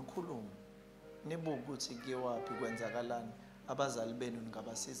nihlangane nikhulume. Nibuke ukuthi kuyewapi kwenzakalani, abazali benu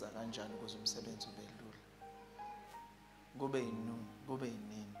ningabasiza kanjani ukuze umsebenzi ube lula. Kube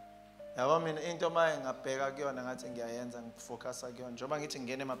yinini. Yabo mina into maye ngabheka kuyona ngathi ngiyayenza ngifocusa kuyona. Njoba ngithi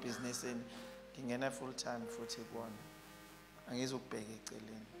ngene emabhizinisini, ngingena full time futhi kuona. Angizukubheka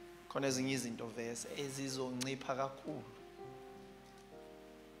eceleni. Khona ezinye izinto vese ezizoncipha kakhulu.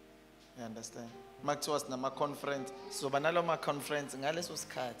 You understand? Makuthiwa sinama conference, sizoba nalo ma conference ngaleso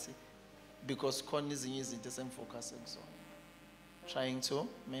sikhathi because khona ezinye izinto esengifocus kuzona. Trying to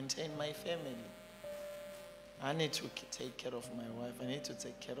maintain my family. I need to take care of my wife. I need to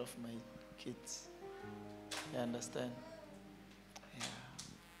take care of my kids. You understand? Yeah.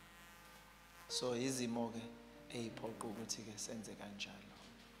 So izimo ke eyiphoqa ukuthi ke senze kanjalo.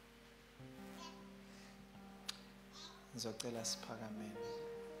 Ngizocela siphakameni.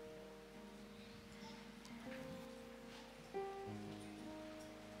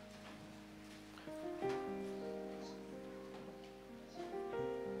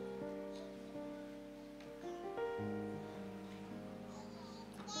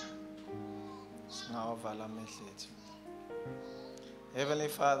 Heavenly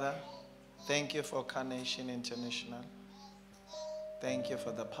Father, thank you for Carnation International. Thank you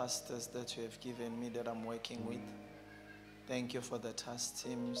for the pastors that you have given me that I'm working with. Thank you for the task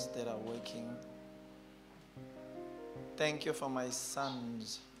teams that are working. Thank you for my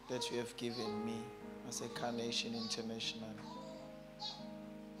sons that you have given me as a Carnation International.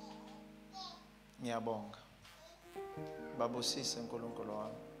 Ngiyabonga. Babusise uNkulunkulu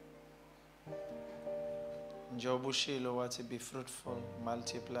wami. Njoba ushilo wathi be fruitful,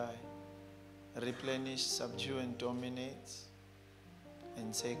 multiply, replenish, subdue and dominate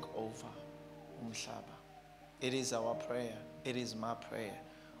and take over umhlaba. It is our prayer, it is my prayer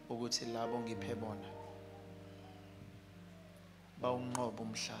ukuthi labo ngiphe bona bawunqoba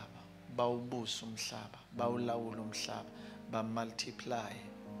umhlaba, bawubusa umhlaba, bawulawula umhlaba, bamultiply,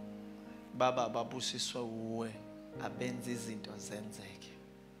 baba babusiswe uwe, abenza izinto zenzeke.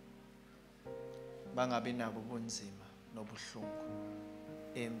 Bangabi nabo ubunzima nobuhlungu.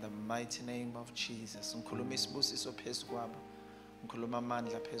 In the mighty name of Jesus. Ngikhuluma isibusiso phezu kwabo. Ngikhuluma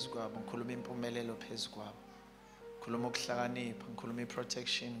amandla phezu kwabo. Ngikhuluma impumelelo phezu kwabo. Ngikhuluma ukuhlakanipha, ngikhuluma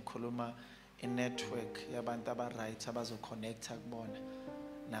iprotection, ngikhuluma inetwork yabantu abaright abazoconnecta kubona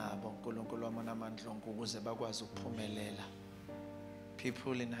nabo uNkulunkulu wami namandla onke ukuze bakwazi ukuphumelela.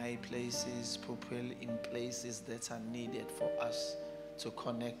 People in high places, people in places that are needed for us to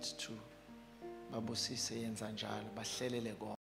connect to. Babusise yenza njalo bahlelele konke.